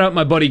 Shout out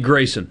my buddy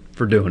Grayson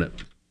for doing it.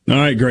 All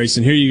right,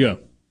 Grayson, here you go.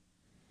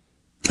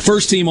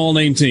 First team,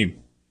 all-name team.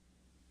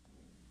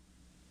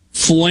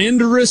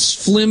 Flanders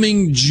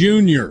Fleming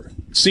Jr.,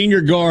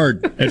 senior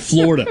guard at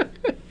Florida.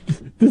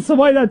 Did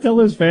somebody not tell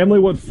his family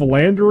what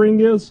philandering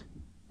is?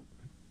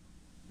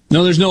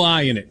 No, there's no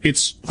I in it.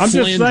 It's Flanders.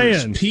 Just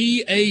saying.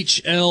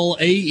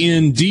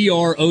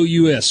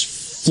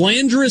 Phlandrous.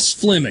 Flanders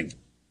Fleming.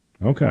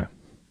 Okay.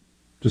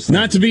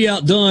 Not to be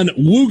outdone,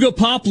 Wooga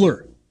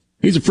Poplar.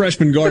 He's a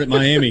freshman guard at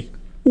Miami.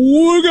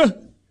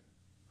 Wooga.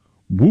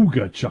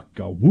 Wooga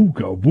chukka,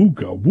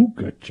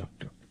 wooga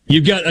chukka.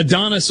 You've got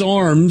Adonis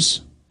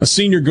Arms, a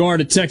senior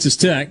guard at Texas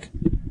Tech.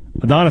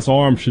 Adonis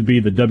Arms should be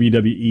the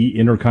WWE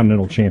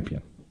Intercontinental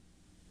Champion.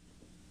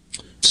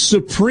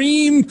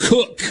 Supreme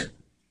Cook,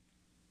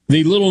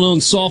 the little-known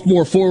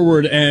sophomore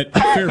forward at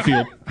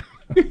Fairfield.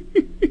 I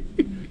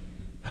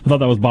thought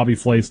that was Bobby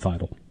Flay's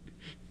title.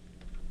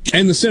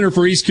 And the center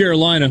for East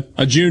Carolina,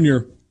 a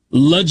junior,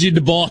 Ludgy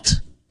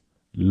DeBott.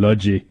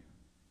 Ludgy.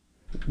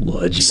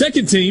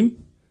 Second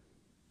team,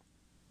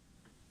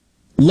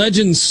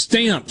 Legend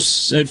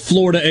Stamps at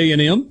Florida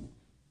A&M.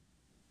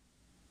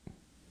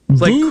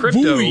 It's like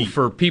crypto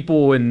for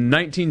people in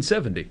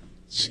 1970.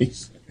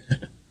 Jeez.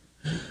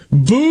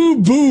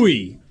 Boo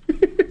Booey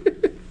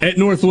at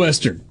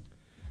Northwestern.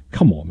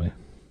 Come on, man.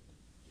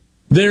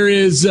 There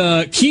is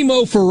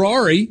Kimo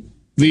Ferrari,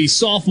 the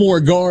sophomore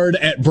guard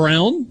at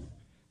Brown.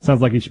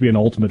 Sounds like he should be an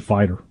ultimate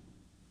fighter.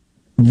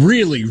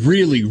 Really,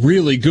 really,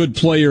 really good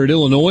player at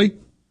Illinois.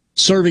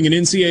 Serving an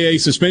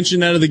NCAA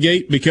suspension out of the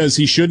gate because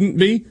he shouldn't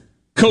be.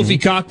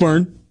 Kofi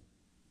Cockburn.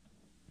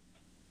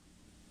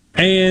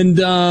 And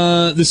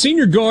the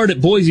senior guard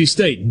at Boise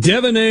State,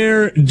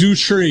 Devonair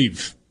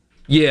Dutreve.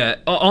 Yeah,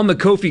 on the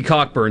Kofi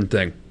Cockburn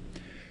thing.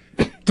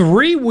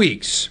 3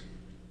 weeks.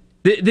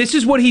 This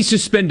is what he's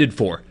suspended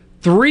for.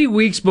 3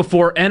 weeks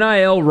before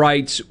NIL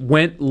rights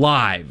went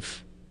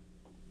live.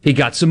 He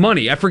got some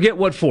money. I forget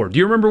what for. Do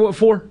you remember what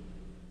for?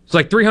 It's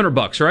like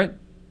 $300, right?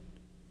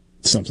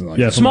 Something like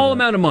that. Small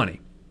amount of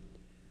money.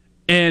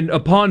 And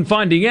upon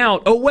finding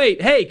out, oh,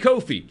 wait, hey,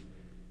 Kofi,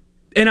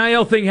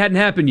 NIL thing hadn't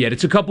happened yet.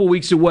 It's a couple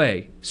weeks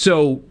away.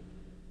 So,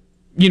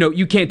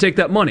 you can't take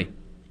that money.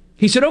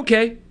 He said,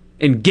 okay,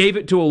 and gave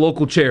it to a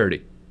local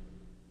charity.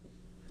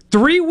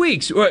 3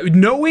 weeks,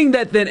 knowing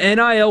that the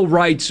NIL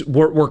rights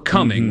were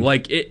coming,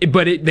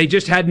 they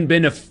just hadn't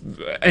been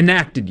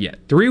enacted yet.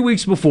 3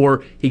 weeks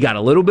before, he got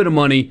a little bit of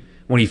money.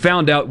 When he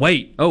found out,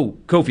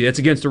 Kofi, that's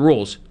against the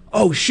rules.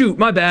 Oh, shoot,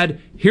 my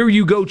bad. Here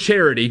you go,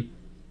 charity.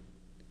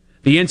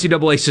 The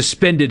NCAA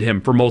suspended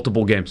him for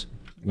multiple games.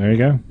 There you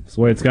go. That's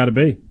the way it's got to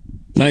be.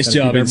 Nice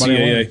job,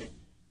 NCAA.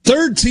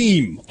 Third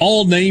team,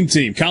 all-name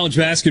team, college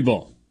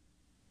basketball.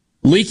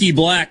 Leaky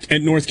Black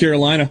at North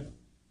Carolina.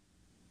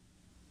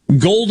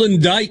 Golden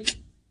Dyke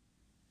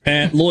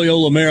at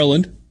Loyola,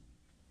 Maryland.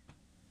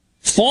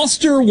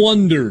 Foster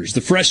Wonders,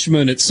 the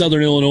freshman at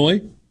Southern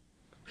Illinois.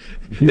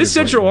 This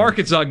Central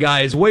Arkansas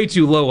guy is way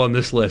too low on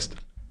this list.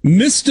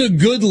 Mr.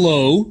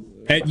 Goodlow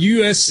at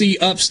USC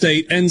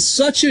Upstate, and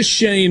such a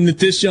shame that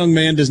this young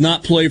man does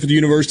not play for the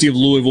University of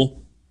Louisville.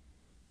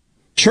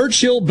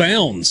 Churchill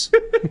Bounds.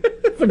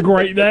 It's a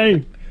great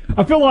name.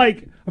 I feel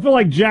like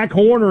Jack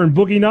Horner and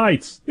Boogie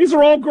Nights. These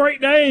are all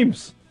great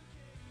names.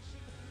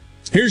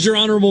 Here's your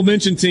honorable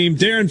mention team.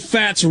 Darren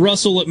Fats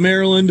Russell at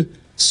Maryland.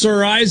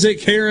 Sir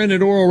Isaac Heron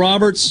at Oral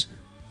Roberts.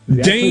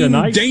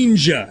 Dane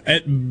Danger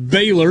at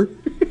Baylor.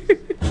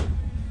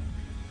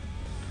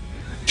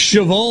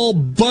 Cheval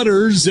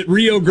Butters at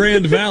Rio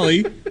Grande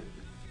Valley.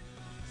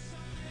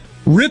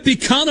 Rip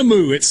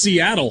Economou at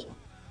Seattle.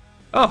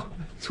 Oh,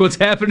 that's what's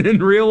happening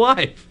in real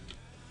life.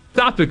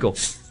 Topical.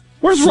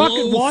 Where's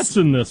Rocket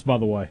Watson this, by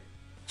the way?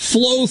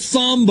 Flo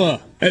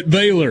Thamba at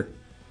Baylor.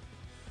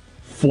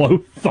 Flo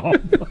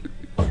Thamba.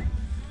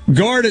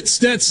 Guard at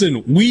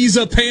Stetson,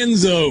 Weeza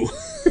Panzo.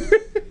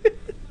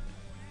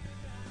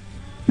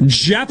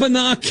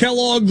 Japana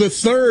Kellogg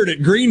III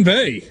at Green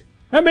Bay.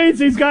 That means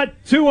he's got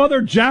 2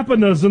 other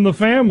Japanas in the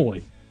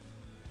family.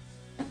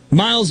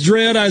 Miles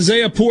Dredd,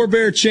 Isaiah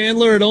Poorbear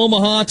Chandler at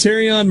Omaha,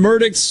 Terrion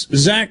Murdix,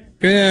 Zach,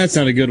 that's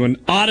not a good one,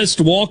 Oddest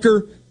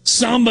Walker,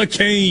 Samba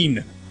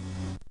Kane.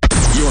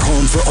 Your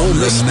home for Ole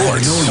Miss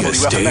sports.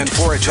 WFMN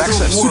for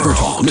Jackson. Super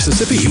Talk,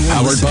 Mississippi.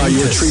 Powered by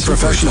your tree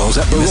professionals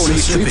at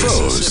Baroni's Tree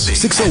Pros.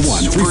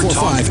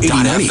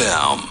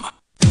 601-345-8090.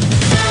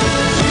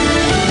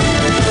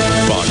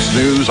 Fox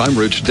News, I'm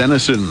Rich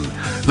Dennison.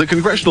 The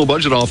Congressional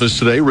Budget Office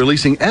today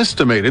releasing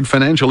estimated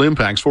financial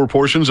impacts for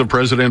portions of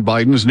President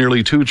Biden's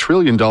nearly $2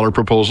 trillion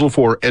proposal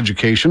for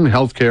education,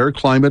 healthcare,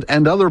 climate,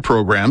 and other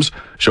programs,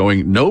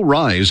 showing no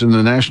rise in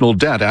the national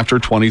debt after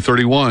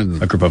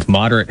 2031. A group of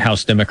moderate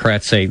House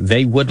Democrats say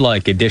they would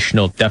like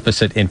additional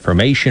deficit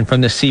information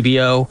from the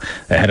CBO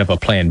ahead of a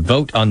planned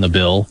vote on the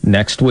bill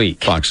next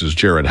week. Fox's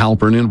Jared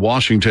Halpern in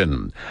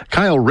Washington.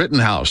 Kyle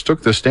Rittenhouse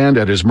took the stand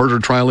at his murder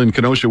trial in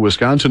Kenosha,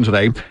 Wisconsin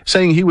today,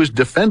 saying he was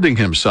defending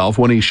himself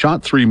when he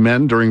shot 3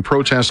 men during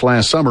protests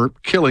last summer,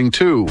 killing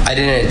 2. I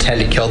didn't intend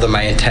to kill them.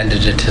 I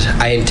intended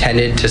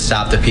to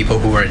stop the people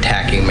who were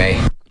attacking me.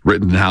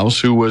 Rittenhouse,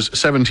 who was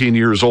 17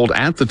 years old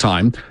at the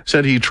time,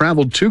 said he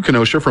traveled to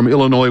Kenosha from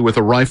Illinois with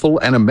a rifle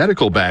and a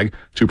medical bag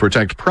to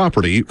protect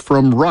property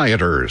from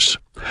rioters.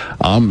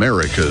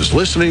 America's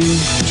listening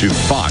to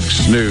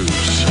Fox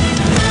News.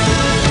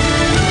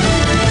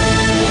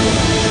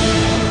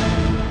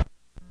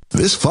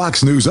 This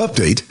Fox News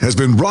update has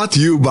been brought to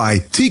you by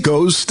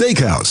Tico's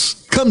Steakhouse.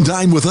 Come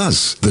dine with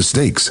us. The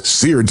steaks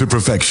seared to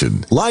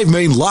perfection. Live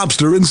Maine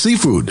lobster and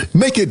seafood.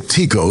 Make it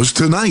Tico's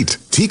tonight.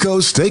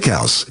 Tico's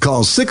Steakhouse.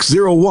 Call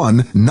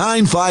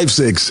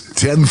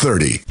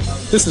 601-956-1030.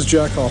 This is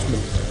Jack Hoffman.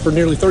 For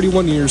nearly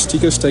 31 years,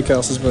 Tico's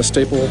Steakhouse has been a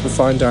staple of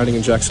fine dining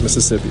in Jackson,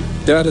 Mississippi.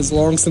 Dad has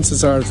long since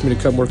desired for me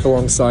to come work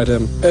alongside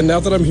him. And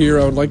now that I'm here,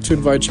 I would like to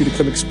invite you to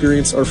come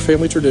experience our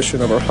family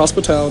tradition of our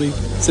hospitality,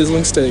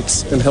 sizzling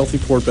steaks, and healthy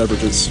poured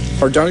beverages.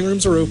 Our dining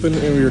rooms are open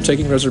and we are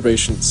taking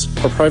reservations.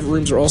 Our private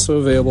rooms are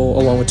also available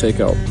along with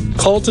takeout.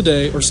 Call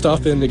today or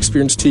stop in and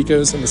experience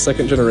Tico's in the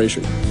second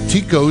generation.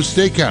 Tico's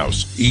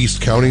Steakhouse,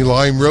 East County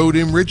Line Road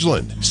in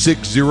Ridgeland,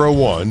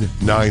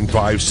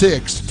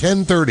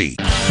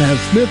 601-956-1030. Have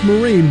Smith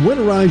Marine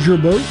winterize your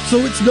boat so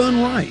it's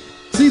done right.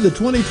 See the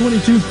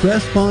 2022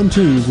 Crest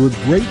pontoons with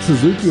great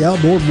Suzuki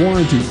outboard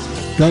warranties.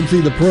 Come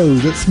see the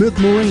pros at Smith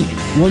Marine,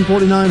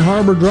 149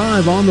 Harbor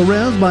Drive on the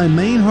res by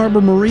Main Harbor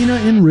Marina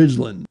in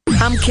Ridgeland.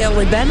 I'm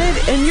Kelly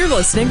Bennett, and you're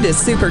listening to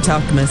Super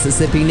Talk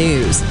Mississippi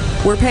News.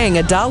 We're paying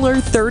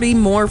 $1.30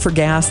 more for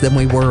gas than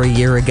we were a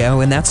year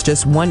ago, and that's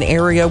just one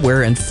area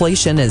where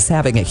inflation is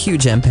having a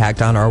huge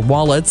impact on our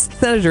wallets.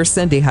 Senator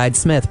Cindy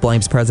Hyde-Smith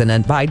blames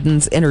President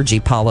Biden's energy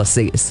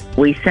policies.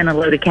 We sent a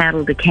load of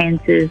cattle to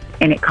Kansas,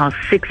 and it cost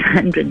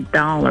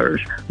 $600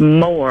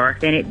 more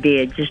than it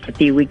did just a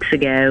few weeks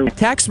ago.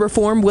 Tax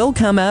reform will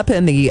come up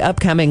in the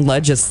upcoming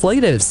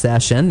legislative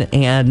session,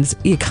 and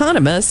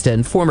economist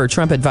and former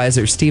Trump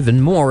advisor Stephen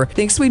Moore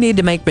thinks we need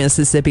to make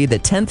Mississippi the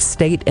 10th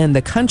state in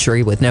the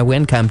country with no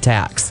income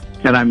tax.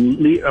 And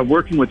I'm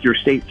working with your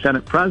state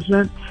Senate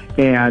president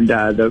and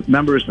the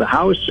members of the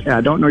House. I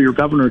don't know your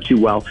governor too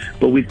well,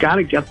 but we've got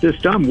to get this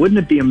done. Wouldn't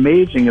it be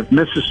amazing if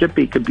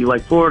Mississippi could be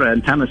like Florida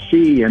and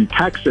Tennessee and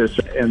Texas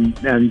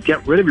and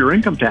get rid of your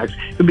income tax?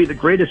 It would be the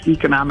greatest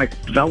economic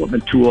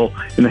development tool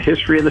in the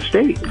history of the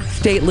state.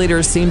 State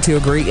leaders seem to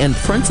agree in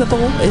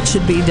principle it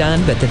should be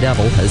done, but the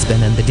devil has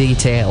been in the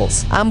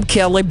details. I'm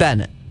Kelly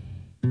Bennett.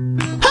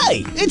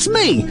 Hey, it's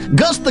me,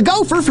 Gus the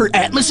Gopher for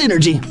Atmos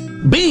Energy.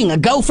 Being a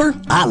gopher,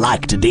 I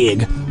like to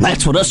dig.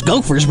 That's what us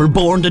gophers were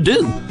born to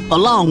do,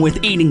 along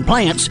with eating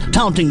plants,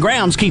 taunting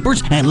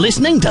groundskeepers, and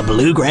listening to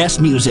bluegrass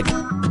music.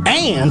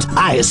 And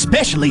I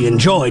especially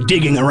enjoy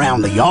digging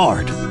around the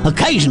yard.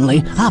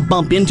 Occasionally, I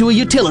bump into a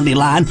utility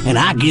line and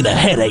I get a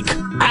headache.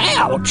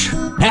 Ouch!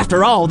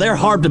 After all, they're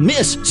hard to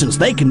miss since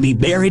they can be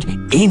buried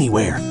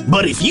anywhere.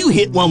 But if you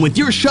hit one with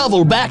your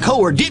shovel, backhoe,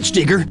 or ditch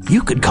digger,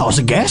 you could cause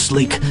a gas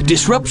leak,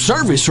 disrupt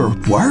service, or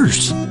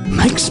worse.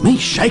 Makes me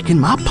shaking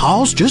my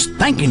paws just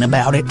thinking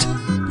about it.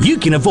 You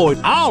can avoid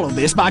all of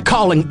this by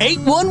calling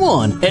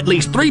 811 at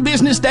least 3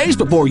 business days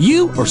before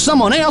you or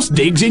someone else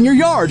digs in your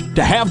yard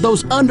to have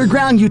those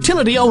underground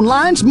utility-owned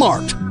lines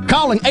marked.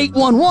 Calling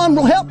 811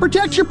 will help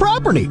protect your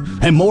property,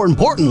 and more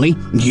importantly,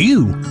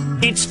 you.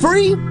 It's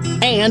free,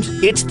 and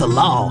it's the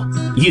law.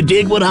 You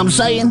dig what I'm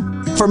saying?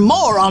 For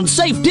more on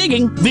safe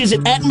digging,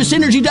 visit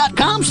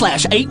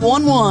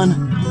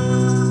atmosenergy.com/811.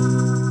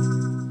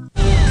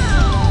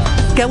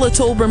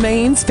 Skeletal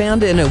remains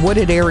found in a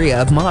wooded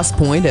area of Moss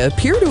Point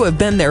appear to have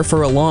been there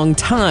for a long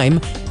time.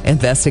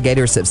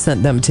 Investigators have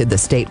sent them to the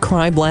state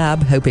crime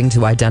lab, hoping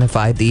to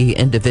identify the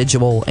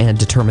individual and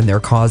determine their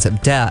cause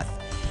of death.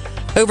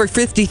 Over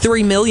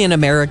 53 million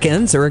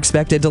Americans are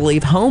expected to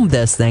leave home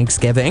this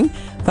Thanksgiving.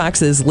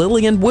 Fox's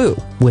Lillian Wu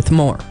with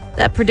more.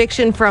 That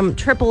prediction from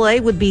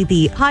AAA would be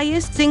the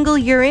highest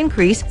single-year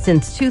increase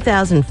since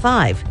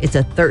 2005. It's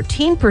a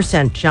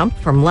 13% jump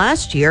from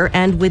last year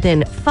and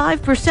within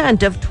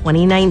 5% of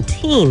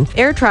 2019.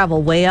 Air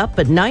travel way up,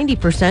 but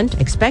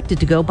 90% expected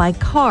to go by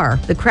car.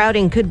 The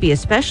crowding could be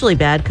especially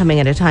bad coming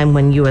at a time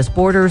when U.S.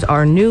 borders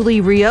are newly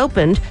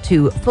reopened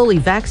to fully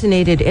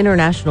vaccinated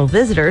international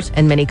visitors,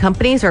 and many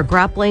companies are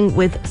grappling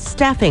with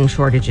staffing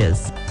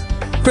shortages.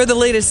 For the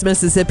latest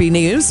Mississippi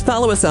news,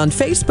 follow us on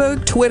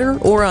Facebook, Twitter,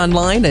 or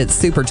online at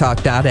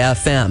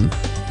supertalk.fm.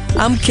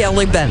 I'm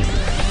Kelly Bennett.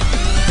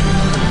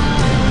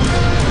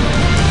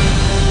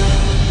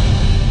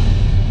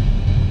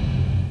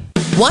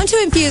 Want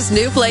to infuse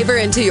new flavor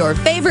into your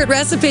favorite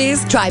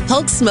recipes? Try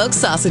Polk's smoked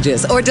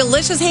sausages or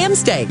delicious ham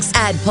steaks.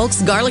 Add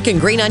Polk's garlic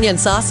and green onion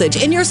sausage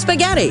in your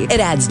spaghetti. It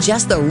adds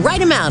just the right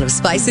amount of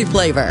spicy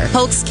flavor.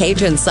 Polk's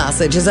Cajun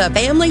sausage is a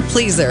family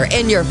pleaser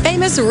in your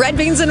famous red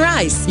beans and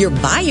rice. Your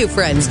Bayou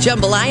Friends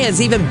jambalaya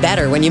is even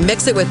better when you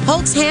mix it with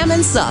Polk's ham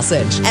and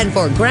sausage. And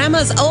for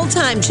Grandma's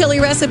old-time chili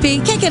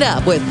recipe, kick it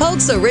up with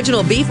Polk's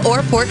original beef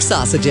or pork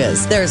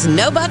sausages. There's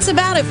no buts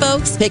about it,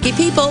 folks. Picky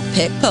people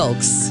pick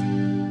Polk's.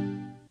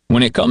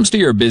 When it comes to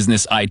your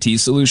business IT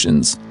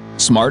solutions,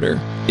 smarter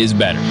is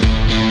better.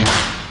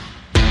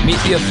 Meet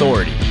the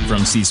authority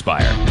from C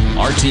Spire.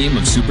 Our team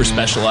of super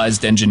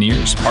specialized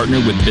engineers partner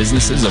with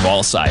businesses of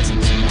all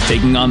sizes,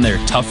 taking on their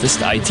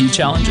toughest IT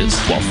challenges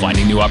while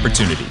finding new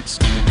opportunities.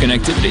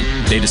 Connectivity,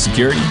 data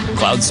security,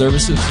 cloud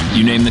services,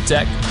 you name the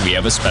tech, we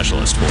have a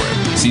specialist for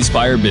it. C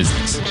Spire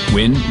Business.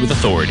 Win with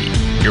authority.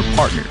 Your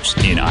partners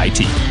in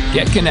IT.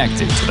 Get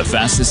connected to the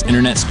fastest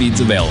internet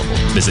speeds available.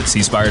 Visit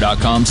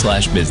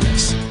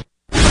cspire.com/business.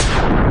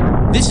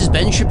 This is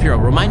Ben Shapiro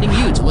reminding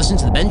you to listen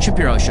to The Ben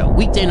Shapiro Show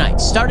weekday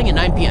nights starting at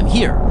 9 p.m.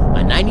 here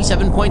on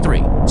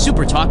 97.3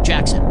 Super Talk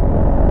Jackson.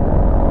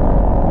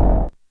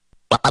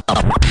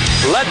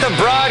 Let the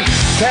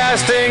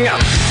broadcasting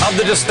of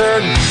the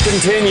disturbed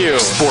continue.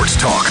 Sports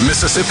Talk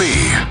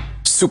Mississippi.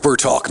 Super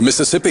Talk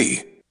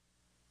Mississippi.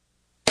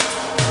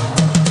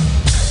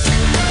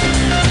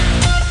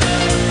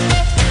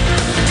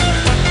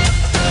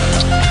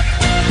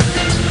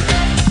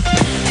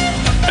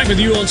 Back with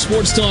you on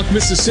Sports Talk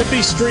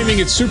Mississippi,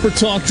 streaming at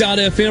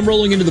supertalk.fm,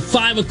 rolling into the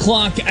 5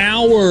 o'clock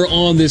hour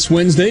on this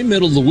Wednesday,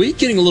 middle of the week,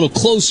 getting a little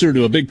closer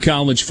to a big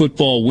college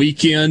football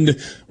weekend.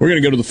 We're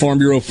going to go to the Farm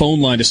Bureau phone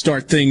line to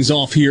start things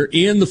off here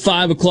in the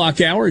 5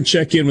 o'clock hour and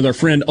check in with our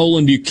friend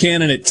Olin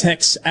Buchanan at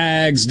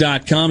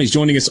TexAgs.com. He's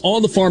joining us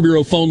on the Farm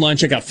Bureau phone line.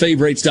 Check out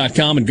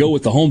favorites.com and go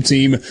with the home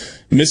team,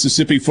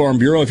 Mississippi Farm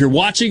Bureau. If you're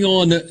watching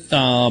on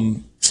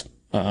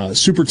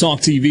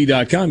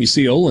supertalktv.com, you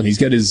see Olin. He's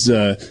got his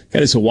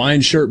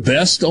Hawaiian shirt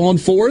vest on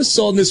for us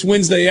on this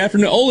Wednesday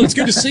afternoon. Olin, it's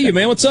good to see you,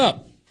 man. What's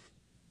up?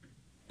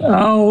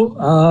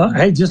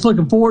 Hey, just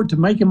looking forward to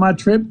making my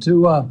trip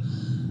to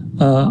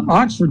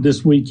Oxford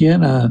this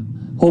weekend.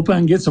 Hope I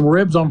can get some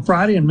ribs on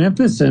Friday in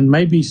Memphis and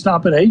maybe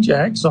stop at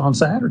Ajax on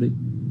Saturday.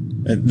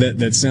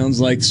 That sounds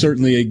like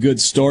certainly a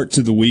good start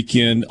to the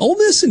weekend. Ole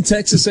Miss and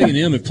Texas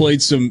A&M have played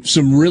some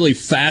really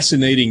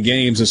fascinating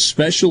games,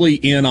 especially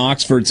in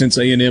Oxford since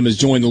A&M has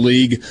joined the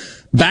league.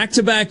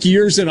 Back-to-back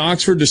years in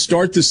Oxford to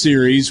start the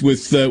series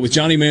with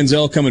Johnny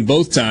Manziel coming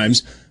both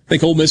times. I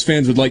think Ole Miss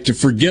fans would like to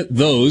forget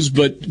those,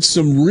 but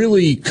some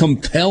really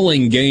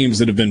compelling games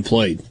that have been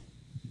played.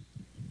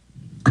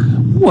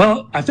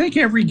 Well, I think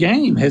every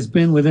game has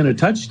been within a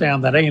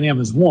touchdown that A&M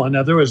has won.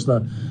 Now, there was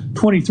the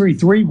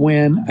 23-3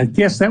 win. I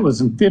guess that was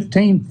in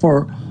 15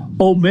 for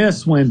Ole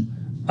Miss when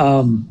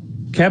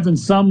Kevin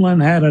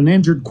Sumlin had an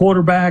injured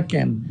quarterback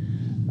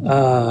and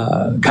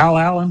Kyle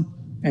Allen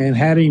and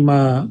had him,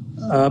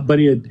 but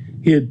he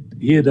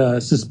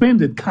had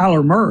suspended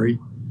Kyler Murray,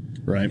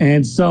 right?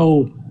 And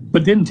so,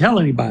 but didn't tell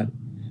anybody.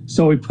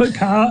 So he put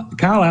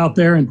Kyle out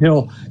there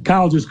until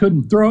Kyle just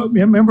couldn't throw it.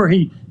 Remember,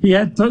 he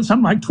had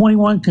something like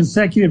 21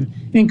 consecutive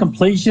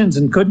incompletions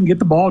and couldn't get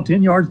the ball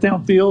 10 yards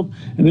downfield.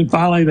 And then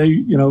finally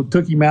they,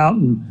 took him out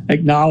and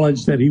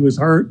acknowledged that he was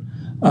hurt.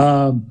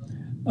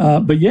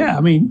 But yeah,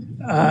 I mean,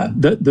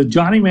 the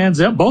Johnny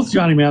Manziel, both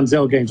Johnny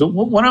Manziel games.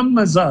 One of them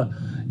is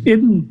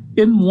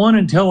isn't won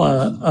until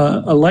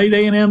a late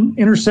A&M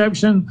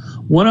interception.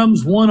 One of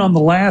them's won on the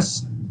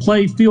last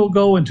play field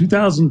goal in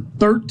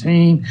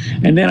 2013,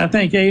 and then I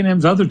think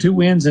A&M's other two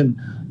wins in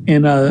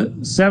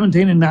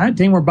 17 and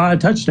 19 were by a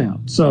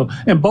touchdown. So,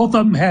 and both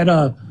of them had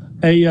a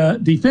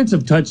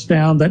defensive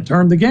touchdown that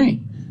turned the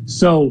game.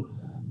 So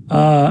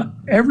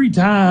every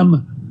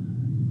time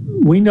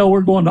we know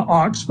we're going to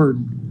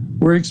Oxford,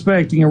 we're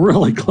expecting a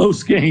really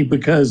close game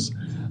because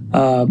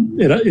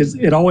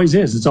it always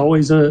is. It's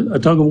always a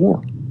tug of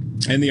war.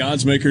 And the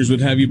odds makers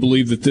would have you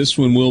believe that this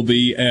one will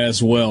be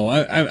as well.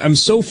 I'm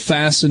so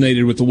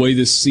fascinated with the way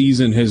this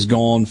season has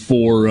gone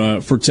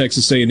for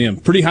Texas A&M.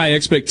 Pretty high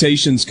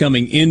expectations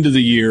coming into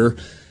the year.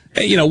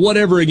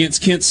 Whatever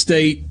against Kent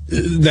State,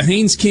 the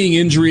Haynes King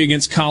injury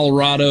against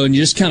Colorado, and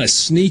you just kind of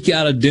sneak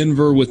out of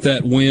Denver with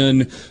that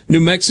win.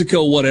 New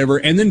Mexico, whatever.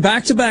 And then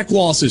back-to-back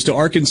losses to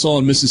Arkansas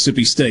and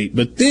Mississippi State.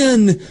 But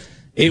then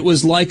it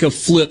was like a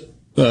flip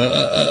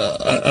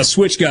a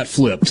switch got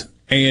flipped,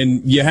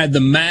 and you had the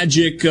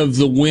magic of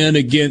the win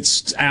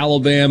against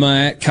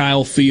Alabama at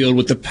Kyle Field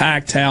with the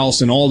packed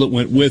house and all that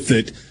went with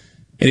it.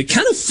 And it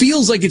kind of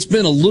feels like it's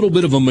been a little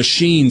bit of a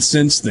machine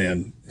since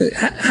then.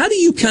 How do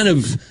you kind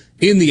of,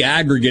 in the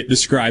aggregate,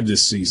 describe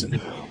this season?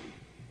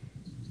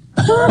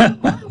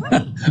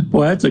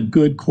 Boy, that's a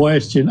good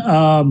question.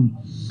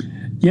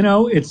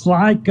 It's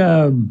like,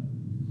 I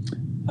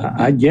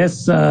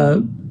guess,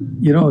 a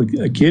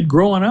kid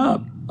growing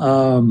up.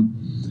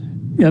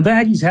 The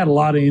Aggies had a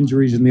lot of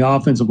injuries in the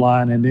offensive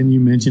line, and then you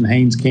mentioned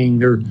Haynes King,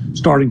 their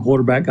starting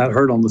quarterback, got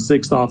hurt on the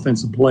 6th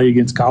offensive play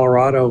against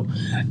Colorado.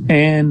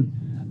 And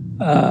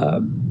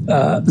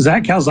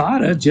Zach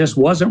Calzada just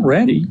wasn't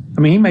ready.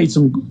 I mean, he made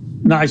some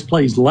nice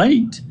plays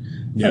late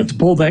to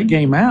pull that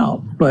game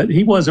out, but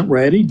he wasn't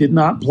ready, did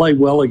not play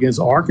well against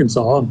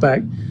Arkansas. In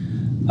fact,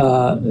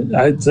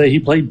 I'd say he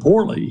played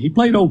poorly. He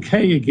played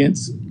okay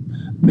against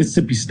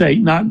Mississippi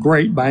State, not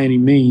great by any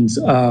means.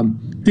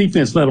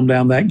 Defense let them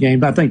down that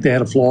game. I think they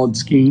had a flawed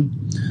scheme.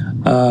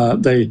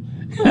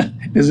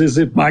 It's as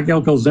if Mike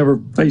Elko's never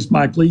faced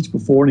Mike Leach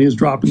before, and he was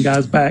dropping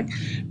guys back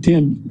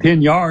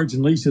 10 yards,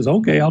 and Leach says,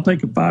 okay, I'll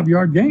take a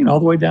 5-yard gain all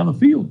the way down the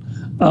field.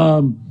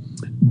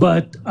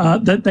 But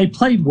that they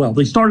played well.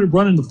 They started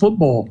running the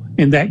football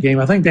in that game.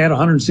 I think they had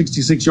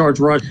 166 yards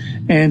rush.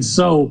 And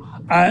so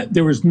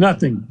there was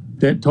nothing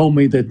that told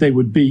me that they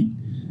would beat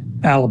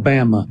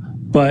Alabama.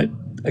 But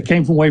I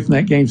came away from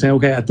that game saying,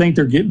 okay, I think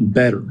they're getting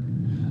better.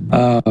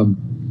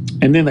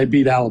 And then they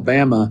beat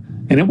Alabama,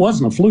 and it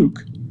wasn't a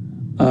fluke.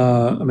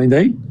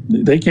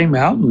 They came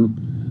out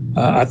and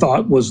I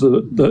thought was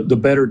the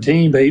better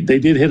team. They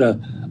did hit a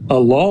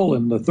lull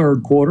in the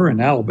third quarter,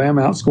 and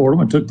Alabama outscored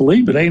them and took the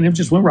lead, but A&M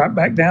just went right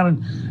back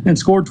down and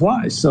scored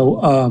twice. So,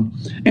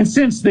 and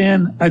since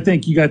then, I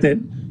think you got that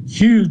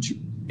huge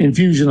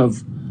infusion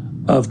of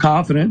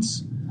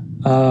confidence,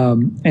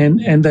 and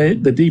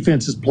the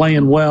defense is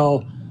playing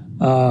well.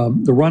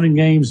 The running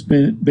game's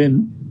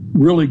been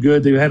really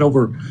good. They've had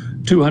over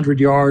 200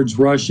 yards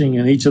rushing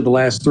in each of the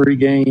last 3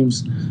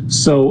 games.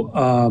 So,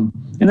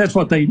 and that's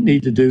what they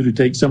need to do to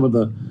take some of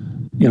the,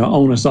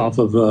 onus off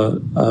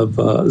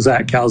of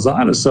Zach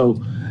Calzada.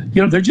 So,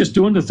 they're just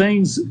doing the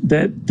things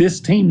that this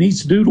team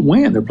needs to do to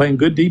win. They're playing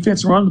good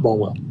defense and running the ball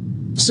well.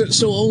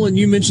 So Olin,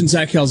 you mentioned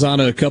Zach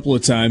Calzada a couple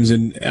of times,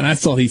 and I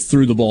thought he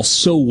threw the ball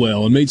so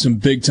well and made some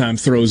big-time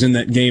throws in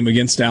that game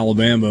against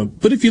Alabama.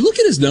 But if you look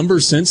at his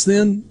numbers since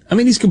then,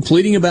 he's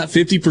completing about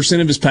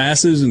 50% of his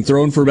passes and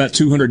throwing for about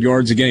 200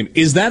 yards a game.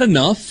 Is that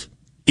enough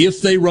if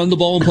they run the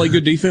ball and play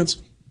good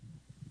defense?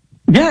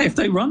 Yeah, if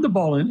they run the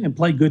ball and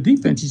play good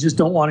defense, you just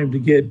don't want him to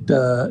get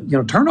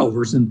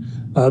turnovers. And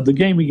the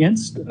game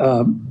against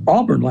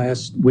Auburn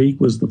last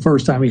week was the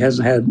first time he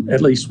hasn't had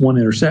at least one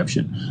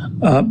interception.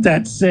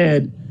 That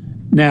said,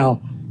 now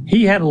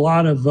he had a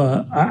lot of.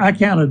 I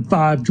counted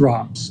 5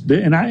 drops,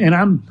 and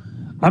I'm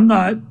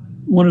not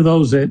one of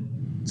those that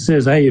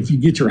says, "Hey, if you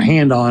get your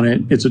hand on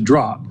it, it's a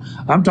drop."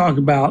 I'm talking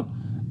about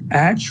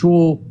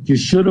actual, you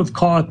should have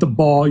caught the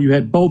ball, you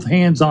had both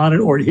hands on it,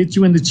 or it hit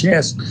you in the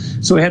chest.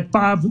 So he had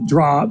 5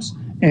 drops,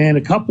 and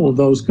a couple of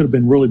those could have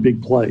been really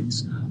big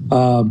plays.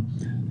 For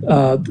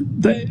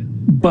the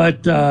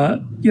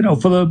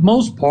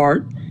most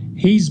part,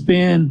 he's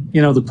been,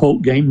 the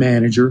quote, game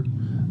manager.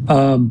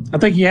 I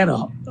think he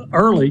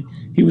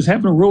he was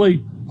having a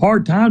really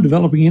hard time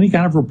developing any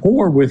kind of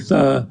rapport with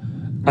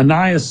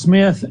Anaya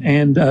Smith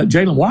and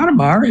Jalen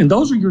Watermeyer, and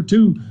those are your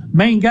 2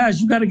 main guys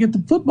you got to get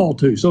the football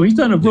to. So he's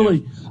done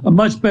a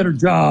much better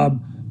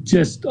job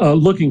just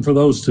looking for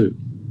those 2,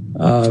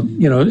 during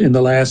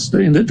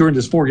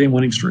this 4-game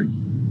winning streak.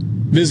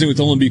 Visiting with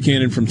Olin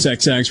Buchanan from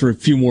TexAgs for a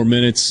few more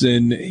minutes,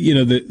 and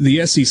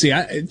the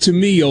SEC. To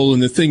me, Olin,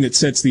 the thing that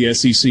sets the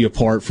SEC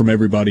apart from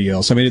everybody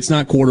else. It's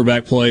not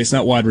quarterback play, it's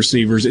not wide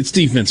receivers, it's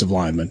defensive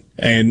linemen,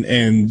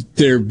 and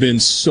there have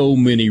been so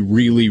many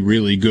really,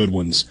 really good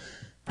ones.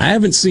 I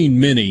haven't seen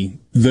many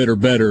that are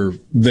better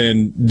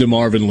than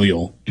DeMarvin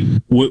Leal.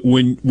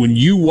 When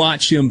you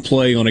watch him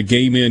play on a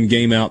game-in,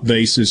 game-out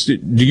basis,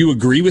 do you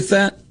agree with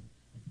that?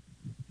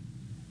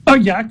 Oh,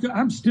 yeah.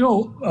 I'm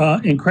still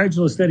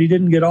incredulous that he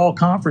didn't get all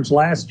conference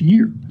last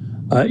year,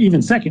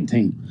 even second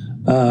team.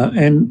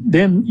 And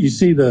then you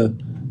see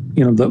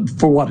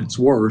for what it's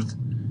worth,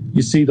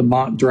 you see the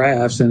mock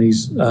drafts, and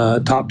he's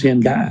top 10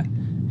 guy.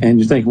 And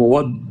you think, well,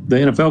 what the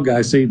NFL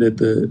guys see that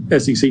the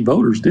SEC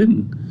voters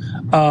didn't.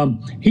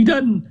 He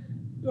doesn't,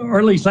 or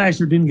at least last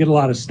year didn't get a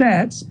lot of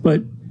stats,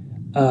 but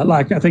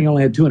I think he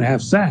only had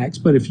 2.5 sacks.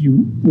 But if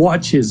you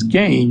watch his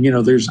game,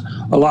 there's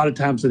a lot of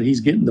times that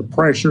he's getting the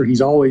pressure.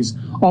 He's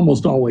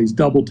almost always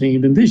double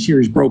teamed. And this year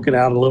he's broken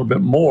out a little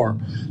bit more.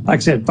 Like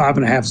I said,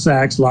 5.5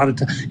 sacks. A lot of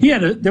times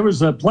there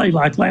was a play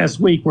like last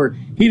week where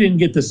he didn't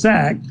get the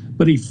sack,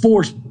 but he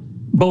forced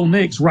Bo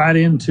Nix right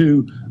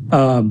into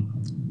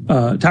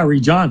Tyree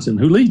Johnson,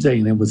 who leads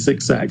A&M with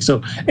 6 sacks.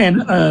 So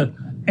and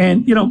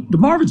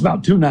DeMarvin's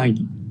about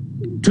 290.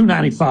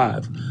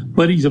 295,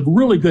 but he's a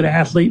really good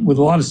athlete with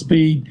a lot of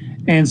speed,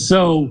 and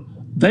so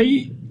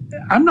they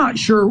I'm not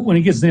sure when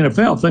he gets to the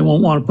NFL if they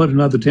won't want to put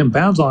another 10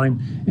 pounds on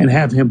him and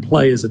have him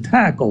play as a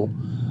tackle.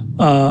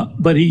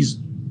 But he's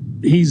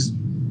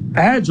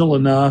agile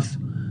enough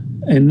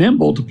and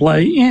nimble to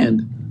play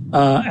end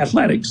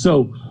athletics.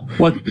 So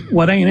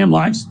what A&M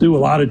likes to do a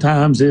lot of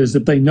times is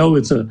if they know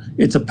it's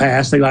a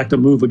pass, they like to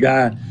move a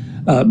guy,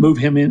 move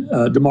him in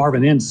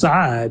DeMarvin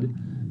inside,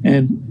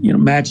 and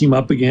match him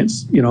up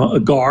against a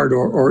guard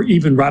or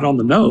even right on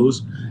the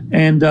nose,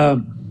 and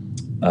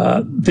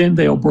then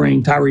they'll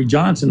bring Tyree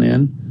Johnson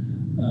in,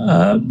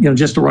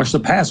 just to rush the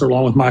passer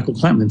along with Michael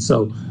Clemens.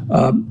 So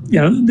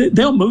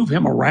they'll move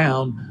him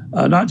around,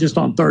 not just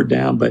on third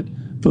down, but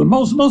for the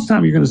most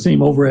time you're going to see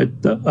him over at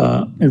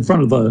in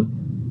front of the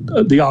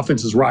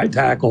offense's right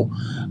tackle.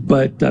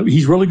 But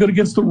he's really good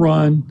against the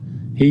run.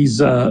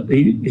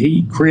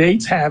 He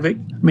creates havoc.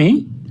 I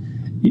mean,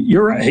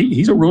 you're right.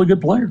 He's a really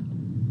good player.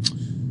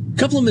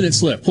 Couple of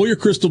minutes left. Pull your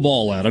crystal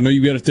ball out. I know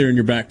you got it there in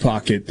your back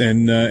pocket,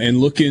 and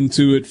look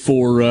into it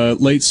for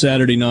late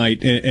Saturday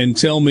night, and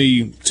tell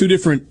me two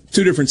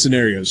different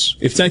scenarios.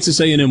 If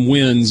Texas A&M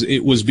wins,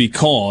 it was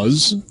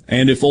because,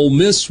 and if Ole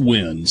Miss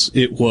wins,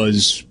 it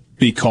was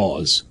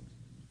because.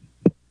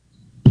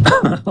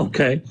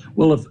 Okay.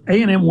 Well, if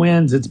A&M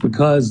wins, it's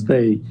because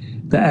the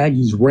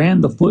Aggies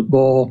ran the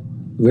football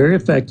very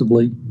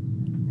effectively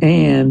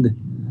and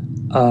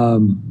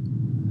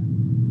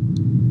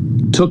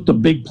took the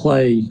big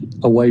play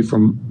away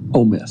from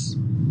Ole Miss.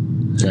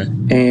 Okay.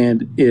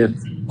 And if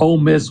Ole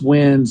Miss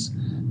wins,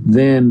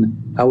 then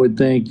I would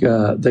think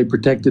they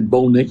protected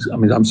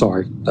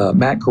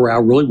Matt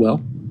Corral really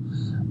well,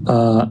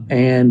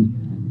 and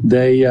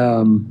they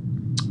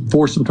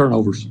forced some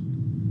turnovers.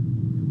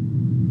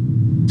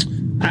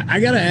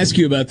 I got to ask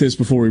you about this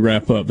before we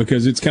wrap up,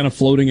 because it's kind of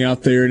floating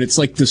out there, and it's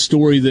like the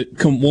story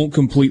that won't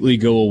completely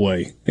go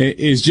away.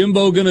 Is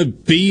Jimbo going to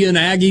be in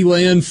Aggie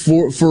land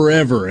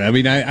forever? I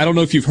mean, I don't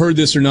know if you've heard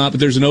this or not, but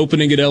there's an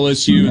opening at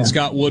LSU, and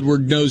Scott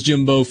Woodward knows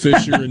Jimbo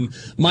Fisher and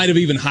might have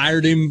even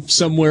hired him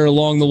somewhere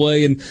along the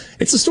way. And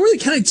it's a story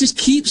that kind of just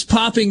keeps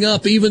popping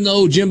up, even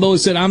though Jimbo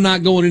has said, I'm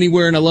not going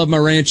anywhere and I love my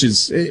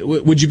ranches.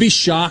 Would you be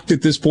shocked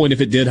at this point if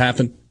it did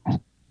happen?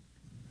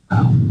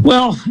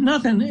 Well,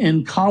 nothing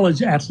in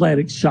college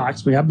athletics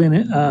shocks me. I've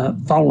been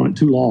following it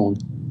too long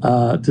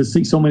to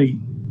see so many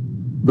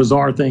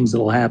bizarre things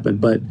that'll happen.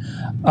 But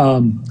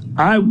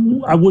I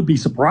would be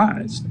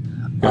surprised.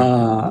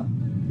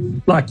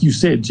 Like you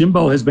said,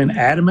 Jimbo has been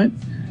adamant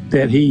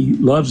that he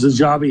loves the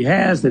job he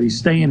has, that he's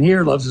staying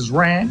here, loves his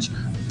ranch,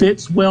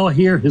 fits well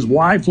here. His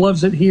wife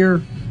loves it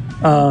here.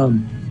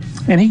 And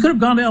he could have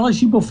gone to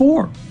LSU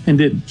before and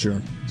didn't.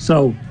 Sure.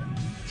 So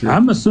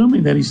I'm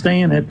assuming that he's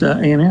staying at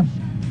A&M.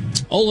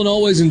 Olin,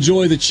 always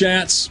enjoy the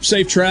chats.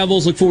 Safe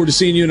travels. Look forward to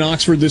seeing you in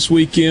Oxford this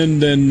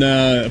weekend, and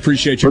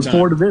appreciate your time. Look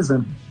forward to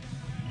visiting.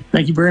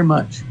 Thank you very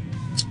much.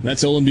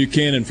 That's Olin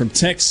Buchanan from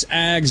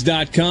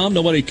TexAgs.com.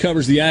 Nobody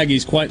covers the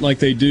Aggies quite like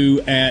they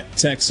do at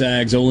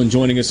TexAgs. Olin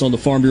joining us on the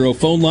Farm Bureau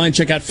phone line.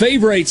 Check out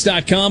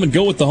favorites.com and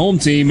go with the home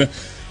team,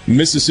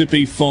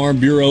 Mississippi Farm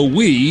Bureau.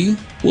 We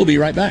will be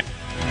right back.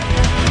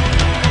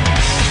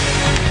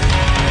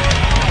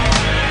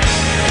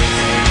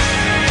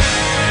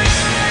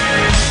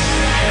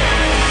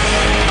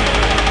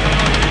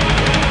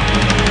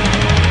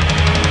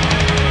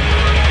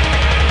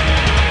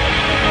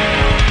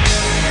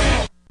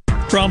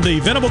 From the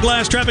Venable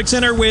Glass Traffic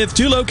Center with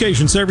two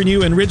locations serving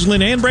you in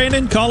Ridgeland and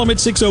Brandon. Call them at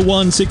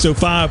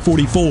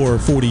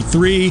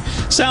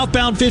 601-605-4443.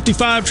 Southbound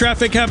 55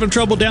 traffic having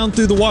trouble down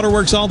through the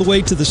waterworks all the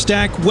way to the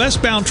stack.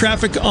 Westbound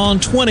traffic on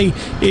 20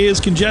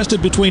 is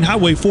congested between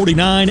Highway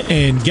 49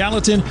 and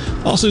Gallatin.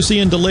 Also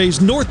seeing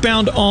delays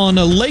northbound on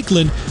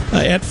Lakeland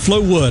at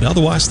Flowood.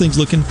 Otherwise, things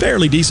looking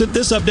fairly decent.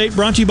 This update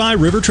brought to you by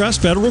River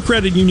Trust Federal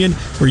Credit Union,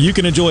 where you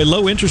can enjoy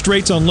low interest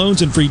rates on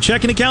loans and free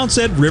checking accounts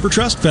at River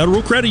Trust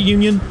Federal Credit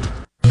Union.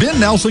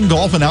 Ben Nelson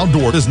Golf and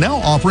Outdoor is now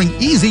offering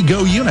Easy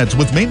Go units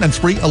with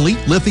maintenance-free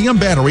elite lithium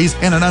batteries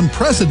and an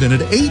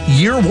unprecedented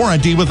 8-year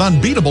warranty with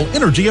unbeatable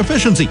energy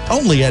efficiency.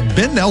 Only at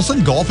Ben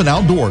Nelson Golf and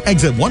Outdoor,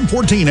 exit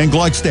 114 in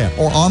Gluckstadt,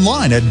 or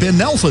online at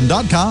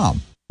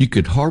bennelson.com. You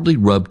could hardly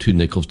rub two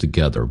nickels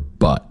together,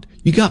 but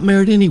you got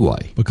married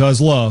anyway. Because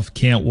love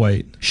can't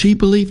wait. She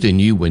believed in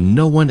you when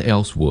no one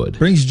else would.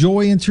 Brings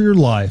joy into your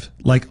life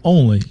like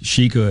only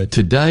she could.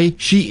 Today,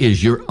 she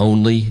is your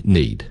only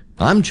need.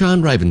 I'm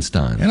John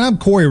Ravenstein. And I'm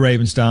Corey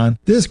Ravenstein.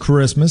 This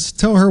Christmas,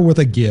 tell her with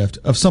a gift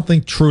of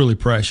something truly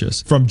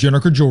precious from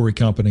Juniker Jewelry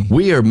Company.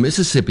 We are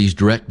Mississippi's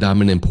direct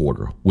diamond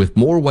importer, with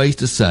more ways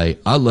to say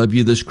I love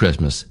you this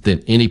Christmas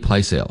than any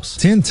place else.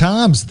 10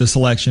 times the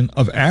selection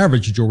of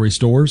average jewelry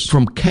stores.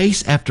 From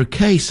case after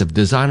case of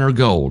designer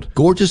gold,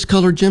 gorgeous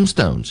colored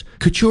gemstones,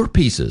 couture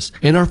pieces,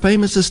 and our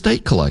famous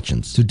estate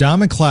collections, to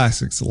diamond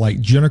classics like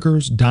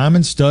Juniker's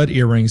diamond stud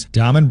earrings,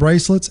 diamond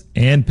bracelets,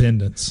 and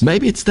pendants.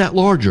 Maybe it's that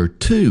larger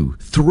 2,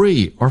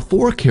 3, or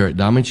 4 carat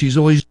diamond she's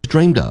always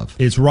dreamed of.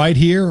 It's right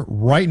here,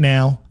 right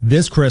now,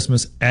 this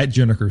Christmas at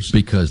Juniker's.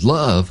 Because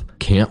love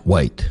can't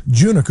wait.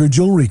 Juniker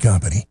Jewelry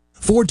Company,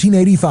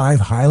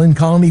 1485 Highland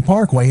Colony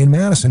Parkway in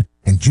Madison,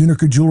 and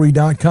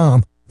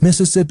JunikerJewelry.com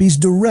Mississippi's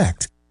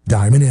direct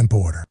diamond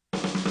importer.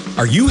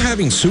 Are you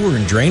having sewer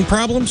and drain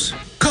problems?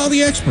 Call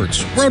the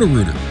experts,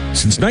 Roto-Rooter.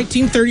 Since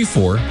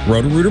 1934,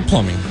 Roto-Rooter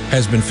Plumbing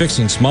has been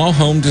fixing small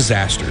home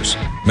disasters.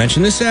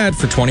 Mention this ad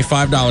for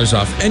 $25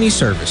 off any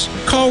service.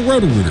 Call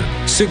Roto-Rooter,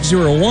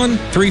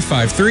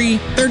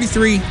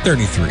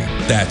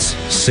 601-353-3333. That's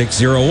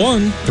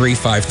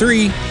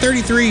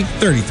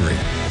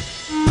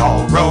 601-353-3333.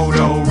 Call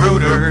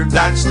Roto-Rooter,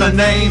 that's the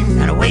name.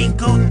 And away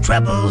go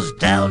troubles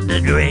down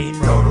the drain.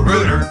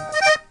 Roto-Rooter.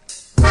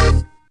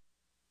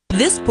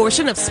 This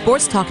portion of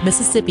Sports Talk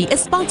Mississippi is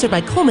sponsored by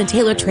Coleman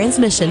Taylor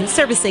Transmission,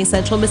 servicing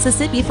Central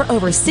Mississippi for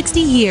over 60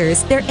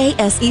 years. Their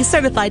ASE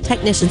certified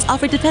technicians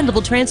offer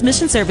dependable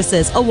transmission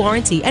services, a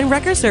warranty, and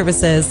wrecker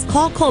services.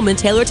 Call Coleman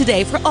Taylor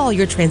today for all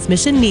your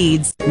transmission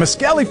needs.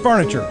 Muskelly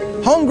Furniture,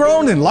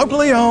 homegrown and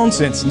locally owned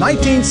since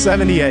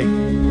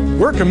 1978.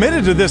 We're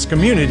committed to this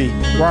community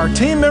where our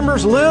team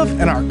members live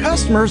and our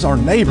customers are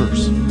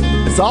neighbors.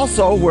 It's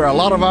also where a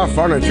lot of our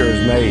furniture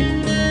is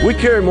made. We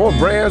carry more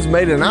brands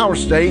made in our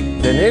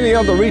state than any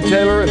other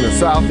retailer in the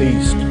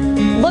Southeast.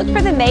 Look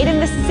for the Made in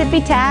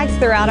Mississippi tags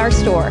throughout our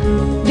store.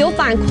 You'll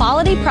find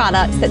quality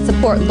products that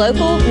support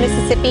local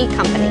Mississippi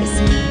companies.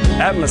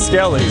 At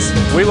Muskelly's,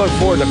 we look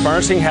forward to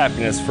furnishing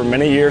happiness for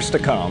many years to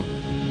come.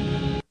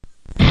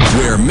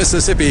 Where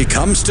Mississippi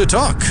comes to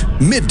talk.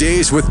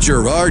 Middays with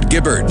Gerard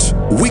Gibbert.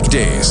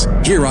 Weekdays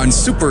here on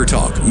Super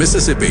Talk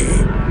Mississippi.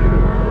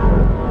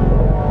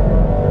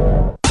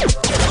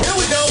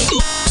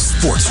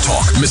 Sports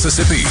Talk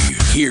Mississippi.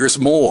 Here's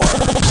more.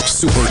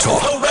 Super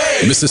Talk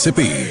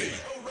Mississippi.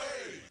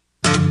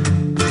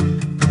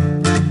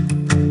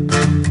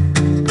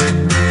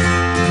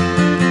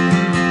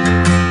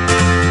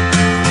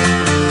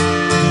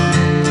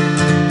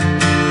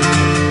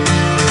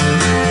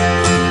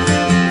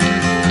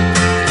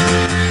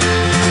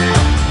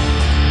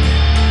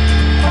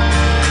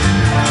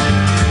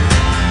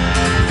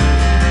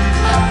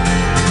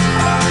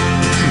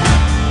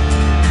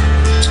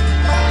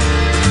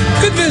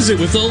 Visit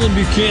with Olin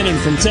Buchanan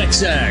from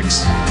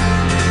Texags.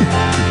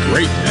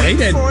 Great.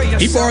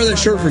 He borrowed that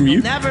shirt from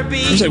you.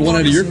 Looks like one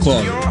out of your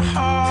club.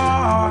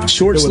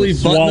 Short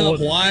sleeve button up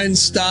Hawaiian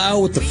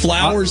style with the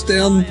flowers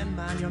down.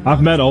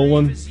 I've met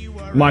Olin.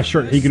 My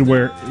shirt he could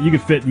wear. You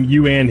could fit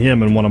you and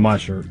him in one of my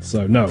shirts.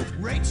 So no,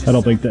 I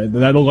don't think that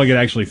looked like it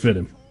actually fit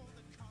him.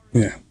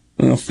 Yeah,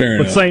 well, fair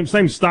enough. But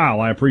same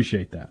style. I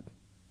appreciate that.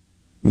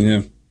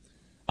 Yeah.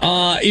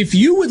 If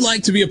you would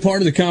like to be a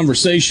part of the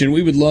conversation,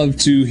 we would love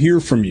to hear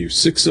from you.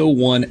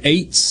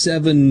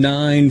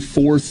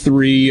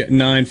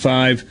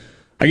 601-879-4395.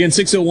 Again,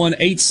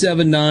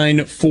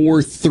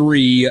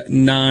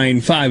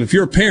 601-879-4395. If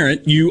you're a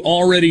parent, you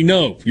already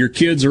know your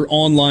kids are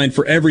online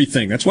for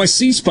everything. That's why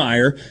C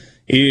Spire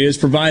is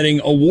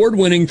providing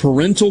award-winning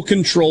parental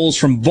controls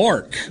from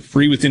Bark,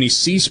 free with any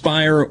C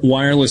Spire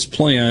wireless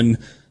plan.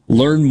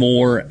 Learn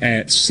more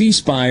at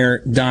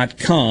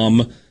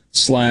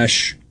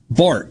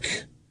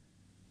cspire.com/Bark.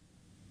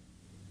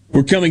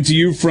 We're coming to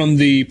you from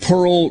the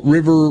Pearl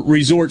River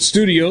Resort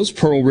Studios.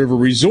 Pearl River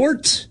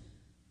Resort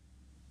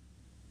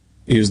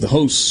is the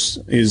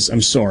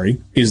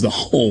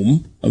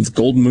home of the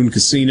Golden Moon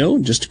Casino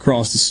just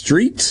across the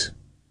street.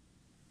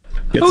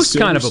 Host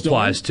kind of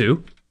applies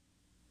too.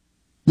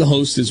 The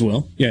host as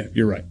well. Yeah,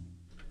 you're right.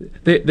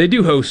 They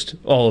do host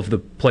all of the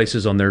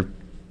places on their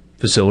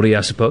facility,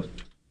 I suppose.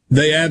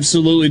 They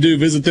absolutely do.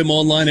 Visit them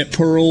online at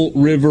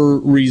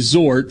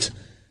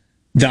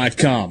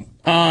pearlriverresort.com.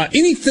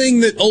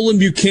 Anything that Olin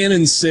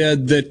Buchanan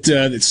said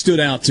that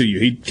stood out to you?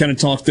 He kind of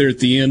talked there at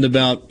the end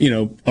about,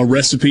 a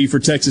recipe for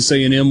Texas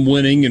A&M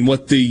winning and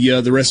what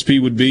the recipe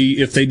would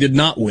be if they did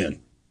not win.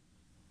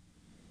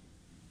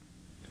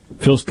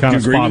 Feels kind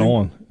of spot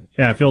on.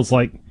 Yeah, it feels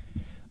like,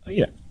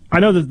 I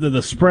know that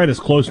the spread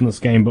is close in this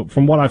game, but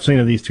from what I've seen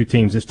of these two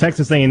teams, if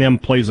Texas A&M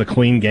plays a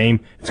clean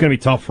game, it's going to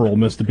be tough for Ole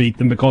Miss to beat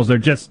them because I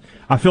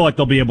feel like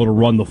they'll be able to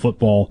run the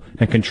football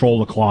and control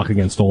the clock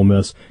against Ole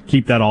Miss,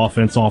 keep that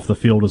offense off the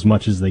field as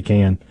much as they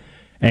can.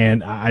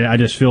 And I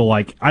just feel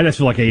like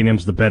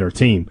A&M's the better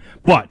team,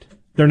 but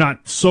they're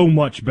not so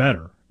much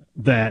better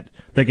that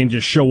they can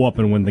just show up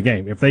and win the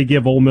game. If they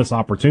give Ole Miss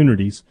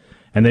opportunities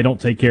and they don't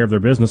take care of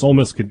their business, Ole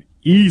Miss could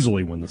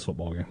easily win this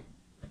football game.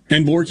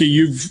 And Borky,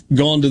 you've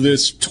gone to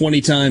this 20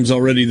 times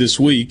already this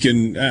week,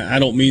 and I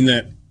don't mean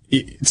that.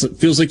 It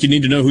feels like you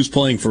need to know who's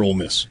playing for Ole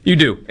Miss. You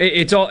do.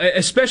 It's all,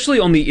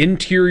 especially on the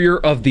interior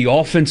of the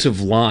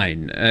offensive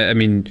line. I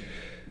mean,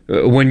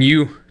 when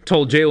you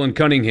told Jalen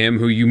Cunningham,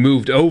 who you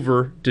moved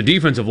over to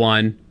defensive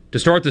line to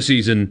start the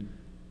season,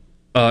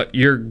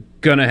 you're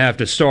going to have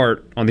to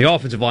start on the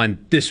offensive line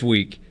this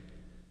week.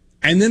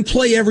 And then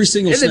play every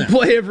single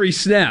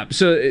snap.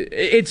 So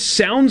it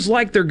sounds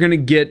like they're going to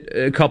get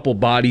a couple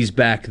bodies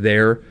back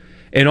there.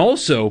 And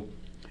also,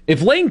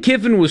 if Lane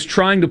Kiffin was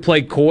trying to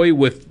play coy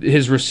with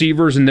his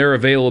receivers and their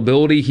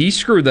availability, he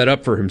screwed that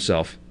up for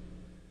himself.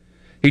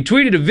 He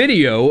tweeted a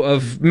video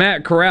of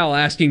Matt Corral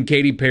asking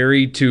Katy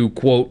Perry to,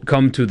 quote,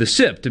 come to the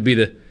SIP to be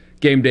the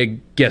game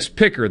day guest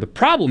picker. The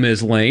problem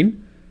is,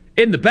 Lane,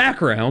 in the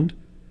background,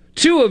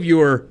 two of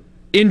your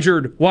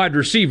injured wide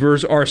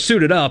receivers are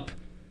suited up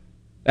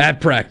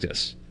at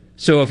practice.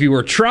 So if you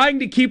were trying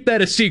to keep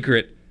that a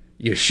secret,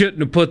 you shouldn't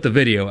have put the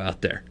video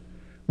out there.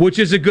 Which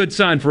is a good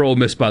sign for Ole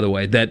Miss, by the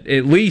way, that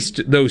at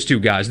least those two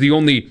guys,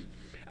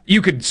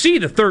 you could see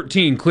the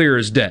 13 clear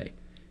as day.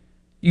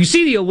 You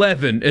see the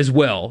 11 as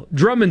well.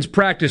 Drummond's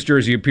practice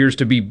jersey appears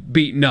to be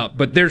beaten up,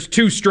 but there's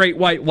two straight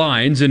white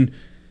lines, and,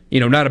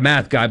 not a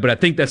math guy, but I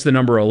think that's the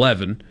number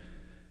 11.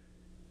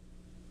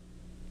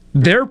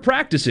 They're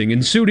practicing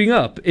and suiting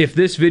up if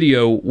this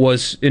video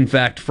was, in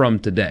fact, from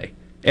today.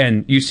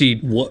 And you see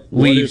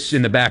leaves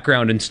in the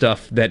background and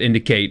stuff that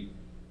indicate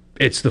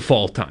it's the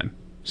fall time.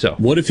 So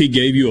what if he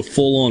gave you a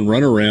full-on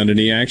runaround and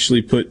he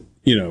actually put,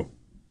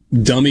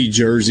 dummy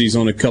jerseys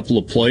on a couple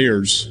of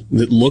players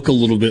that look a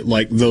little bit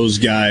like those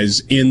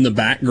guys in the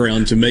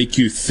background to make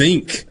you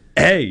think,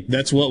 hey,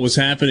 that's what was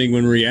happening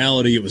when in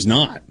reality it was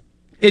not?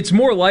 It's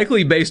more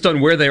likely, based on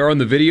where they are in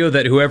the video,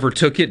 that whoever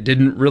took it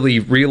didn't really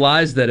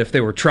realize that if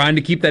they were trying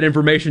to keep that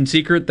information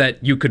secret,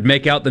 that you could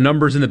make out the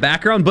numbers in the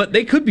background, but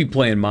they could be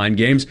playing mind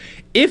games.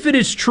 If it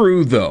is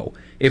true, though,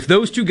 if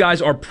those two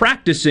guys are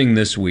practicing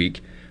this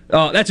week,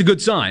 that's a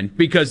good sign,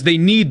 because they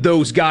need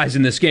those guys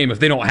in this game. If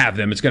they don't have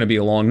them, it's going to be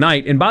a long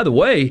night. And by the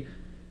way,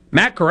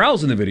 Matt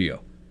Corral's in the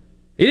video.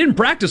 He didn't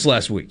practice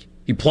last week.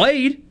 He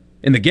played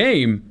in the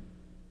game,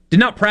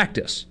 did not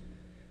practice.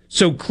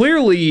 So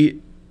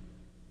clearly,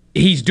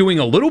 he's doing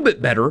a little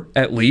bit better,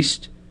 at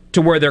least,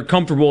 to where they're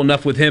comfortable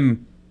enough with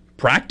him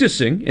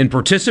practicing and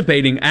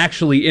participating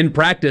actually in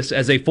practice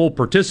as a full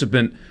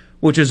participant,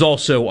 which is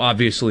also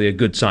obviously a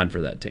good sign for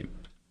that team.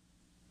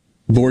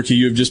 Borky,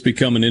 you have just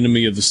become an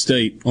enemy of the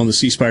state on the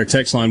C Spire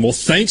text line. Well,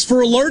 thanks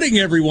for alerting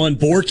everyone,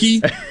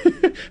 Borky.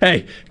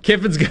 Hey,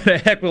 Kiffin's got a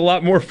heck of a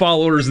lot more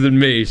followers than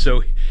me,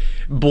 so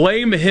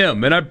blame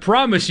him. And I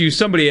promise you,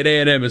 somebody at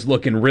A&M is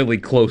looking really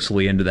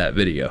closely into that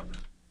video.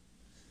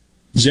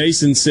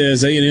 Jason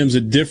says A&M's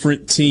a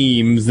different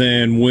team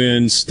than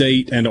when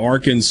State and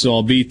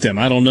Arkansas beat them.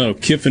 I don't know.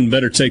 Kiffin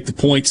better take the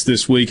points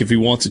this week if he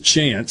wants a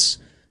chance.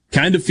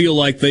 Kind of feel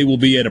like they will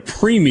be at a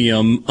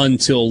premium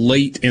until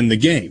late in the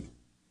game.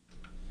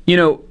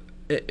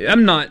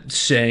 I'm not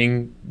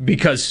saying,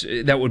 because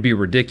that would be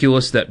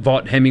ridiculous, that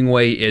Vaught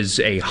Hemingway is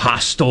a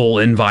hostile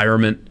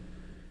environment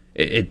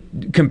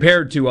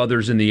compared to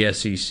others in the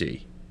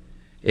SEC.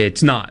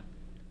 It's not.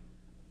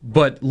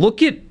 But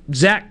look at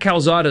Zach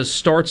Calzada's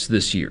starts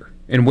this year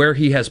and where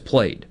he has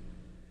played.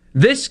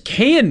 This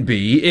can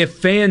be, if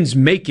fans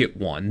make it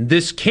one,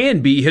 this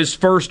can be his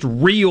first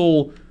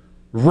real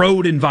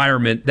road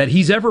environment that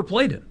he's ever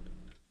played in.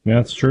 Yeah,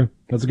 that's true.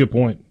 That's a good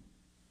point.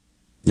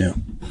 Yeah.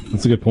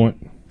 That's a good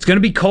point. It's going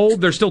to be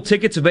cold. There's still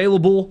tickets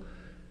available.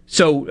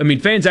 So,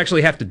 fans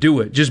actually have to do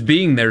it. Just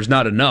being there is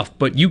not enough.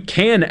 But you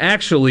can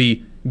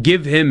actually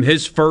give him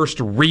his first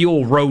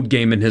real road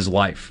game in his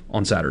life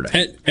on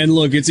Saturday. And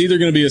look, it's either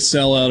going to be a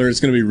sellout or it's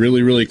going to be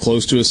really, really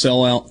close to a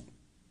sellout.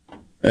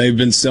 They've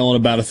been selling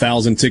about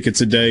 1,000 tickets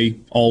a day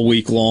all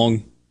week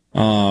long.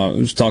 I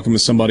was talking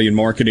with somebody in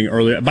marketing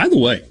earlier. By the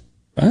way,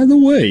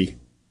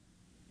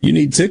 you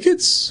need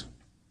tickets?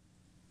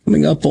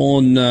 Coming up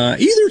on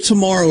either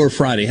tomorrow or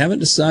Friday. Haven't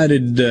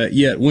decided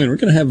yet when. We're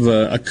going to have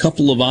a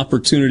couple of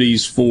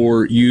opportunities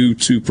for you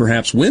to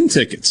perhaps win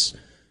tickets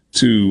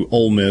to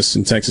Ole Miss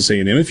and Texas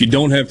A&M. If you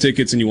don't have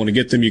tickets and you want to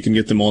get them, you can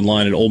get them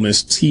online at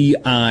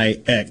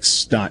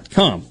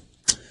OleMissTix.com.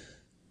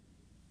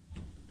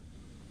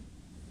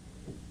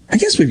 I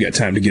guess we've got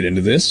time to get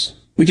into this.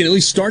 We can at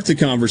least start the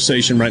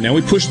conversation right now.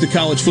 We pushed the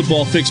College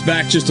Football Fix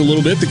back just a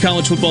little bit. The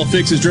College Football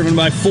Fix is driven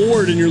by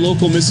Ford and your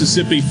local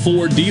Mississippi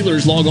Ford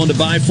dealers. Log on to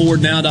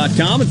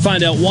buyfordnow.com and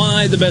find out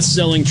why the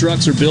best-selling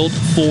trucks are built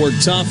Ford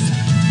tough.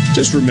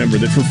 Just remember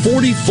that for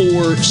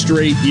 44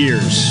 straight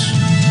years,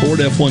 Ford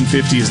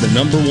F-150 is the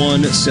number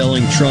one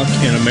selling truck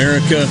in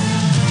America.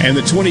 And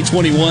the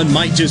 2021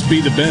 might just be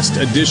the best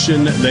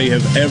addition they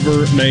have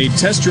ever made.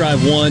 Test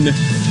drive one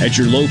at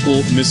your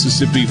local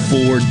Mississippi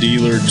Ford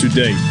dealer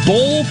today.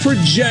 Bowl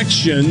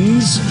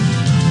projections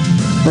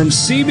from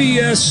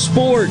CBS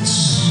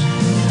Sports.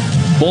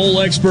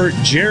 Bowl expert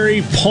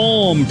Jerry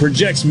Palm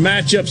projects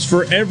matchups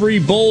for every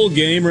bowl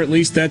game, or at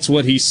least that's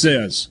what he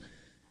says.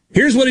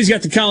 Here's what he's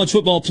got the college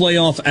football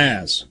playoff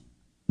as.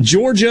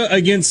 Georgia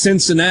against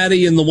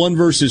Cincinnati in the 1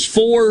 versus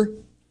 4.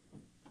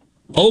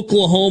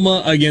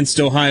 Oklahoma against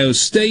Ohio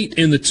State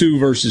in the 2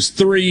 versus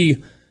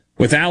 3,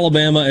 with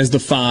Alabama as the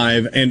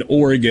 5 and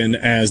Oregon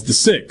as the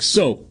 6.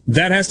 So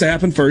that has to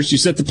happen first. You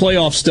set the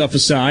playoff stuff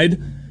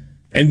aside,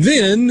 and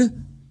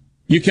then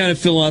you kind of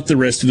fill out the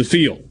rest of the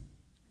field.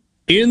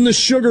 In the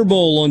Sugar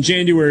Bowl on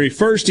January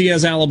 1st, he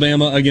has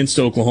Alabama against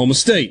Oklahoma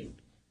State.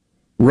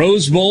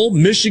 Rose Bowl,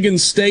 Michigan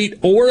State,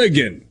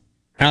 Oregon,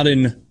 out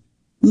in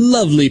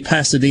lovely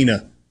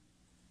Pasadena,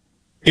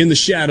 in the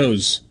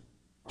shadows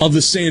of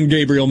the San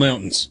Gabriel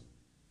Mountains.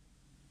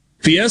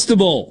 Fiesta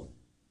Bowl,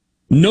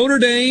 Notre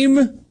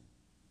Dame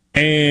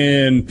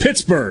and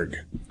Pittsburgh.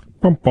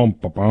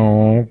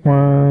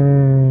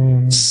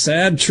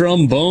 Sad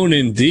trombone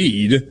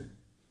indeed.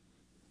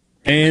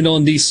 And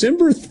on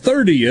December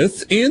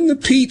 30th, in the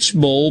Peach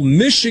Bowl,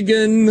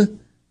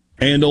 Michigan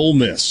and Ole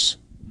Miss.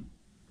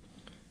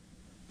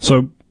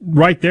 So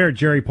right there,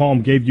 Jerry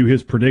Palm gave you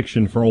his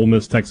prediction for Ole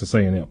Miss, Texas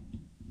A&M.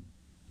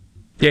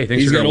 Yeah,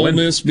 he's got Ole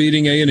Miss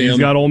beating A&M. He's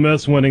got Ole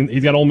Miss winning.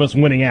 He's got Ole Miss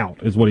winning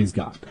out. Is what he's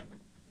got.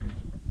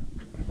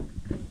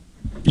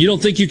 You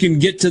don't think you can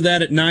get to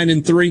that at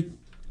 9-3?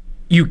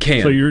 You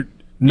can. So you're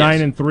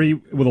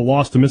 9-3 with a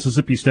loss to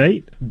Mississippi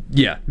State?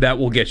 Yeah, that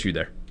will get you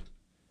there.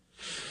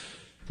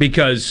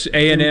 Because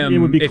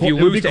A&M, if you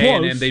lose to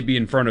A&M, they'd be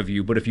in front of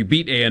you. But if you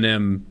beat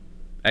A&M,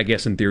 I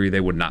guess in theory they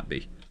would not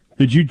be.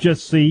 Did you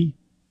just see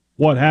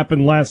what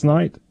happened last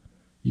night?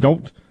 You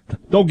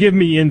don't give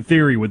me in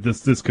theory with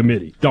this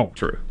committee. Don't.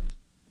 True.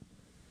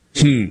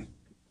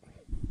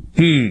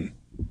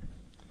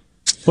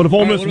 But if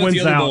Ole Miss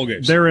wins out,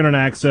 they're in an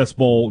Access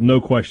Bowl,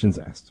 no questions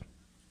asked.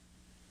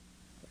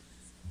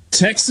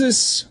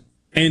 Texas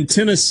and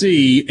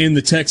Tennessee in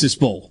the Texas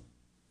Bowl.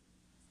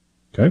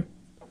 Okay.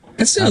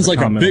 That sounds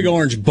like a big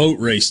orange boat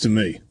race to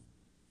me.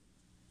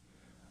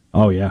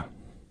 Oh, yeah.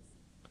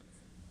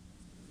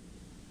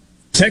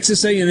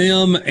 Texas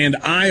A&M and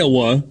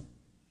Iowa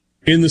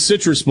in the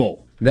Citrus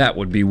Bowl. That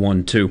would be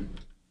 1-2.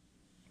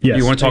 Yes,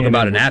 you want to talk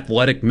about an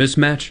athletic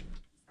mismatch?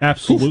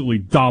 Absolutely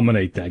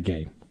dominate that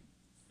game.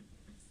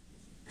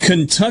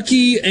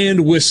 Kentucky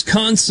and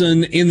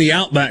Wisconsin in the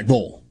Outback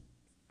Bowl.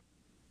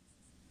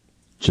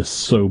 Just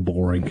so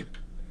boring.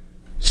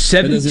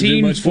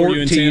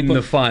 17-14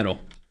 the final.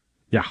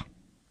 Yeah.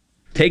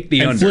 Take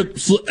the under.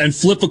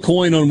 Flip a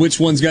coin on which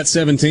one's got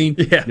 17?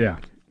 Yeah.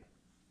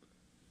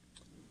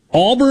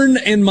 Auburn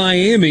and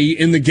Miami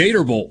in the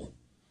Gator Bowl.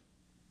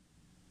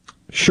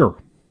 Sure.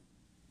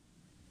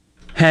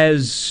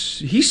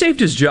 Has he saved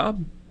his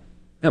job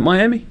at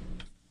Miami?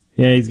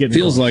 Yeah, he's getting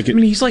feels like it. I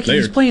mean, he's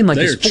playing like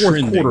his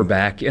fourth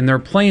quarterback, and they're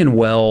playing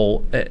well.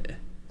 The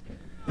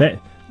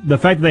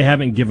fact that they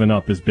haven't given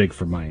up is big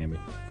for Miami.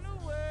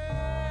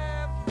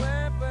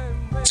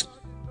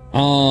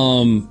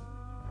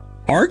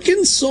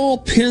 Arkansas,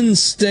 Penn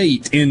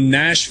State in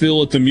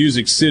Nashville at the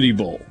Music City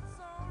Bowl.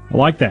 I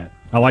like that.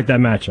 I like that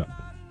matchup.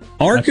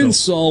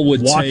 Arkansas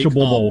would take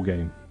watchable bowl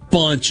game.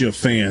 Bunch of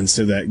fans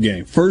to that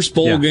game. First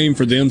bowl game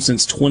for them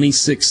since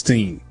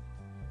 2016.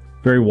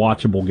 Very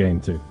watchable game,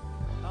 too.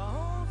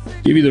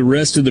 Give you the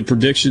rest of the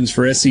predictions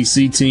for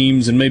SEC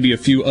teams and maybe a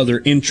few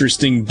other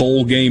interesting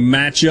bowl game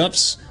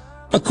matchups,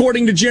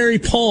 according to Jerry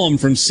Palm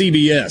from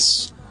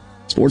CBS.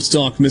 Sports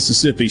Talk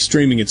Mississippi,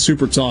 streaming at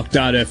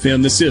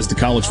supertalk.fm. This is the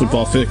College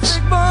Football Fix.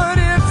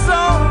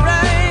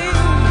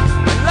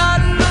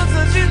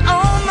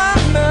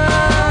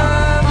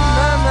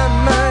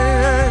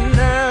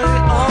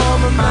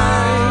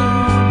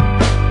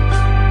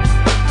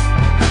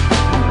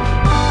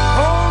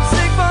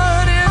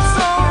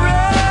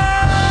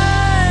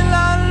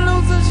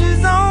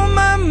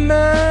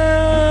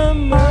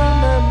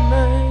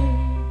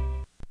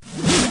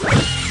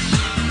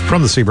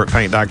 From the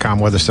SeabrookPaint.com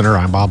Weather Center,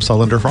 I'm Bob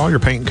Sullender. For all your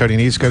paint and coating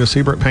needs, go to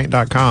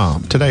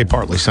SeabrookPaint.com. Today,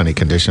 partly sunny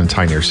conditions,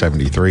 high near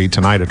 73.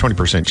 Tonight, a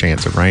 20%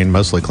 chance of rain,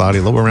 mostly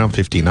cloudy, low around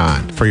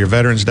 59. For your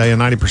Veterans Day, a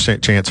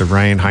 90% chance of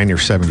rain, high near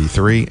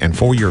 73. And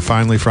for your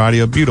Finally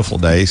Friday, a beautiful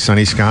day,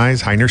 sunny skies,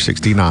 high near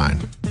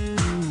 69.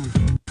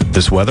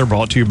 This weather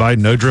brought to you by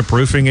No Drip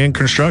Roofing and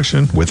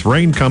Construction. With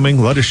rain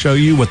coming, let us show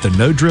you what the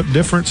No Drip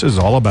difference is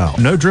all about.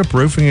 No Drip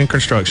Roofing and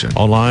Construction.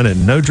 Online at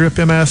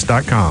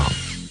NoDripMS.com.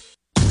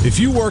 If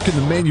you work in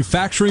the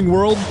manufacturing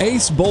world,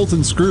 Ace Bolt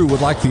 & Screw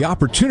would like the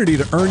opportunity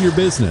to earn your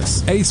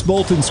business. Ace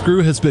Bolt &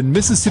 Screw has been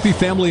Mississippi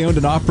family owned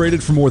and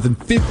operated for more than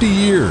 50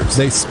 years.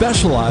 They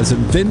specialize in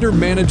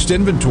vendor-managed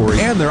inventory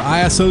and they're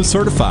ISO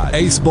certified.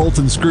 Ace Bolt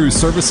 & Screw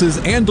services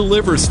and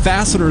delivers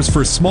fasteners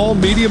for small,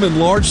 medium, and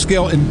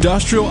large-scale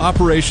industrial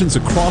operations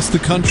across the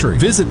country.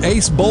 Visit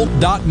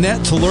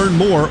acebolt.net to learn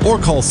more or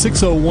call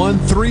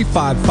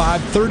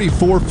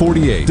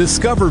 601-355-3448.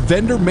 Discover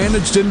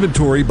vendor-managed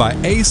inventory by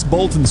Ace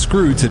Bolt &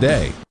 Screw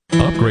today.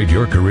 Upgrade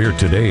your career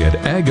today at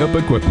Ag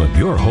Up Equipment,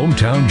 your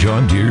hometown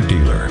John Deere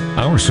dealer.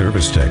 Our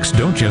service techs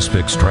don't just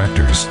fix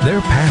tractors.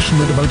 They're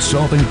passionate about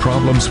solving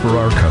problems for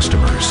our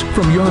customers.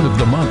 From Yard of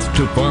the Month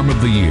to Farm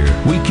of the Year,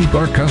 we keep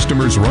our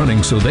customers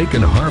running so they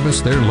can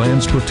harvest their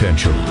land's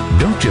potential.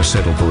 Don't just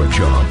settle for a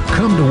job.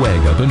 Come to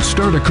Ag Up and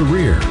start a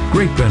career.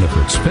 Great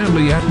benefits,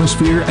 family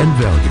atmosphere, and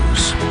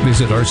values.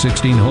 Visit our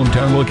 16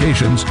 hometown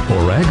locations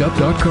or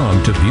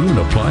agup.com to view and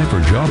apply for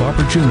job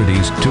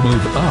opportunities to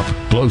move up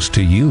close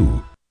to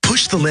you.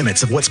 Push the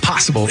limits of what's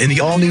possible in the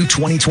all-new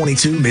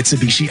 2022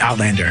 Mitsubishi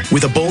Outlander.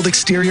 With a bold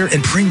exterior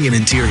and premium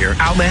interior,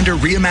 Outlander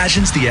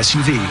reimagines the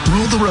SUV.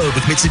 Rule the road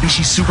with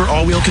Mitsubishi Super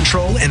All-Wheel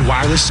Control and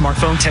wireless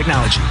smartphone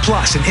technology.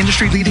 Plus, an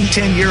industry-leading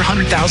 10-year,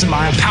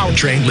 100,000-mile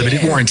powertrain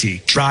limited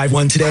warranty. Drive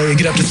one today and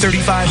get up to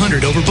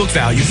 $3,500 over book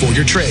value for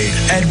your trade.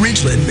 At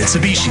Ridgeland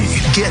Mitsubishi,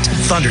 get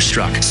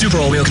Thunderstruck. Super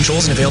All-Wheel Control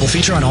is an available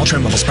feature on all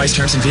trim levels. Price,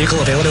 terms, and vehicle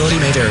availability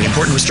may vary.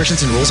 Important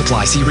restrictions and rules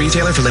apply. See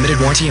retailer for limited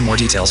warranty and more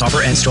details.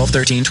 Offer ends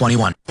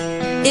 12/13/21.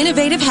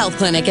 Innovative Health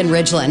Clinic in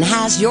Ridgeland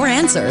has your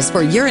answers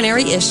for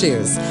urinary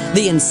issues.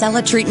 The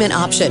Encella treatment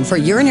option for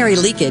urinary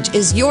leakage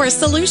is your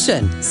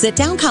solution. Sit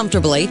down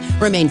comfortably,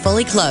 remain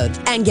fully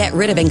clothed, and get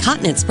rid of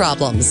incontinence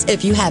problems.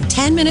 If you have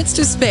 10 minutes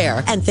to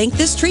spare and think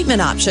this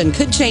treatment option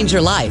could change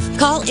your life,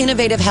 call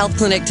Innovative Health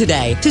Clinic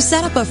today to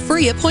set up a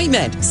free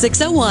appointment.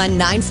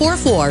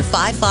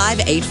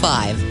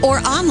 601-944-5585 or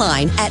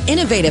online at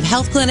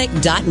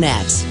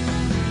innovativehealthclinic.net.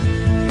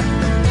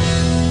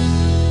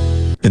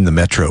 In the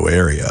metro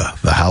area,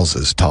 the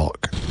houses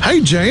talk.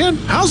 Hey, Jan,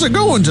 how's it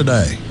going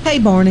today? Hey,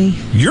 Barney.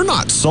 You're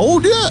not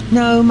sold yet?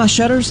 No, my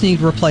shutters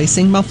need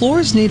replacing, my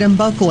floors need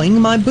unbuckling,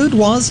 my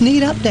boudoirs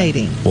need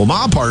updating. Well,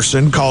 my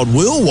person called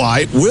Will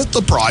White with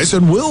the price,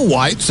 and Will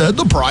White said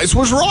the price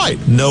was right.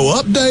 No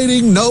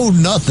updating, no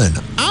nothing.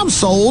 I'm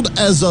sold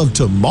as of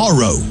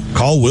tomorrow.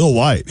 Call Will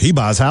White. He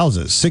buys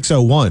houses.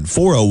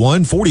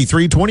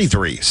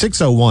 601-401-4323.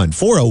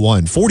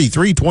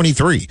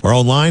 601-401-4323. Or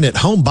online at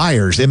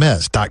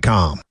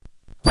homebuyersms.com.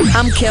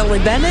 I'm Kelly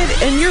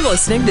Bennett, and you're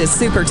listening to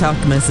Super Talk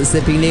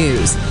Mississippi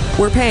News.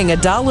 We're paying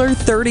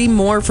 $1.30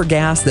 more for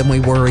gas than we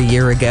were a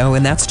year ago,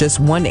 and that's just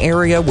one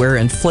area where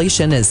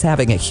inflation is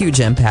having a huge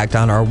impact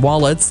on our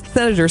wallets.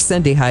 Senator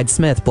Cindy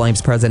Hyde-Smith blames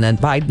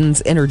President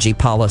Biden's energy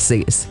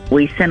policies.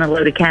 We sent a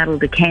load of cattle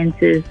to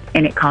Kansas,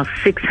 and it cost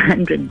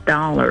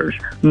 $600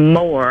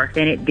 more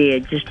than it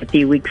did just a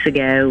few weeks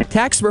ago.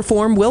 Tax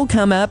reform will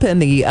come up in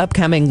the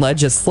upcoming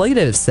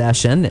legislative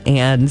session,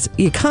 and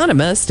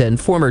economist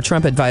and former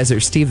Trump advisor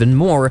Stephen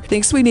Moore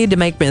thinks we need to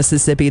make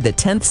Mississippi the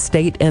 10th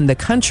state in the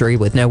country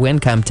with no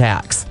income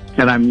tax.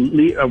 And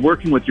I'm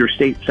working with your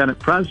state Senate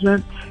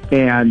president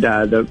and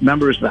the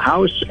members of the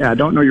House. I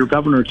don't know your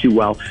governor too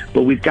well,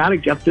 but we've got to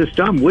get this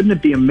done. Wouldn't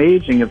it be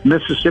amazing if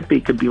Mississippi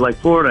could be like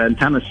Florida and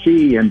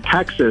Tennessee and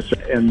Texas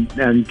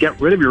and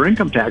get rid of your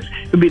income tax?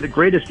 It would be the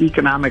greatest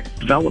economic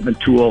development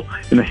tool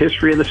in the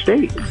history of the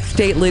state.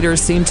 State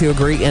leaders seem to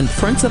agree in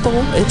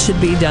principle it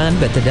should be done,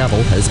 but the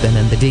devil has been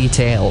in the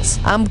details.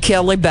 I'm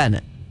Kelly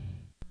Bennett.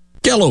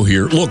 Gallo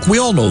here. Look, we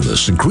all know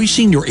this.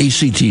 Increasing your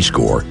ACT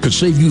score could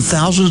save you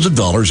thousands of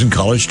dollars in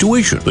college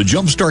tuition. The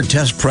Jumpstart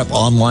Test Prep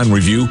online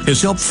review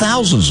has helped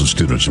thousands of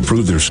students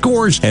improve their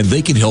scores, and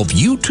they can help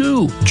you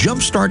too.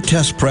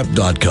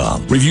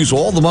 JumpstartTestPrep.com reviews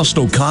all the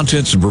must-know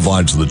contents and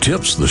provides the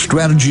tips, the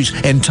strategies,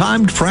 and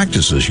timed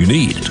practices you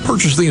need.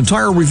 Purchase the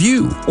entire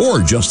review or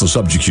just the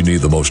subjects you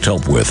need the most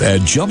help with at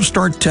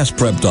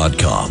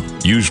JumpstartTestPrep.com.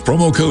 Use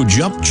promo code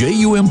JUMP,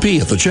 J-U-M-P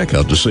at the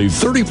checkout to save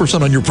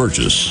 30% on your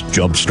purchase.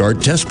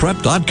 JumpstartTestPrep.com.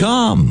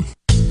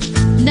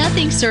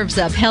 Nothing serves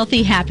up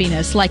healthy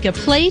happiness like a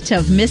plate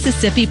of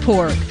Mississippi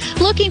pork.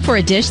 Looking for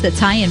a dish that's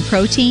high in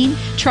protein?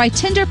 Try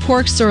tender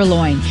pork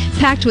sirloin,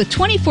 packed with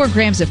 24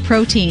 grams of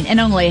protein and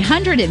only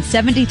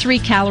 173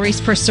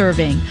 calories per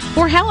serving.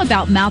 Or how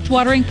about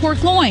mouthwatering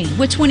pork loin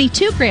with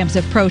 22 grams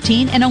of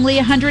protein and only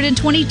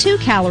 122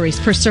 calories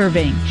per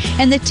serving?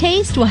 And the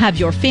taste will have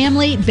your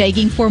family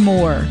begging for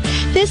more.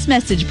 This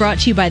message brought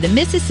to you by the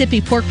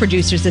Mississippi Pork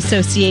Producers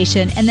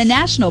Association and the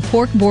National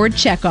Pork Board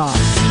Checkoff.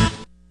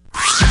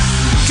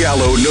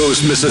 Gallo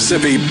knows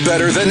Mississippi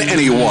better than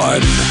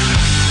anyone.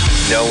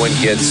 No one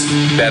gets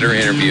better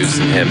interviews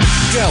than him.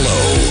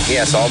 Gallo. He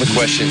asks all the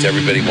questions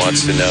everybody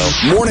wants to know.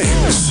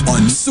 Mornings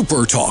on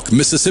Super Talk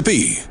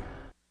Mississippi.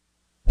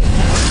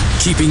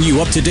 Keeping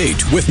you up to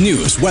date with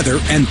news, weather,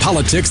 and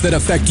politics that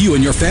affect you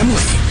and your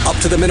family.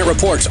 Up-to-the-minute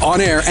reports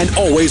on air and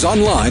always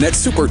online at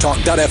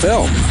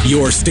supertalk.fm.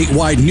 Your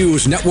statewide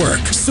news network,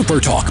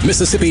 Supertalk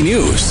Mississippi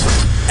News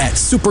at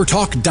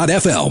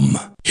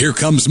supertalk.fm. Here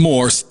comes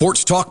more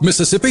Sports Talk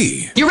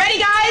Mississippi. You ready,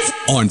 guys?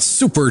 On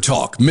Super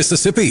Talk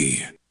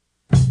Mississippi.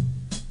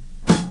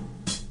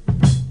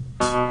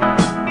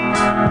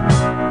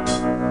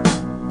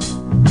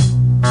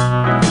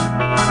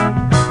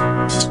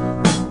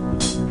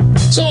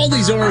 So all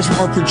these are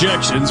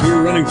projections. We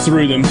were running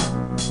through them.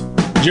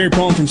 Jerry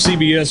Palm from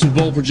CBS with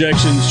bowl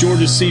projections.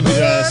 Georgia, Cincinnati,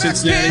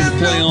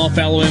 the playoff.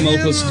 Alabama,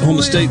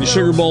 Oklahoma State, the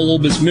Sugar Bowl. Ole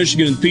Miss,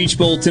 Michigan, the Peach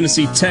Bowl.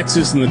 Tennessee,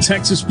 Texas, and the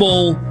Texas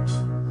Bowl.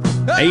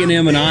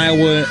 A&M and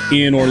Iowa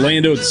in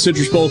Orlando at the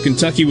Citrus Bowl.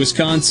 Kentucky,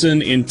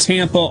 Wisconsin in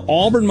Tampa.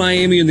 Auburn,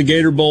 Miami in the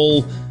Gator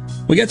Bowl.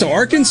 We got to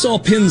Arkansas,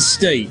 Penn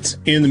State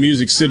in the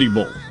Music City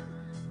Bowl.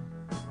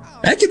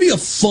 That could be a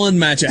fun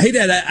matchup. Hey,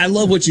 Dad, I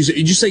love what you said.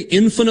 Did you say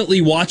infinitely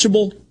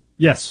watchable?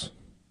 Yes.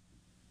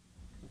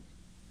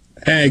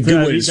 Hey,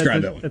 good way to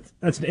describe that one.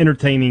 That's an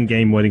entertaining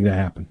game waiting to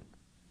happen.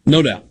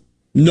 No doubt.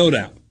 No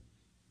doubt.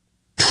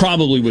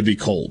 Probably would be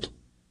cold.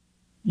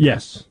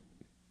 Yes.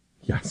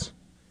 Yes.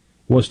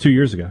 It was 2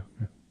 years ago.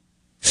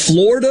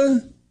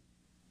 Florida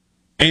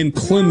and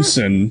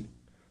Clemson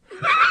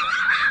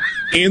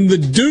in the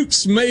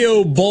Duke's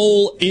Mayo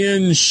Bowl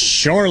in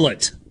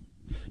Charlotte.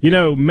 You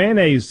know,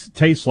 mayonnaise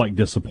tastes like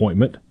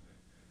disappointment.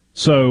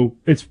 So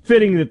it's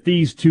fitting that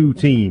these two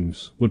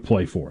teams would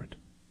play for it.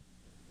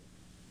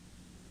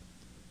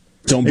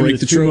 Don't break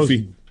the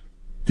trophy.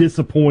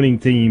 Disappointing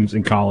teams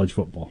in college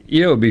football.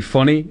 You know, it would be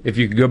funny if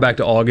you could go back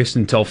to August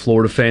and tell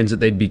Florida fans that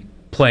they'd be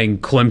playing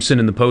Clemson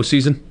in the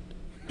postseason.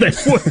 They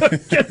would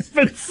have just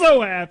been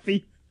so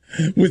happy.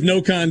 With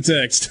no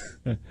context.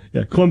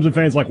 Yeah, Clemson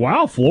fans like,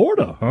 wow,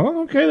 Florida,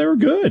 huh? Okay, they were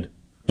good.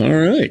 All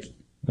right.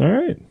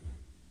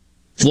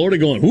 Florida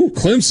going, ooh,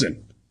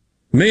 Clemson.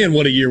 Man,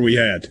 what a year we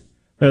had.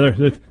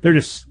 They're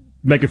just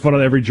making fun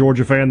of every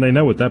Georgia fan they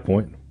know at that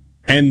point.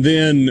 And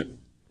then,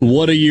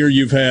 what a year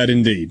you've had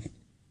indeed.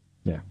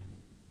 Yeah.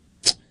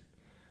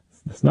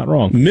 That's not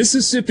wrong.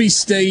 Mississippi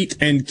State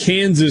and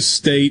Kansas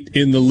State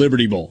in the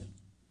Liberty Bowl.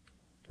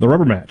 The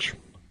rubber match.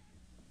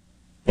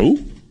 Oh.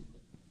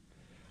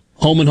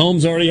 Home and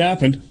home's already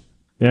happened.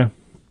 Yeah.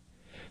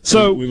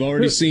 So we've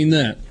already seen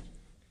that.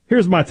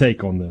 Here's my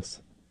take on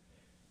this.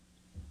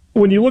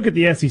 When you look at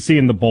the SEC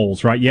and the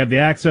bowls, right, you have the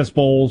Access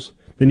Bowls,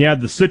 then you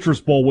have the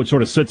Citrus Bowl, which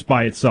sort of sits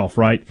by itself,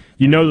 right?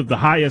 You know that the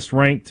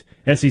highest-ranked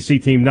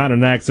SEC team, not in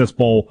an Access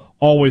Bowl,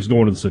 always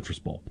going to the Citrus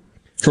Bowl.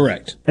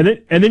 Correct. And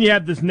then you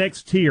have this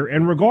next tier,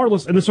 and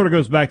regardless, and this sort of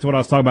goes back to what I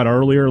was talking about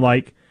earlier,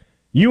 like,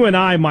 you and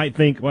I might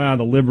think, well,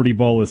 the Liberty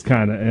Bowl is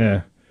kind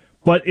of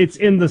but it's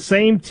in the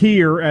same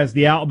tier as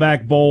the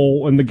Outback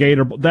Bowl and the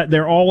Gator Bowl. That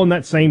they're all in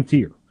that same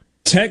tier.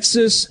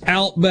 Texas,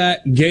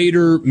 Outback,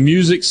 Gator,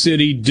 Music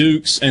City,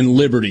 Dukes, and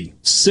Liberty.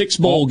 6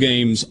 bowl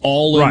games,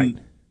 all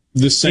in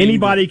the same.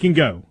 Anybody can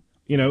go.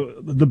 You know,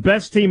 the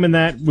best team in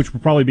that, which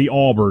would probably be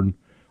Auburn.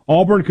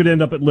 Auburn could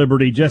end up at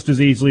Liberty just as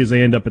easily as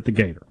they end up at the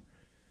Gator.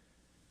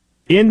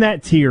 In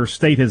that tier,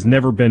 State has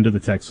never been to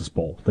the Texas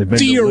Bowl. They've been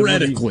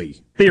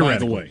theoretically. By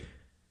the way.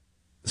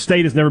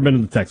 State has never been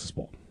to the Texas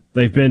Bowl.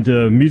 They've been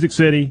to Music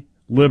City,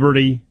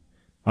 Liberty.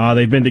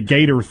 They've been to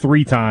Gator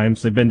 3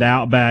 times. They've been to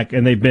Outback,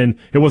 and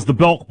it was the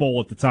Belk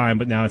Bowl at the time,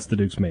 but now it's the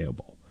Dukes Mayo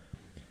Bowl.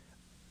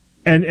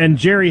 And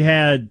Jerry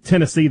had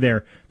Tennessee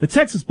there. The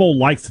Texas Bowl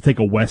likes to take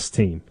a West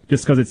team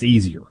just because it's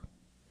easier.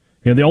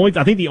 You know,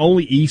 I think the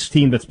only East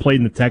team that's played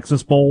in the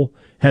Texas Bowl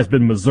has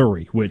been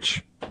Missouri,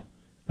 which,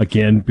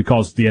 again,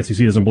 because the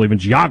SEC doesn't believe in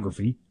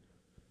geography,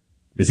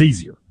 is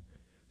easier.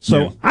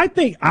 So I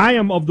think I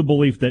am of the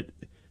belief that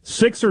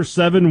 6 or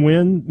 7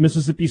 win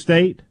Mississippi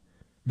State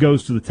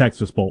goes to the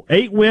Texas Bowl.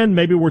 8 win,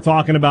 maybe we're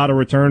talking about a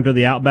return to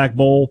the Outback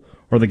Bowl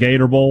or the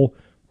Gator Bowl.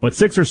 But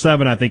 6 or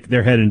 7, I think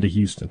they're heading to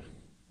Houston.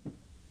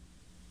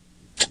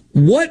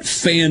 What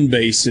fan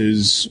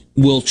bases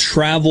will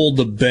travel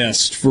the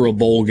best for a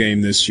bowl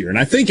game this year? And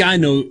I think I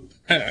know,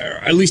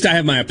 at least I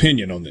have my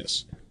opinion on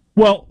this.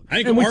 Well,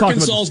 I think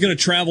Arkansas is going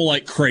to travel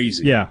like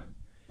crazy. Yeah.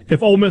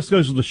 If Ole Miss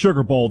goes to the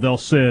Sugar Bowl, they'll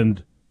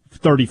send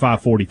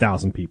 35,000,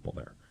 40,000 people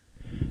there.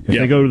 If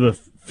they go to the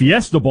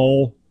Fiesta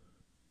Bowl,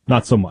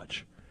 not so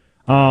much.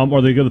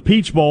 Or they go to the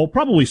Peach Bowl,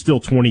 probably still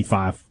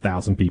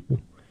 25,000 people.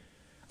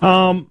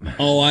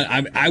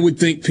 I would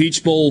think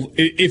Peach Bowl,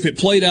 if it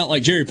played out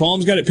like Jerry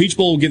Palm's got it, Peach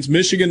Bowl against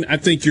Michigan, I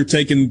think you're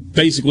taking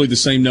basically the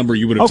same number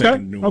you would have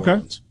taken in New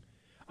Orleans.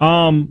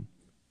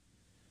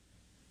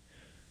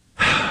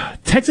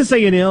 Texas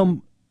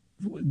A&M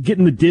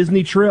getting the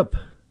Disney trip.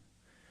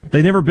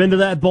 They've never been to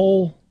that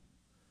bowl,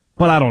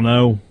 but I don't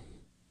know.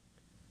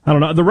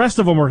 The rest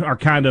of them are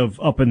kind of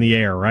up in the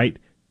air, right?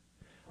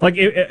 Like,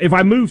 if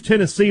I move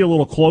Tennessee a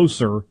little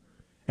closer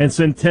and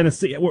send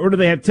Tennessee, or do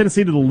they have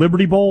Tennessee to the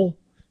Liberty Bowl?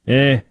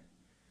 No,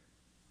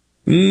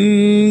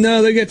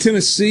 they got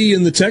Tennessee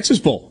in the Texas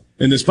Bowl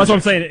in this. That's what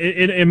I'm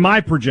saying. In my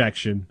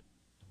projection,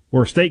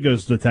 where State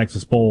goes to the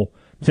Texas Bowl,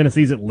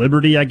 Tennessee's at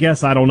Liberty, I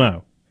guess. I don't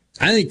know.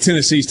 I think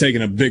Tennessee's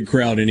taking a big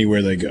crowd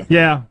anywhere they go.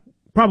 Yeah,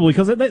 probably,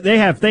 because they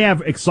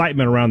have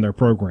excitement around their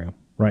program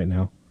right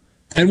now.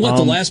 And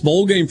the last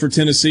bowl game for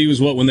Tennessee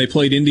was when they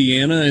played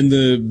Indiana in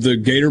the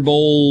Gator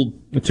Bowl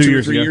 2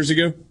 or 3 years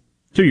ago?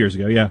 2 years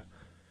ago, yeah.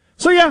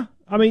 So, yeah,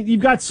 I mean, you've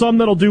got some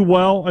that'll do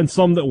well and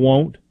some that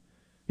won't.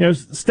 You know,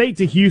 State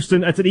to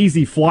Houston, that's an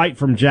easy flight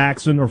from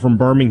Jackson or from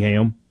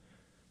Birmingham.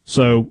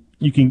 So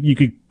you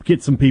could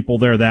get some people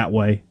there that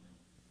way.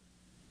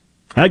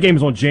 That game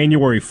is on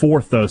January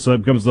 4th, though, so it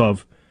becomes a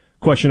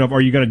question of,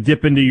 are you going to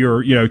dip into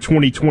your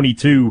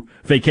 2022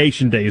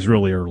 vacation days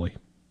really early?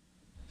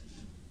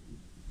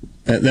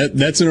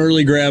 That's an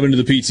early grab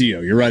into the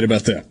PTO. You're right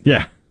about that.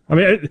 Yeah. I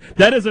mean,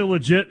 that is a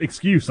legit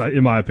excuse,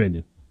 in my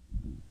opinion.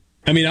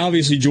 I mean,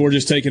 obviously,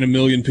 Georgia's taking 1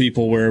 million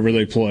people wherever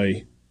they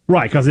play.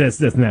 Right, because it's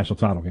the national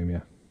title game,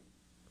 yeah.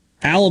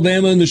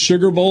 Alabama in the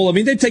Sugar Bowl, I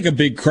mean, they take a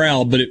big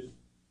crowd, but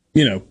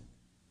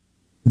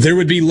there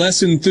would be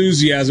less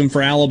enthusiasm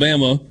for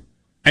Alabama.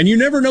 And you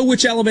never know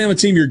which Alabama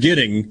team you're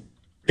getting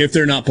if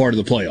they're not part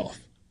of the playoff.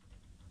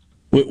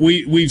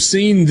 We've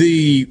seen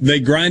they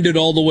grinded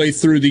all the way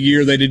through the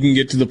year. They didn't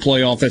get to the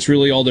playoff. That's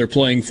really all they're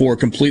playing for,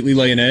 completely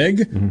lay an egg.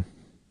 Mm-hmm.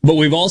 But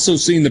we've also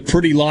seen the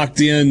pretty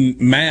locked-in,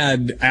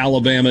 mad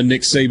Alabama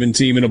Nick Saban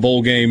team in a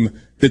bowl game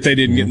that they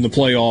didn't get in the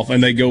playoff,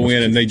 and they go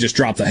in and they just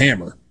drop the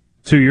hammer.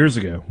 2 years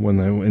ago,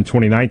 in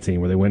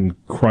 2019, where they went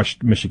and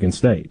crushed Michigan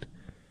State.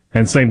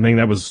 And same thing,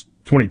 that was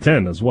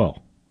 2010 as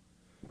well.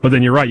 But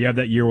then you're right, you have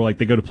that year where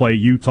they go to play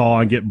Utah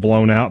and get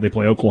blown out. They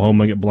play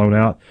Oklahoma and get blown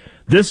out.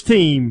 This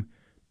team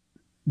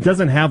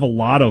doesn't have a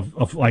lot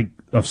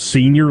of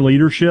senior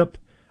leadership.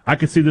 I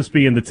could see this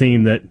being the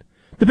team that,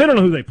 depending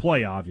on who they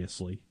play,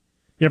 obviously.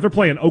 If they're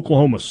playing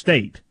Oklahoma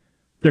State,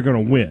 they're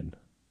going to win.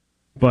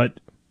 But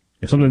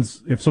If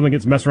something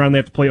gets messed around, they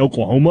have to play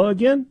Oklahoma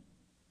again.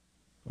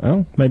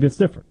 Well, maybe it's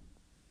different.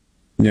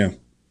 Yeah.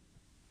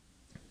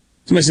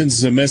 Somebody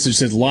sends us a message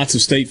that says lots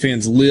of State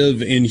fans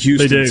live in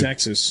Houston,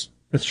 Texas.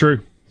 That's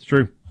true. It's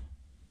true.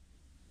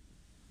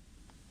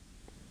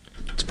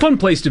 It's a fun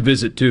place to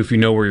visit, too, if you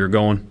know where you're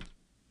going.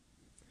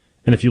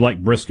 And if you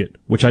like brisket,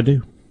 which I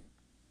do.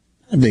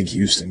 I'm a big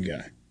Houston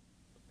guy.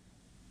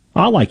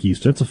 I like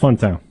Houston. It's a fun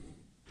town.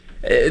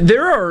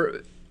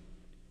 I've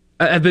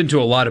been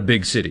to a lot of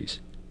big cities.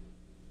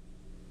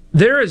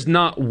 There is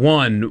not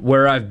one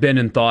where I've been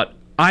and thought,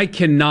 I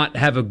cannot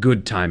have a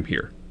good time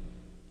here.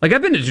 Like,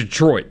 I've been to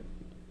Detroit.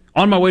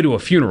 On my way to a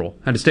funeral.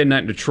 Had to stay the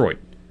night in Detroit.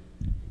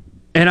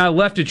 And I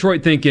left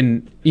Detroit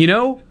thinking,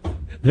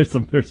 There's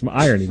some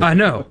irony there. I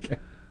know.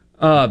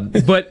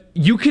 Okay. But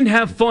you can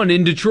have fun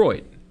in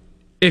Detroit.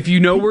 If you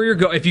know where you're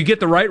going, if you get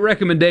the right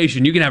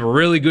recommendation, you can have a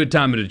really good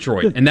time in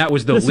Detroit. And that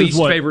was the least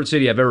favorite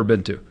city I've ever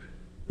been to.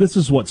 This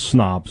is what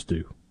snobs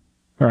do.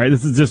 All right,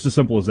 this is just as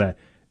simple as that.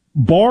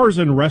 Bars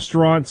and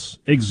restaurants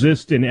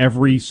exist in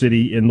every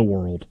city in the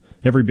world,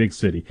 every big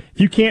city. If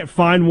you can't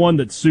find one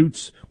that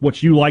suits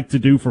what you like to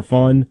do for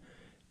fun,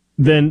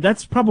 then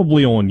that's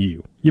probably on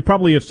you. You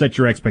probably have set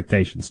your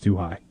expectations too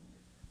high.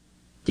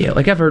 Yeah,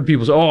 like I've heard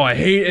people say, I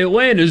hate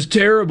Atlanta's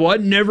terrible.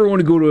 I'd never want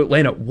to go to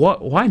Atlanta.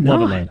 What? Why not?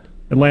 Love Atlanta.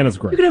 Atlanta's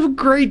great. You can have a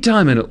great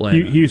time in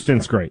Atlanta.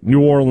 Houston's great.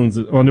 New Orleans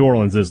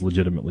is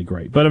legitimately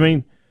great. But,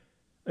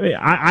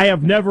 I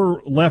have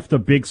never left a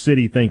big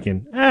city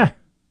thinking, could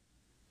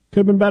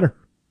have been better.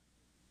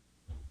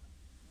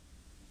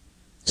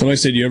 Somebody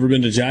said, you ever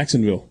been to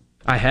Jacksonville?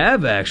 I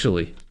have,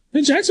 actually.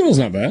 Hey, Jacksonville's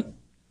not bad.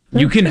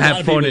 You can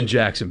have fun in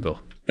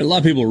Jacksonville. A lot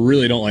of people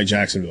really don't like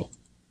Jacksonville.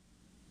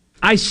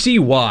 I see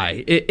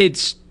why.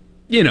 It's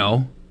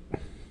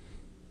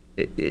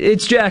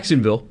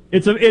Jacksonville.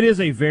 It is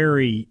a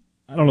very,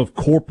 I don't know if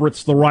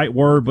corporate's the right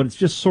word, but it's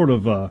just sort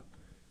of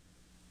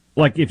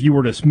like if you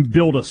were to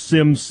build a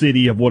sim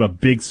city of what a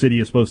big city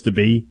is supposed to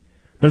be.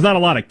 There's not a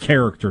lot of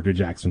character to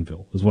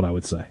Jacksonville, is what I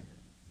would say.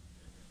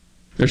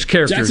 There's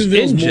characters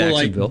in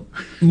Jacksonville.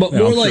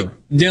 More like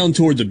down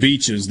toward the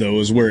beaches, though,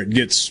 is where it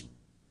gets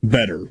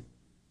better.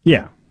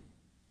 Yeah.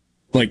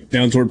 Like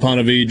down toward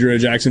Ponte Vedra,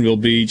 Jacksonville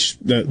Beach,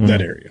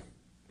 that area.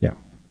 Yeah.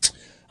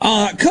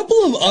 A couple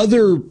of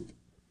other...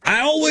 I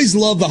always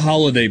love the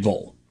Holiday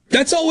Bowl.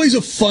 That's always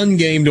a fun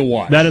game to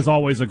watch. That is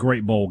always a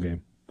great bowl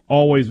game.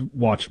 Always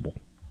watchable.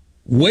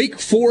 Wake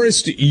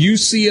Forest,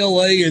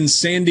 UCLA, and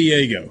San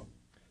Diego.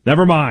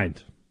 Never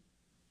mind.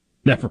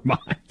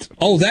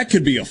 Oh, that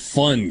could be a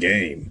fun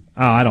game.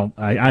 Oh,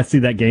 I see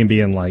that game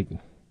being like...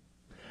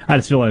 I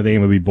just feel like the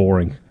game would be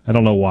boring. I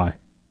don't know why.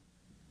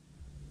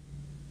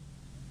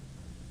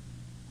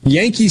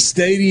 Yankee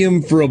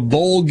Stadium for a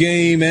bowl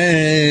game.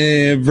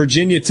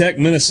 Virginia Tech,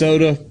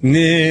 Minnesota.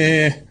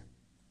 Nah.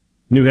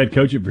 New head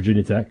coach at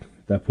Virginia Tech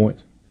at that point.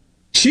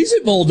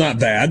 Cheez-It Bowl, not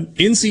bad.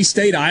 NC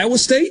State, Iowa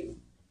State?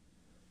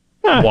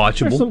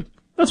 Watchable.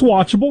 That's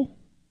watchable.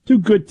 Two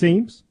good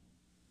teams.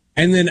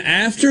 And then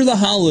after the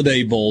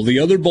Holiday Bowl, the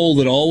other bowl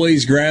that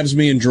always grabs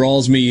me and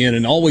draws me in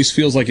and always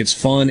feels like it's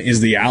fun is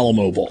the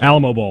Alamo Bowl.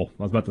 Alamo Bowl,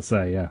 I was about to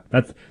say, yeah.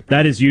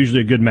 That is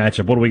usually a good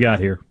matchup. What do we got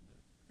here?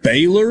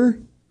 Baylor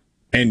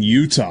and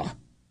Utah.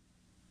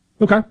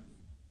 Okay.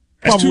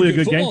 That's Probably two a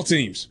good football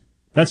game. Teams.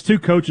 That's two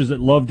coaches that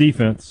love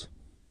defense.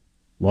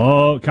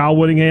 Love Kyle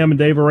Whittingham and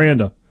Dave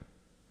Aranda.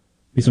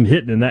 Be some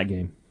hitting in that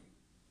game.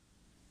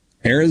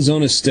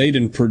 Arizona State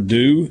and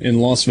Purdue in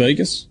Las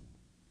Vegas.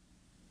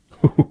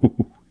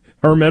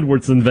 Herm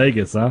Edwards in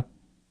Vegas, huh?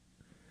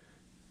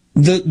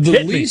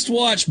 The least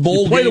watched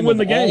bowl game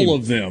of all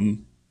of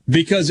them,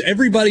 because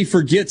everybody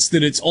forgets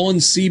that it's on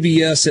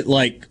CBS at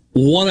like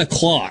 1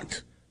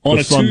 o'clock on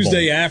a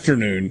Tuesday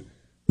afternoon.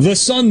 The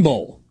Sun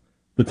Bowl.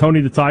 The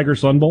Tony the Tiger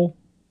Sun Bowl?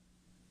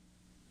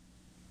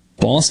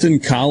 Boston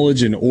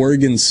College and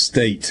Oregon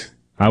State.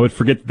 I would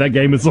forget that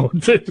game is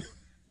on too.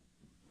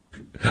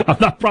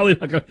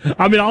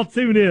 I'll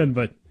tune in,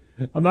 but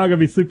I'm not going to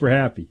be super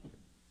happy.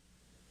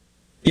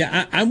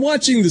 Yeah, I'm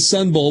watching the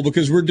Sun Bowl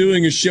because we're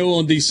doing a show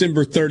on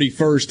December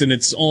 31st, and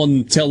it's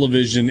on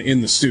television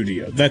in the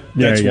studio. That's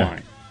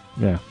why.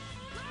 Yeah.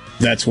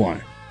 That's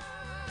why.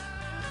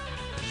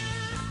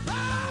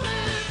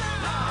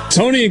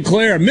 Tony and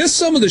Claire, I missed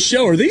some of the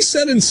show. Are these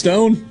set in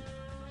stone?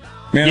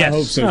 Man, yes. I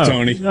hope so,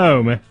 Tony.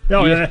 No, man.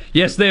 Oh, yeah.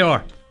 Yes, they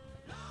are.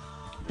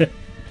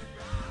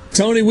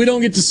 Tony, we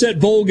don't get to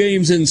set bowl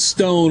games in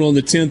stone on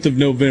the 10th of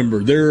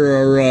November. There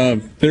are a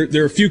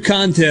few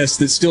contests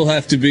that still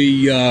have to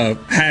be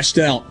hashed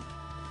out.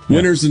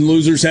 Winners and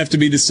losers have to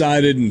be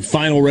decided, and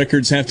final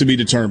records have to be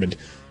determined.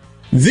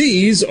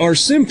 These are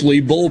simply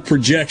bowl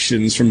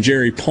projections from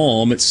Jerry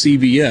Palm at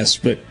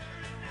CBS, but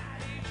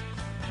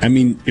I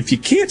mean, if you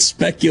can't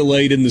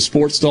speculate in the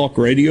sports talk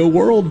radio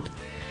world,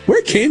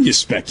 where can you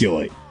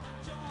speculate?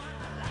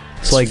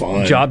 It's like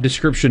fun. Job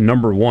description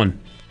number 1.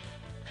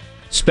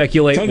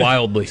 Speculate Tony,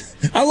 wildly.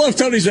 I love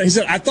Tony's. He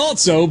said, I thought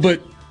so, but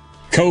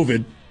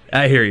COVID.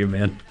 I hear you,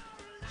 man.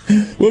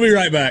 We'll be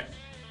right back.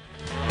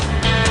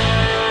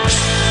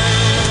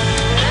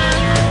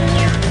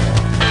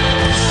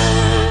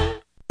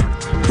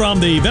 From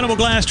the Venable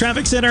Glass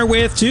Traffic Center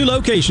with 2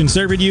 locations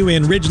serving you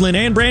in Ridgeland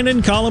and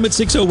Brandon. Call them at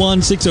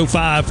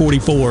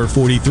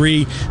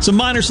 601-605-4443. Some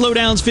minor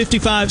slowdowns,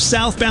 55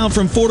 southbound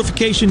from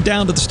Fortification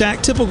down to the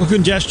Stack. Typical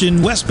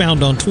congestion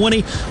westbound on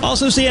 20.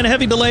 Also seeing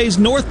heavy delays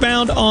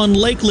northbound on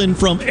Lakeland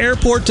from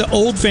Airport to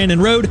Old Fannin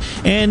Road,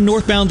 and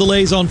northbound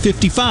delays on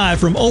 55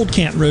 from Old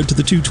Canton Road to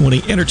the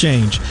 220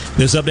 interchange.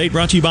 This update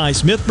brought to you by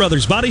Smith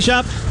Brothers Body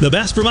Shop. The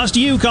best from us to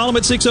you. Call them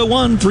at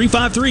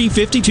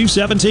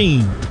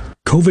 601-353-5217.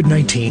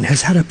 COVID-19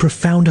 has had a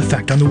profound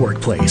effect on the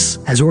workplace.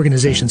 As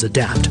organizations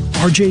adapt,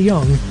 RJ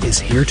Young is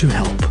here to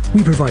help.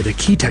 We provide the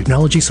key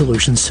technology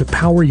solutions to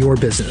power your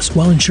business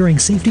while ensuring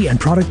safety and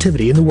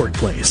productivity in the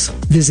workplace.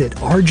 Visit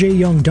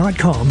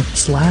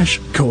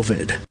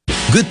rjyoung.com/COVID.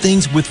 Good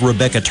Things with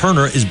Rebecca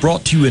Turner is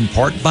brought to you in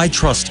part by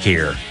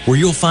TrustCare, where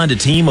you'll find a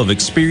team of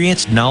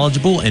experienced,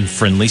 knowledgeable, and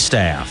friendly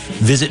staff.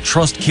 Visit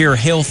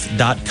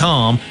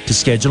trustcarehealth.com to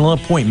schedule an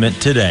appointment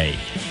today.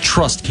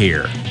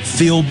 TrustCare.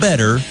 Feel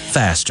better,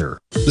 faster.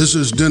 This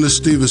is Dennis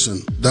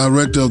Stevenson,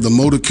 Director of the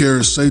Motor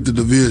Carrier Safety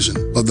Division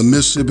of the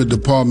Mississippi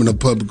Department of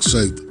Public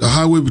Safety. The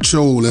Highway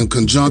Patrol, in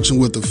conjunction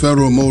with the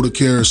Federal Motor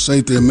Carrier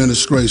Safety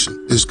Administration,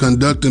 is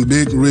conducting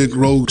big rig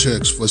road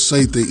checks for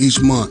safety each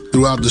month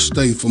throughout the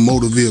state for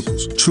motor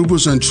vehicles.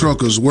 Troopers and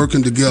truckers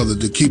working together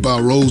to keep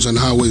our roads and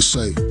highways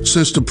safe.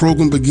 Since the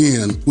program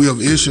began, we have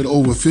issued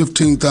over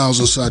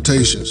 15,000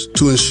 citations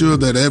to ensure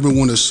that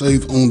everyone is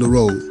safe on the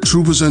road.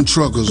 Troopers and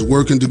truckers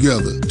working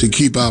together to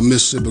keep our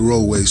Mississippi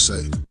roadways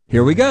safe.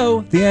 Here we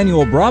go. The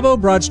annual Bravo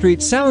Broad Street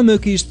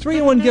Salamukis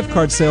 3-in-1 gift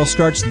card sale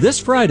starts this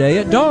Friday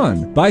at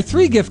dawn. Buy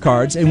 3 gift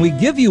cards and we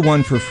give you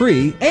one for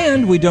free,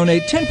 and we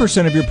donate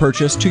 10% of your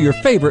purchase to your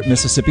favorite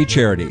Mississippi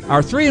charity.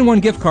 Our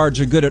 3-in-1 gift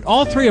cards are good at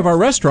all 3 of our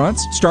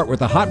restaurants. Start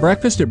with a hot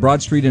breakfast at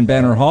Broad Street and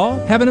Banner Hall,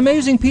 have an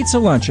amazing pizza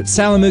lunch at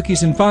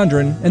Salamukis in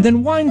Fondren, and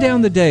then wind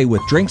down the day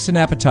with drinks and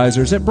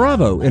appetizers at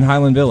Bravo in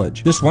Highland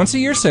Village. This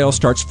once-a-year sale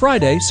starts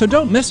Friday, so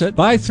don't miss it.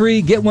 Buy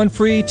 3, get 1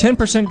 free,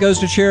 10% goes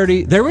to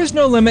charity. There is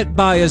no limit.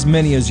 Buy as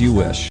many as you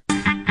wish.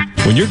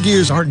 When your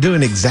gears aren't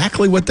doing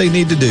exactly what they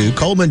need to do,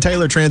 Coleman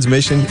Taylor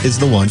Transmission is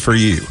the one for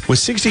you. With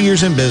 60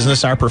 years in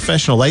business, our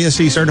professional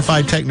ASE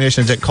certified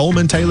technicians at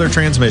Coleman Taylor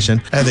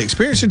Transmission have the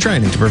experience and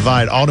training to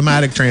provide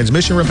automatic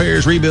transmission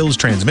repairs, rebuilds,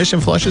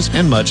 transmission flushes,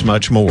 and much,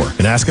 much more.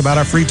 And ask about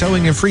our free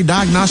towing and free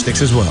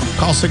diagnostics as well.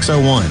 Call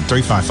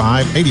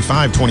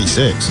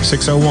 601-355-8526,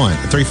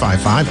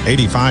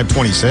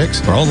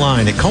 601-355-8526, or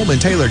online at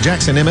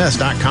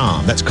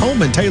ColemanTaylorJacksonMS.com. That's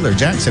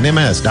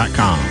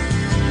ColemanTaylorJacksonMS.com.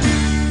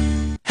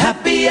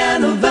 Happy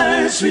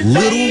anniversary,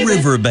 Little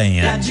River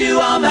Band. Got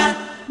you on my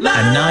mind.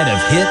 A night of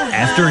hit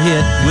after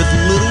hit with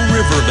Little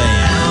River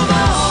Band.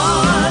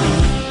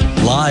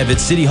 Live at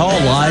City Hall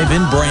Live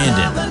in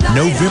Brandon,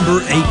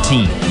 November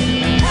 18th.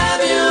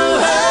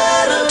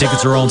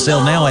 Tickets are on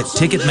sale now at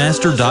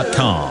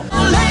Ticketmaster.com.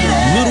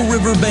 Little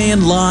River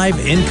Band live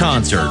in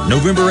concert,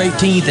 November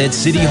 18th at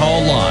City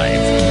Hall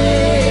Live.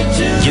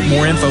 Get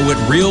more info at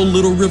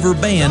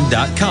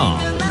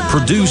RealLittleRiverBand.com.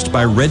 Produced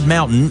by Red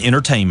Mountain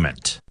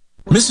Entertainment.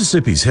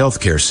 Mississippi's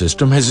healthcare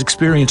system has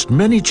experienced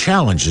many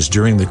challenges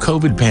during the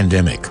COVID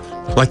pandemic,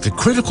 like the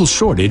critical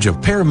shortage of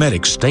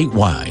paramedics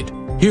statewide.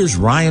 Here's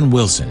Ryan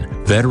Wilson,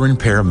 veteran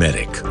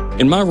paramedic.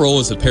 In my role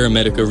as a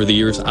paramedic over the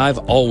years, I've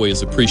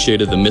always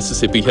appreciated the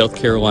Mississippi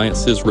Healthcare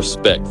Alliance's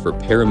respect for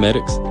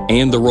paramedics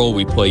and the role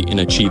we play in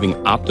achieving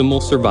optimal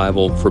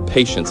survival for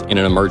patients in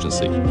an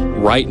emergency.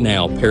 Right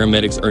now,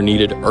 paramedics are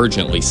needed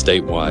urgently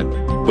statewide.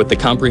 With the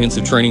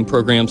comprehensive training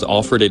programs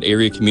offered at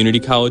area community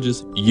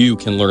colleges, you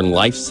can learn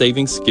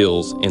life-saving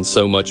skills and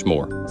so much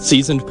more.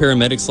 Seasoned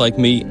paramedics like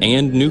me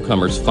and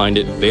newcomers find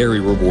it very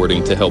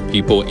rewarding to help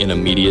people in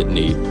immediate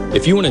need.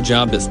 If you want a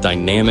job that's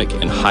dynamic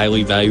and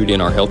highly valued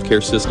in our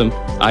healthcare system,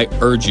 I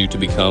urge you to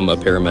become a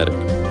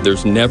paramedic.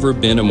 There's never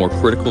been a more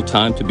critical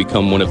time to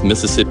become one of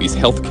Mississippi's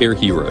healthcare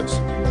heroes.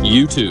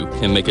 You too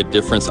can make a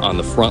difference on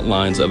the front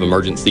lines of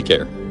emergency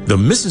care. The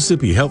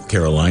Mississippi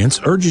Healthcare Alliance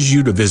urges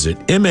you to visit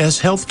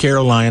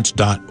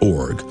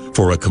mshealthcarealliance.org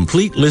for a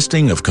complete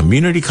listing of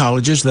community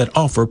colleges that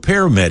offer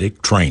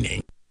paramedic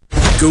training.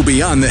 Go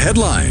beyond the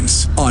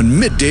headlines on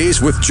Middays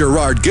with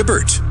Gerard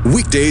Gibbert.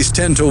 Weekdays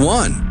 10 to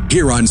 1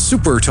 here on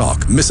Super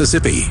Talk,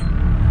 Mississippi.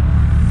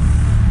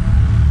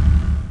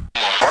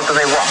 What do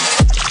they want?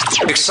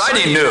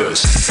 Exciting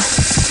news.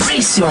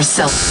 Brace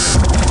yourself.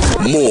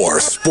 More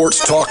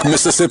Sports Talk,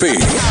 Mississippi.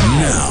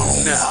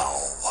 Now.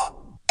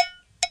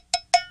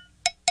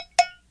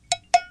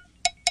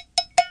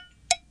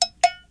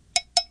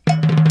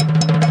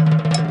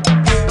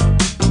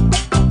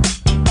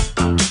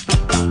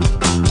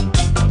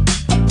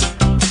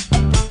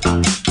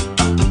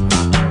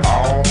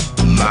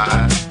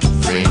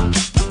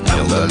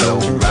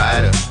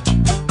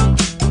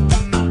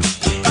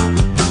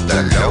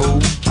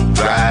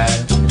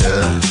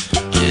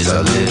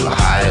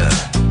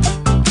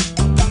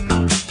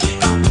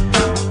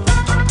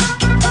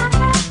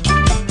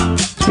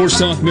 Sports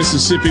Talk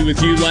Mississippi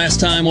with you last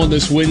time on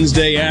this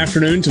Wednesday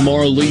afternoon.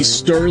 Tomorrow, Lee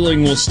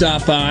Sterling will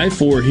stop by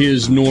for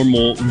his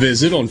normal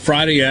visit. On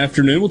Friday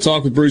afternoon, we'll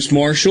talk with Bruce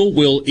Marshall.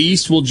 Will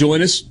East will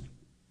join us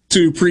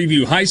to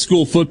preview high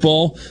school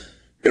football.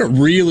 We're going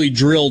to really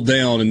drill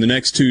down in the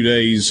next 2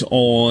 days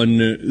on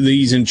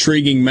these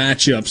intriguing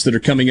matchups that are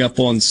coming up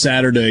on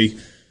Saturday.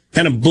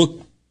 Kind of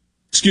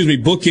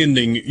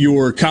bookending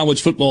your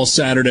college football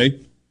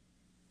Saturday.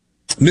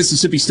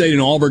 Mississippi State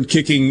and Auburn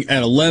kicking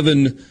at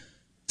 11.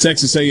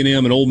 Texas A&M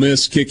and Ole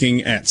Miss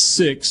kicking at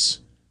 6.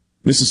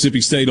 Mississippi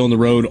State on the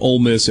road, Ole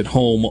Miss at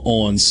home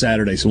on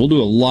Saturday. So we'll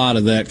do a lot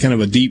of that, kind of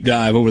a deep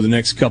dive over the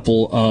next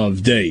couple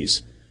of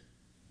days.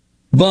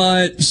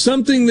 But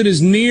something that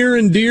is near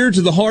and dear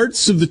to the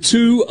hearts of the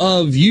two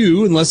of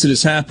you, unless it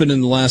has happened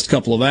in the last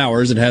couple of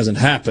hours, it hasn't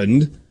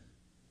happened.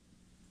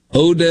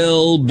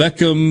 Odell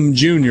Beckham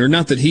Jr.,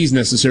 not that he's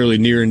necessarily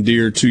near and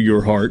dear to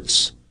your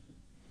hearts,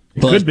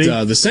 but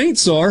the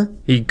Saints are.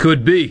 He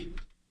could be.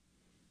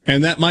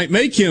 And that might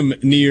make him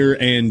near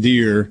and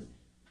dear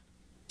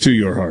to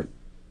your heart.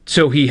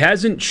 So he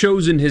hasn't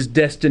chosen his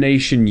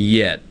destination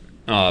yet.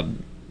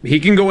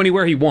 He can go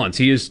anywhere he wants.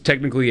 He is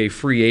technically a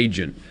free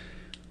agent.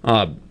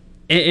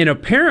 And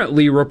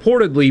apparently,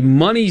 reportedly,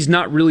 money's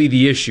not really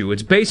the issue.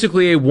 It's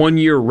basically a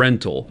one-year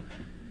rental.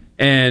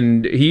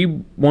 And he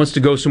wants to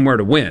go somewhere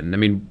to win. I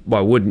mean, why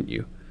wouldn't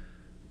you?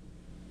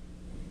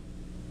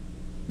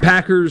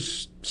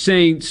 Packers,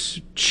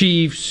 Saints,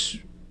 Chiefs,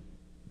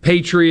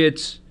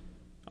 Patriots,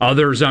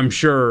 others, I'm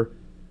sure,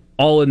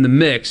 all in the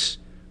mix.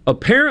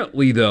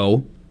 Apparently,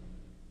 though,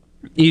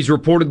 he's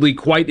reportedly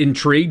quite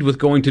intrigued with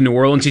going to New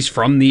Orleans. He's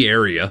from the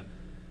area.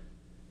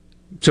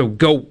 So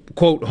go,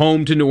 quote,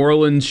 home to New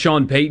Orleans.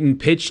 Sean Payton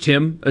pitched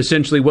him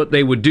essentially what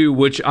they would do,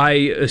 which I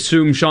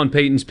assume Sean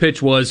Payton's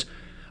pitch was,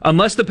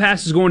 unless the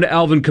pass is going to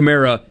Alvin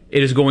Kamara,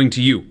 it is going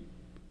to you.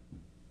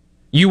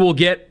 You will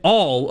get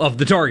all of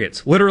the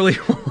targets, literally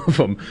all of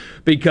them,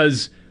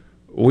 because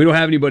we don't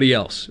have anybody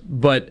else.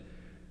 But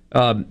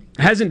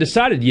hasn't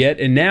decided yet,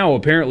 and now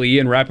apparently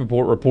Ian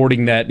Rappaport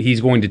reporting that he's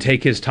going to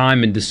take his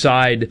time and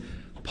decide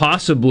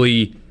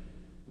possibly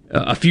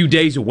a few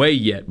days away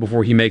yet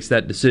before he makes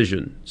that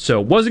decision.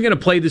 So wasn't going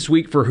to play this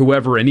week for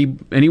whoever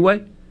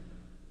anyway,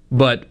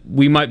 but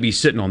we might be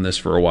sitting on this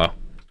for a while.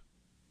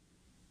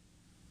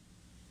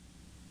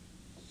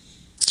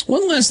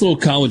 One last little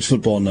college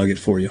football nugget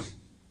for you.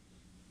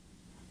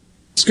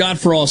 Scott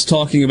Frost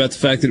talking about the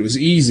fact that it was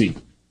easy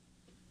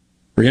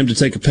for him to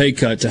take a pay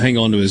cut to hang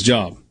on to his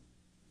job.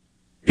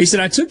 He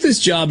said, I took this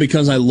job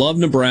because I love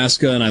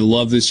Nebraska and I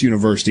love this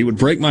university. It would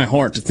break my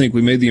heart to think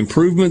we made the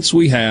improvements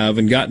we have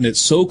and gotten it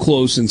so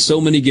close in so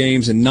many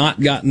games and not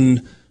get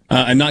an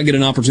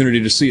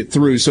opportunity to see it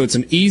through. So it's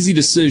an easy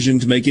decision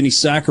to make any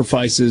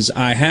sacrifices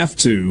I have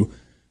to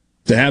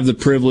have the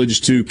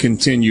privilege to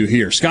continue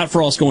here. Scott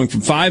Frost going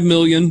from $5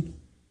 million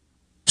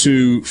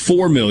to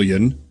 $4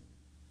 million,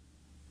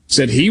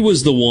 said he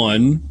was the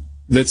one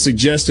that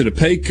suggested a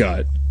pay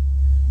cut.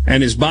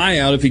 And his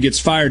buyout, if he gets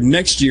fired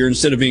next year,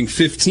 instead of being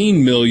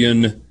 $15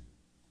 million,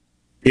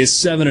 is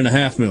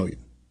 $7.5 million.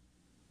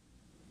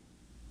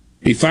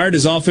 He fired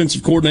his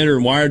offensive coordinator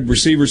and wide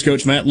receivers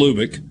coach, Matt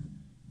Lubick,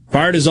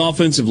 fired his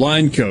offensive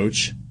line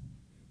coach,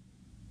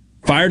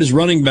 fired his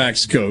running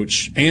backs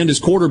coach, and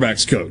his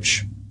quarterbacks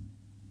coach.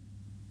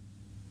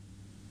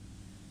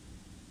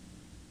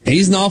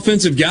 He's an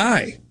offensive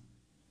guy.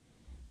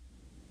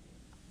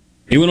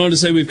 He went on to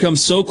say, we've come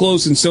so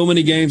close in so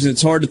many games, and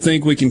it's hard to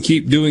think we can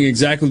keep doing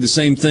exactly the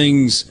same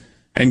things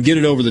and get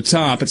it over the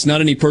top. It's not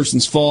any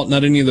person's fault,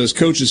 not any of those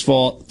coaches'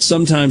 fault.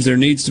 Sometimes there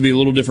needs to be a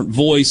little different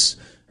voice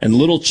and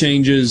little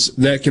changes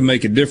that can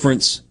make a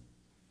difference.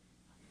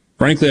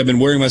 Frankly, I've been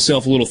wearing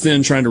myself a little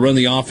thin trying to run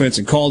the offense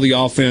and call the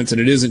offense, and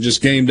it isn't just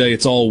game day,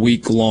 it's all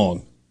week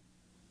long.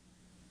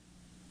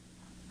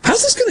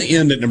 How's this going to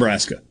end at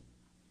Nebraska?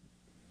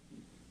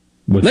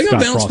 Are they going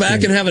to bounce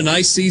back and have a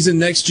nice season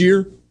next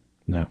year?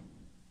 No.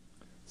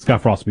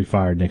 Scott Frost will be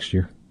fired next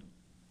year.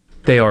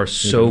 They are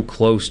so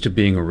close to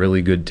being a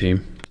really good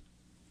team.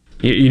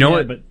 You know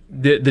what? But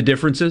the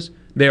difference is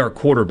they are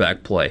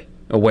quarterback play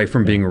away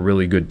from being a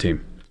really good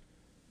team.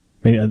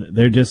 I mean,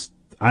 they're just.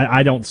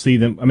 I don't see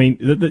them. I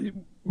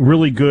mean,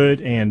 really good.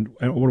 And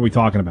what are we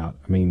talking about?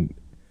 I mean,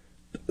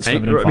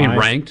 7-5,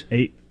 ranked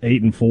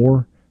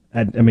 8-4.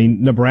 I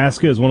mean,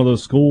 Nebraska is one of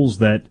those schools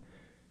that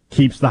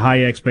keeps the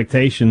high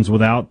expectations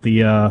without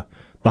the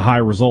high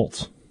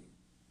results.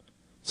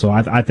 So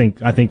I think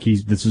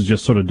this is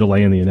just sort of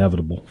delaying the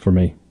inevitable for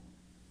me.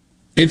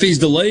 If he's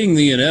delaying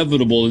the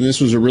inevitable, then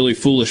this was a really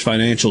foolish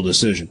financial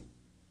decision.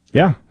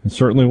 Yeah, it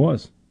certainly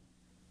was.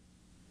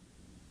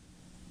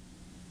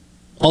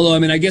 Although, I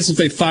mean, I guess if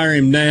they fire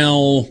him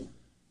now,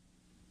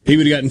 he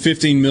would have gotten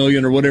 $15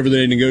 million or whatever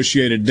they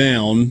negotiated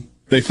down.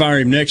 If they fire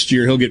him next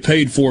year, he'll get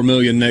paid $4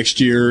 million next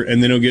year,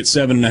 and then he'll get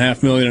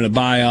 $7.5 million in a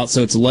buyout.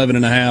 So it's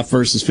 $11.5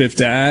 versus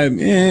 $15.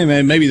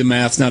 Man, maybe the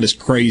math's not as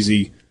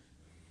crazy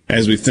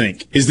as we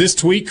think. Is this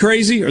tweet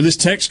crazy or this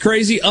text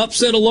crazy?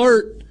 Upset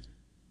alert.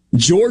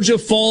 Georgia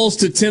falls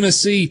to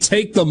Tennessee.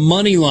 Take the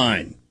money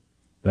line.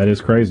 That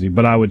is crazy.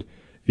 But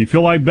If you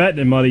feel like betting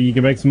it, Muddy, you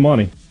can make some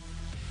money.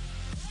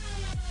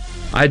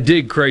 I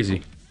dig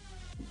crazy.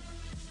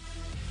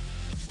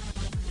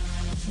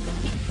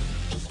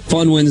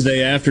 Fun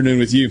Wednesday afternoon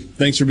with you.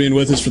 Thanks for being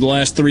with us for the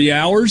last 3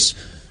 hours.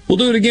 We'll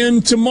do it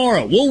again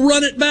tomorrow. We'll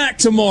run it back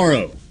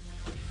tomorrow.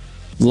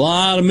 A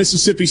lot of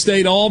Mississippi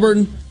State,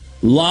 Auburn,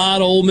 a lot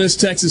of Ole Miss,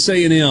 Texas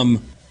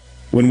A&M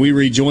when we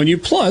rejoin you.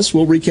 Plus,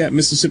 we'll recap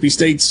Mississippi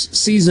State's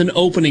season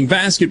opening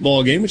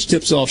basketball game, which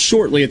tips off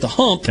shortly at the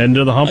Hump. Heading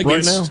to the Hump right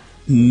against now.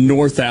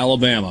 North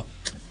Alabama.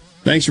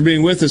 Thanks for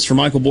being with us. For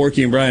Michael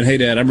Borky and Brian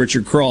Haydad, I'm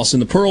Richard Cross in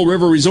the Pearl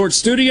River Resort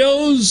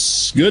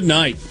Studios. Good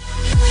night.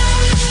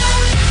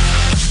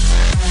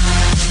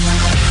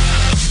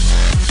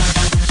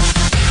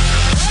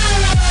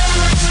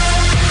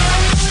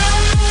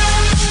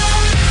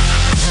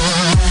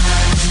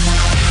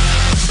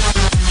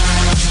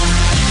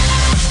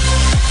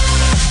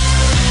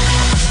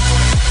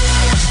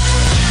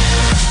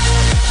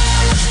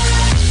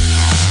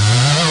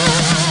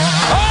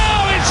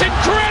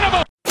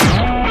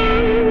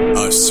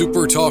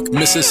 Super Talk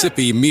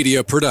Mississippi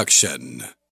Media Production.